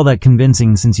it's not all that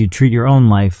convincing since you treat your own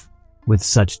life with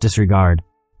such disregard.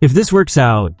 If this works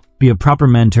out, be a proper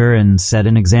mentor and set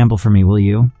an example for me, will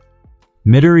you?"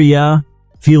 Midoriya,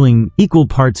 feeling equal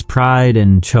parts pride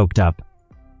and choked up,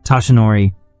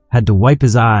 Toshinori had to wipe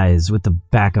his eyes with the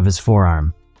back of his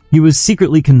forearm. He was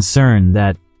secretly concerned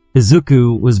that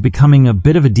Izuku was becoming a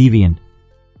bit of a deviant,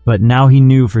 but now he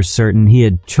knew for certain he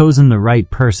had chosen the right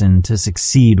person to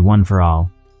succeed one for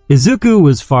all. Izuku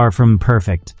was far from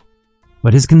perfect,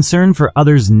 but his concern for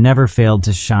others never failed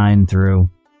to shine through.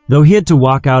 Though he had to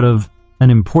walk out of an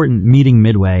important meeting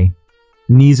midway,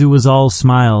 Nizu was all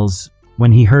smiles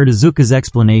when he heard Izuku's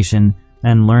explanation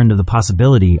and learned of the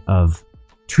possibility of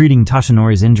treating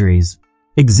Toshinori's injuries.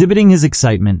 Exhibiting his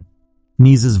excitement,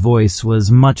 Nizu's voice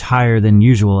was much higher than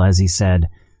usual as he said,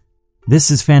 "This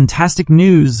is fantastic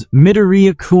news,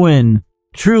 Midoriya-kun.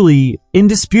 Truly,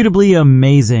 indisputably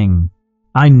amazing."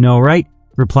 "I know, right?"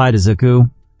 replied Izuku,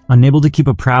 unable to keep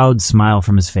a proud smile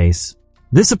from his face.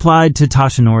 This applied to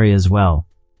Toshinori as well.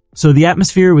 So the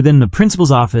atmosphere within the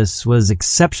principal's office was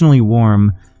exceptionally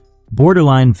warm,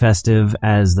 borderline festive,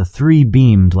 as the three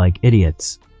beamed like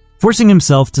idiots. Forcing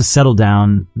himself to settle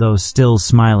down, though still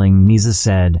smiling, Nizu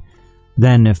said,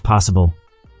 "Then, if possible,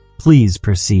 please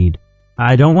proceed.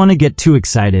 I don't want to get too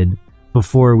excited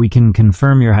before we can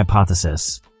confirm your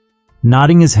hypothesis."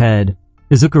 Nodding his head,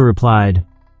 Izuku replied,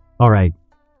 "All right,"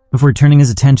 before turning his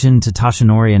attention to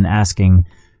Toshinori and asking,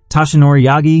 "Toshinori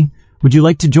Yagi, would you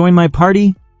like to join my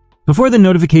party?" Before the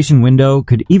notification window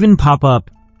could even pop up,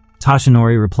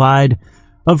 Toshinori replied,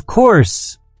 "Of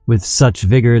course," with such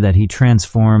vigor that he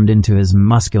transformed into his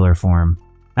muscular form.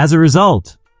 As a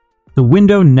result, the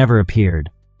window never appeared.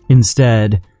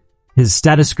 Instead, his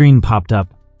status screen popped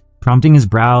up, prompting his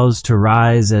brows to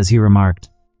rise as he remarked,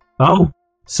 "Oh,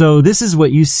 so this is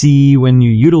what you see when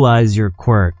you utilize your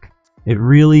quirk. It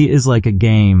really is like a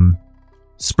game."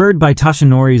 Spurred by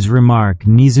Toshinori's remark,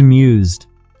 Nizu mused,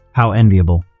 "How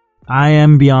enviable. I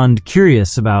am beyond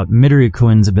curious about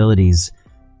Midoriya-kun's abilities,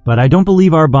 but I don't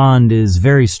believe our bond is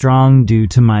very strong due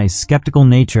to my skeptical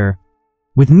nature."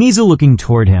 With Nizu looking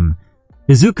toward him,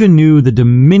 Izuku knew the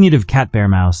diminutive cat bear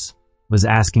mouse was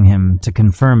asking him to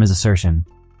confirm his assertion.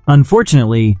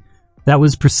 Unfortunately, that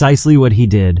was precisely what he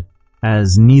did,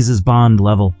 as Nizu's bond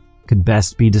level could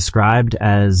best be described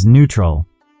as neutral.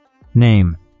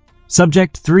 Name: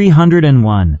 Subject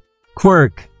 301.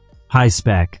 Quirk: High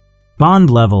Spec. Bond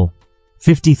level: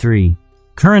 53.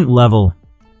 Current level: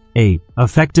 8.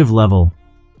 Effective level: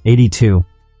 82.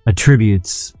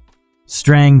 Attributes: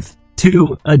 Strength: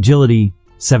 2. Agility: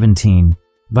 17.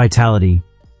 Vitality: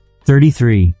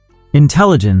 33.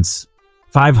 Intelligence: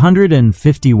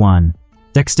 551.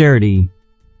 Dexterity: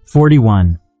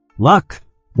 41. Luck: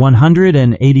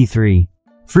 183.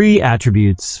 Free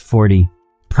attributes: 40.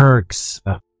 Perks: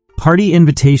 Party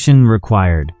invitation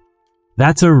required.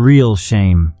 "That's a real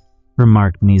shame,"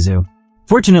 remarked Nizu.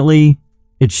 "Fortunately,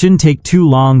 it shouldn't take too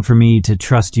long for me to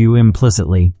trust you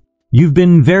implicitly. You've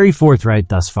been very forthright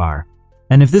thus far,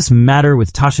 and if this matter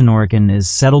with Toshinori is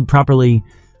settled properly,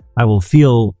 I will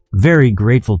feel very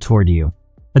grateful toward you."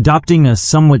 Adopting a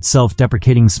somewhat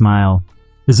self-deprecating smile,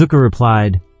 Izuku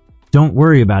replied, "Don't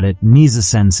worry about it,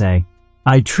 Nizu-sensei.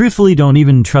 I truthfully don't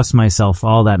even trust myself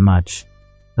all that much,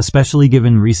 especially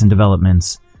given recent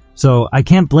developments, so I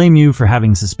can't blame you for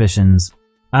having suspicions.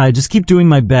 I just keep doing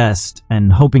my best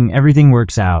and hoping everything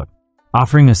works out."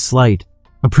 Offering a slight,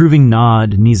 approving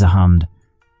nod, Nizu hummed,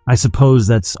 "I suppose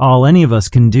that's all any of us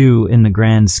can do in the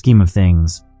grand scheme of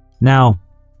things. Now,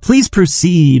 please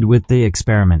proceed with the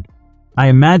experiment. I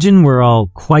imagine we're all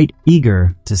quite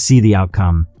eager to see the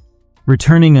outcome."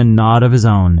 Returning a nod of his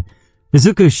own,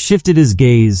 Izuku shifted his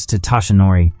gaze to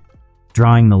Toshinori,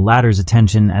 drawing the latter's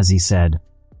attention as he said,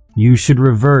 "You should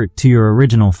revert to your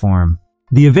original form.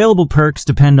 The available perks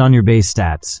depend on your base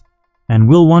stats, and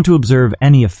we'll want to observe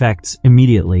any effects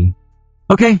immediately."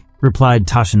 "Okay," replied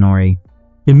Toshinori,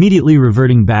 immediately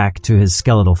reverting back to his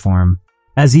skeletal form.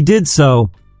 As he did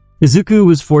so, Izuku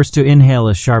was forced to inhale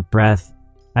a sharp breath,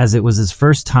 as it was his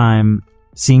first time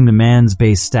seeing the man's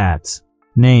base stats.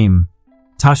 Name: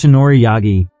 Toshinori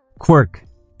Yagi. Quirk: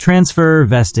 Transfer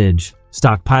Vestige.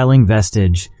 Stockpiling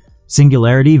Vestige.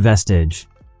 Singularity Vestige.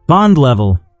 Bond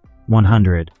level: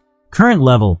 100. Current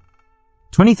level: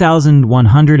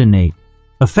 20,108.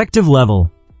 Effective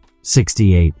level: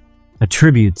 68.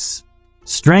 Attributes: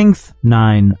 Strength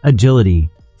 9, Agility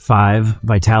 5,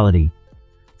 Vitality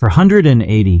for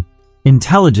 180.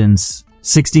 Intelligence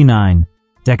 69.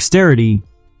 Dexterity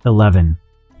 11.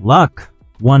 Luck,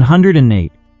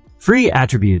 108. Free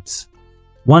attributes,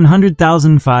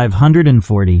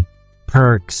 100,540.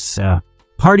 Perks,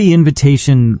 party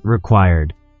invitation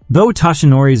required. Though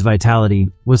Toshinori's vitality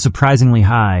was surprisingly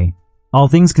high, all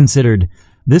things considered,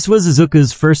 this was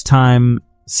IZUKU's first time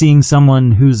seeing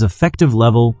someone whose effective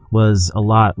level was a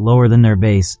lot lower than their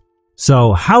base.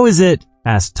 "So, how is it?"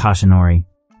 asked Toshinori.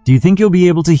 "Do you think you'll be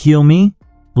able to heal me?"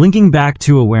 Blinking back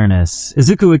to awareness,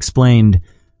 IZUKU explained,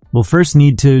 "We'll first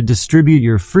need to distribute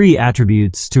your free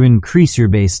attributes to increase your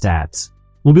base stats.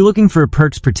 We'll be looking for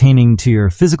perks pertaining to your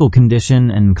physical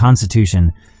condition and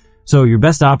constitution, so your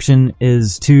best option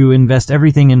is to invest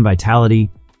everything in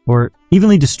vitality, or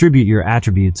evenly distribute your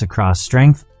attributes across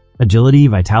strength, agility,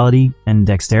 vitality, and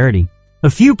dexterity. A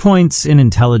few points in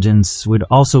intelligence would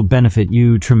also benefit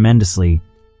you tremendously,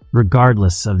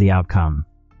 regardless of the outcome."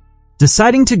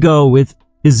 Deciding to go with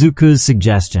IZUKU's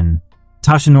suggestion,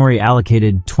 Toshinori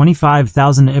allocated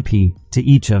 25,000 IP to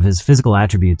each of his physical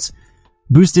attributes,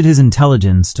 boosted his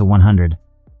intelligence to 100,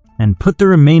 and put the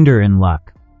remainder in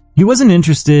luck. He wasn't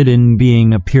interested in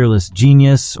being a peerless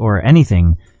genius or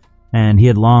anything, and he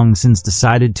had long since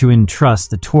decided to entrust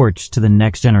the torch to the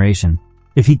next generation.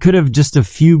 If he could have just a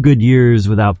few good years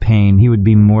without pain, he would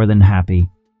be more than happy.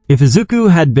 If IZUKU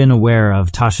had been aware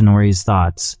of Toshinori's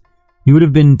thoughts, he would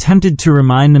have been tempted to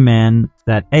remind the man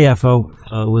that AFO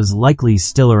was likely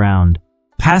still around.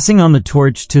 Passing on the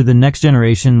torch to the next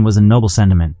generation was a noble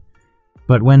sentiment.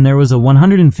 But when there was a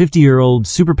 150-year-old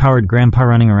superpowered grandpa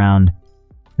running around,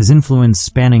 his influence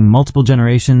spanning multiple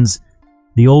generations,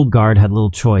 the old guard had little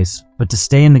choice but to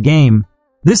stay in the game.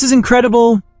 "This is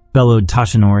incredible!" bellowed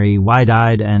Toshinori,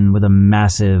 wide-eyed and with a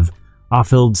massive,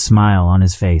 awe-filled smile on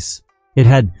his face. It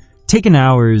had taken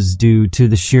hours due to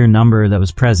the sheer number that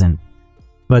was present,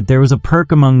 but there was a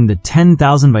perk among the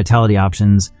 10,000 vitality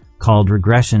options called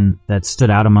Regression that stood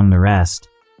out among the rest.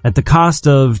 At the cost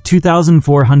of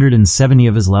 2,470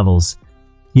 of his levels,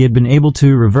 he had been able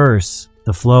to reverse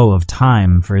the flow of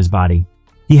time for his body.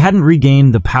 He hadn't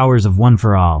regained the powers of One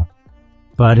for All,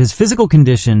 but his physical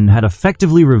condition had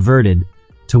effectively reverted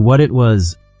to what it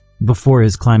was before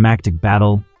his climactic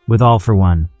battle with All for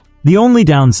One. The only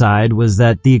downside was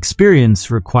that the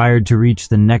experience required to reach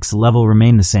the next level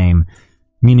remained the same,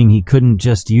 meaning he couldn't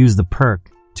just use the perk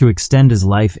to extend his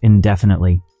life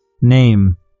indefinitely.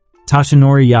 Name: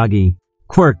 Toshinori Yagi.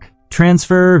 Quirk: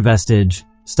 Transfer Vestige.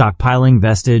 Stockpiling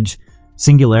Vestige.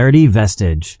 Singularity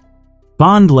Vestige.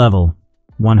 Bond level: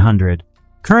 100.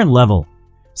 Current level: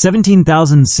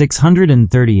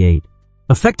 17,638.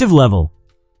 Effective level: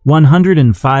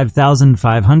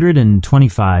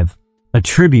 105,525.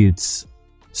 Attributes: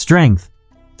 Strength: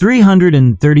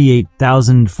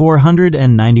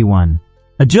 338,491.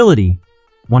 Agility: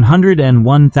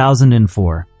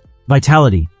 101,004.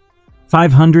 Vitality: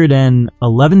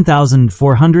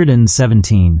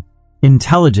 511,417.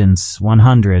 Intelligence: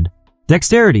 100.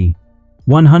 Dexterity: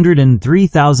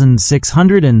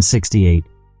 103,668.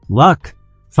 Luck: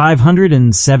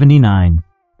 579.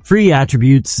 Free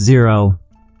attributes: 0.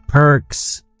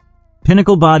 Perks: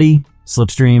 Pinnacle Body,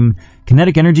 Slipstream,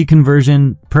 Kinetic Energy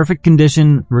Conversion, Perfect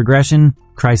Condition, Regression,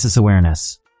 Crisis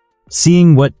Awareness.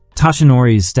 Seeing what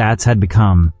Toshinori's stats had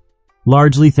become,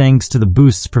 largely thanks to the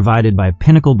boosts provided by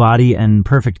Pinnacle Body and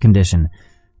Perfect Condition,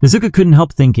 IZUKU couldn't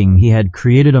help thinking he had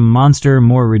created a monster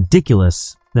more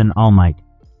ridiculous than All Might.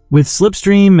 With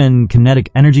Slipstream and Kinetic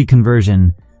Energy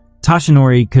Conversion,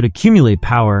 Toshinori could accumulate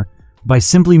power by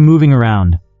simply moving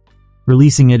around,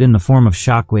 releasing it in the form of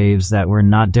shockwaves that were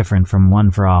not different from One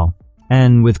for All.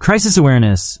 And with Crisis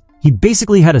Awareness, he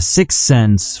basically had a sixth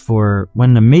sense for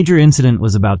when a major incident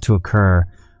was about to occur,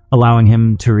 allowing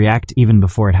him to react even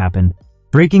before it happened.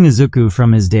 Breaking IZUKU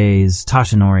from his daze,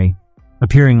 Toshinori,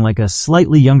 appearing like a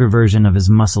slightly younger version of his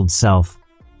muscled self,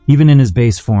 even in his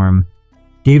base form,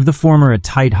 gave the former a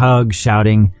tight hug,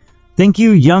 shouting, "Thank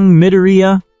you, young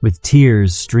Midoriya," with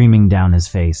tears streaming down his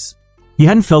face. He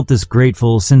hadn't felt this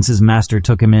grateful since his master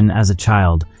took him in as a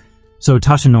child, so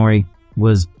Toshinori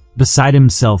was beside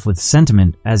himself with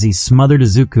sentiment as he smothered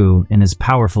IZUKU in his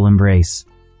powerful embrace.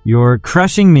 "You're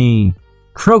crushing me,"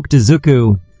 croaked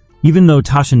IZUKU, even though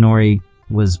Toshinori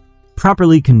was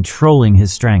properly controlling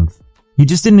his strength. He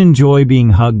just didn't enjoy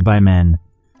being hugged by men,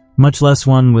 much less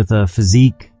one with a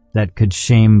physique that could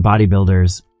shame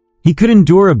bodybuilders. He could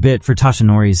endure a bit for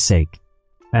Toshinori's sake,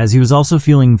 as he was also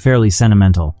feeling fairly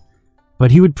sentimental,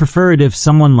 but he would prefer it if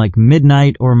someone like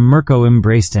Midnight or Mirko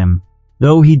embraced him.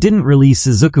 Though he didn't release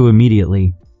IZUKU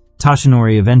immediately,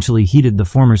 Toshinori eventually heeded the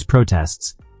former's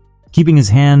protests, keeping his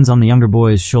hands on the younger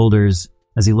boy's shoulders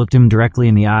as he looked him directly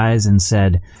in the eyes and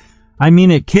said, "I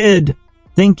mean it, kid.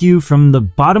 Thank you from the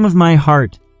bottom of my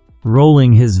heart.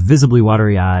 Rolling his visibly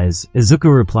watery eyes,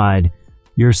 Izuku replied,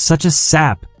 "You're such a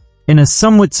sap," in a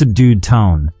somewhat subdued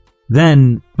tone.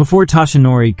 Then, before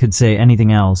Tashinori could say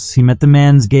anything else, he met the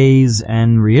man's gaze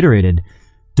and reiterated,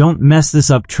 "Don't mess this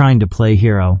up trying to play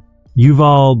hero. You've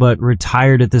all but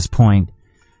retired at this point,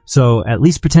 so at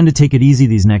least pretend to take it easy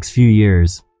these next few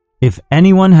years. If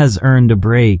anyone has earned a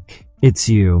break, it's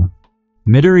you."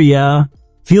 Midoriya,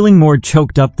 feeling more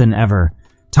choked up than ever,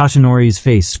 Tashinori's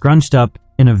face scrunched up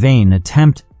in a vain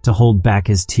attempt to hold back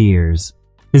his tears.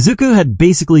 Izuku had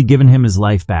basically given him his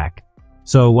life back,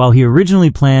 so while he originally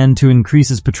planned to increase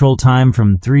his patrol time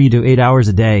from 3 to 8 hours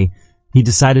a day, he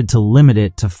decided to limit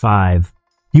it to 5.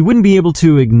 He wouldn't be able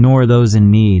to ignore those in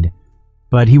need,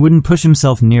 but he wouldn't push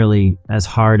himself nearly as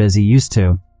hard as he used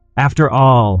to. After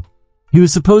all, he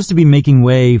was supposed to be making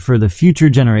way for the future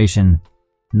generation,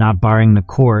 not barring the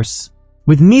course.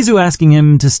 With Mizu asking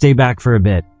him to stay back for a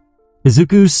bit,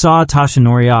 Izuku saw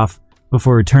Tashinori off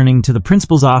before returning to the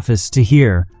principal's office to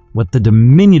hear what the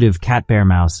diminutive cat-bear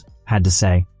mouse had to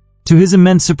say. To his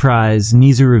immense surprise,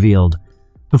 Mizu revealed,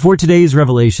 "Before today's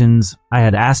revelations, I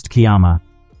had asked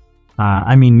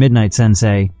Midnight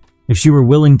Sensei, if she were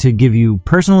willing to give you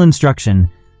personal instruction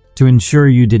to ensure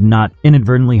you did not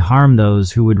inadvertently harm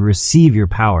those who would receive your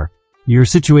power. Your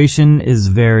situation is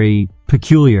very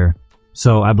peculiar,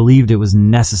 so I believed it was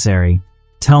necessary.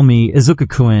 Tell me,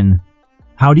 Izuku-kun,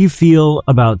 how do you feel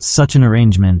about such an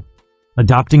arrangement?"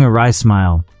 Adopting a wry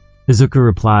smile, Izuku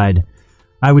replied,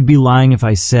 "I would be lying if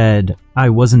I said I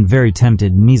wasn't very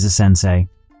tempted, Mizu-sensei.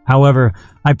 However,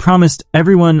 I promised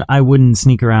everyone I wouldn't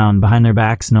sneak around behind their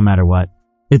backs no matter what.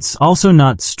 It's also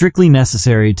not strictly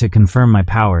necessary to confirm my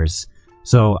powers,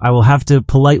 so I will have to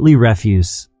politely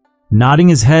refuse." Nodding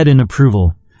his head in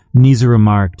approval, Mizu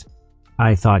remarked,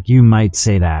 "I thought you might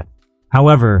say that.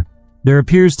 However, there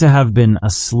appears to have been a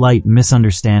slight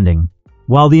misunderstanding.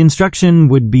 While the instruction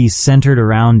would be centered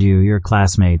around you, your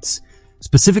classmates,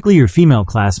 specifically your female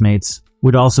classmates,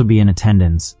 would also be in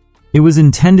attendance. It was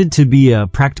intended to be a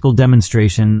practical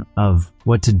demonstration of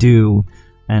what to do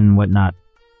and what not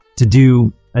to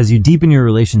do as you deepen your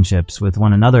relationships with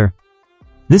one another.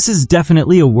 This is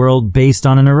definitely a world based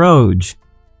on an eroge,"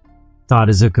 thought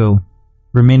Izuku,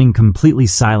 remaining completely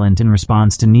silent in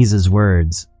response to Niza's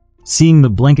words. Seeing the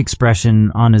blank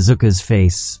expression on Izuku's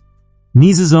face,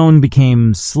 Niza's own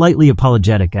became slightly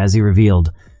apologetic as he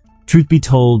revealed, "Truth be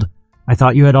told, I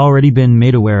thought you had already been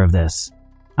made aware of this.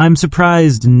 I'm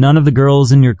surprised none of the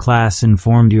girls in your class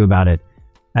informed you about it,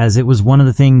 as it was one of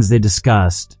the things they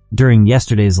discussed during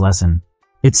yesterday's lesson.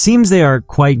 It seems they are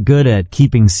quite good at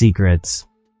keeping secrets."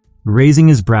 Raising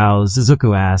his brows,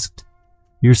 Izuku asked,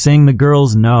 "You're saying the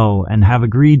girls know and have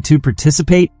agreed to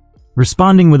participate?"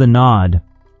 Responding with a nod,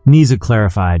 Nizu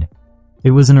clarified,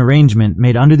 "It was an arrangement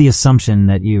made under the assumption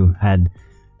that you had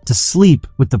to sleep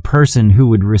with the person who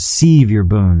would receive your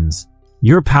boons.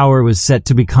 Your power was set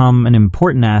to become an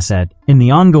important asset in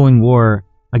the ongoing war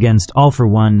against All for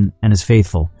One and his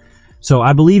faithful, so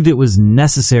I believed it was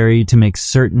necessary to make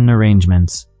certain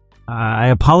arrangements. I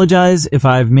apologize if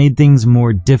I've made things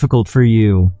more difficult for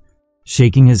you."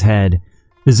 Shaking his head,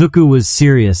 Izuku was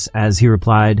serious as he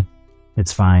replied,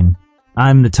 "It's fine.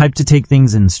 I'm the type to take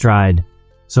things in stride,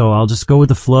 so I'll just go with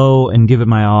the flow and give it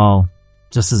my all,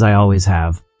 just as I always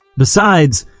have.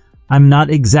 Besides, I'm not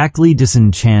exactly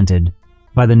disenchanted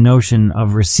by the notion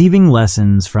of receiving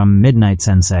lessons from Midnight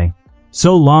Sensei.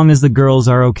 So long as the girls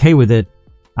are okay with it,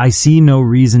 I see no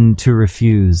reason to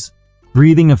refuse."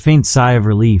 Breathing a faint sigh of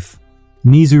relief,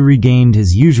 Mizu regained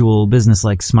his usual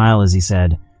businesslike smile as he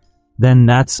said, "Then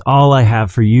that's all I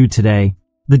have for you today.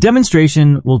 The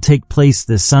demonstration will take place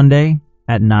this Sunday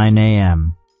at 9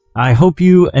 a.m. I hope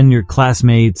you and your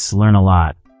classmates learn a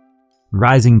lot."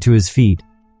 Rising to his feet,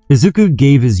 Izuku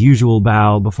gave his usual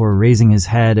bow before raising his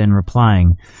head and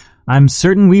replying, "I'm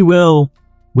certain we will,"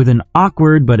 with an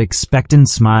awkward but expectant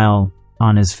smile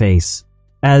on his face.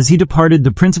 As he departed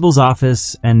the principal's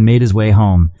office and made his way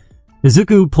home,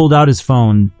 Izuku pulled out his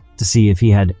phone to see if he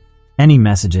had any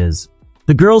messages.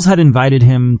 The girls had invited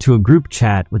him to a group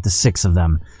chat with the 6 of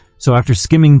them, so after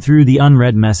skimming through the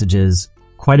unread messages,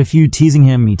 quite a few teasing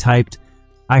him, he typed,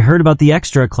 "I heard about the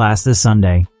extra class this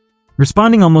Sunday."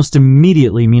 Responding almost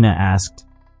immediately, Mina asked,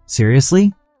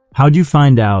 "Seriously? How'd you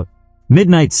find out?"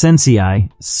 Midnight Sensei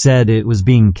said it was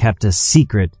being kept a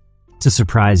secret to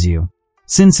surprise you.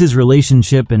 Since his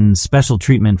relationship and special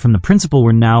treatment from the principal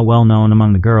were now well known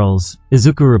among the girls,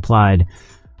 Izuku replied,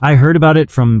 "I heard about it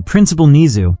from Principal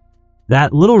Nizu."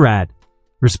 "That little rat,"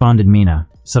 responded Mina,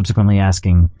 subsequently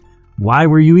asking, "Why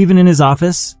were you even in his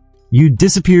office? You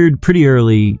disappeared pretty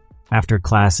early after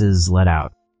classes let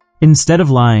out." Instead of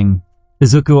lying,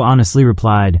 Izuku honestly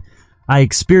replied, I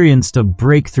experienced a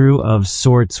breakthrough of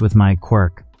sorts with my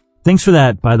quirk. Thanks for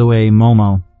that, by the way,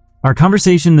 Momo. Our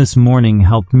conversation this morning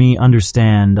helped me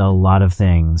understand a lot of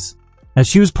things. As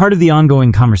she was part of the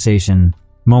ongoing conversation,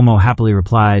 Momo happily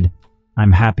replied,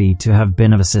 I'm happy to have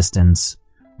been of assistance.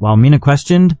 While Mina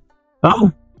questioned,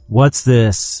 Oh, what's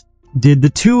this? Did the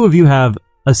two of you have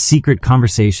a secret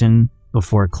conversation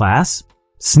before class?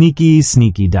 Sneaky.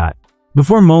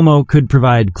 Before Momo could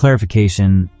provide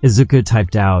clarification, Izuku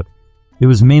typed out, It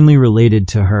was mainly related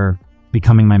to her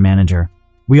becoming my manager.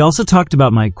 We also talked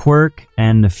about my quirk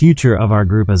and the future of our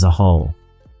group as a whole.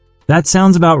 That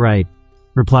sounds about right,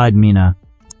 replied Mina.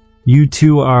 You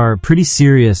two are pretty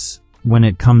serious when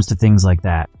it comes to things like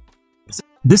that.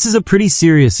 This is a pretty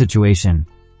serious situation,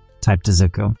 typed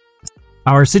Izuku.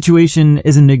 Our situation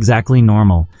isn't exactly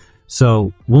normal,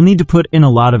 so we'll need to put in a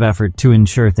lot of effort to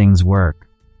ensure things work.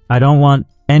 I don't want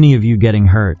any of you getting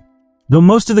hurt. Though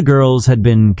most of the girls had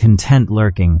been content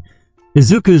lurking,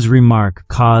 Izuku's remark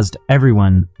caused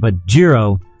everyone but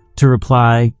Jiro to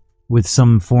reply with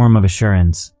some form of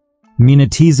assurance. Mina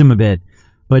teased him a bit,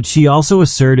 but she also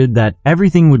asserted that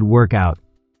everything would work out.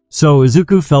 So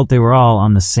Izuku felt they were all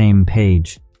on the same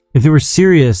page. If they were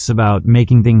serious about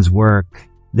making things work,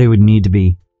 they would need to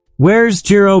be. Where's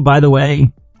Jiro, by the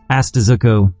way? Asked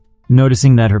Izuku,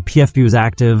 noticing that her PFP was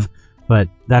active, but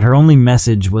that her only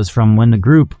message was from when the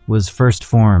group was first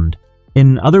formed.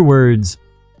 In other words,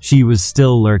 she was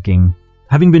still lurking.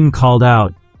 Having been called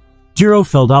out, Jiro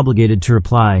felt obligated to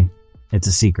reply, It's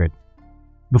a secret.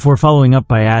 Before following up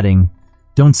by adding,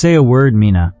 Don't say a word,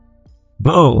 Mina.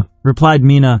 Bo, replied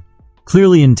Mina,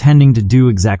 clearly intending to do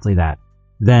exactly that.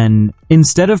 Then,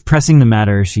 instead of pressing the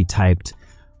matter, she typed,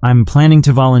 I'm planning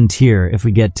to volunteer if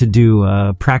we get to do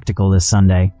a practical this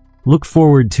Sunday. Look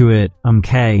forward to it,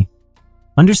 K.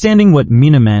 Understanding what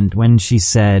Mina meant when she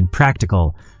said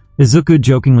practical, Izuku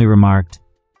jokingly remarked,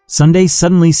 Sunday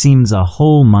suddenly seems a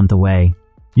whole month away.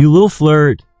 You little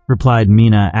flirt, replied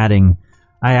Mina, adding,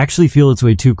 I actually feel it's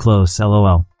way too close,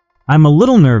 lol. I'm a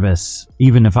little nervous,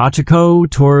 even if Achiko,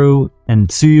 Toru, and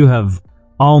Tsuyu have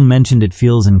all mentioned it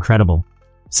feels incredible.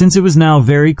 Since it was now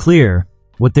very clear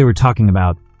what they were talking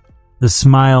about, the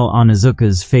smile on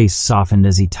Izuku's face softened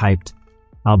as he typed,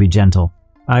 I'll be gentle.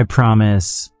 I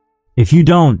promise. If you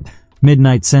don't,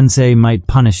 Midnight Sensei might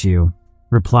punish you,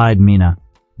 replied Mina.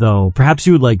 Though, perhaps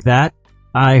you would like that.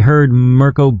 I heard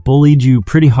Mirko bullied you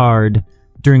pretty hard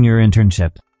during your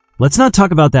internship. Let's not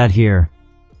talk about that here,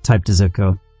 typed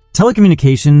Izuku.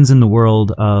 Telecommunications in the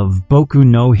world of Boku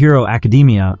no Hero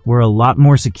Academia were a lot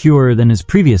more secure than his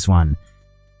previous one,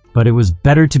 but it was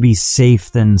better to be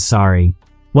safe than sorry.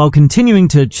 While continuing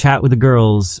to chat with the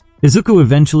girls, Izuku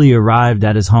eventually arrived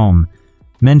at his home,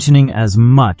 mentioning as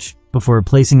much before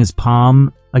placing his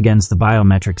palm against the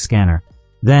biometric scanner.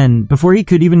 Then, before he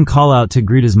could even call out to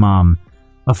greet his mom,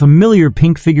 a familiar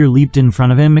pink figure leaped in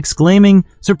front of him, exclaiming,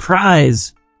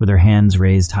 Surprise! With her hands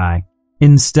raised high.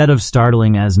 Instead of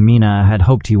startling as Mina had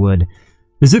hoped he would,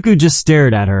 Izuku just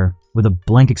stared at her with a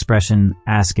blank expression,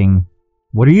 asking,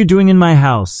 What are you doing in my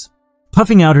house?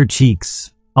 Puffing out her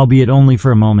cheeks, albeit only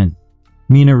for a moment,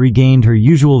 Mina regained her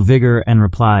usual vigor and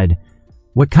replied,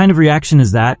 What kind of reaction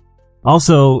is that?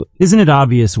 Also, isn't it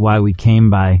obvious why we came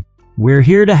by? We're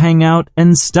here to hang out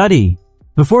and study.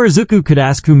 Before Izuku could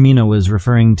ask who Mina was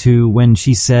referring to when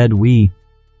she said we,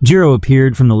 Jiro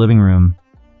appeared from the living room,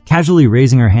 casually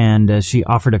raising her hand as she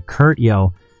offered a curt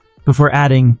yo, before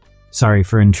adding, Sorry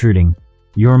for intruding.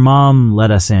 Your mom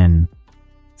let us in.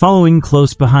 Following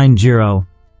close behind Jiro,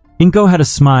 Inko had a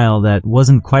smile that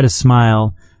wasn't quite a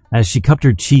smile as she cupped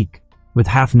her cheek with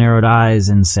half-narrowed eyes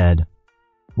and said,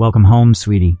 Welcome home,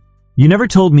 sweetie. You never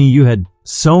told me you had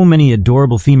so many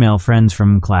adorable female friends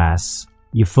from class.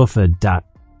 Yufufa.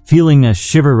 Feeling a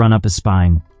shiver run up his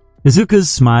spine. Izuku's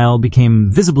smile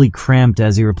became visibly cramped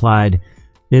as he replied,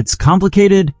 It's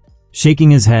complicated?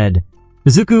 Shaking his head,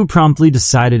 Izuku promptly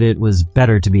decided it was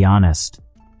better to be honest,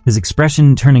 his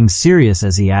expression turning serious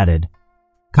as he added,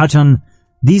 Kachan,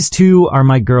 these two are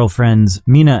my girlfriends,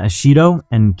 Mina Ashido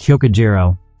and Kyoka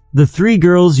Jiro. The three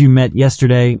girls you met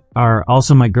yesterday are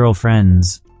also my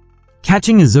girlfriends.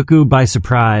 Catching Izuku by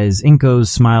surprise,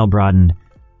 Inko's smile broadened,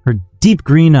 her deep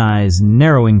green eyes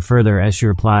narrowing further as she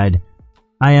replied,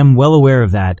 I am well aware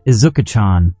of that,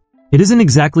 Izuku-chan. It isn't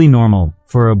exactly normal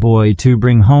for a boy to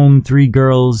bring home three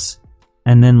girls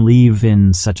and then leave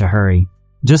in such a hurry.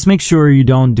 Just make sure you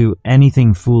don't do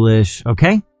anything foolish,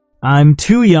 okay? I'm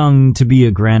too young to be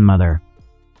a grandmother.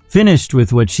 Finished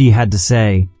with what she had to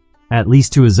say, at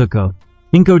least to Izuku,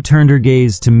 Inko turned her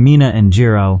gaze to Mina and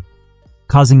Jiro,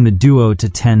 causing the duo to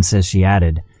tense as she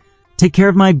added, Take care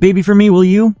of my baby for me, will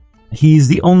you? He's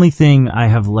the only thing I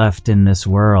have left in this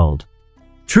world.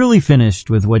 Truly finished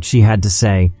with what she had to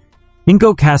say,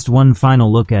 Inko cast one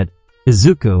final look at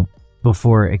IZUKU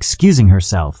before excusing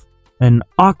herself. An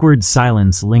awkward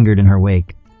silence lingered in her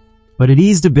wake, but it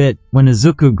eased a bit when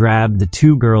IZUKU grabbed the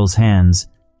two girls' hands,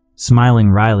 smiling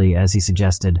wryly as he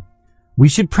suggested, "We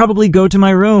should probably go to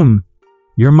my room.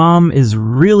 Your mom is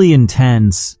really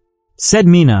intense," said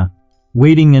Mina,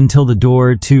 waiting until the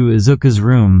door to IZUKU's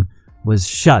room was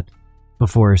shut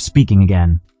before speaking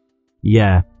again.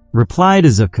 "Yeah," replied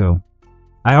IZUKU.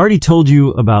 "I already told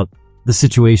you about the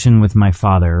situation with my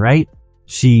father, right?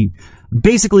 She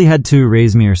basically had to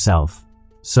raise me herself,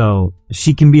 so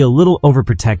she can be a little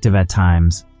overprotective at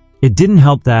times. It didn't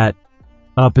help that,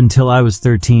 up until I was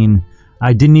 13,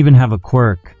 I didn't even have a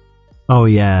quirk." "Oh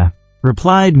yeah,"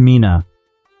 replied Mina.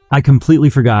 "I completely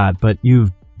forgot, but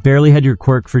you've barely had your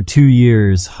quirk for 2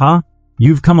 years, huh?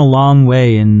 You've come a long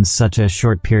way in such a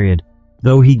short period."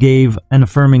 Though he gave an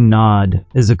affirming nod,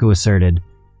 IZUKU asserted,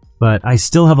 "But I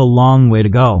still have a long way to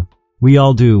go. We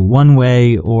all do, one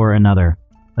way or another."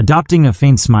 Adopting a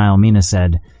faint smile, Mina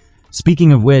said,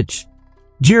 "Speaking of which,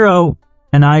 Jiro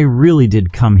and I really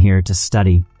did come here to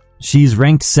study. She's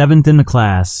ranked 7th in the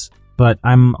class, but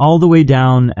I'm all the way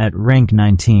down at rank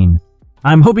 19.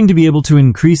 I'm hoping to be able to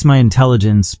increase my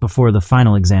intelligence before the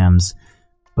final exams,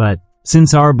 but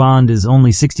since our bond is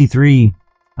only 63,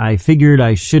 I figured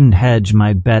I shouldn't hedge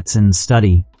my bets and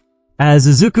study." As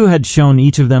IZUKU had shown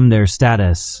each of them their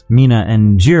status, Mina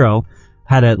and Jiro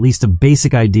had at least a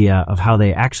basic idea of how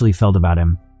they actually felt about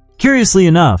him. Curiously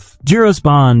enough, Jiro's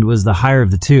bond was the higher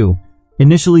of the two,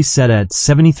 initially set at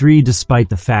 73 despite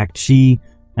the fact she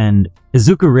and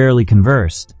IZUKU rarely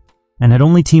conversed, and had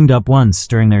only teamed up once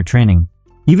during their training.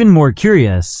 Even more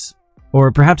curious,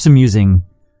 or perhaps amusing,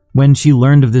 when she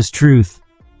learned of this truth,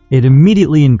 it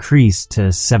immediately increased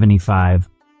to 75.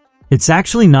 "It's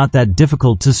actually not that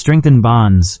difficult to strengthen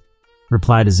bonds,"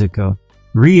 replied IZUKU.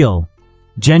 "Real,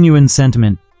 genuine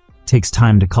sentiment takes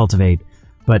time to cultivate,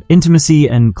 but intimacy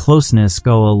and closeness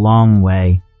go a long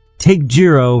way. Take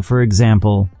Jiro, for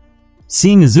example."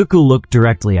 Seeing IZUKU look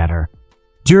directly at her,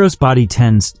 Jiro's body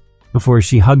tensed before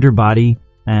she hugged her body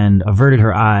and averted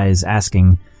her eyes,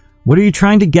 asking, "What are you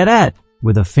trying to get at?"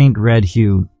 with a faint red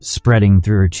hue spreading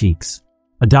through her cheeks.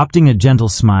 Adopting a gentle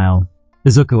smile,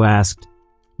 IZUKU asked,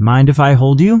 "Mind if I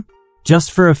hold you?"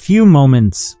 Just for a few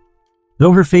moments,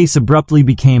 though her face abruptly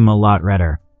became a lot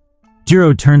redder.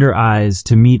 Jiro turned her eyes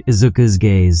to meet IZUKU's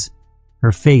gaze.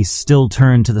 Her face still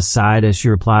turned to the side as she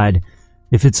replied,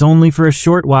 "If it's only for a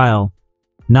short while."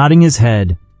 Nodding his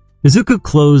head, IZUKU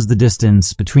closed the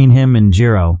distance between him and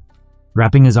Jiro,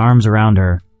 wrapping his arms around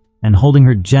her and holding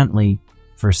her gently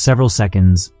for several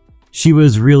seconds. She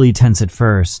was really tense at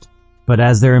first, but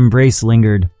as their embrace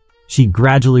lingered, she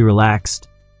gradually relaxed,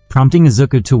 prompting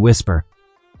IZUKU to whisper,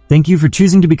 "Thank you for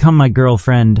choosing to become my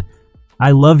girlfriend.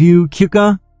 I love you,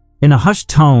 Kyuka," in a hushed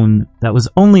tone that was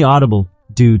only audible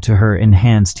due to her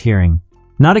enhanced hearing.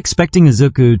 Not expecting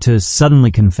IZUKU to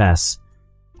suddenly confess,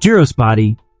 Jiro's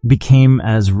body became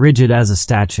as rigid as a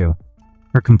statue,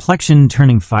 her complexion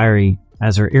turning fiery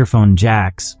as her earphone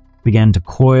jacks began to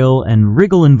coil and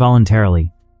wriggle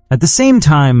involuntarily. At the same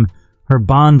time, her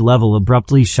bond level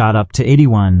abruptly shot up to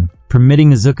 81,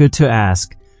 permitting IZUKU to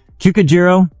ask, "Kyuka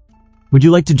Jiro, would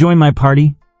you like to join my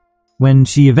party?" When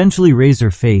she eventually raised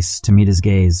her face to meet his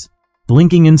gaze.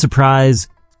 Blinking in surprise,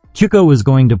 Kyuka was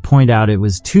going to point out it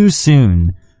was too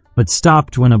soon, but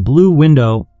stopped when a blue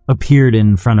window appeared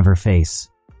in front of her face.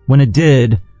 When it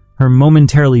did, her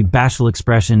momentarily bashful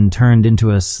expression turned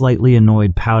into a slightly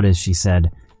annoyed pout as she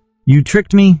said, "You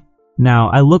tricked me? Now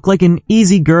I look like an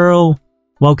easy girl."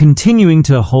 While continuing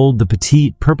to hold the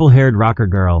petite, purple-haired rocker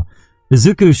girl,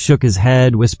 IZUKU shook his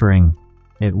head, whispering,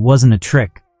 "It wasn't a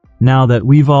trick. Now that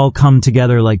we've all come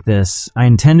together like this, I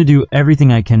intend to do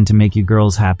everything I can to make you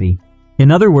girls happy.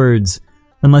 In other words,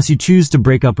 unless you choose to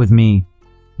break up with me,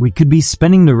 we could be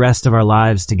spending the rest of our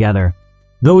lives together."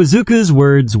 Though IZUKU's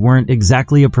words weren't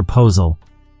exactly a proposal,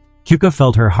 Kyuka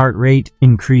felt her heart rate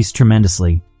increase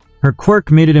tremendously. Her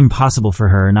quirk made it impossible for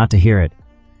her not to hear it,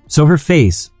 so her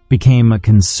face became a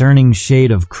concerning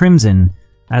shade of crimson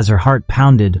as her heart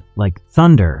pounded like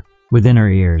thunder within her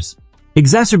ears.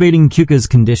 Exacerbating Kyuka's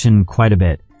condition quite a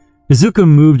bit, IZUKU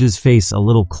moved his face a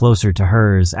little closer to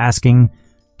hers, asking,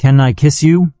 "Can I kiss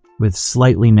you?" with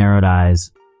slightly narrowed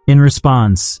eyes. In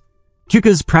response,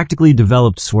 Kyuka's practically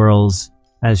developed swirls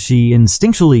as she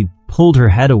instinctually pulled her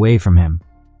head away from him.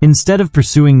 Instead of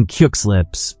pursuing Kyuk's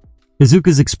lips,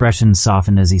 IZUKU's expression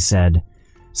softened as he said,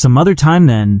 "Some other time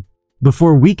then,"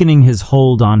 before weakening his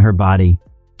hold on her body.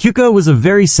 Kyuka was a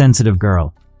very sensitive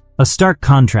girl, a stark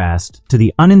contrast to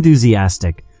the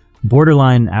unenthusiastic,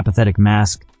 borderline apathetic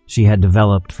mask she had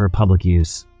developed for public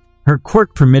use. Her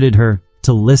quirk permitted her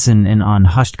to listen in on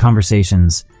hushed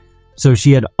conversations, so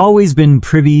she had always been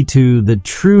privy to the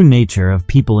true nature of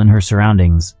people in her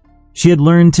surroundings. She had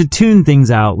learned to tune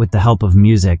things out with the help of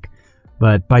music,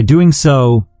 but by doing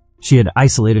so, she had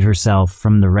isolated herself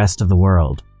from the rest of the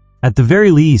world. At the very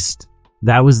least,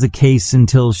 that was the case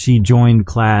until she joined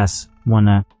class one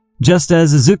night. Just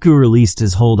as IZUKU released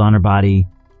his hold on her body,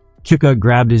 Quirk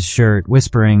grabbed his shirt,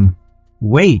 whispering,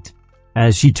 "Wait,"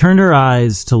 as she turned her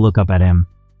eyes to look up at him.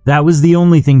 That was the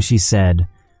only thing she said,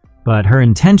 but her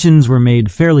intentions were made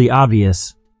fairly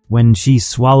obvious when she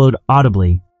swallowed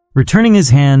audibly, returning his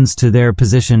hands to their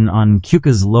position on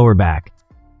Quirk's lower back.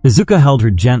 IZUKU held her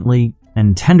gently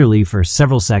and tenderly for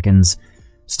several seconds,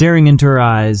 staring into her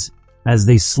eyes as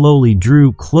they slowly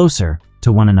drew closer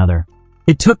to one another.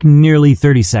 It took nearly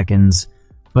 30 seconds,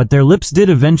 but their lips did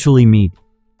eventually meet,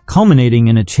 culminating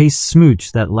in a chaste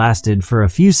smooch that lasted for a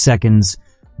few seconds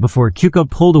before Quirk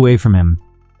pulled away from him,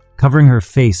 covering her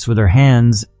face with her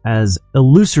hands as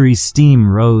illusory steam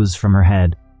rose from her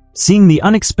head. Seeing the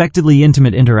unexpectedly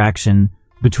intimate interaction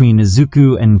between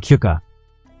IZUKU and Quirk,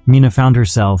 Mina found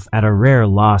herself at a rare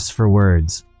loss for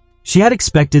words. She had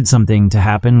expected something to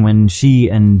happen when she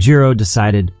and Jiro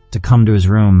decided to come to his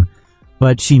room,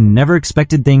 but she never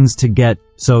expected things to get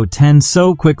so tense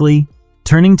so quickly.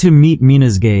 Turning to meet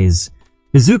Mina's gaze,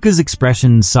 IZUKU's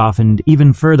expression softened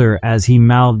even further as he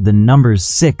mouthed the numbers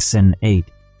 6 and 8.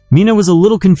 Mina was a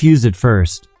little confused at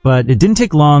first, but it didn't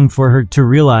take long for her to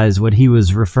realize what he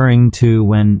was referring to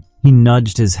when he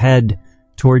nudged his head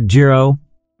toward Jiro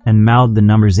and mouthed the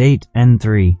numbers 8 and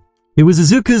 3. It was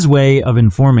IZUKU's way of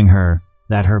informing her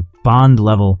that her bond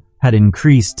level had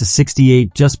increased to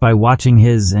 68 just by watching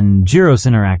his and Jiro's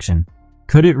interaction.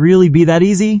 Could it really be that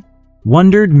easy?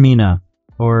 Wondered Mina.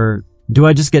 Or do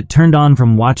I just get turned on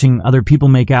from watching other people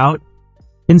make out?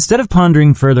 Instead of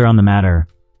pondering further on the matter,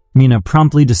 Mina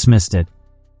promptly dismissed it,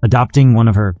 adopting one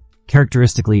of her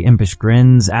characteristically impish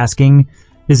grins, asking,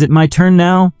 "Is it my turn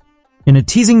now?" in a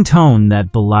teasing tone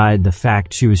that belied the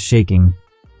fact she was shaking,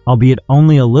 albeit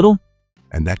only a little.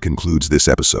 And that concludes this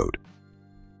episode.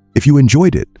 If you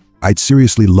enjoyed it, I'd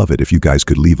seriously love it if you guys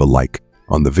could leave a like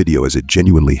on the video, as it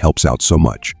genuinely helps out so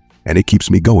much, and it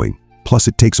keeps me going. Plus,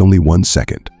 it takes only 1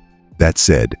 second. That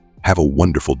said, have a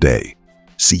wonderful day.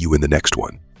 See you in the next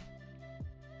one.